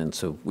ordinance.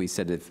 So we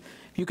said if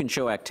you can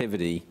show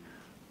activity,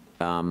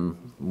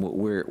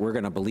 we're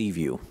going to believe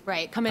you.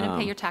 Right, come in and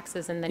pay your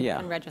taxes, and then you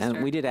can register.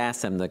 And we did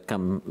ask them to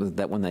come,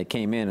 that when they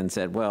came in and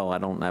said, well, I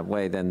don't have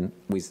way, then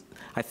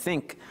I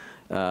think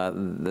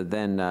the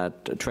then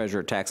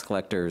treasurer tax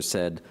collector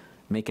said,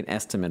 make an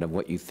estimate of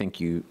what you think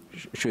you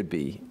should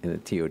be in the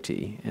TOT.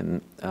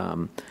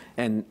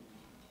 And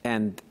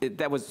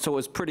that was, so it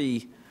was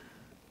pretty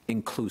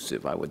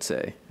inclusive, I would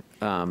say.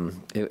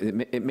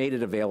 It made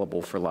it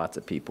available for lots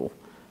of people.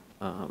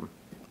 And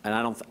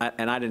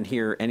I didn't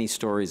hear any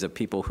stories of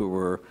people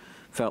who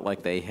felt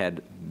like they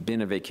had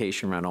been a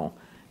vacation rental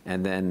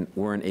and then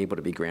weren't able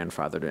to be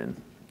grandfathered in.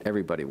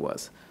 Everybody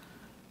was.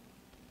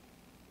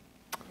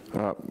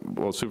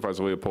 Well,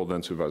 Supervisor Leopold,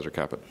 then Supervisor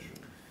Caput.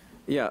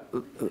 Yeah,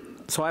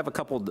 so I have a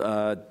couple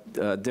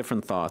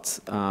different thoughts.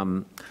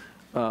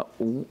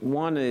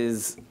 One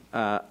is,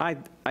 I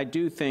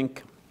do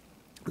think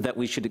that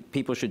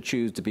people should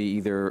choose to be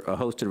either a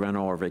hosted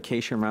rental or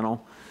vacation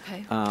rental.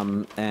 Okay.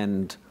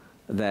 And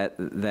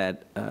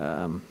that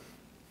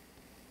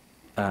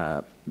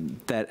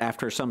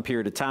after some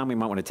period of time, we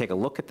might want to take a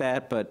look at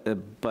that, but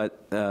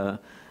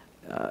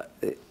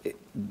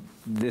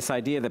this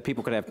idea that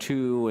people could have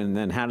two, and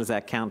then how does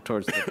that count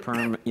towards the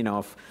perm, you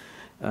know,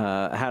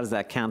 how does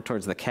that count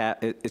towards the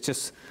cap? It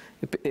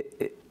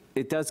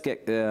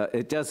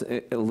does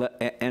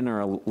enter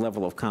a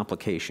level of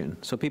complication.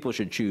 So people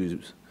should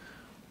choose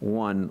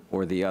one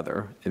or the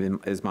other,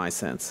 is my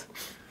sense.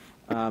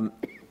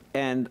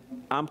 And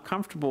I'm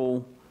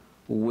comfortable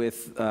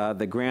with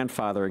the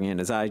grandfathering in.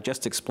 As I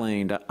just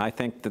explained, I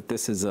think that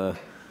this is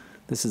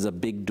a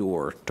big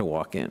door to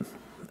walk in,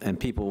 and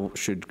people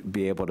should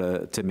be able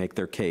to make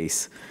their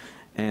case.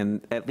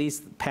 And at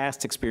least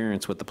past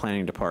experience with the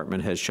planning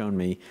department has shown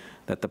me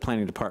that the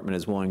planning department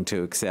is willing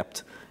to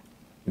accept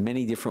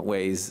many different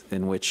ways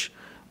in which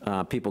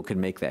people can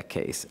make that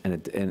case.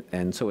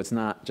 And so it's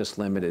not just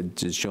limited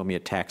to show me a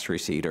tax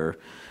receipt or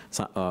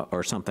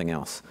something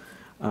else.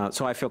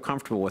 So I feel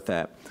comfortable with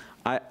that.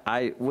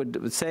 I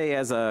would say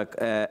as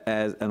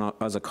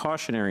a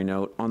cautionary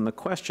note, on the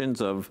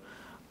questions of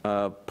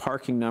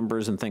parking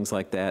numbers and things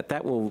like that,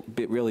 that will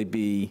really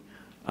be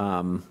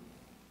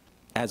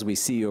as we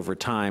see over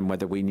time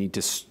whether we need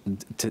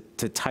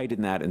to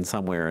tighten that in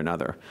some way or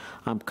another.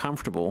 I'm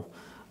comfortable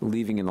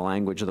leaving in the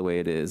language of the way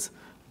it is,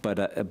 but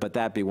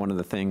that'd be one of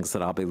the things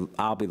that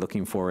I'll be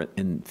looking for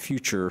in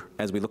future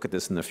as we look at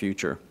this in the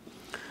future.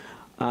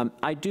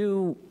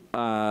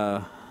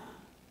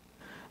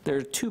 There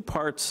are two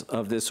parts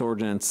of this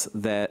ordinance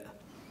that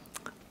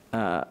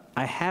I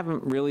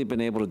haven't really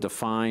been able to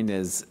define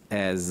as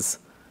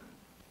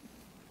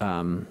I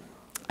don't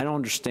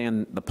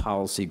understand the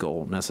policy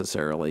goal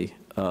necessarily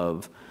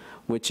of,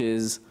 which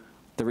is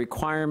the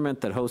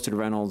requirement that hosted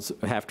rentals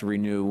have to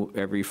renew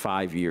every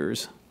 5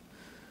 years.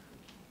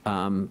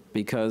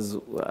 Because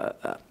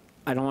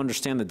I don't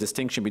understand the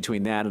distinction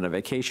between that and a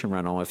vacation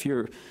rental. If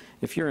you're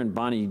in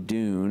Bonnie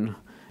Doon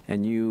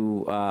and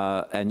you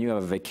have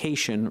a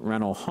vacation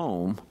rental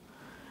home,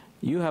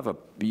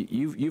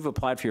 you've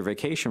applied for your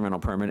vacation rental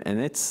permit,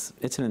 and it's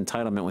an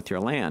entitlement with your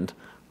land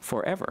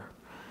forever.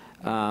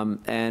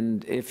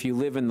 And if you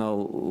live in the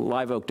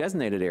Live Oak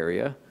designated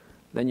area,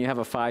 then you have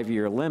a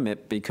 5-year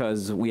limit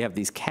because we have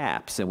these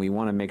caps and we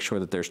want to make sure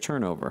that there's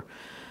turnover.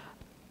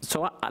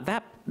 So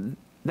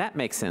that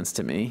makes sense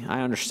to me.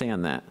 I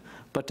understand that.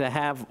 But to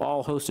have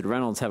all hosted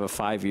rentals have a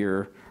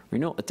 5-year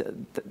renewal,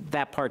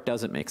 that part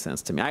doesn't make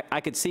sense to me. I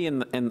could see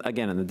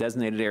again in the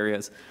designated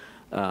areas,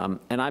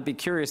 and I'd be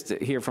curious to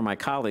hear from my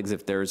colleagues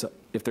if there's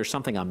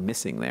something I'm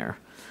missing there.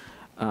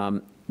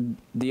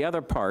 The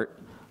other part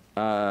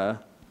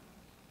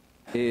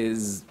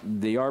is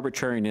the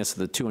arbitrariness of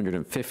the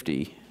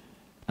 250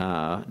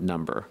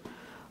 number.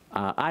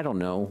 I don't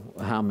know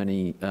how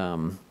many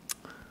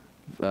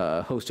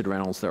hosted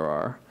rentals there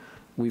are.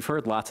 We've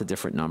heard lots of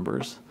different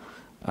numbers.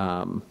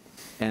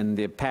 And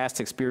the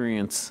past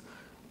experience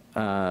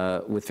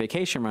with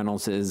vacation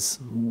rentals is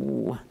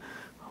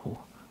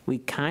we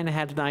kind of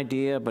had an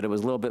idea, but it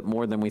was a little bit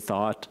more than we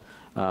thought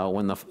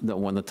when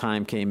the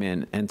time came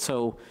in. And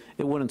so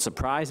it wouldn't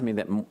surprise me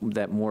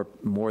that more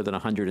than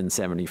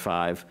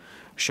 175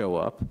 show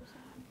up.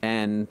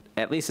 And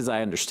at least as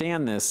I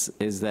understand this,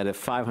 is that if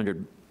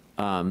 500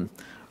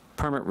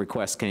 permit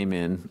requests came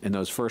in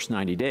those first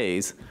 90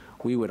 days,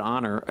 we would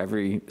honor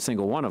every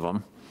single one of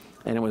them,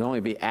 and it would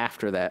only be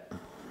after that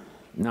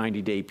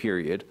 90-day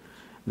period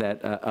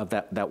of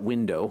that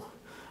window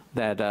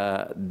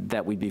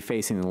that we'd be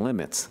facing the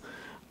limits.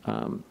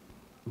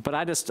 But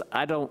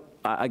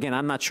again,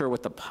 I'm not sure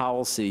what the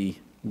policy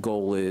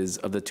goal is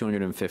of the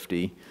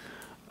 250.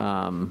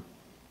 And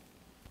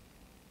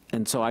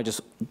so I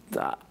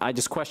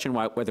just question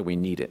whether we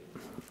need it.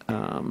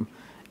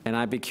 And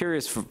I'd be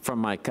curious from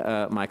my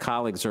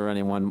colleagues or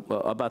anyone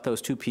about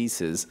those two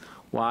pieces,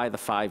 why the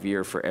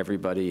 5-year for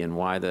everybody and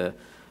why the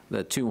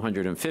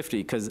 250,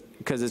 because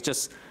it's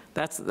just,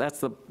 that's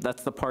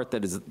the part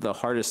that is the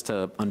hardest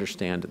to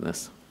understand in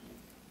this.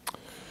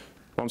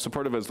 Well, I'm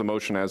supportive as the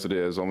motion as it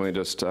is. Only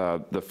just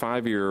the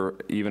 5-year,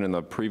 even in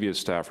the previous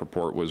staff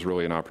report, was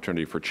really an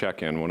opportunity for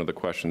check-in. One of the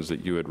questions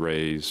that you had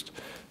raised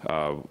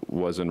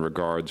was in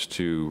regards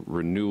to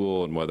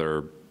renewal and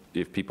whether,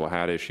 if people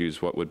had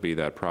issues, what would be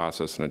that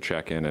process and a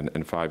check-in,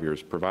 and 5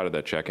 years provided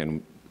that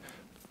check-in.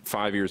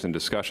 5 years in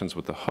discussions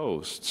with the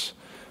hosts,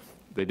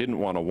 they didn't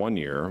want a 1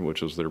 year,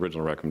 which was the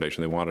original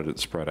recommendation. They wanted it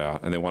spread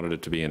out, and they wanted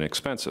it to be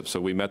inexpensive. So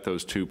we met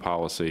those two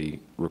policy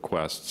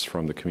requests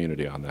from the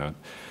community on that.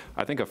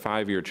 I think a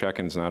 5-year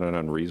check-in is not an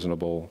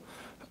unreasonable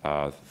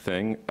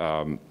thing.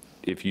 I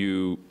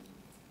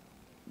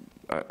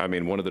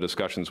mean, one of the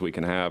discussions we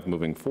can have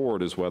moving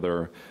forward is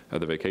whether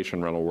the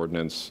vacation rental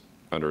ordinance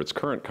under its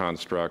current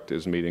construct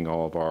is meeting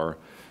all of our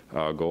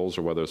goals,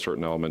 or whether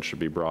certain elements should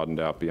be broadened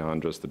out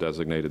beyond just the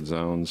designated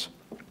zones,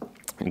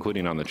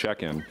 including on the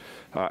check-in.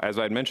 As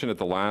I had mentioned at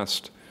the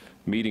last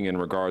meeting in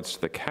regards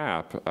to the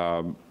cap,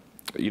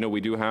 You know,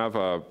 we do have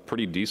a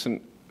pretty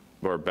decent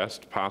or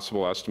best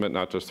possible estimate,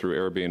 not just through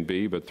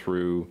Airbnb, but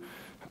through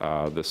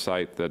the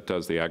site that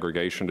does the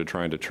aggregation to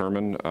try and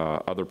determine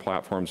other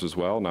platforms as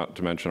well, not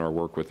to mention our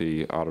work with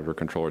the auditor,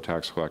 controller,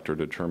 tax collector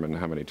to determine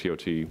how many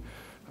TOT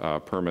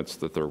permits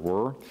that there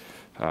were,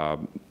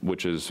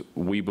 which is,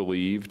 we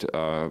believed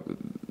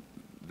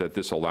that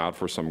this allowed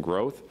for some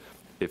growth.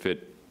 If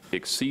it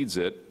exceeds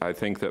it, I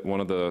think that one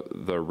of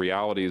the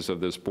realities of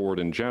this board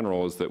in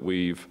general is that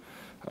we've,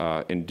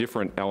 in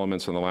different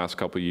elements in the last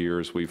couple of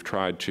years, we've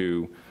tried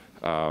to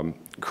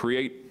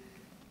create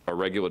a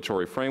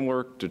regulatory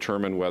framework,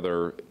 determine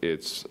whether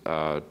it's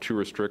too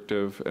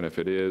restrictive, and if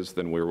it is,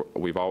 then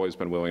we've always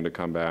been willing to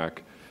come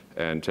back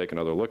and take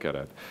another look at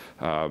it.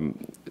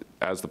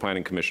 As the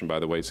Planning Commission, by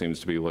the way, seems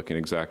to be looking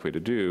exactly to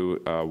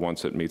do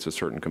once it meets a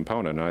certain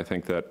component. And I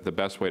think that the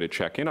best way to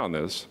check in on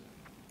this,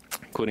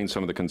 including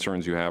some of the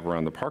concerns you have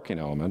around the parking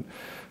element,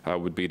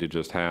 would be to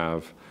just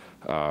have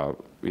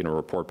you know, a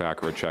report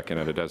back or a check-in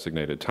at a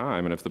designated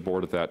time. And if the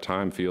board at that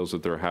time feels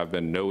that there have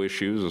been no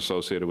issues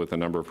associated with the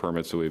number of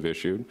permits that we've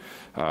issued,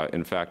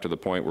 in fact, to the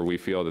point where we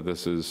feel that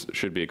this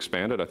should be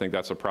expanded, I think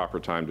that's a proper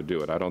time to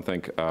do it. I don't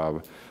think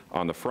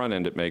on the front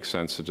end it makes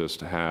sense to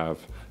just have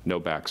no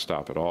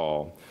backstop at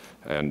all.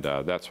 And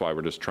that's why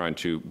we're just trying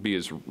to be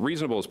as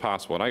reasonable as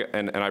possible.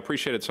 And I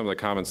appreciated some of the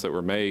comments that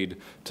were made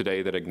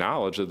today that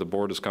acknowledge that the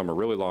board has come a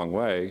really long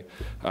way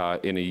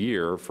in a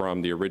year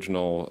from the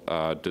original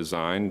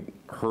design,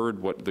 heard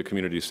what the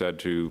community said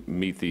to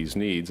meet these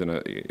needs, and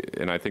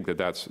I think that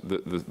that's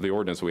the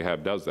ordinance we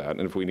have does that.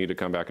 And if we need to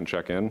come back and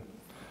check in,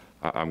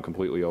 I'm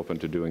completely open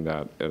to doing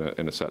that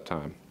in a set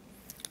time.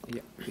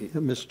 Yeah.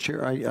 Mr.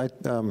 Chair,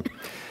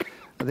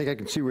 I think I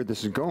can see where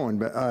this is going,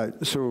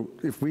 but so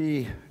if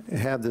we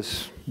have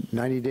this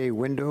 90-day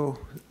window,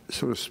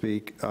 so to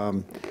speak,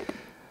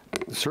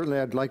 certainly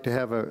I'd like to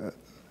have a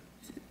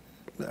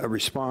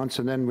response,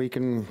 and then we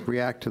can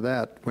react to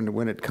that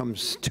when it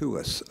comes to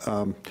us.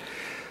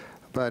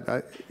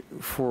 But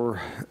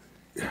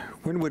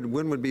when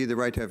would be the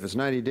right time? If it's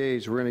 90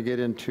 days, we're going to get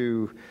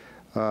into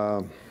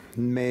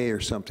May or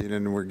something,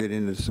 and we're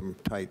getting into some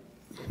tight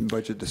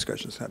budget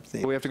discussions type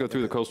thing. We have to go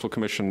through the Coastal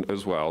Commission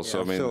as well. Yeah,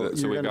 so I mean, so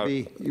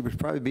it would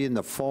probably be in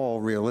the fall,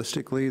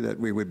 realistically, that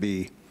we would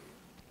be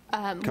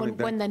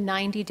when the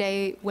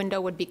 90-day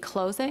window would be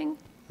closing.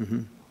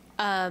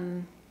 Mm-hmm.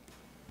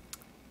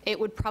 It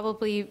would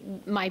probably,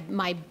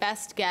 my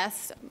best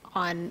guess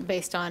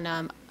based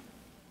on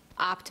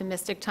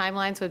optimistic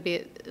timelines would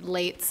be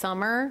late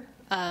summer.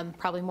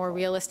 Probably more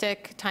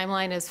realistic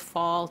timeline is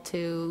fall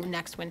to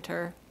next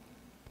winter.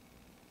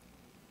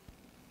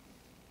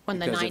 When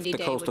the 90-day would be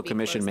Because if the Coastal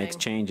Commission makes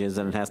changes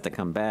and it has to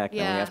come back, then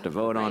we have to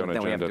vote on it,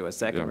 then we have to do a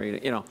second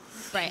reading, you know.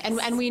 Right,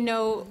 and we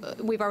know,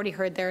 we've already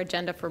heard their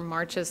agenda for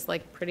March is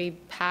like pretty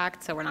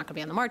packed, so we're not going to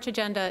be on the March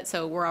agenda,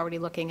 so we're already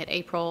looking at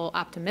April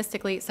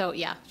optimistically, so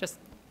yeah, just,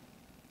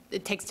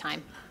 it takes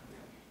time.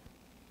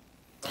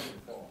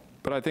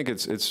 But I think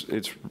it's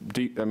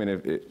deep. I mean,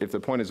 if the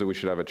point is that we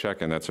should have a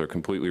check-in, that's a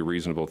completely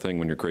reasonable thing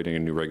when you're creating a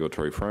new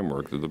regulatory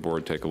framework, that the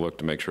board take a look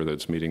to make sure that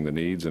it's meeting the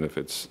needs, and if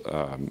it's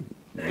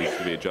needs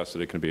to be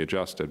adjusted, it can be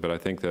adjusted. But I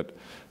think that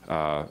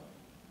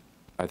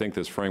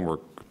this framework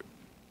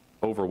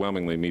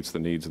overwhelmingly meets the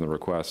needs and the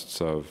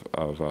requests of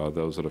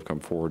those that have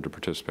come forward to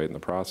participate in the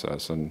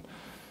process, and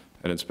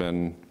it's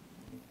been.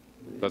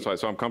 That's why,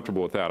 so I'm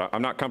comfortable with that.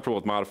 I'm not comfortable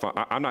with modifying,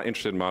 I'm not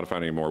interested in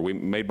modifying anymore. We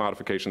made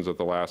modifications at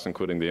the last,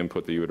 including the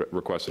input that you had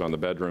requested on the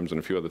bedrooms and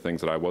a few other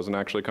things that I wasn't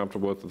actually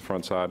comfortable with the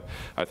front side.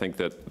 I think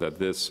that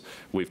this,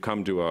 we've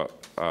come to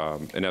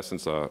in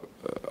essence, a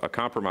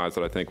compromise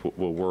that I think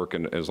will work,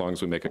 and as long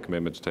as we make a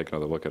commitment to take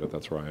another look at it,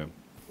 that's where I am.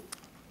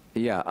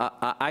 Yeah,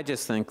 I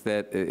just think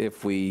that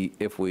if we,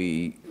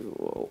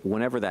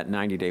 whenever that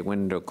 90-day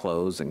window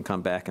closes and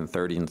come back in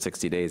 30 and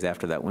 60 days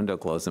after that window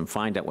closes and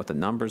find out what the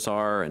numbers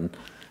are and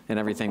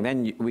everything,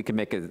 then we can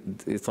make it,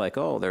 it's like,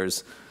 oh,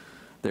 there's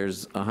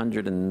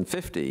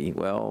 150.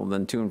 Well,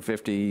 then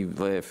 250,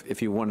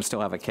 if you want to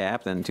still have a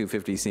cap, then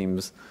 250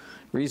 seems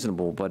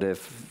reasonable. But if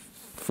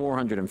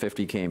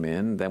 450 came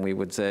in, then we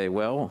would say,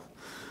 well,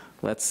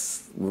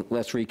 let's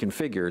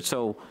reconfigure.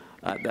 So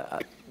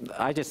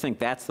I just think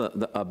that's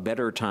a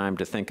better time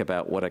to think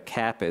about what a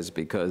cap is,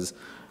 because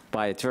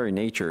by its very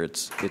nature,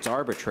 it's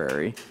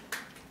arbitrary,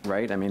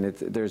 right? I mean,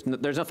 there's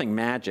nothing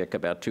magic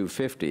about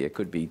 250. It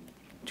could be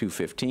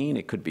 215.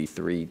 It could be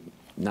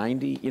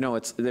 390. You know,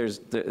 there's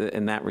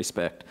in that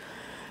respect.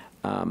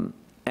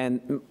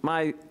 And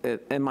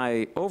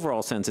my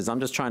overall sense is I'm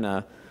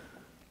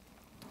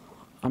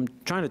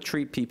trying to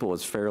treat people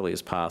as fairly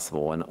as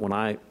possible. And when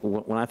I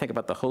think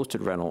about the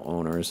hosted rental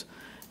owners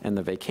and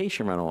the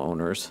vacation rental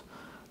owners,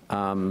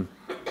 I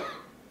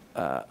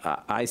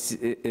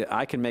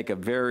can make a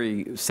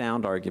very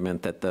sound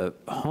argument that the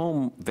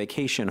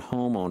vacation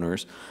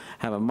homeowners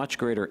have a much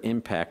greater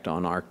impact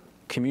on our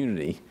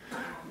community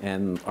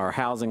and our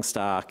housing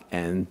stock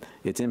and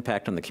its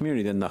impact on the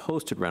community than the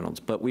hosted rentals.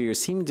 But we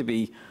seem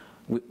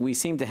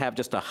to have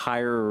just a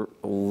higher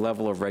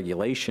level of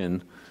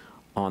regulation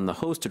on the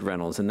hosted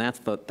rentals, and that's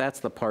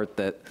the part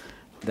that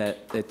that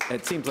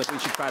it seems like we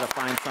should try to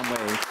find some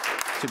way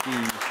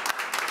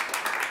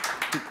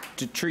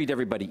to treat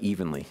everybody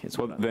evenly.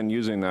 Well, then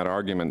using that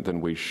argument,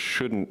 then we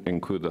shouldn't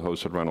include the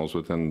hosted rentals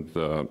within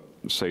the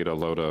Seda,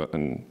 Loda,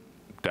 and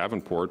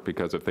Davenport,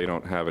 because if they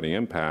don't have any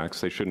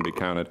impacts, they shouldn't be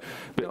counted.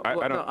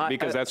 But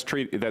because that's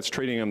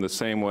treating them the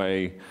same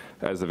way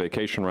as the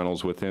vacation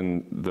rentals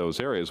within those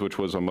areas, which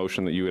was a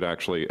motion that you would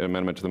actually, an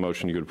amendment to the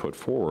motion you would put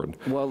forward.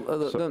 Well,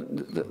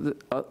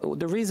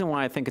 the reason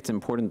why I think it's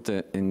important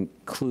to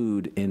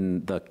include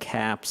in the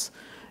caps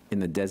in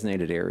the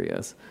designated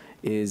areas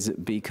is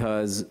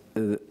because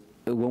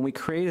when we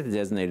created the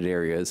designated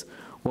areas,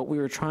 what we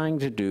were trying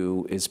to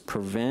do is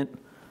prevent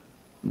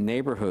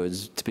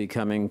neighborhoods to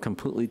becoming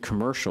completely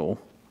commercial.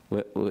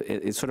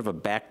 It's sort of a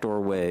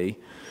backdoor way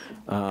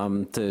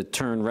to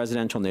turn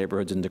residential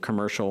neighborhoods into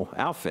commercial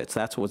outfits.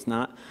 That's what's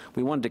not,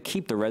 we wanted to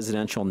keep the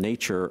residential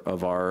nature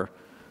of our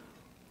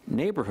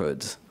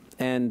neighborhoods.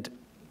 And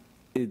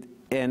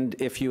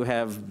if you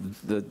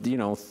have the,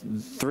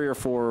 3 or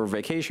 4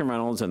 vacation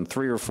rentals and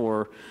 3 or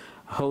 4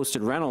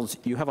 hosted rentals,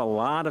 you have a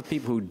lot of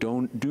people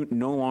who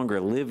no longer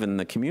live in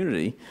the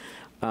community.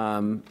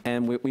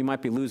 And we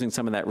might be losing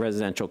some of that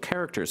residential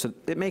character. So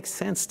it makes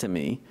sense to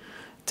me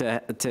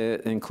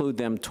to include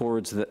them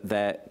towards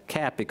that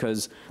cap,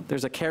 because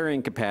there's a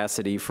carrying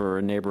capacity for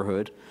a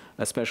neighborhood,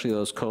 especially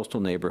those coastal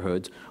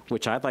neighborhoods,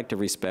 which I'd like to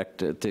respect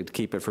to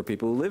keep it for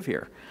people who live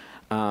here.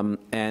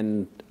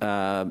 And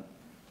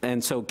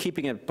so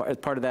keeping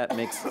it part of that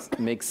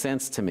makes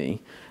sense to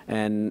me,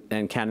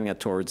 and counting that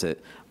towards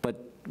it.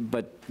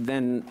 But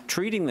then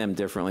treating them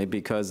differently,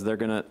 because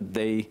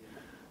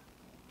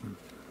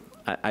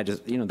I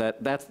just,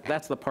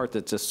 that's the part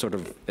that just sort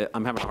of,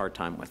 I'm having a hard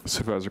time with.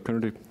 Supervisor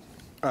Coonerty.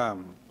 I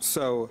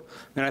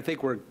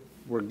think we're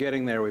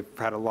getting there. We've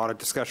had a lot of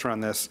discussion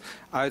around this.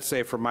 I would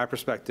say, from my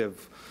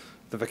perspective,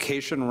 the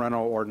vacation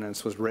rental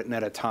ordinance was written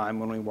at a time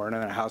when we weren't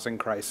in a housing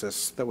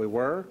crisis that we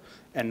were,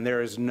 and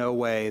there is no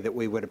way that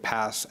we would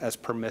pass as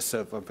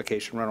permissive a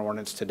vacation rental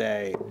ordinance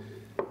today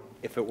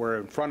if it were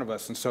in front of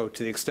us. And so,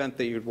 to the extent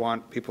that you'd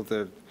want people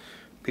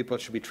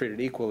should be treated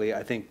equally,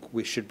 I think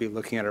we should be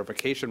looking at our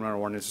vacation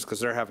rental ordinances,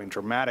 because they're having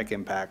dramatic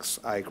impacts.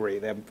 I agree,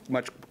 they have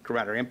much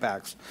dramatic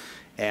impacts,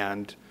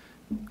 and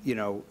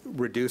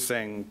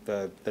reducing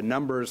the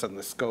numbers and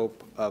the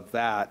scope of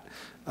that.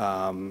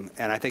 And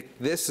I think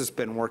this has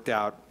been worked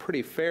out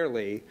pretty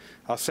fairly.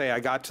 I'll say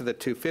I got to the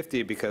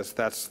 250 because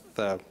that's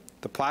the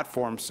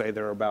platforms say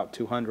there are about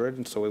 200,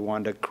 and so we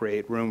wanted to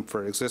create room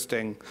for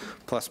existing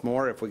plus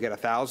more. If we get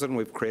 1,000,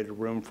 we've created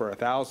room for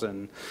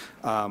 1,000.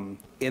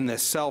 In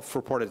this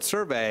self-reported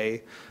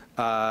survey,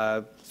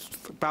 about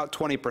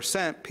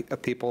 20%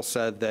 of people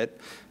said that,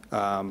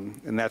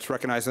 and that's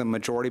recognizing the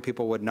majority of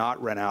people would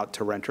not rent out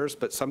to renters,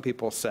 but some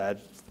people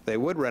said they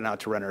would rent out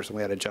to renters. And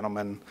we had a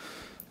gentleman,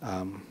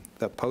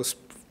 the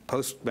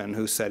postman,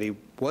 who said he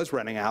was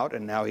renting out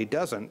and now he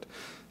doesn't.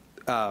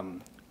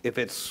 If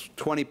it's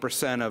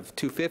 20% of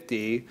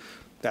 250,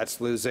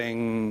 that's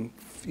losing,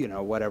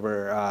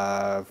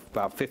 about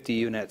 50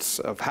 units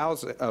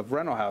of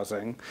rental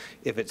housing.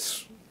 If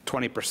it's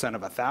 20%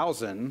 of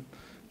 1,000,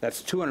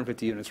 that's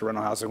 250 units of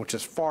rental housing, which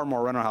is far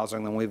more rental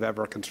housing than we've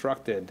ever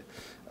constructed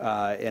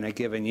in a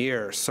given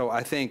year. So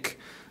I think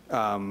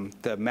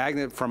the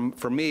magnet,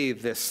 for me,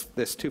 this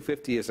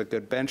 250 is a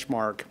good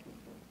benchmark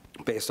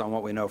based on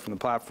what we know from the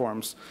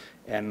platforms.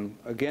 And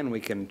again, we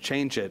can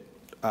change it.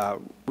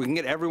 We can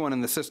get everyone in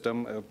the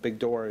system, a big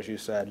door, as you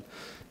said,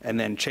 and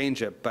then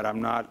change it. But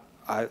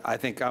I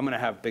think I'm going to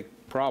have big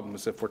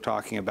problems if we're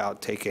talking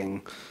about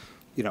taking,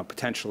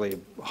 potentially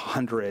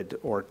 100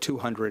 or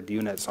 200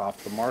 units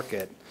off the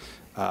market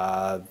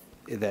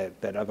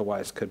that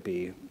otherwise could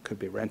be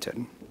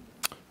rented.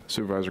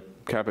 Supervisor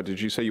Caput, did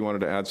you say you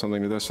wanted to add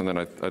something to this? And then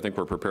I think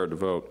we're prepared to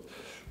vote.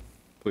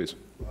 Please.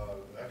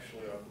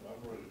 Actually,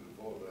 I'm ready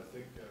to vote. I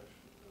think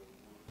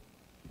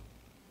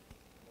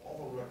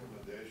all the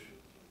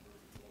recommendations are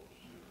very close.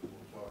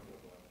 We're talking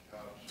about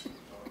caps.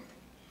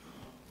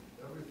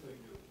 Everything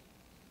is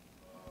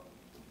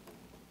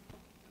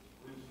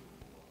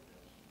reasonable, I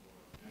guess.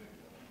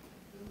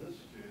 In this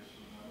case,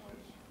 and I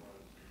might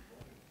surprise the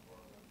planning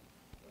department,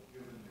 I've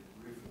given you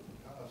brief in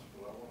the past,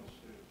 but I want to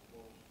stay as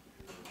close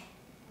to your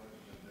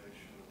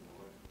recommendation of the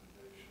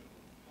recommendation of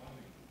the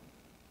planning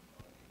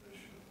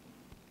commission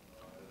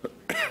as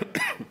we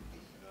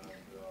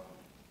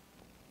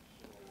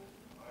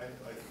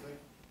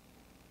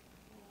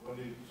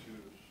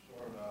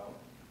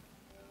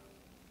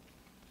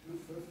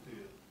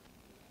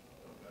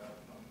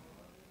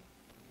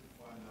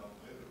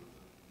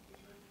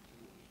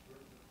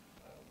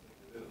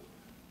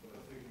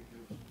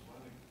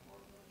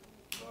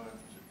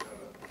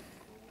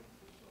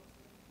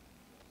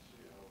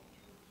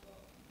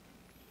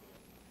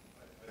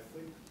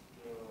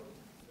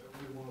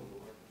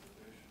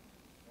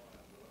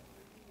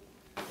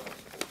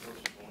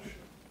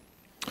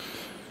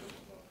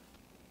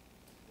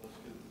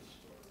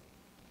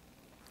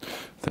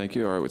Thank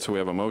you. All right, so we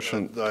have a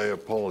motion. And I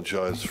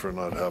apologize for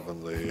not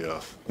having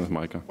the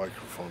Micah.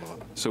 microphone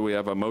on. So we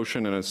have a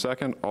motion and a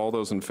second. All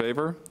those in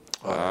favor?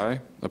 Aye.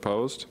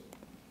 Opposed?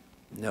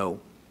 No.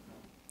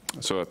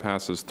 So it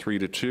passes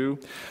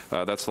 3-2.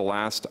 That's the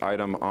last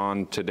item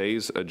on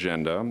today's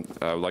agenda.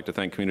 I would like to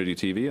thank Community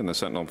TV and the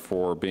Sentinel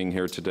for being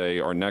here today.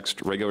 Our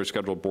next regular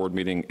scheduled board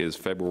meeting is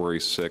February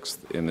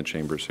 6th in the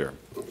chambers here.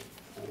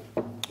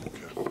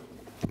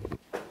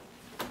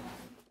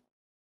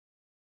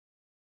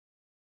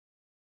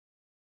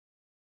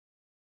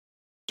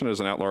 As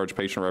an at-large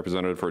patient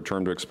representative for a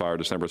term to expire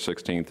December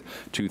 16th,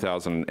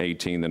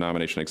 2018. The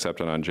nomination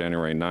accepted on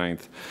January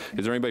 9th.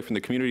 Is there anybody from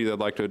the community that would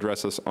like to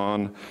address us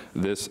on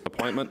this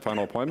appointment,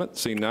 final appointment?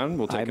 Seeing none,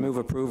 we'll take I move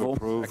approval.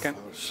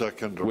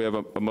 Second. We have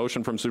a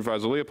motion from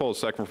Supervisor Leopold, a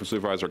second from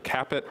Supervisor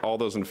Caput. All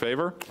those in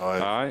favor?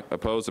 Aye.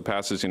 Opposed? It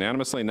passes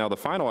unanimously. Now the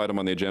final item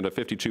on the agenda,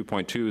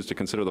 52.2, is to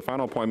consider the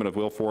final appointment of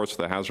Will Forrest to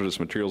the Hazardous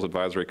Materials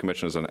Advisory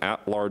Commission as an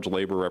at-large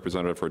labor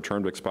representative for a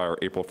term to expire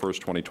April 1st,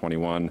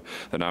 2021.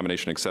 The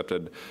nomination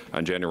accepted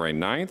on January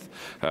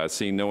 9th.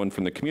 Seeing no one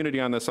from the community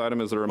on this item,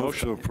 is there a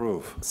motion? Move to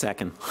approve.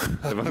 Second.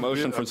 I have a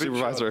motion from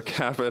Supervisor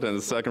Caput and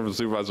a second from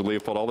Supervisor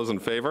Leopold. All those in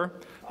favor?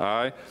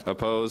 Aye.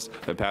 Opposed?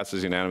 It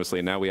passes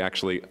unanimously. Now we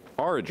actually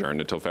are adjourned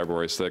until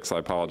February 6th. I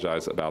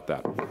apologize about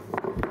that.